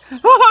spilled!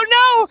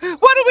 Oh no!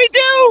 What do we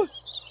do?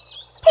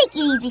 Take it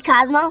easy,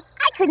 Cosmo.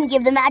 I couldn't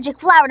give the magic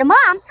flower to Mom.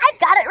 I've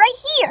got it right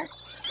here.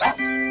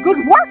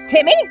 Good work,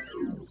 Timmy!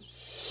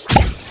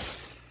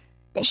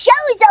 The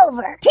show's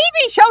over.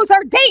 TV shows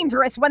are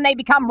dangerous when they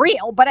become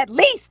real, but at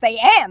least they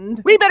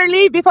end. We better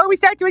leave before we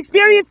start to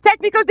experience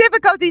technical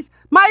difficulties.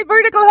 My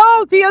vertical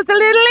hole feels a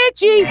little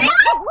itchy.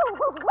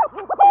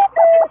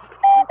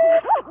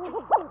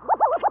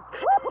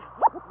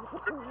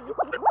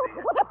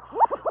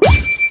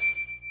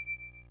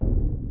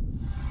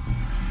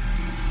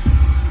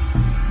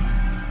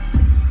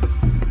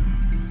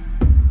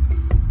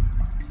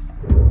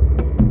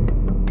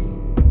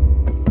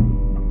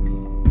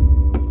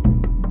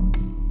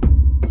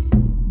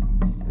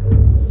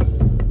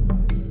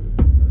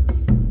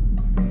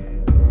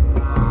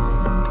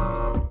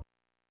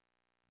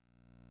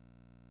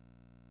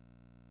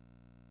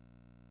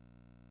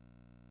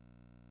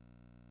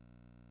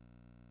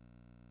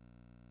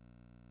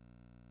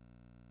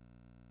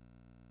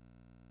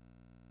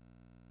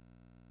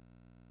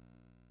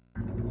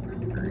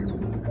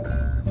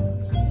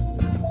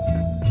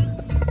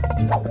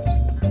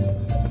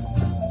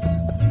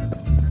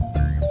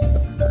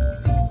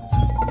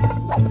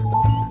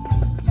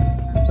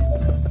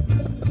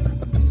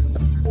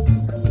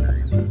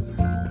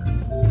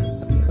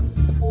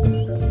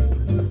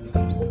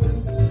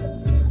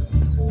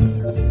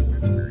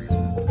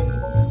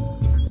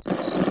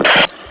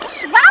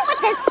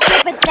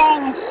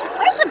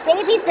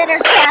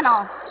 Babysitter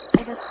channel.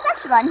 There's a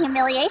special on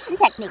humiliation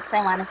techniques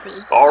I want to see.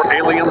 Are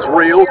aliens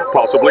real?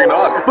 Possibly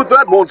not. But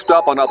that won't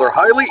stop another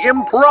highly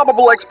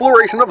improbable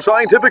exploration of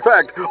scientific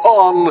fact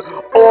on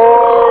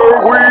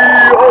Are We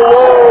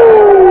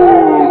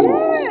Alone?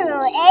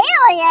 Ooh,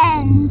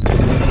 aliens!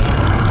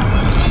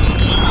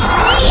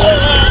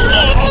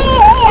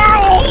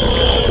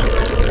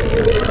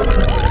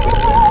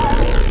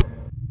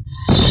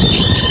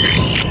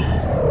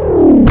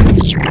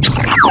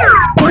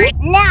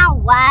 Now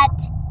what?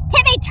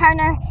 Timmy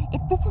Turner,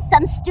 if this is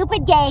some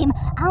stupid game,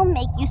 I'll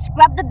make you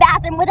scrub the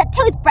bathroom with a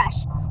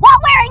toothbrush while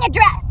wearing a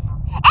dress.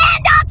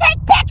 And I'll take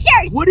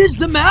pictures! What is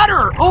the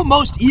matter, oh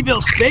most evil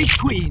space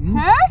queen?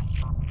 Huh?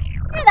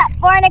 You're that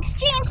foreign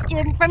exchange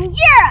student from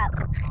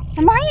Europe.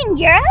 Am I in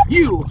Europe?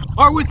 You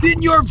are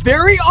within your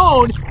very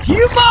own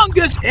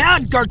humongous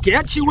and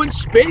gargantuan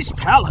space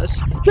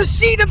palace, the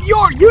seat of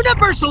your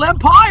universal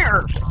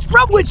empire,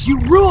 from which you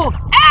rule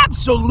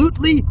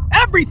absolutely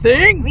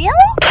everything. Really?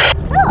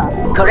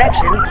 Oh.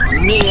 Correction,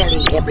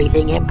 nearly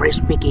everything, Empress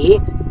Vicky.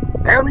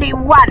 Only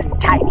one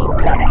tiny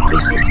planet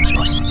resists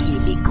your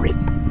steely grip.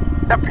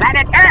 The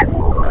planet Earth.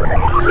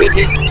 It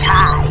is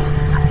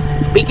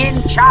time.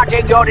 Begin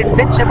charging your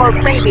invincible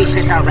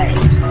babysitter ray.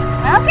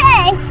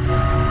 Okay.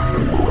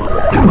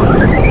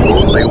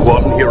 Only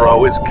one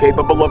hero is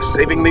capable of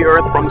saving the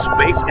Earth from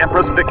Space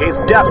Empress Vicky's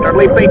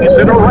dastardly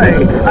babysitter ray,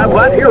 and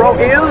that hero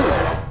is...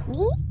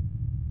 Me?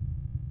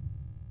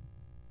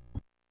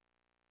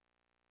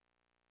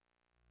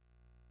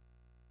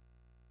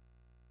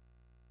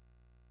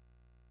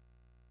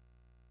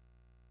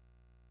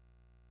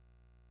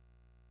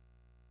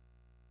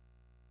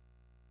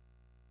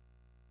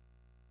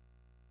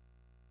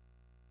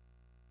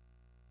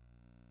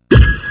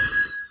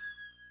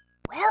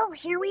 Well,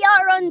 here we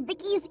are on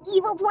Vicky's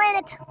evil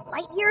planet,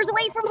 light years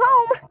away from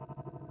home.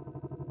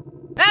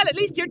 Well, at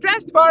least you're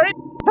dressed for it.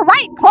 The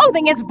right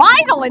clothing is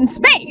vital in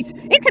space.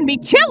 It can be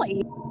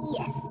chilly.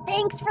 Yes,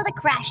 thanks for the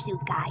crash suit,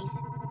 guys.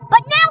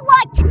 But now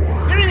what?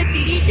 You're in a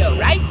TV show,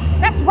 right?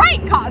 That's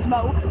right,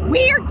 Cosmo.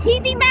 Weird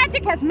TV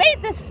magic has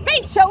made this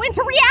space show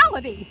into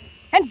reality.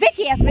 And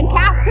Vicky has been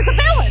cast as a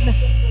villain,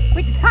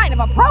 which is kind of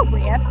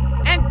appropriate.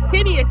 And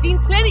Timmy has seen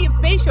plenty of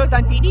space shows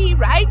on TV,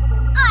 right?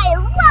 I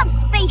love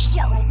space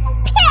shows!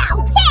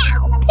 Pow,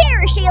 pow!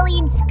 Perish,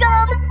 alien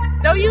scum!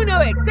 So you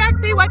know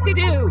exactly what to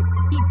do.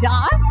 He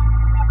does?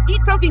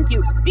 Eat protein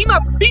cubes, beam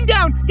up, beam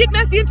down, get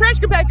messy in trash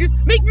compactors,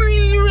 make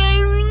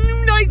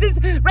noises,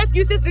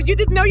 rescue sisters you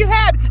didn't know you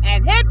had,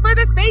 and head for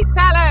the space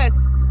palace!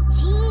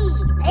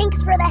 Gee,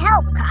 thanks for the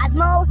help,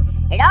 Cosmo.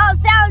 It all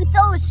sounds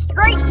so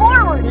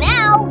straightforward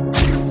now.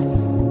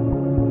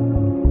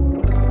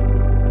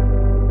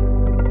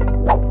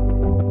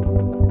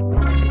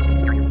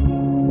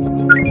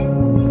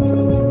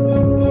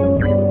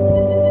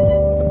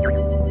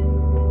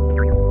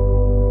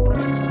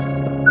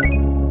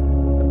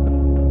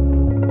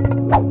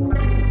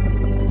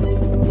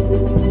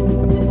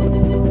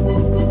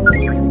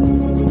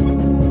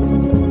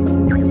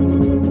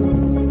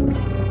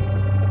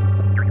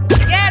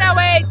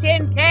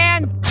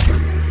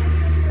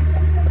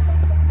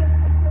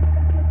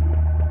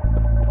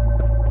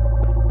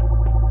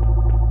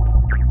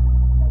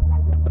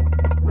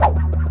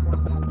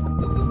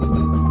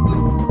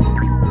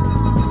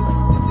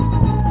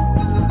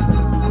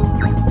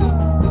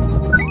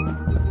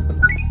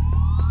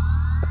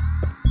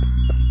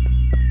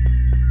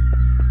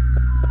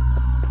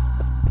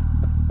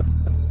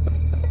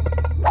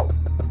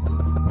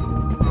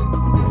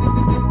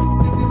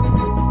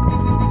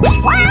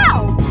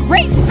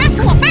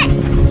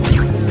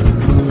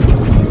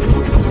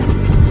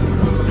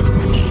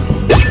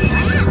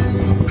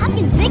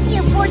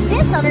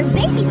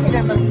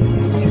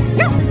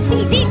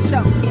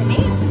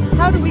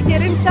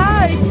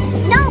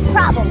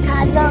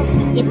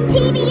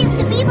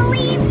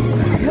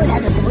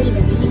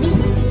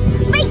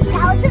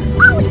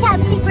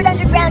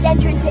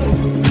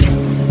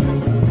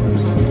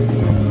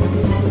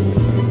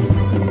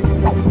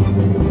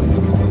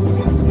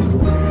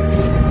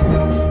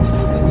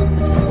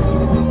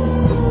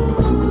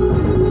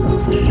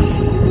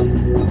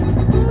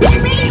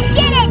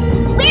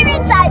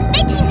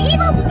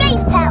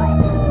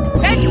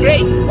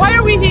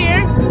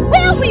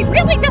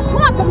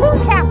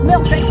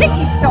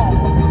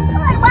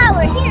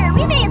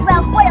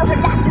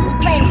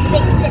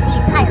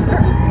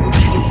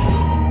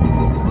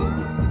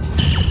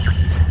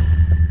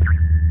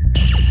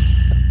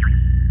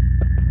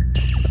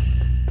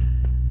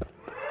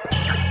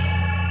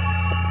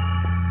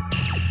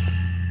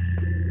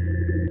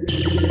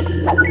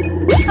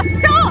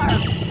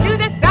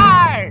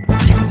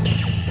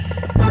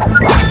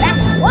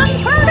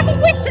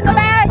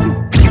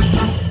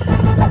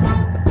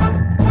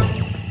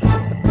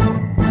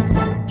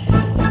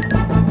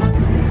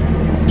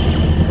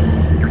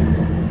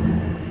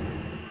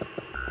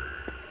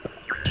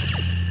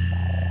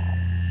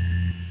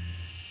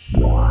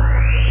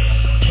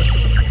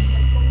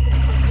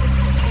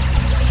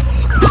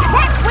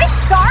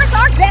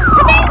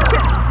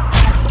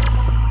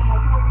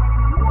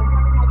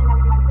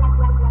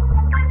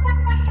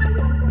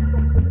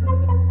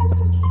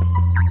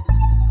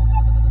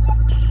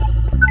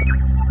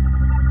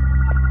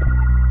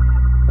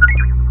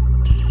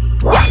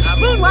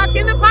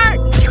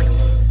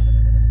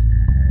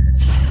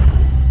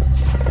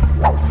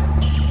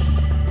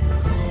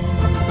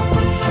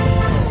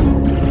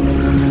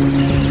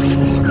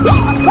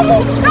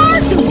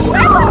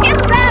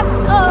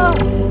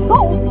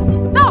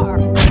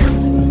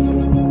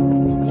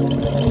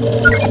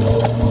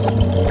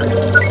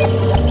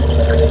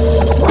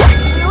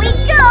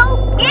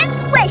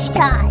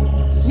 time.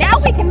 Now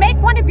we can make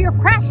one of your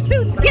crash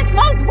suits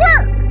Gizmo's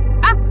work.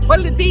 Ah,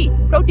 what'll it be?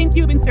 Protein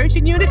tube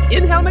insertion unit,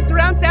 in-helmet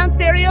surround sound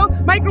stereo,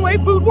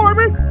 microwave food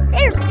warmer?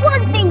 There's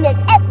one thing that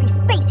every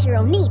space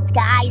hero needs,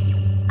 guys.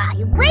 I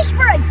wish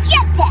for a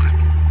jetpack.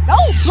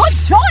 Oh, good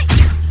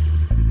choice.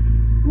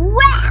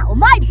 Wow,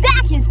 my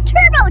back is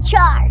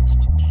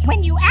turbocharged.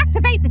 When you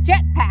activate the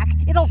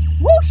jetpack, it'll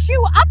whoosh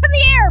you up in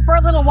the air for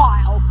a little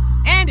while.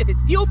 And if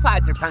its fuel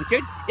pods are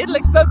punctured, it'll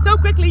explode so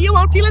quickly you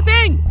won't feel a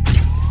thing.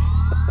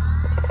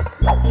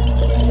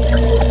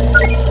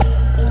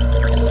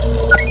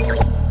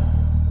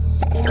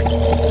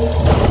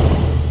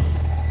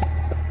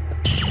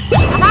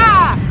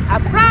 Aha! A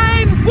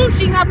prime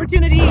whooshing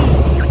opportunity!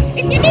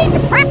 If you need to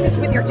practice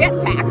with your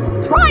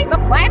jetpack, try the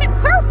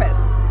planet's surface.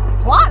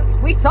 Plus,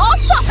 we saw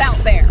stuff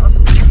out there.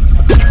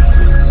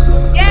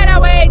 Get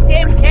away,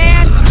 Tin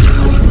Can!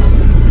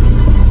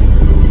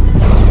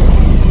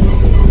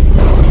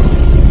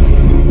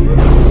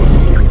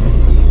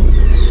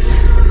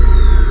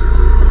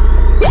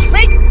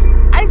 Wait!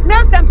 I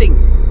smelled something.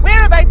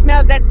 Where have I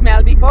smelled that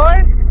smell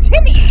before?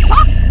 Timmy's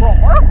sock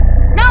drawer?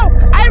 No,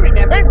 I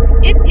remember.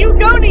 It's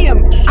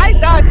Eugonium. I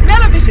saw a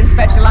smell-o-vision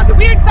special on the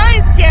Weird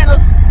Science Channel.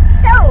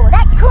 So,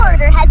 that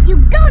corridor has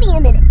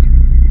Eugonium in it.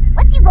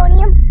 What's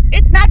Eugonium?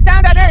 It's not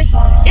found on Earth.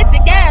 It's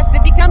a gas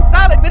that becomes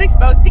solid when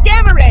exposed to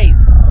gamma rays.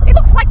 It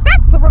looks like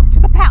that's the route to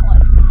the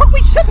palace, but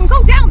we shouldn't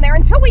go down there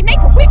until we make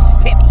a wish,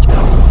 Timmy.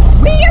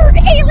 Weird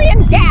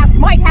alien gas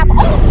might have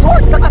all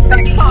sorts of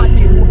effects on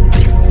you.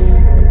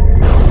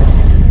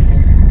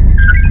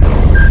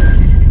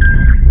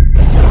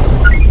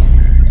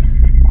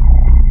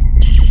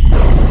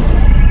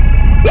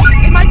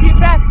 It might be a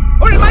trap,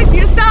 or it might be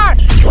a star.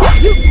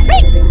 You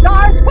think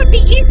stars would be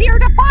easier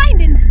to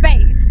find in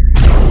space?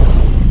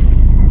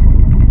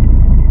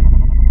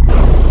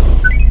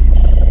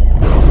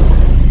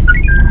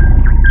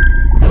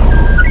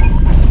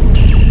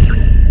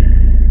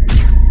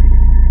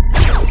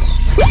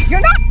 You're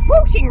not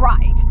whooshing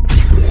right.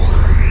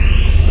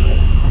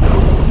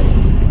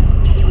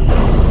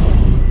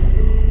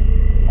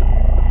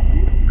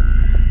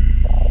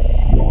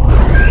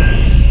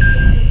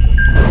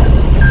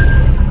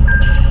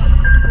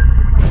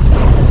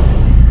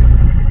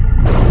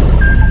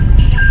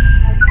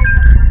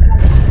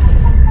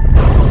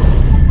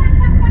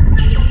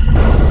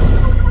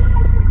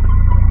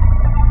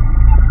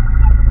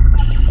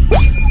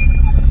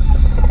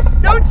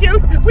 Don't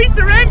shoot! We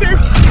surrender!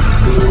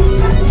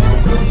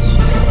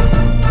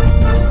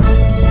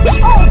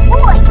 Oh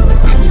boy,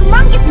 a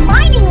humongous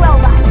mining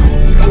robot.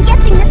 I'm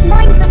guessing this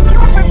mines the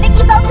fuel for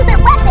Vicky's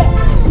ultimate weapon.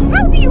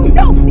 How do you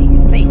know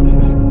these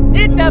things?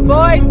 It's a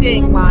boy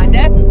thing,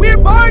 Wanda. We're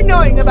born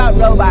knowing about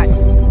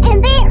robots.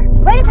 And there,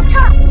 right at the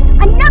top,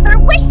 another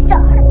wish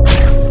star.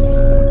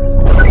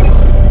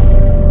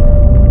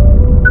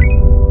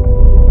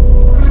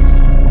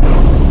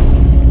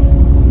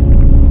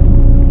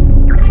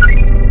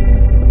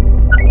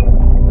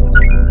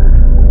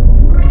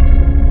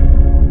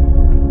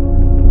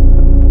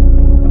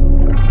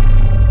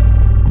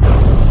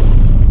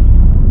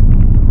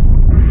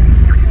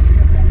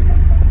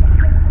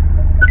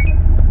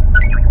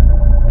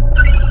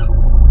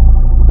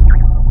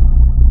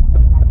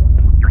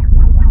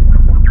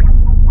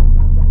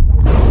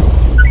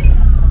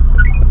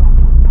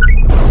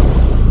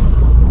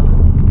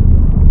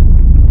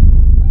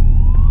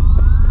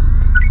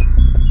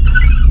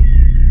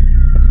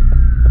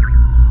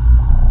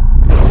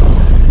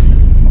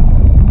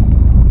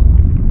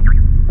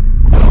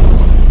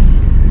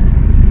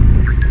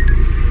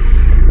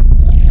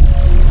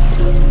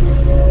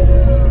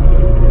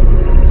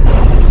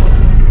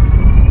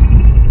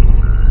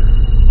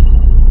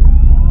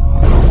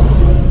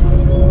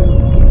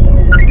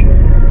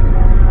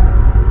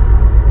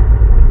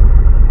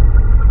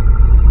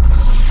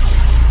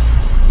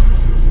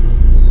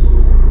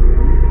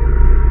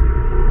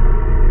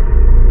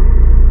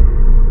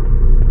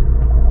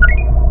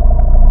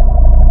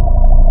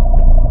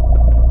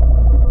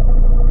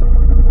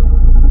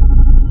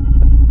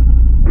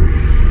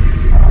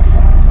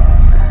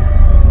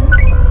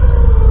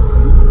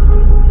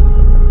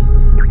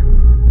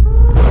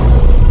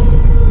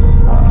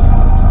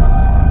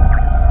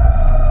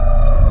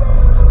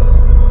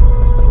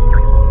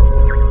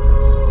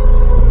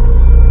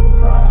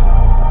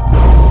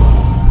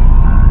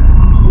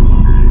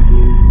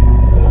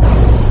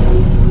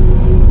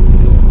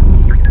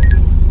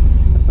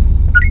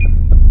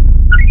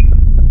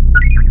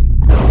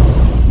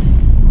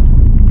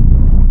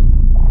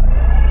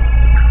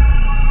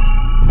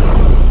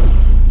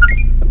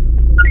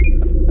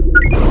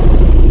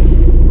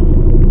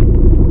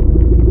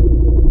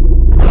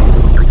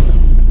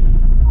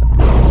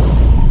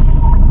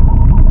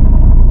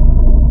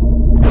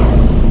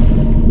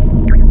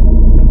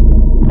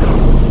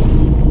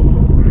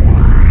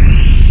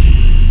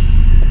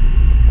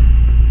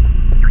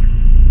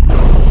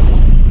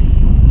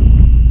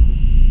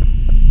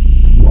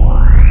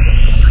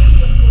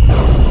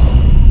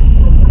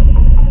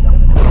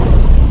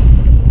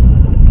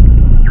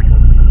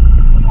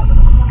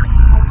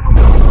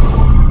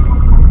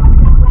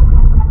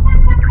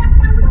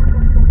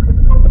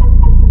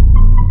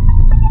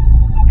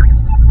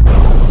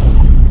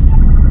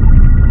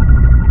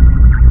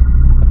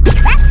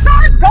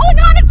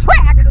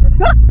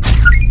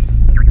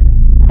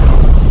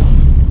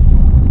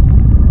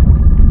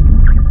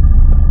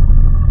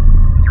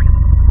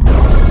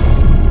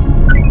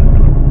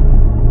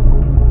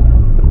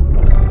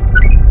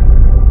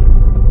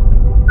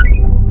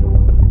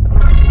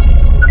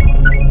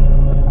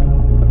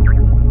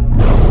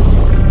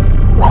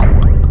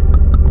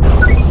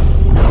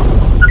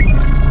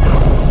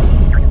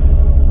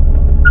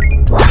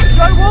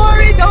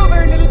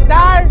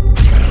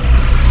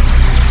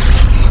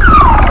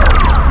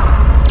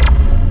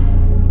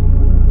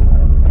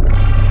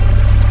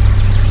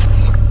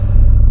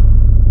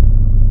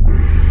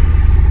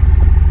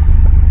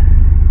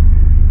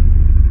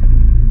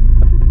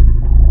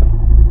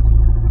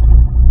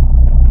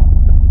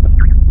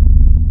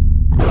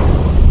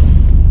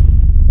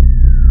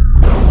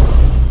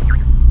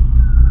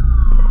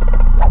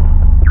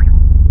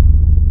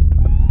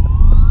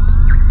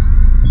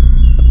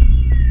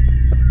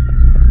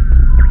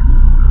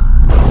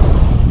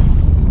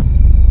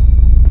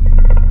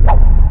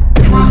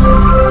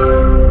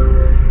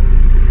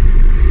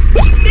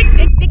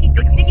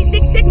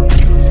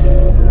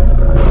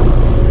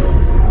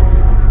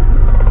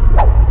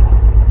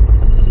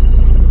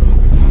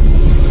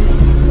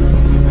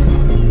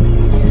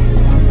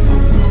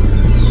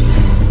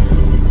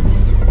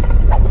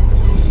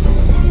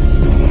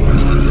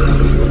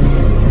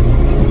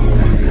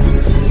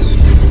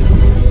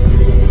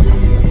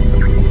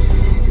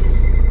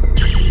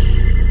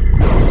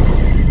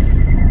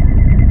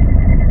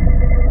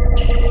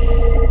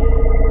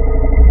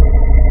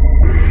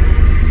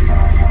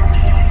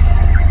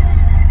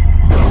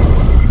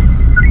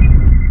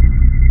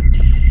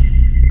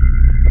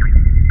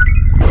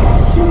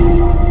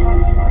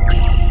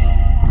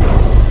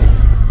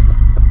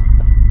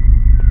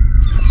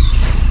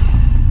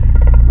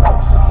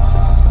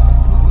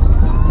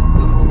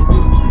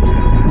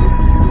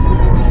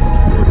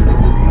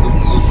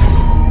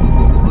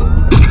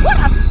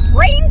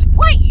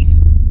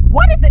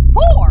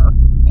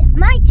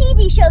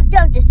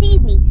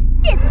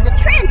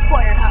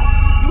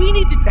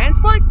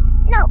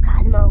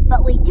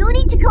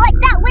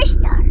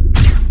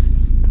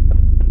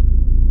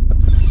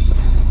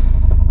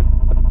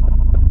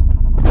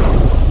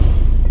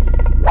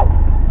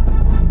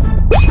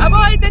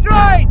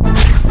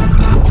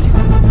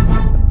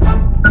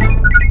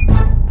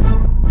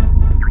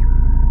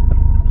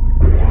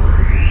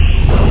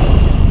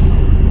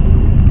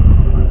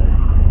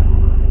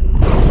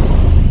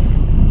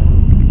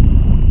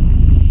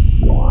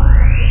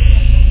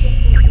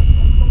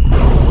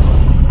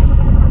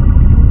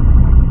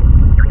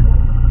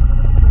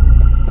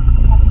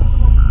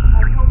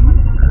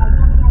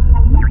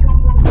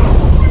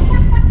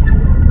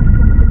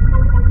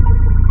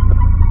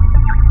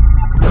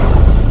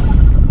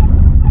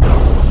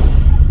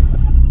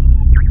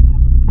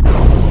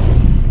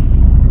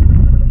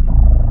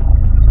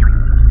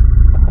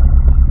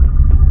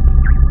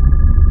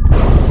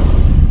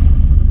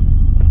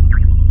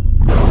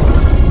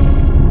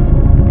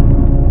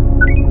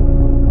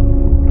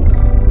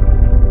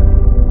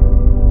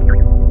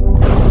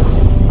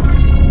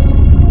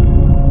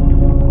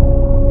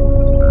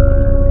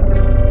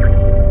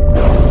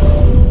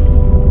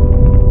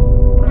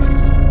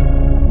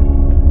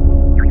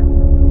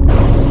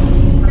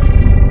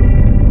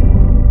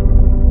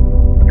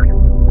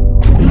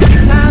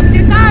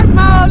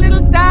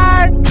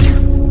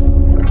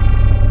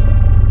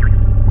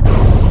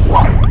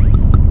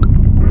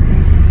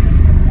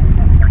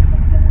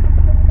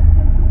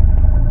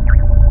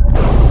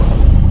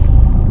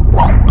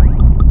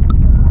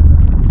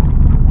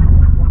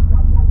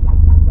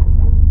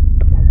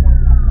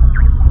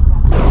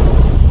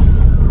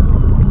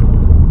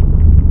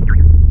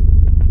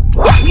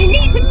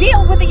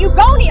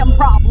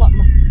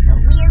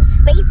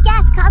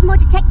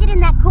 detected in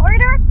that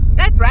corridor?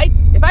 That's right.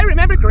 If I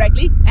remember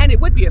correctly, and it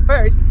would be a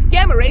first,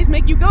 gamma rays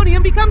make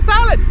Eugonium become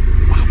solid.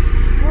 That's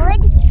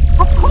good.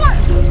 Of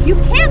course! You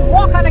can't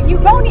walk on a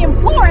Eugonium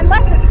floor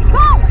unless it's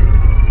solid!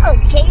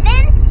 Okay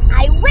then,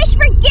 I wish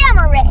for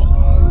gamma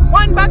rays!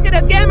 1 bucket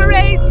of gamma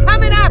rays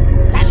coming up!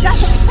 That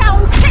doesn't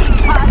sound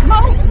safe,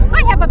 Cosmo!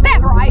 I have a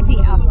better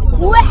idea!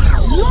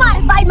 Wow, you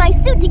modified my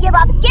suit to give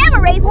off gamma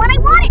rays when I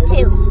wanted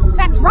to!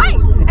 That's right,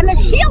 and the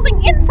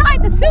shielding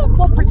inside the suit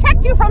will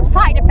protect you from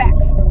side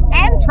effects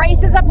and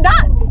traces of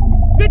nuts.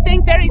 Good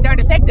thing fairies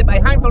aren't affected by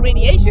harmful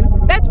radiation.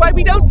 That's why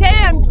we don't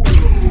tan.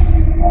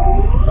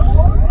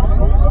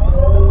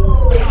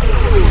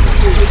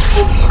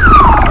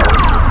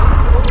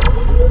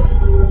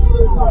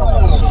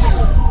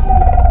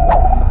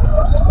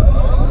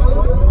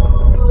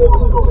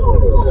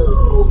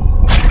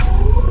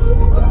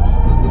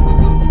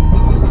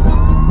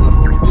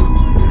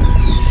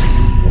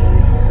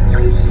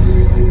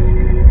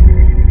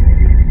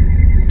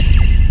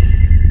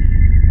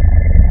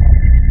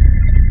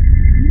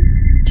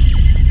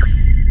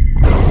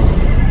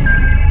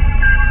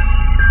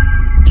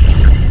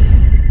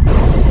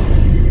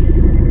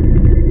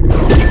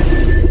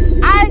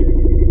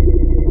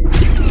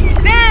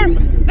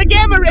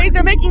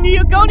 Are making the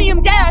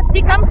Eugonium gas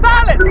become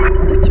solid,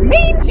 which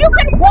means you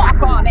can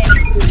walk on it.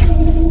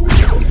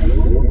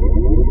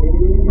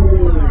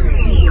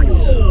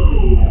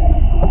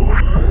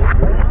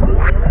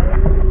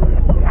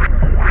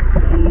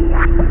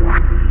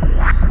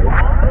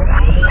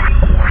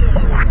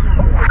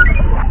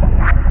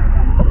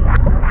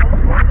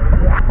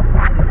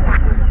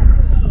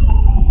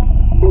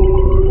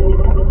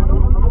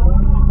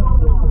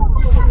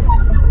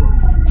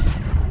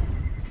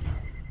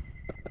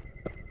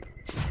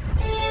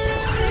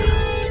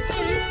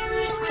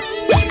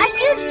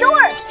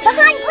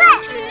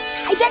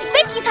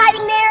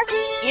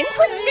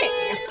 Interesting.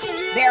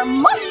 There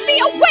must be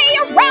a way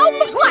around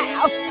the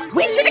glass.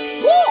 We should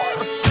explore.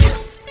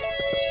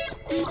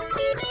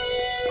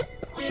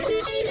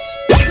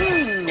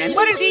 And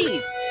what are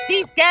these?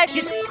 These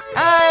gadgets,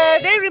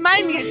 they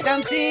remind me of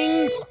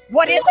something.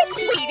 What is it,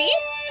 sweetie?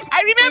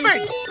 I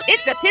remembered.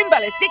 It's a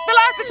pinballistic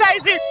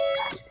velocitizer.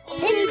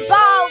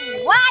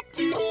 Pinball what?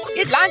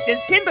 It launches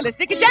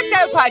pinballistic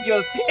ejectile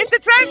podules. It's a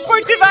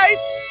transport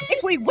device.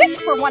 If we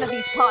wished for one of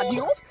these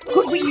podules,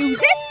 could we use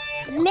it?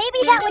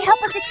 Maybe that would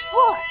help us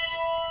explore.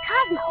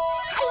 Cosmo,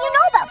 how do you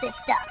know about this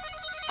stuff?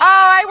 Oh,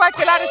 I watch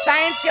a lot of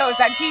science shows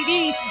on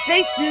TV.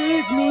 They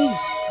soothe me.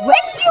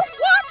 When do you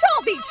watch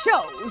all these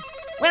shows?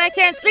 When I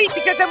can't sleep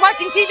because I'm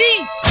watching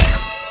TV.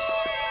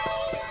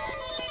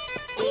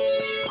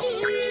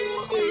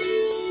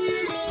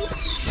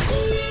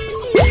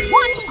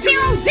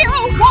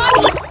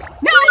 1001.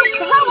 No,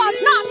 the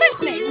robot's not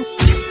listening.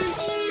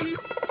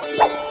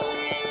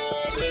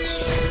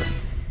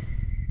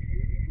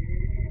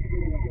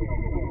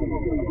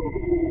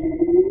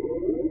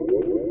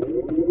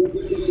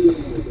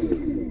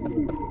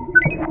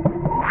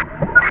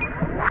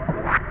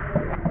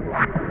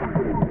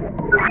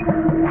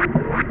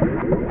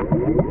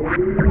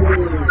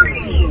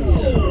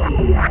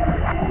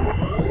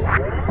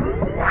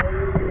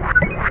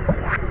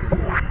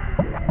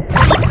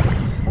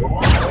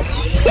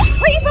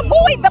 Please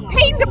avoid the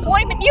pain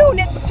deployment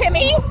units,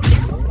 Timmy!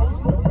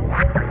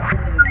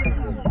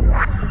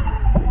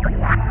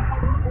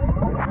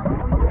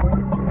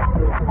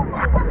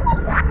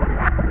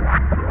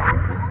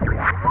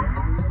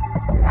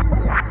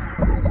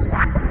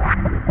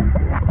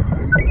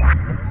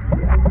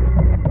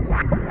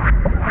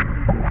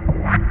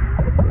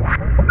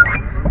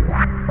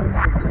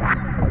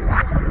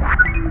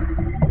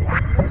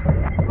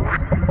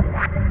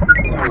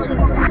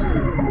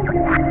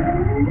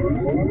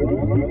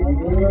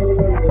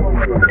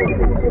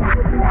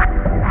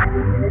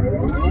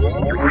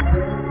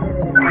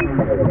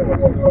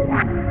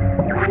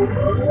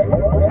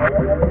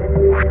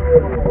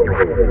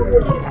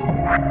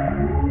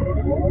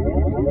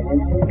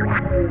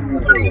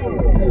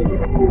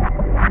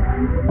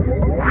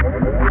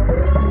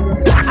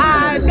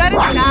 I've got a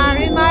star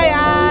in my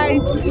eye.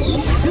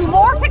 2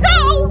 more to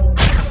go.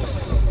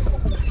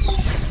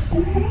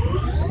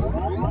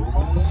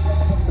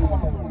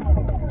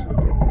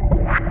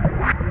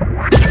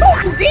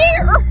 Oh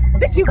dear!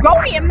 This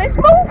Eugonium is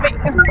moving.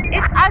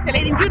 It's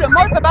oscillating due to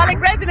morphobolic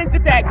resonance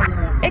effects.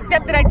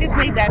 Except that I just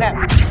made that up.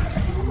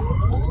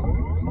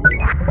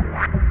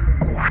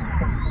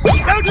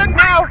 Don't look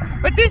now,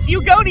 but this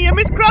Eugonium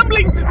is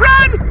crumbling.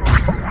 Run!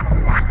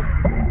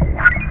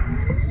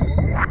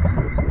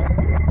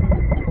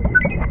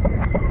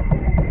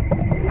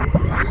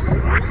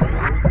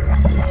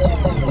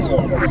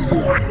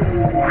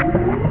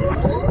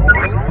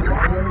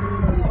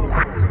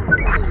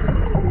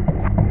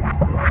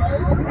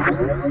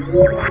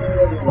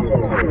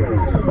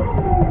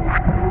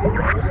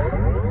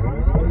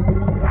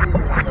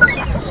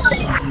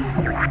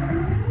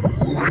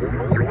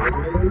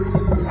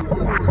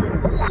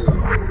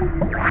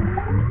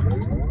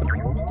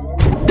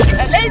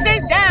 The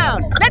laser's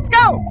down. Let's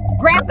go.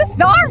 Grab the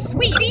star,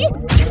 sweetie.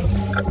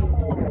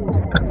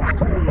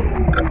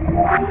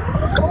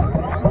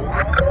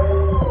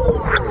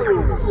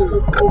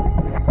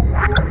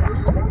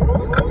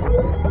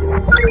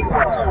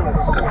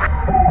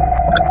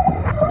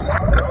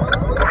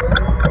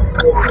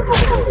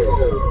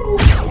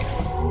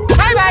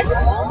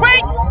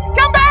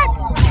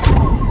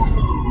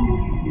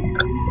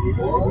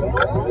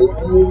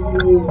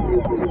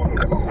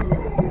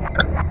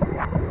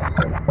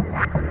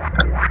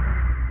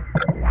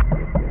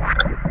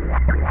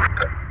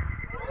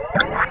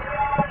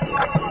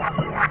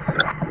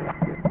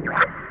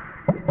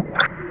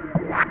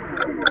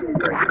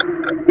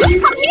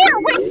 Here,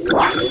 we...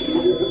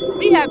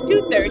 We have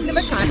 2/3 of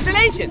a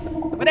constellation.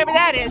 Whatever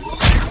that is.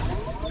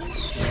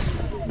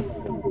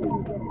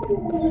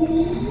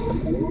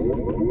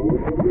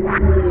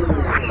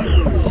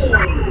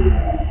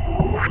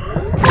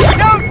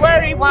 Don't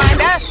worry,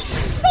 Wanda.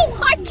 Oh,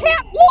 I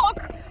can't look!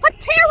 A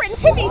tear in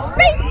Timmy's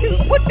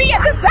spacesuit would be a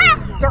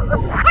disaster!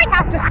 I'd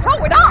have to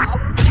sew it up!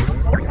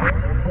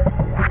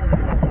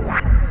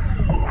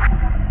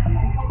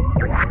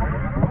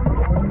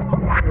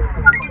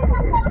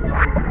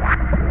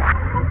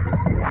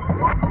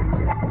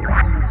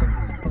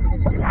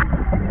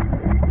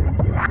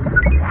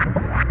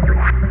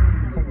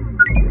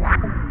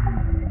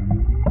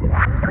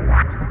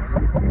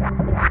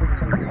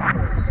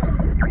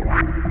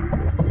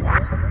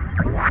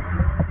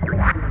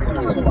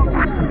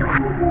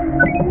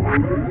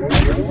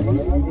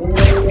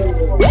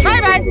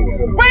 Bye-bye!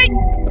 Wait!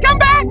 Come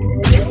back!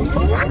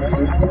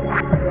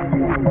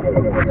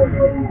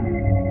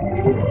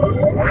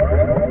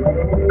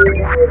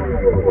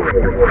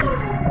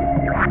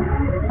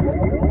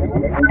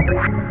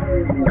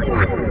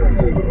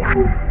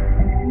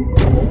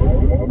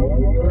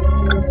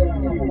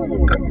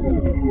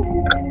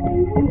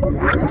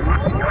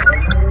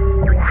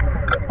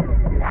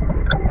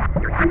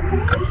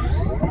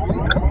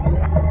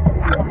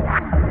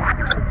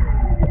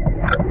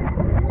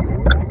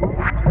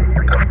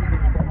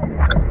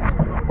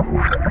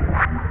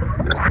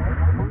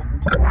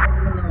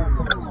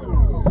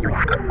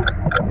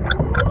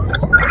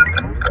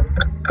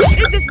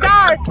 It's a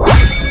star!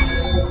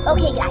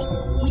 Okay, guys,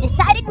 we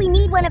decided we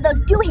need one of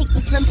those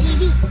doohickeys from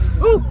TV.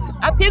 Ooh,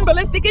 a pin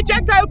ballistic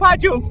ejectile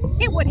module!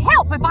 It would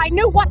help if I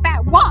knew what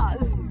that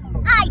was.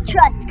 I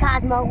trust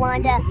Cosmo,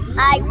 Wanda.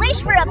 I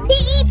wish for a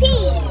PEP.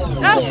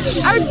 Oh,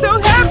 I'm so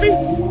happy!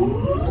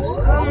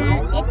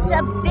 It's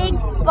a big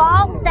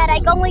ball that I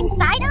go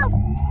inside of?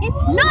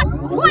 It's not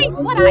quite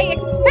what I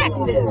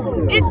expected.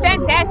 It's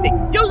fantastic!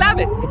 You'll love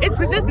it! It's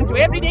resistant to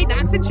everyday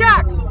knocks and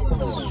shocks!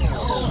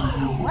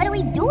 What do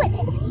we do with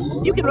it?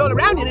 You can roll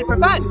around in it for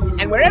fun,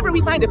 and wherever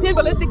we find a pin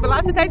ballistic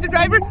velocitizer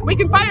driver, we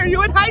can fire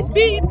you at high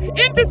speed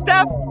into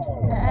stuff!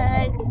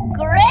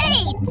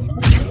 Great!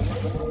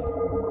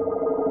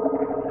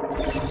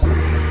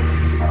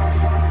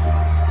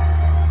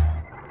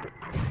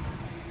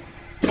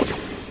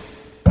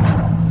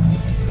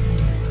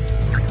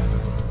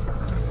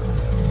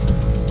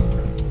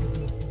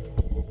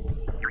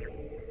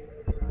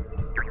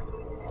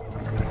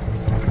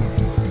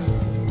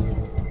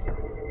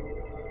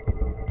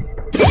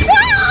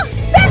 Ah!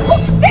 That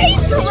looks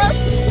dangerous!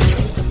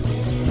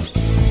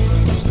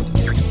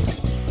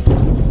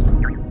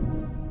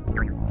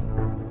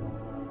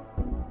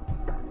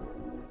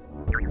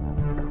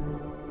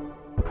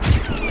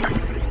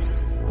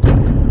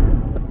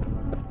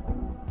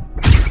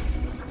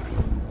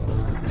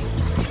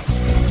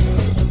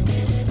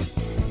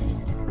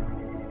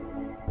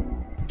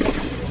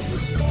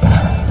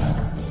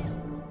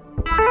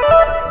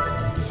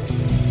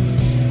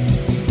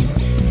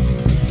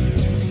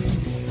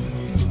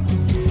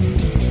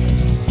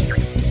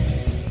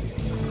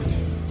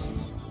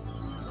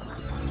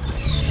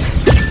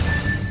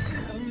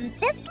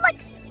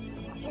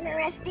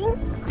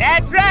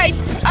 That's right!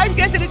 I'm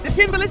guessing it's a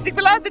pin ballistic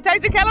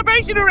velocitizer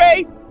calibration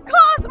array!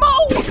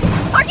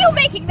 Cosmo! Are you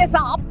making this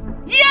up?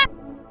 Yep!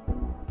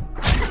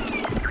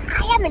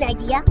 I have an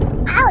idea.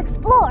 I'll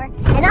explore,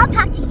 and I'll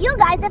talk to you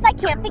guys if I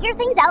can't figure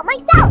things out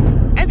myself.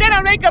 And then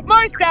I'll make up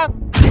more stuff!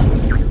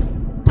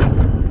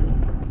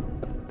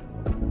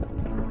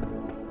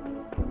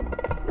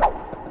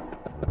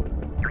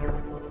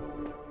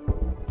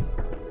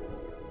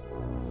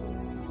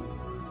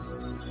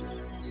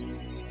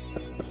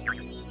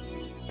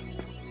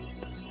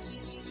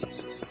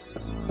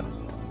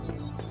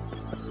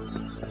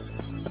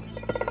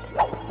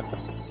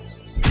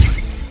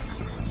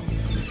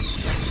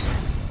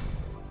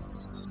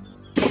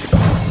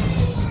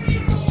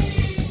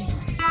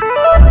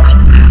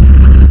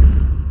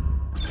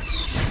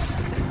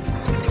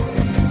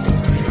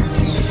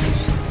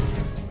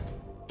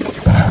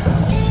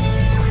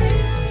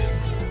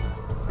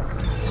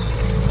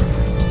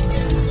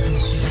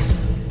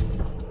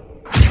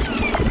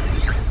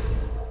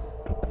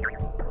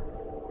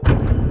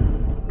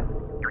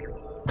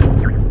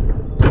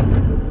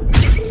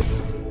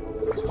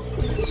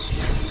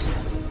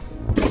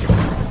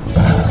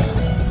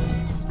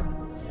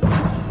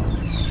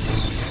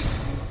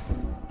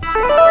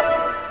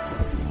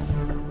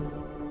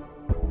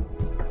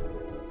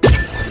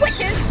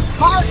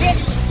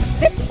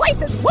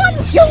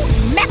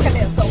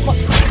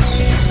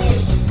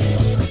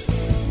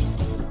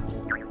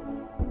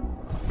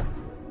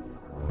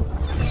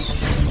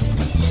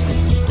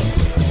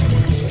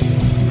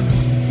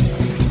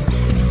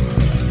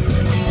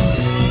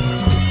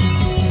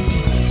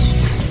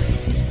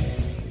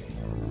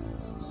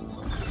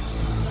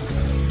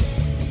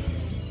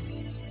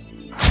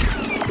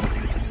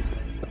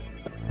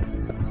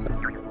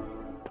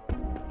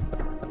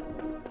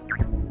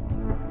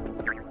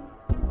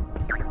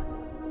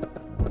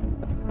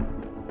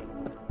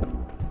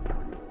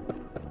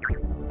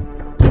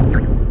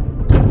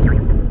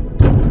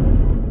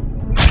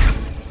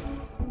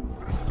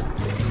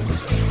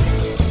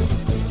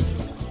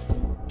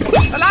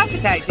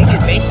 Philosophizing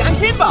is based on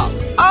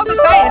pinball. All the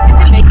science is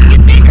in making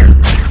it bigger.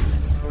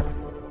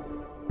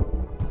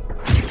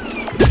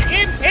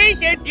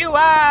 Impatient you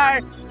are!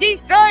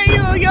 Destroy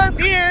you, your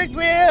fears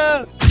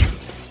will!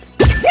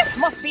 This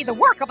must be the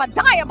work of a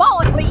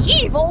diabolically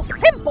evil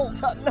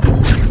simpleton!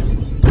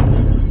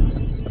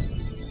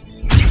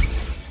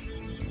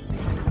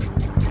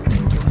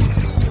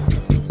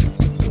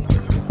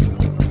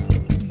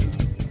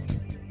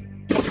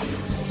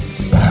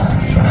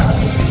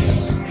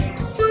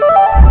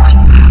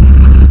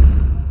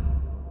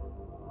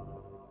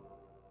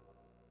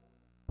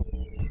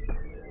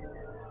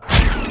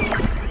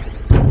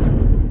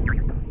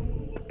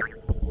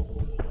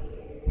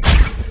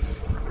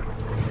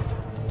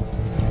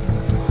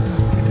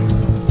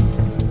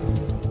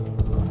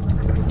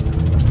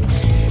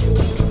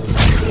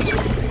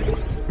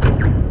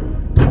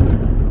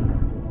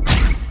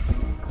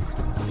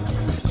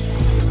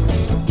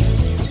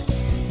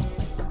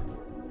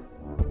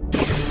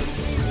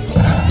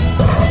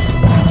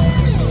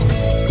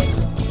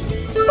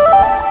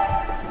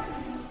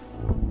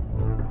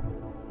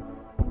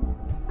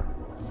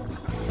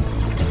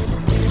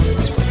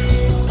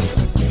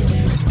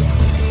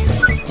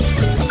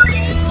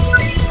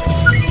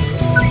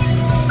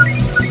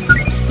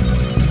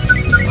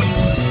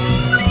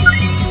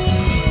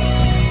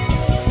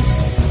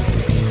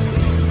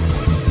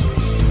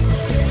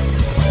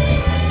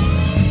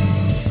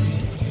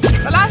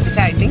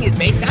 Philosophizing is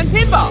based on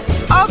pinball.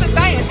 All the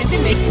science is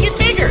in making it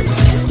bigger.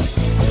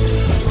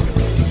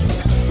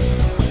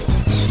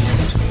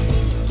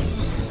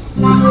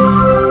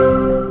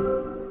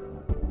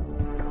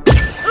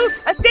 Ooh,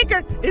 a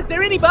sticker! Is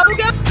there any bubble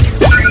gum?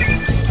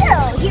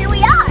 So, here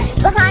we are,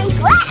 behind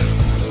glass.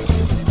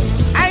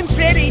 I'm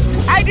pretty.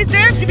 I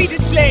deserve to be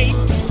displayed.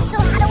 So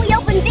how do we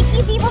open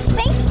Vicky's evil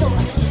space door?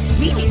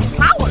 We need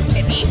power,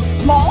 Timmy.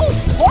 Small,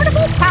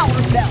 portable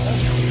power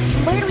cells.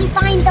 Where do we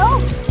find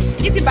those?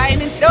 You can buy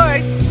them in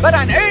stores, but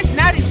on Earth,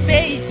 not in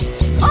space.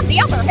 On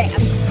the other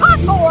hand,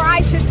 Cosmo or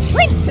I should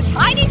shrink to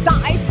tiny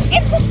size,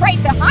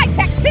 infiltrate the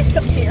high-tech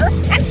systems here,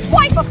 and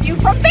swipe a few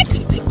from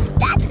Vicky.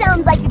 That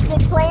sounds like a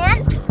good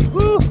plan.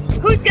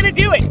 Who's gonna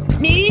do it?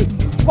 Me?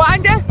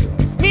 Wanda?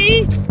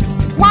 Me?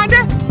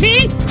 Wanda?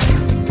 Me?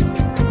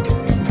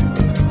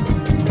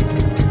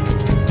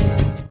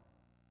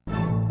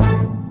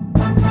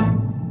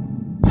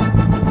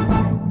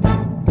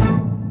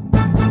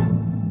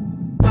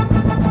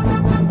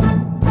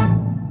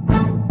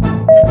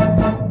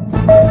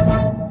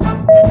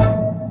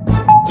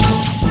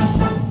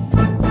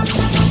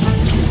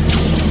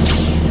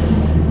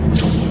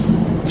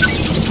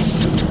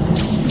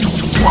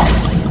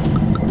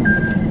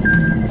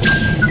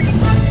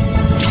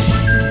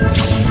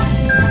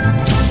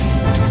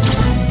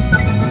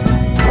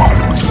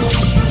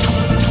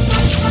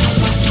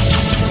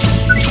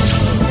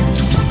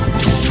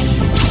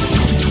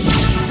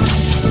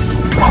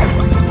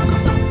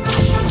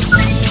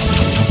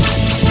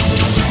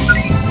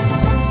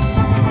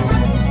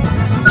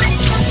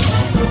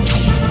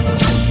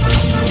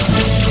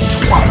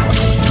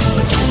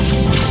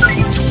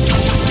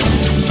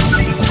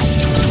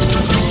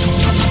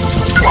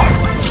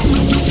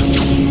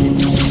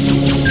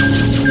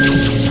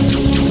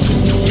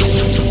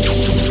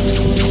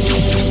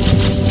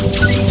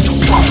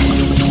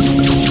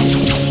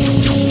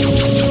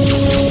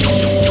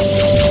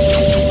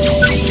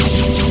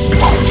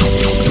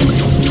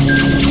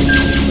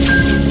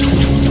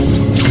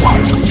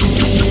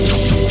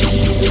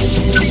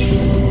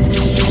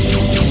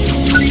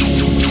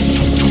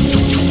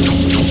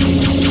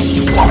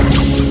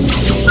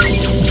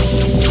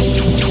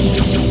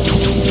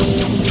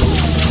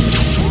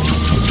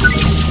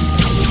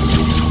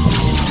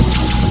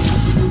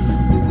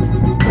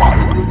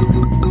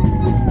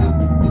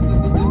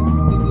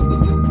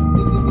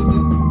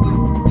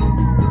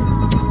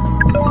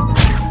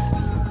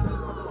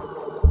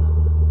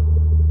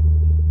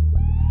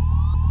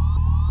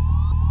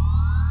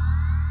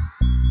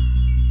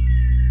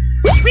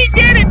 We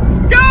did it!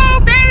 Go,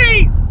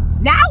 berries!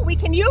 Now we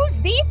can use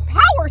these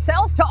power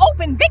cells to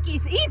open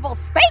Vicky's evil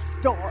space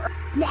door.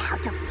 Now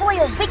to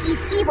foil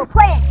Vicky's evil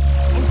plan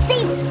and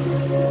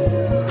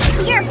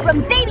save here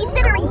from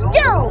babysittery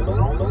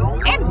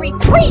doom! And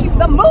retrieve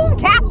the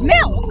mooncap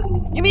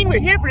milk! You mean we're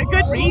here for a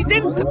good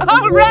reason?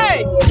 All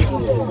right!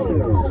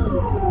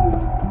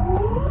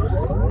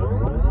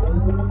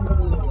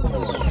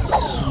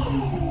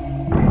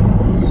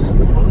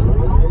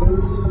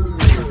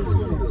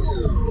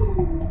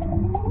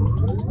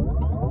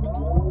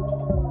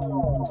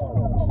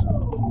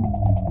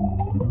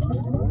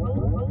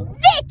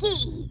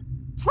 Vicky!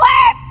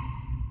 Trap!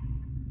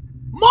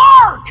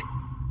 Mark!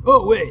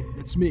 Oh, wait,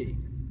 it's me.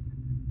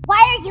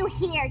 Why are you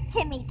here,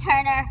 Timmy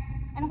Turner?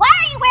 And why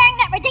are you wearing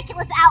that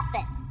ridiculous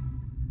outfit?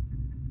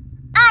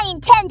 I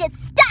intend to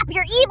stop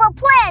your evil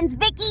plans,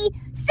 Vicky!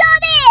 So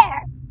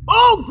there!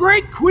 Oh,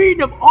 great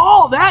queen of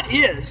all that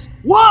is,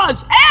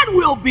 was, and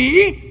will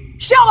be,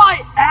 shall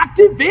I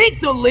activate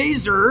the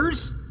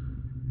lasers?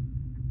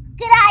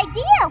 Good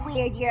idea,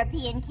 weird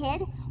European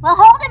kid. We'll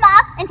hold him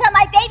off until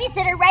my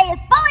babysitter ray is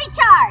fully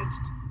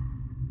charged.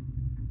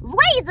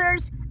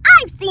 Lasers?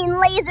 I've seen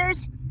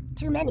lasers.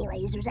 Too many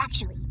lasers,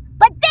 actually.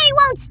 But they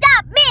won't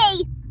stop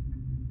me!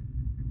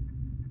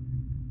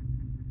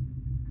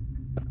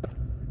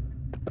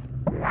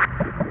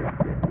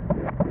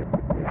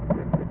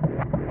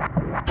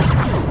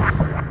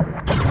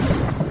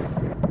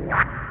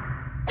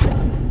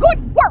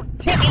 Good work,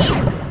 Timmy!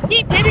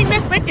 Keep hitting the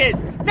switches!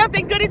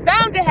 Something good is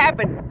bound to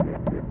happen!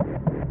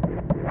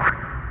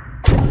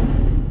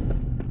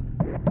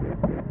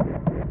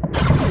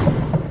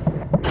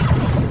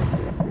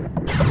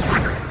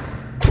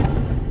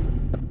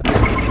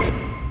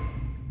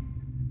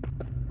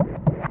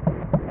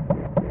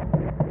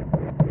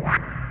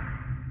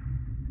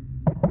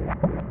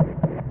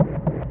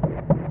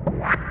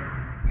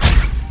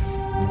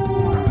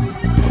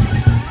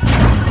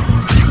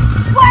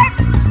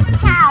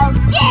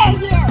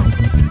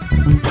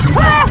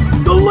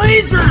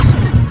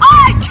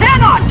 I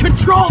cannot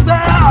control them!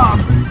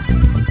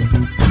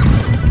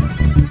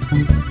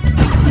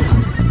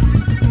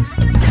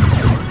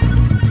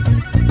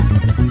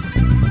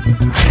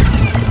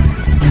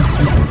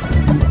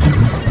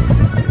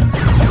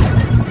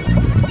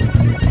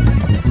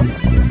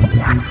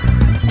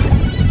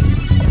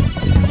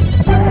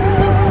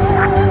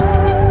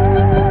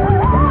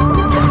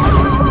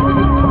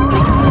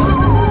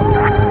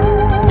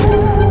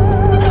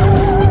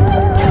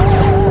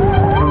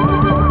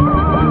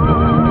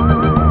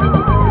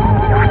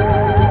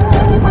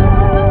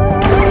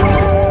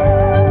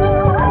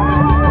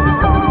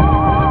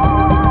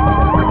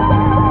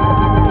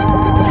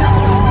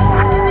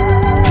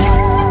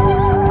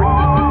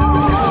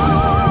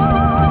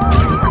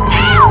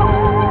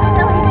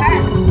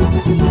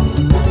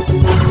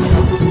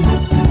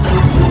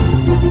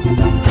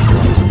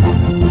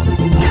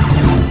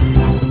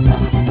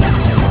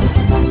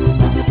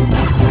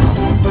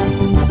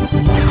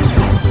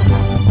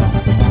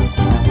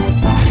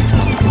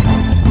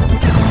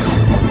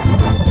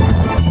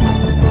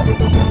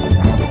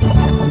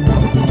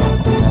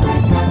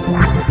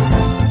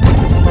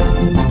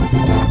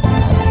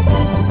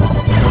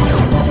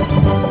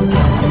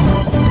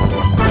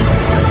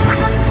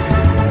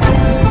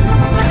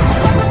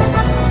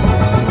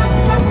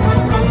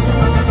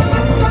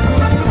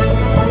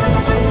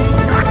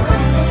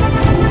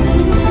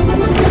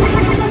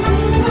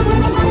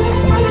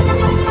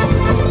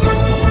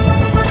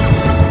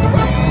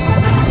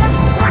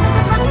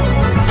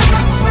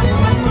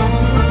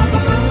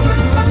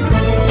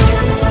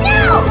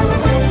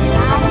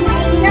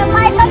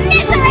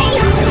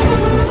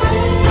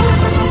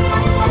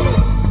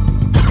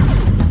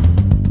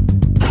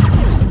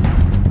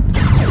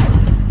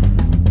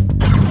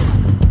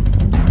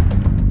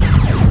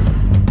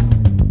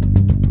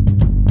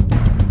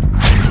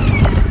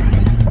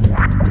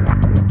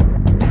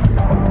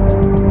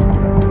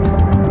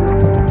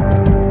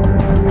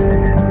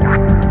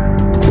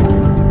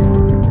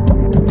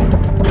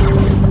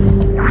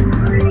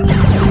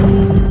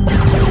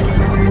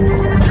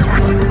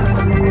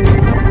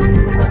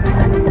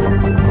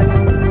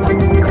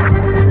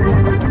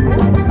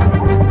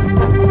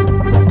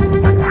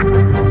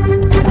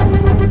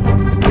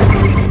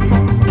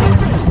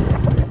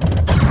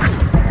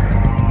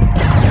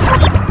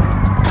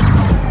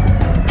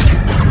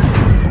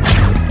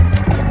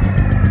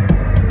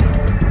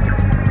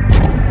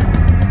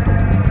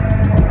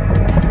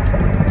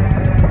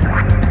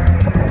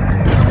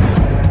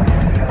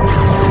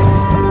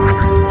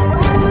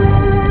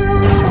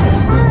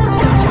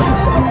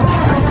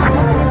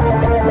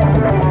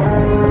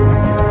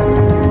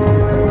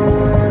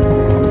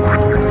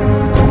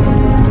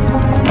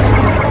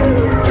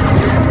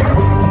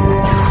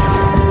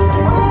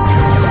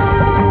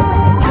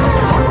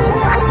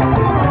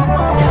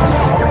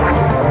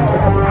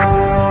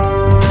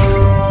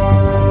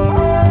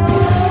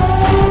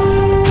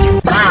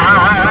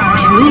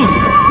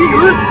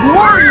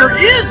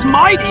 Is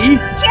mighty!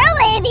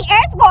 Truly, the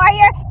Earth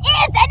Warrior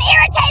is an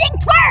irritating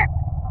twerp!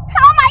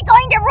 How am I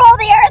going to rule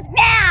the Earth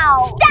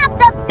now? Stop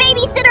the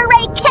Babysitter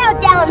Ray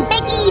countdown,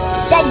 Vicky!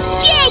 The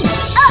jig's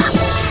up!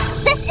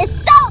 This is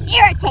so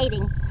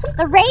irritating.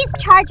 The Ray's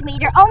charge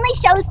meter only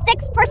shows 6%.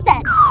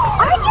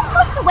 Aren't you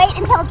supposed to wait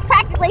until it's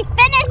practically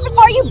finished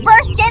before you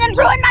burst in and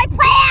ruin my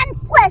plans?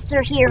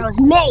 Lesser heroes,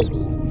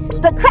 maybe.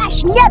 But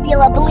Crash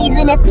Nebula believes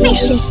in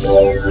efficiency.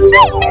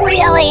 I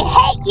really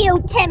hate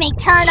you, Timmy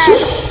Turner!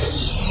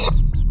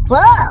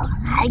 Well,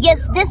 I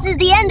guess this is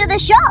the end of the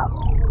show.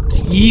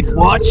 Keep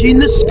watching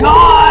the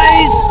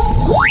skies!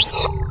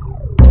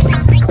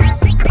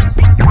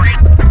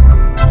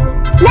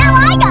 Now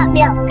I got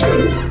milk!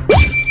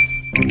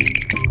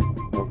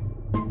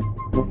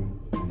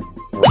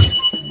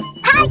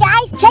 Hi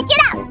guys, check it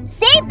out!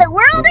 Save the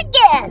world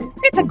again!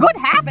 It's a good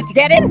habit to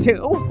get into.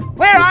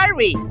 Where are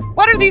we?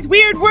 What are these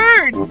weird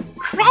words?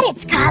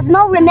 Credits,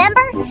 Cosmo,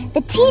 remember?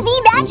 The TV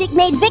magic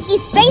made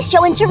Vicky's space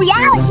show into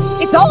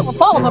reality. It's all the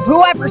fault of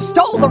whoever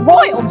stole the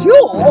royal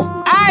jewel.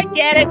 I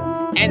get it.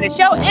 And the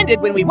show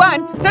ended when we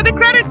won, so the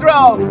credits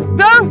roll.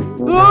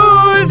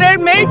 Oh, they're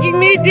making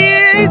me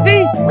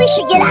dizzy. We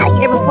should get out of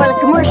here before the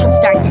commercials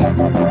start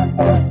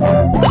then.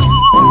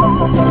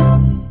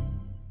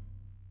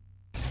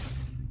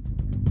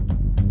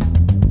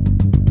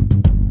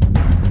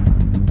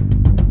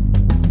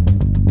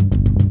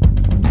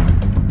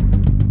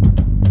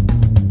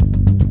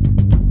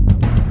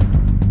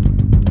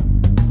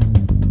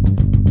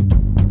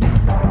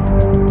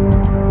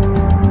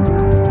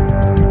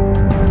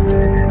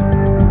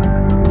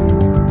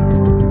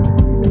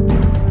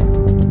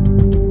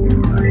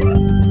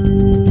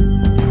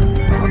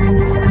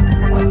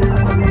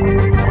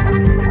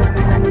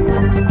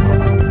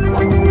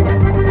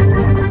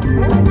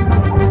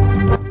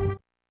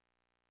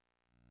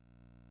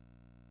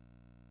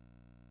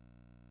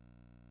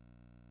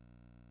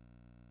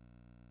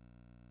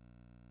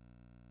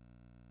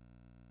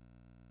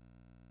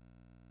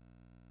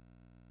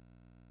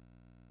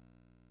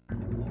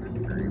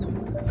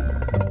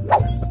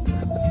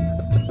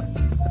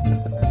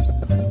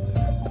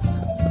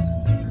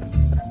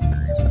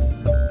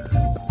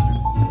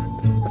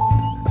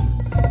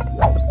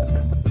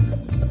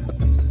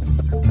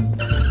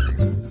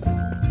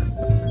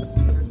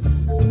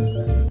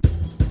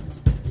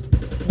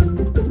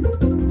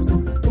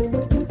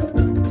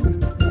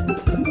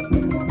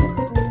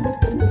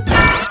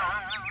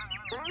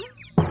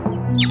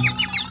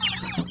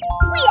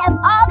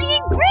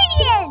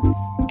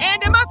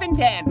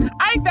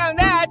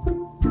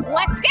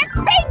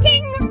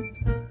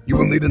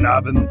 Need an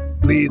oven.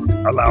 Please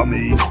allow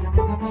me.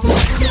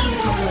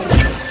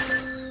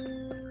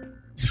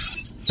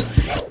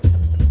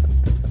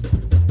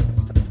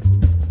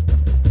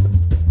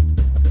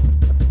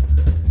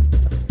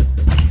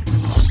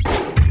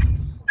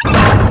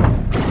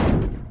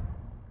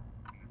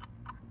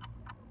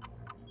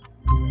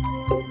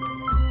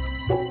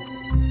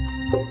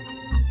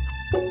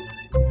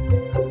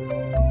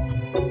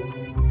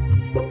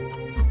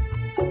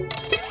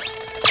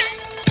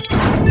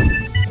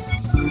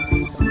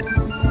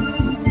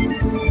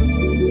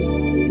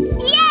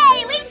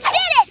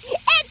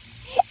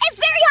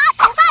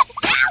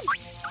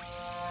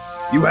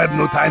 You have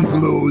no time to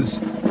lose.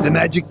 The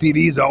Magic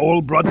TVs are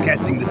all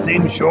broadcasting the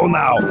same show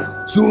now.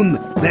 Soon,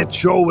 that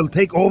show will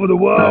take over the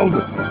world.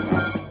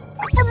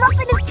 The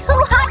muffin is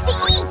too hot to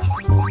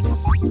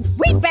eat.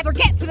 We'd better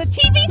get to the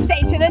TV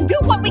station and do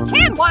what we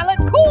can while it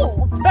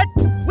cools. But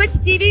which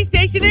TV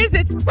station is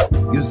it?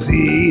 You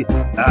see,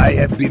 I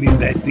have been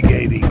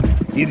investigating.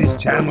 It is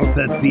Channel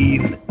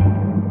 13.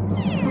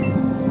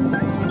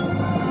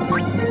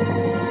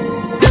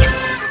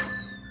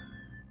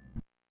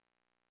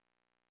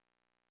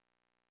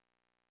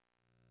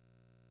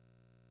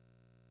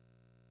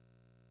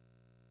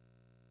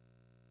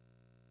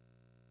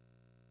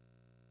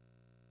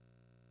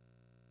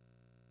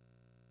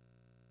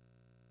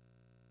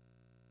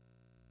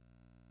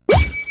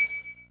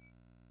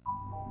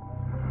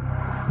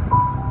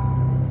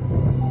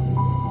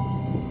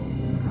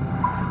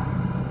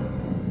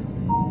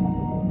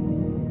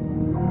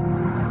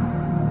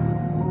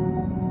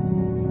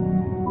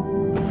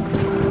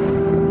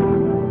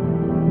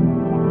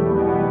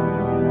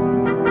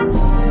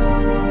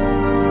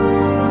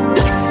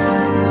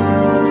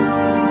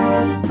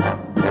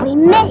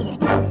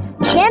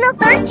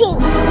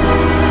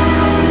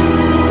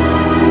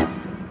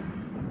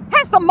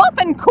 Has the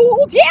muffin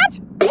cooled yet?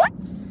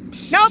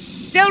 Nope,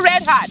 still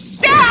red hot.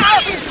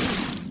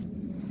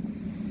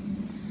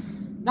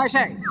 I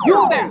say,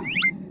 you there!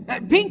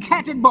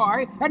 Pink-hatted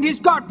boy and his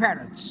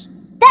godparents.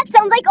 That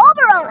sounds like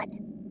Oberon!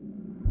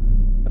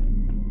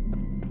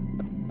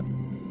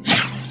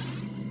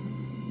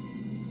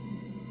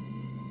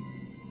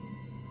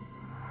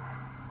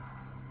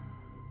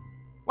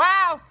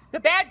 Wow, the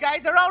bad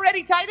guys are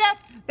already tied up.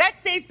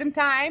 That saves some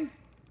time.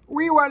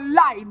 We were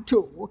lied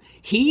to.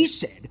 He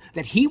said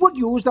that he would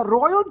use the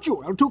royal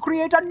jewel to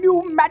create a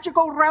new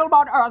magical realm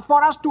on Earth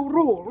for us to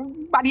rule,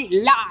 but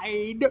he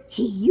lied.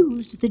 He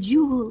used the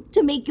jewel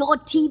to make your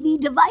TV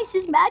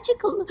devices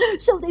magical,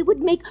 so they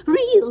would make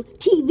real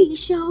TV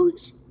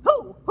shows.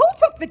 Who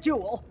took the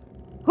jewel?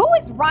 Who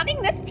is running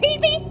this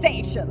TV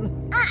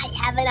station? I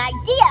have an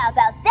idea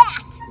about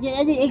that.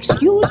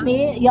 Excuse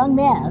me, young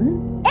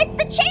man. It's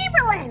the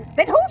Chamberlain.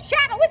 Then whose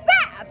shadow is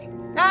that?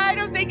 I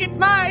don't think it's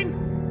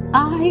mine.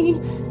 I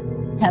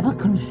have a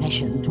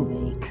confession to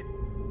make.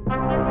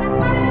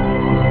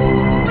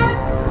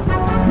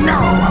 No,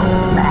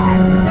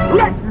 man!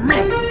 Let me!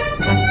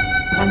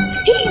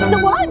 He's the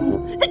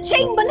one! The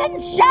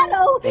Chamberlain's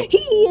shadow!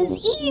 He is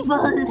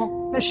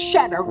evil! The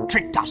shadow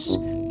tricked us.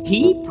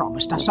 He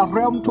promised us a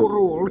realm to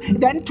rule,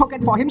 then took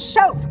it for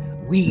himself.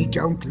 We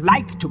don't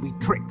like to be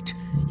tricked.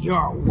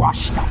 You're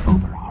washed up,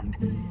 Oberon.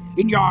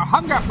 In your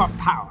hunger for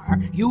power,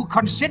 you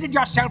considered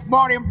yourself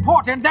more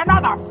important than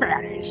other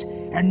fairies.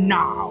 And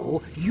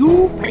now,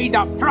 you pay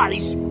the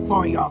price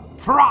for your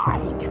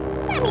pride.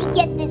 Let me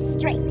get this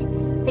straight.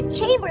 The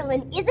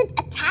Chamberlain isn't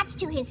attached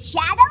to his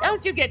shadow?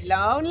 Don't you get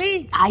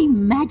lonely? I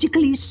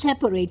magically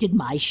separated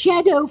my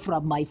shadow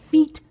from my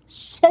feet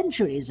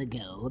centuries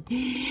ago.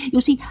 You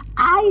see,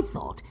 I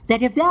thought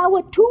that if there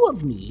were two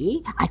of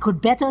me, I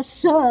could better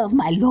serve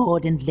my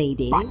lord and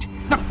lady. But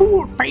the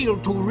fool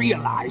failed to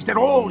realize that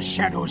all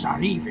shadows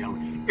are evil.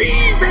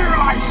 Evil,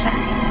 I say!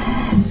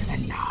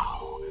 And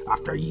now,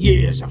 after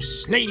years of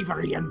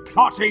slavery and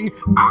plotting,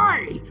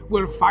 I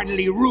will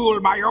finally rule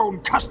my own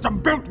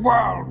custom-built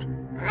world.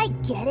 I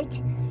get it.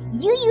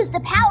 You use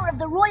the power of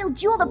the royal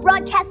jewel to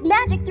broadcast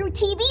magic through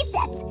TV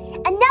sets,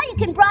 and now you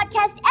can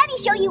broadcast any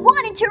show you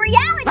want into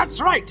reality.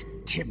 That's right,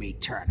 Timmy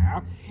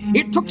Turner.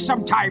 It took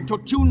some time to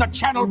tune the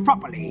channel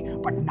properly,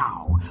 but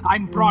now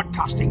I'm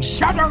broadcasting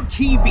Shadow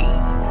TV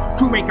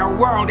to make a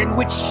world in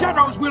which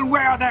shadows will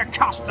wear their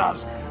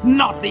casters,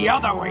 not the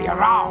other way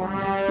around.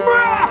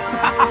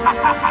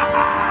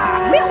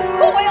 We'll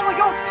foil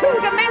your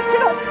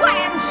two-dimensional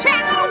plan,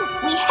 Shadow!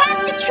 We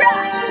have to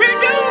try! We're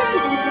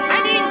doomed!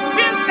 I mean,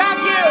 we'll stop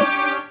you!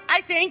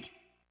 I think.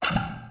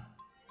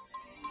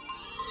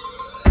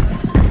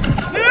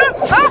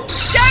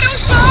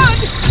 Shadow's gone!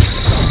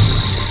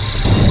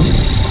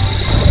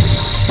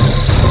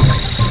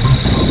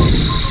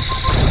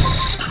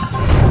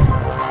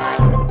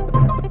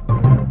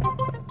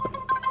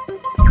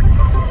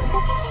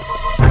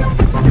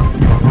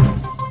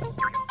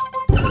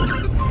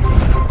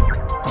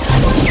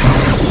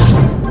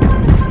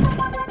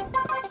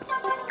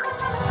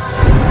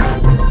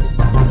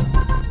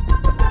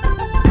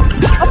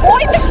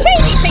 Avoid the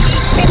shady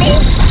thingies, Timmy!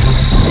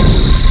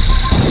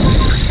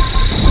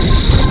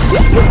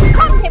 You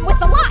stunned him with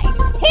the light!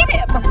 Hit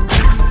him!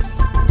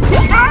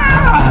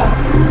 Ah!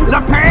 The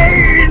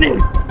pain!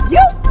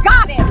 You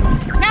got him!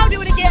 Now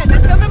do it again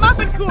until the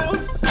muffin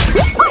cools!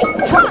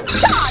 Fight, run,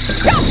 dodge,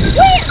 jump,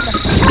 win!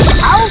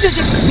 How does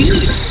it feel?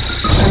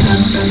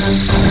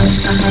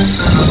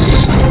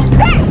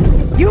 There!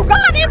 You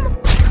got him!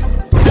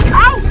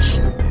 Ouch!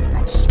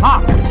 That's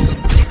smarts.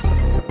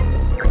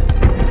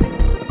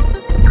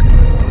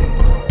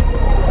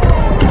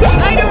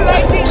 I don't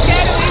like these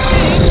shadowy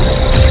things!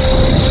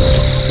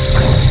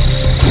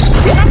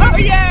 Oh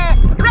yeah!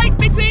 Right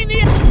between the...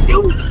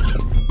 Don't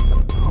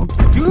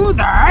do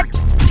that!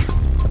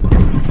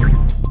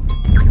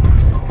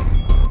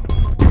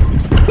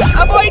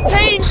 Avoid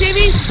pain,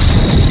 Timmy!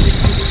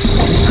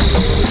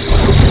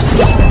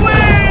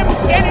 Worm!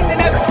 Get into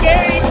the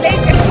scary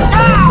bacon!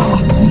 Ow!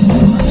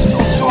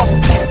 Still soft.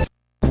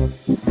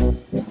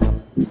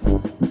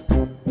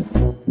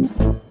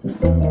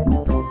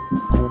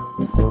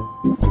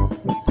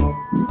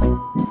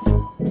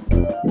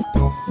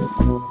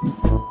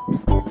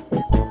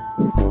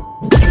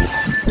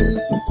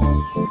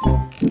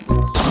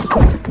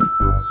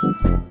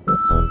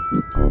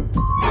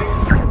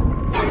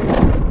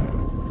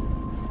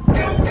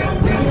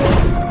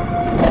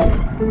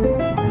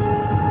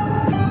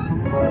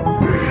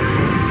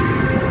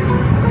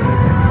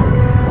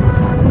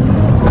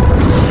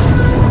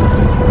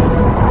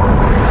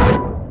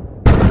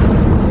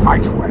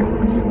 Fight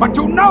well, but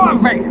to no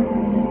avail.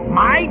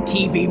 My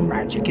TV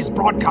magic is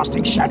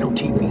broadcasting Shadow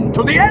TV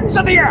to the ends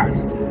of the earth,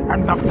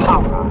 and the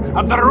power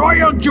of the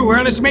royal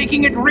jewel is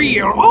making it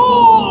real,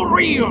 all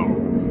real.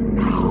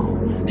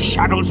 Now,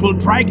 shadows will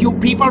drag you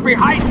people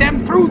behind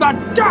them through the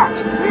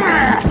dirt.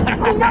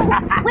 Oh no!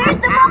 Where's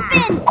the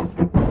muffin?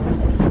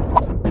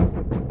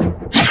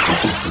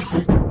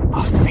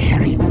 A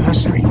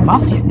fairy-versary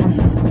muffin?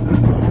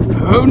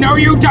 Oh, no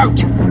you don't!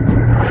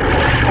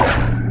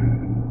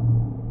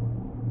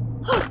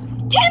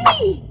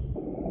 Timmy!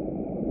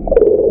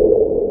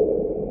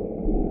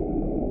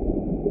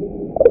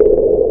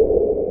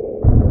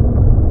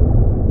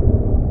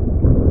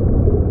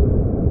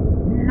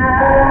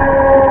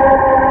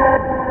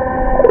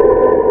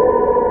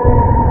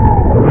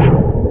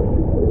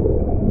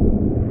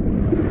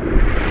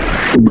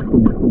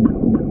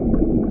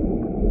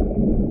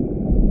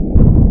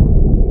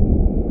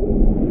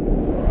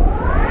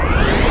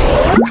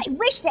 I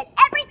wish that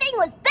everything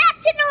was back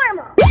to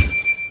normal!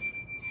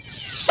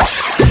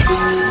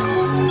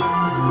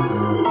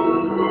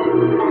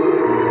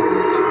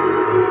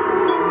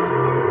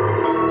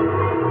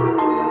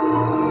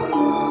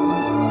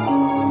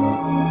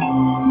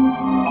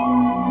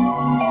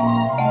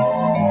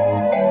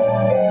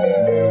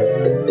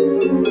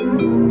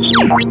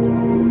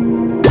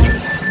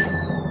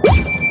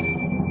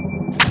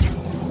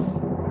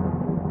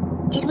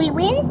 Did we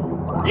win?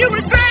 You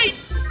were great!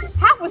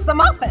 How was the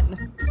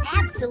muffin?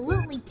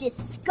 Absolutely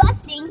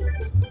disgusting,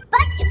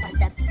 but it was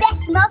the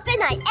best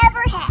muffin I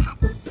ever had.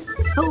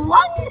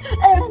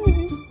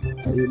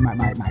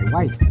 My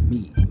wife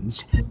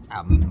means,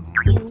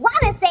 You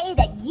want to say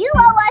that you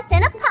owe us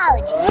an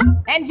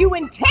apology. And you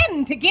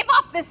intend to give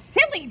up this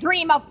silly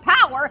dream of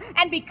power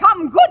and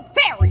become good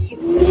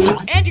fairies.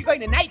 And you're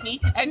going to knight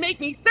me and make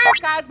me Sir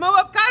Cosmo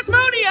of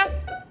Cosmonia!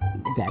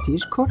 that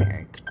is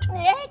correct.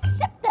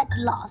 Except that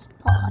last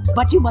part.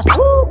 But you must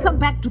all come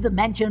back to the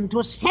mansion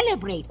to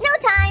celebrate.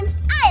 No time.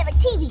 I have a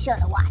TV show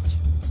to watch.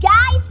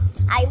 Guys,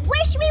 I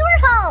wish we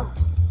were home.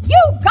 You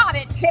got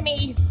it,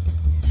 Timmy!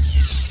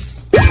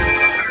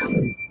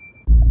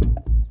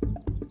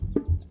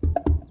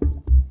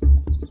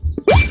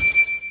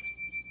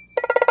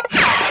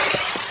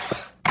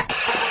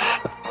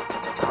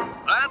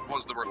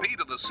 was the repeat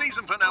of the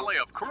season finale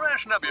of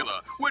Crash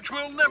Nebula, which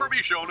will never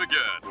be shown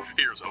again.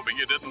 Here's hoping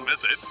you didn't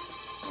miss it.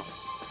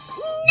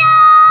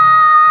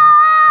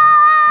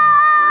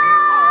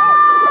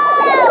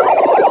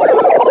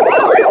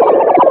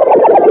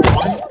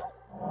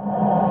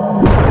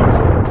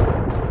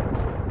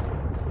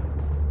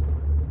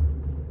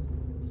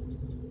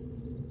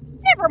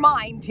 Never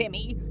mind,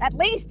 Timmy. At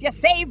least you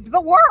saved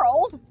the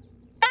world.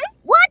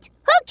 What?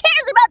 Who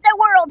cares about the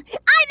world?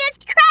 I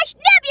missed Crash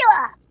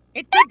Nebula!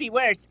 It could be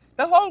worse.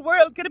 The whole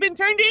world could have been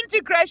turned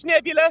into Crash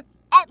Nebula.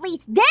 At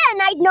least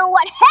then I'd know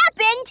what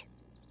happened!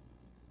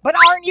 But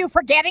aren't you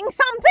forgetting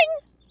something?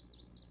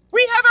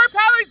 We have our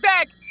powers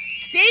back!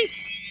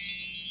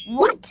 See?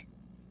 What?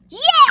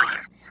 Yeah!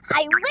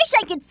 I wish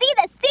I could see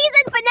the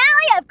season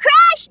finale of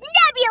Crash Nebula!